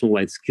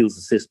organizational-wide skills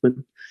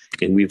assessment,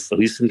 and we've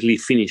recently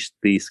finished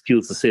the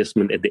skills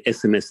assessment at the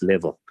SMS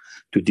level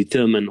to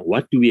determine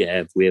what do we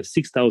have. We have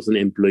 6,000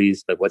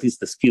 employees, but what is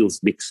the skills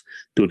mix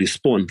to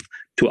respond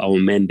to our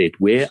mandate?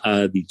 Where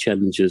are the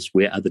challenges?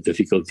 Where are the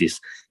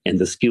difficulties? And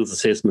the skills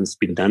assessment's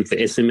been done for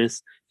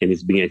SMS, and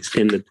it's being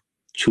extended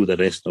to the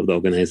rest of the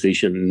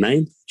organization.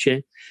 9th,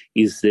 Chair,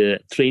 is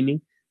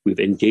training. We've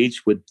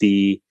engaged with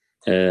the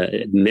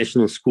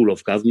National School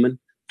of Government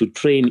to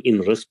train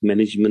in risk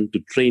management, to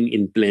train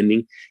in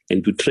planning,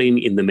 and to train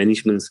in the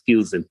management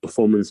skills and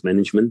performance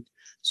management,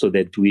 so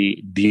that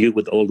we deal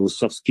with all those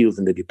soft skills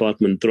in the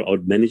department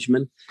throughout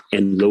management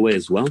and lower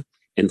as well.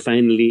 And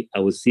finally,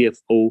 our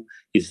CFO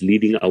is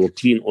leading our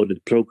clean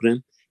audit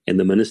program, and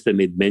the minister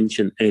made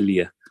mention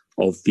earlier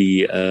of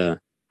the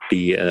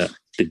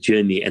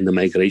journey and the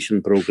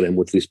migration program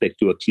with respect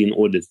to a clean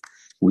audit.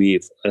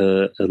 We've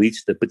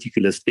reached a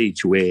particular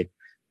stage where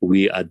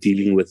we are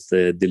dealing with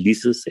the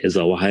leases as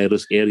our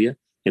high-risk area,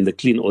 and the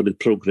clean audit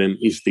program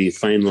is the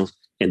final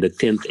and the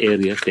 10th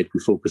area that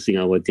we're focusing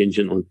our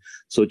attention on.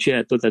 So, Chair,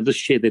 I thought I'd just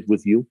share that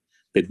with you,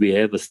 that we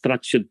have a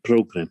structured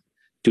program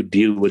to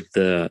deal with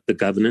the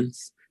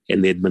governance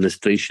and the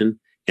administration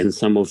and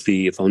some of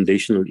the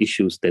foundational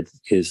issues that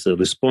is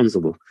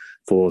responsible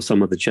for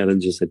some of the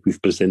challenges that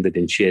we've presented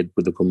and shared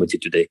with the committee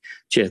today.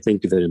 Chair,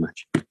 thank you very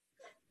much.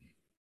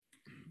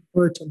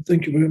 All right,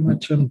 thank you very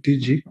much,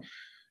 DG,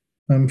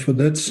 for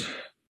that.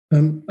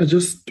 I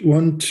just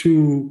want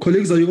to,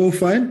 colleagues, are you all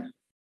fine?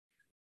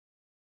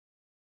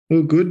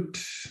 Oh, good.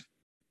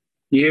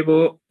 Yeah,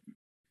 but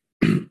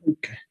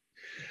okay.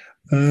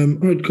 All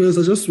right, colleagues,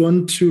 I just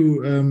want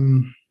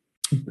to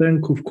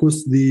thank, of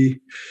course, the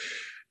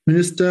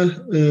Minister,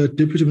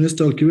 Deputy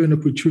Minister. I'll give you an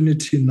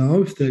opportunity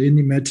now if there are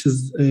any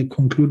matters,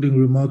 concluding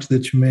remarks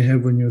that you may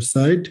have on your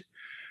side.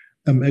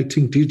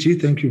 Acting DG,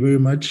 thank you very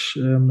much,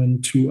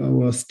 and to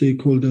our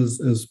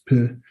stakeholders as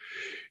per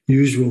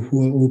usual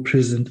who are all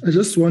present. I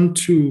just want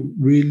to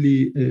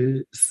really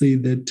say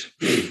that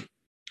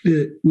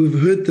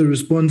we've heard the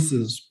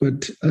responses,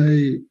 but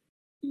I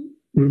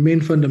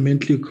remain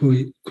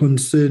fundamentally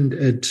concerned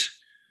at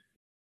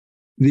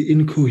the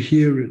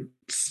incoherent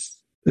facts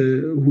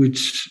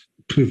which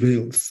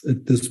prevails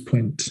at this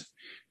point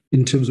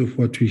in terms of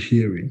what we're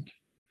hearing.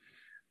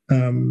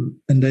 And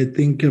I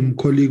think,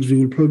 colleagues, we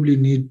will probably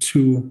need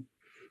to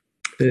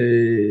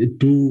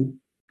do,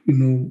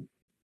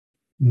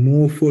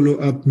 more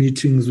follow-up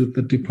meetings with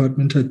the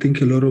department. I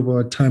think a lot of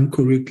our time,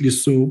 correctly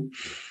so,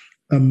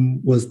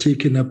 was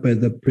taken up by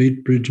the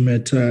Braid Bridge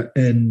matter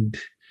and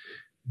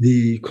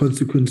the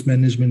consequence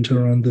management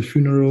around the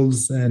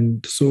funerals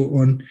and so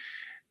on.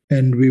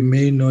 And we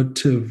may not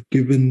have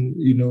given,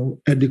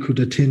 adequate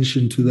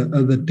attention to the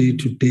other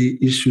day-to-day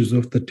issues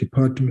of the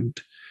department,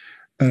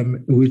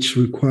 which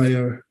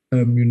require,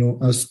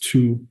 us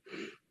to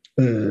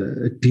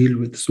deal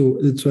with. So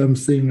that's why I'm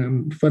saying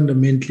I'm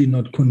fundamentally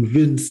not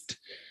convinced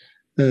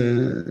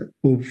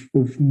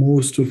of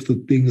most of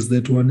the things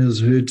that one has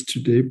heard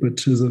today.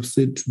 But as I've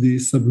said, the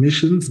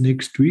submissions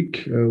next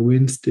week,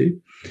 Wednesday.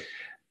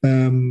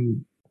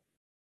 And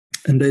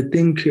I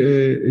think,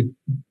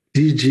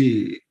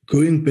 DG,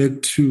 going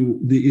back to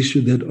the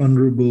issue that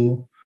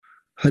Honorable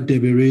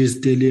Hadebe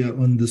raised earlier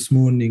on this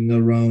morning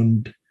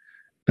around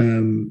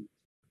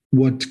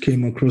what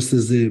came across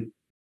as a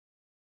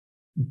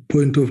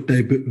point of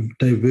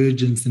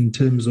divergence in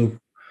terms of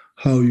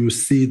how you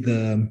see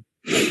the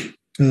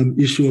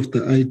issue of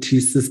the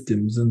IT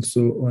systems and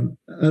so on.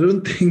 I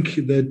don't think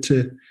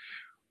that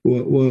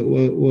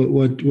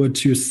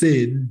what you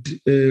said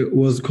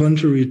was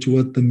contrary to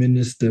what the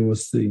minister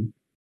was saying.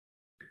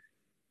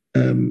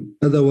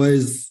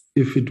 Otherwise,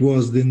 if it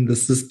was, then the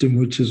system,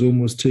 which is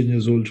almost 10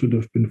 years old, should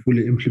have been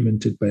fully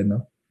implemented by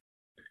now.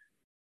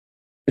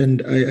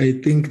 And I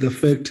think the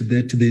fact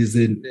that there's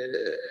an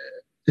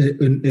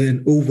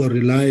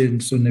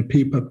over-reliance on a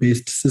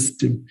paper-based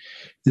system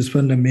is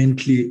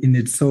fundamentally in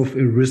itself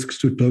a risk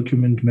to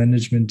document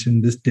management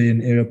in this day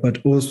and era, but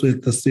also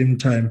at the same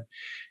time,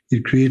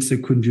 it creates a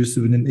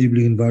conducive and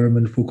enabling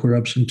environment for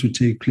corruption to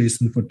take place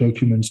and for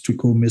documents to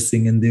go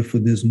missing, and therefore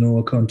there's no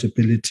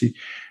accountability,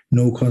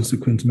 no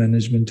consequence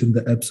management in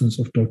the absence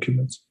of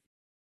documents.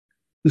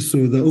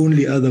 So the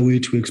only other way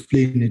to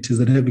explain it is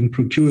that having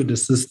procured a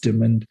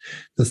system and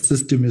the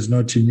system is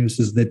not in use,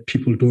 is that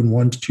people don't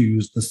want to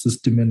use the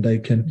system, and I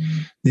can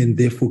then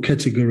therefore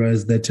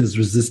categorize that as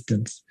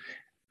resistance.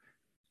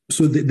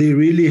 So there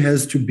really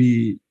has to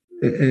be,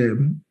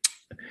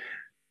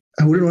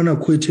 I wouldn't want to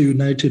quote a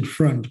united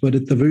front, but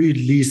at the very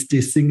least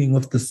a singing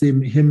of the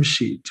same hymn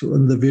sheet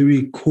on the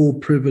very core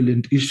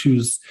prevalent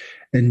issues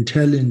and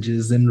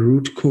challenges and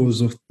root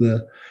cause of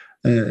the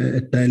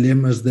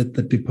dilemmas that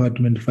the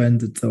department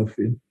finds itself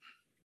in.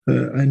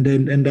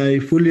 And I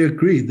fully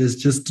agree, there's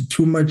just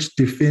too much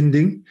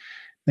defending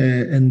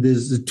and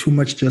there's too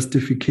much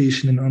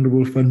justification, and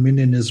Honorable Van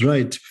Minen is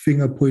right.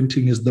 Finger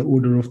pointing is the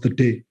order of the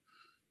day.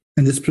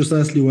 And that's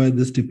precisely why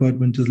this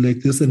department is like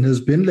this and has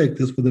been like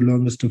this for the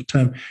longest of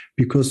time,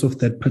 because of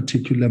that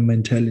particular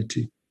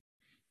mentality.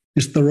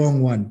 It's the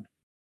wrong one.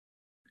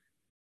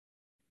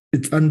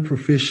 It's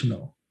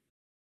unprofessional.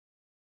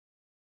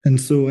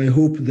 And so I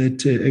hope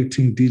that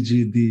Acting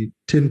DG, the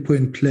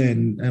 10-point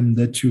plan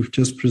that you've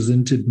just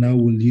presented now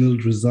will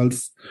yield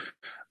results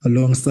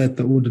alongside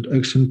the audit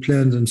action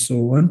plans and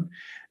so on.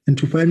 And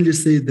to finally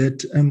say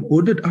that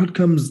audit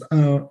outcomes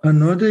are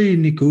not a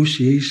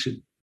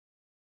negotiation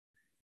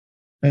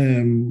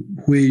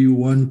where you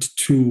want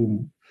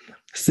to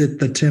set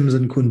the terms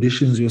and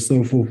conditions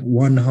yourself of,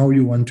 one, how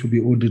you want to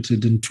be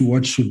audited, and two,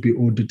 what should be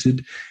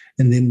audited,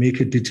 and then make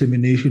a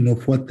determination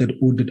of what that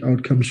audit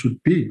outcome should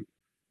be.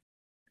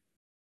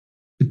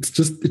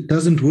 It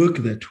doesn't work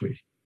that way.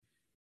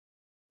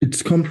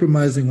 It's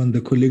compromising on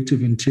the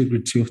collective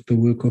integrity of the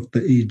work of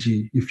the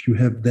AG if you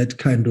have that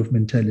kind of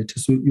mentality.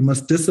 So you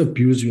must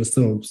disabuse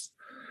yourselves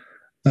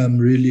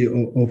really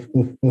of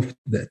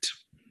that.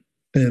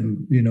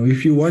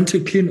 If you want a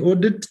clean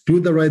audit, do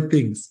the right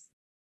things.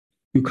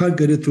 You can't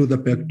get it through the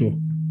back door.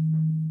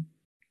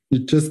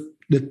 It just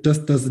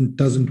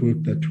doesn't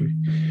work that way.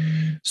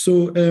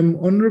 So,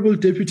 Honorable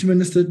Deputy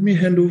Minister, let me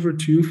hand over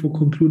to you for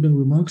concluding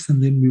remarks,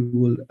 and then we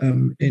will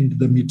end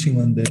the meeting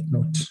on that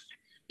note.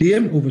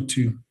 DM, over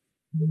to you.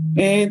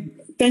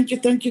 Thank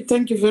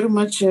you very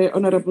much,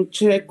 Honorable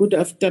Chair. Good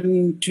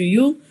afternoon to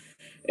you,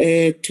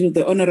 to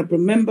the honorable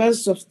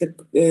members of the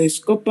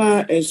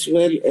SCOPA, as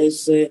well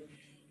as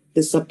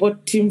the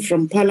support team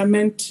from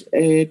Parliament,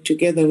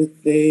 together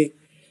with the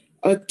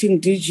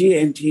Acting DG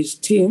and his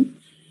team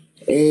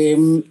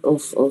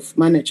of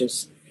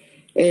managers.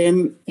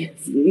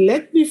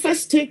 Let me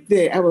first take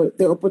the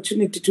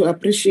opportunity to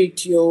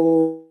appreciate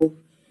your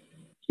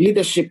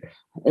leadership,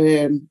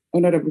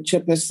 Honorable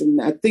Chairperson.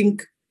 I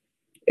think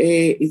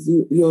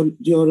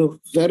your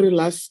very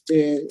last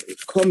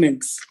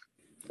comments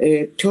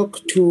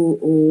talk to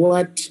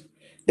what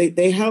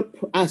they help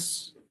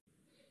us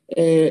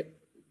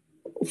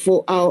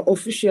for our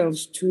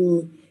officials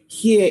to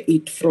hear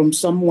it from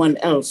someone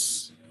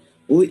else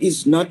who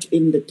is not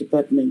in the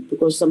department,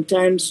 because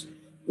sometimes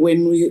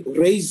when we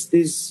raise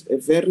these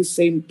very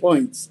same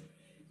points,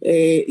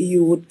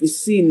 you would be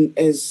seen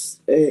as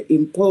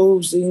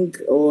imposing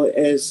or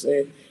as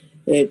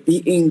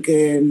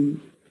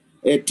being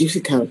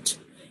difficult.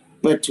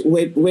 But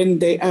when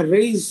they are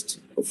raised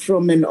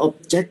from an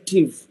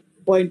objective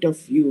point of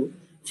view,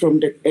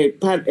 from a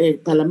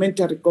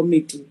parliamentary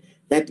committee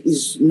that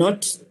is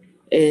not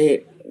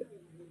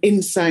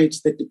inside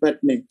the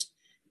department,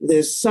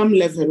 there's some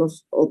level of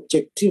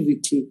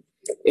objectivity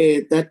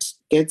that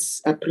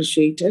gets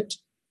appreciated.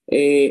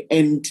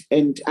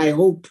 And I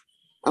hope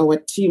our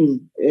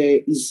team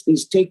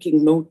is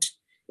taking note,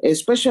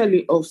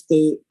 especially of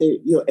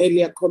your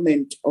earlier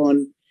comment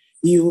on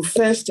you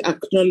first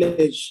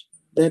acknowledge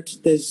that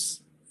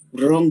there's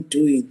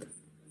wrongdoing,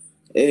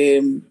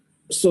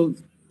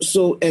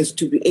 so as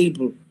to be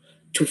able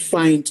to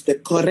find the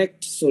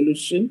correct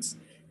solutions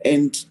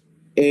and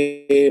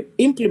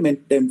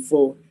implement them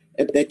for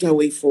a better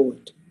way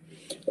forward.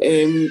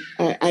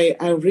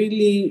 I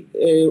really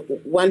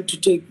want to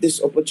take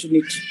this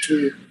opportunity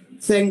to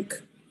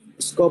thank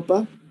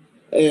SCOPA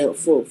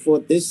for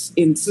this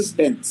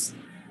insistence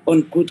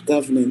on good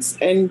governance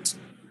and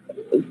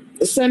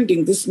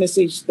sending this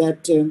message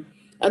that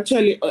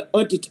actually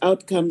audit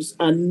outcomes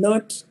are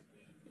not,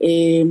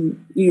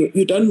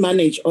 you don't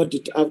manage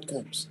audit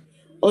outcomes.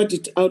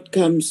 Audit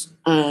outcomes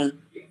are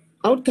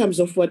outcomes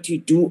of what you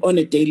do on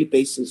a daily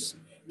basis.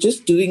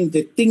 Just doing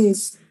the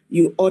things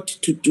you ought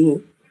to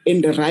do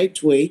in the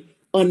right way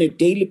on a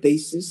daily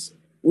basis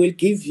will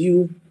give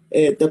you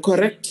the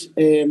correct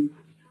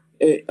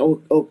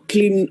or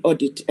clean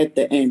audit at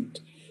the end.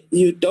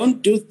 You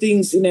don't do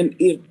things in an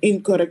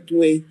incorrect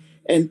way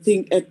and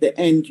think at the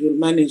end you'll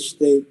manage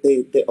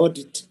the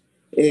audit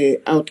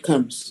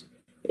outcomes.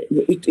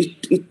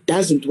 It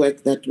doesn't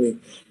work that way.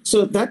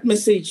 So that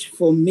message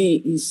for me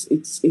is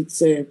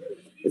it's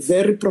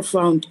very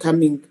profound,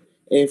 coming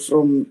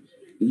from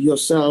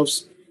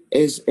yourselves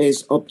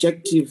as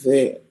objective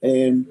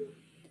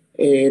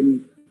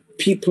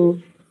people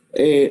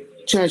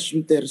charged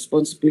with the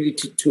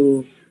responsibility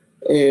to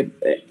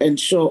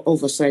ensure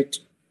oversight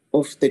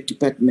of the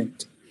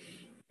department.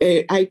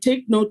 I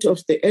take note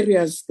of the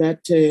areas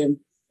that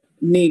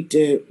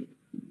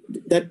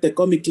that the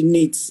committee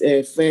needs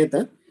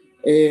further.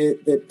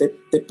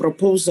 The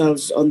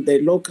proposals on the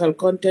local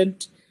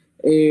content,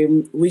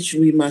 which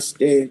we must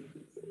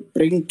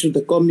bring to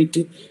the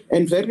committee,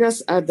 and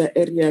various other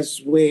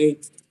areas where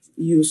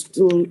you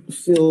still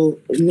feel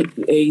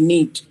a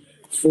need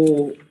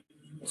for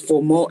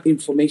more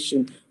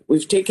information.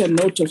 We've taken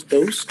note of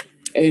those,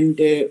 and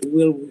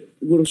we'll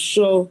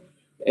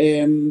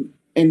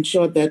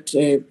ensure that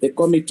the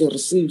committee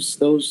receives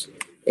those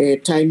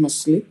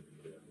timelessly.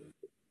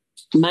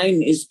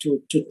 Mine is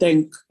to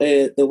thank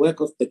the work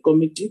of the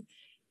committee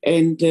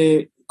and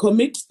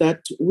commit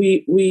that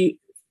we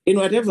in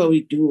whatever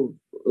we do,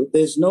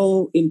 there's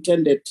no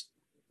intended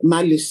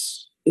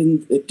malice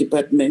in the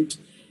department.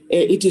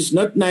 It is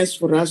not nice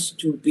for us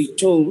to be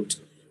told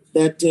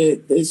that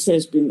this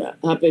has been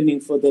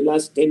happening for the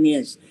last 10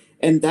 years,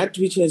 and that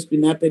which has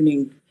been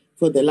happening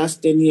for the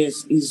last 10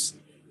 years is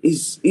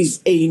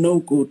a no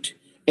good,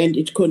 and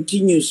it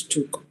continues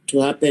to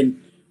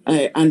happen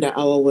under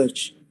our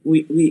watch.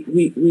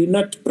 We're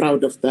not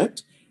proud of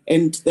that,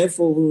 and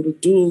therefore we will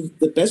do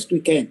the best we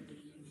can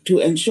to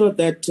ensure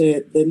that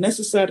the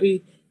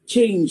necessary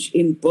change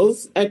in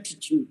both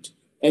attitude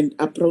and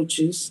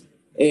approaches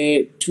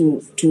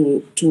to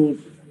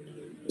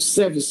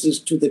services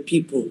to the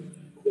people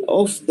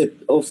of the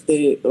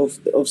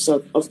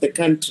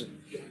country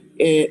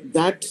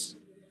that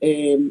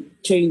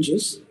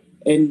changes,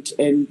 and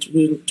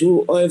we'll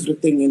do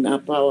everything in our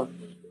power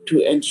to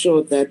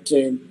ensure that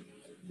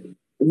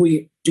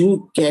we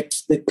do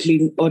get the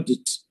clean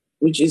audit,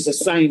 which is a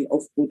sign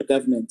of good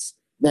governance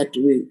that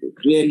we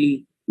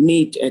really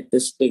need at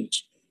this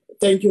stage.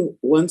 Thank you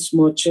once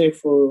more, Chair,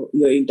 for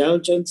your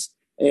indulgence,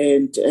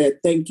 and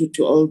thank you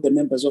to all the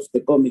members of the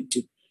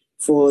committee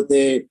for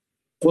the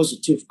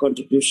positive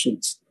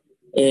contributions.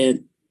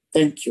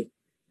 Thank you.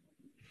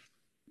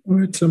 All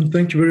right,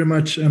 thank you very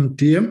much,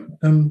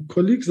 DM.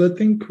 Colleagues, I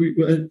think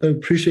I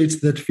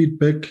appreciate that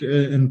feedback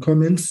and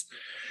comments.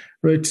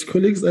 Right,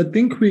 colleagues, I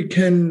think we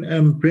can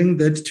bring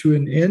that to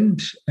an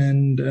end.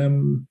 And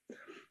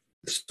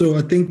so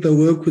I think the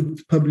work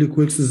with Public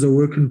Works is a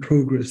work in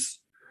progress.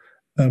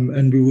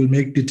 And we will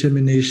make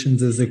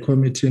determinations as a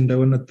committee. And I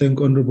want to thank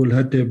Honorable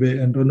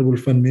Hadebe and Honorable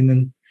Van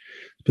Minen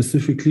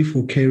specifically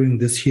for carrying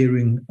this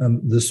hearing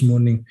this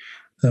morning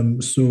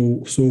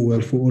so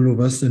well for all of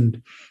us,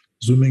 and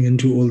zooming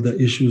into all the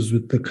issues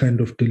with the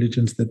kind of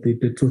diligence that they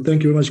did. So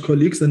thank you very much,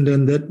 colleagues. And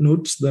on that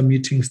note, the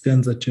meeting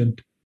stands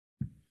adjourned.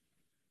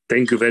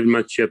 Thank you very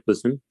much,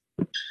 Chairperson.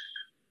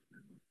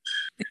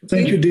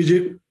 Thank you,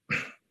 DJ.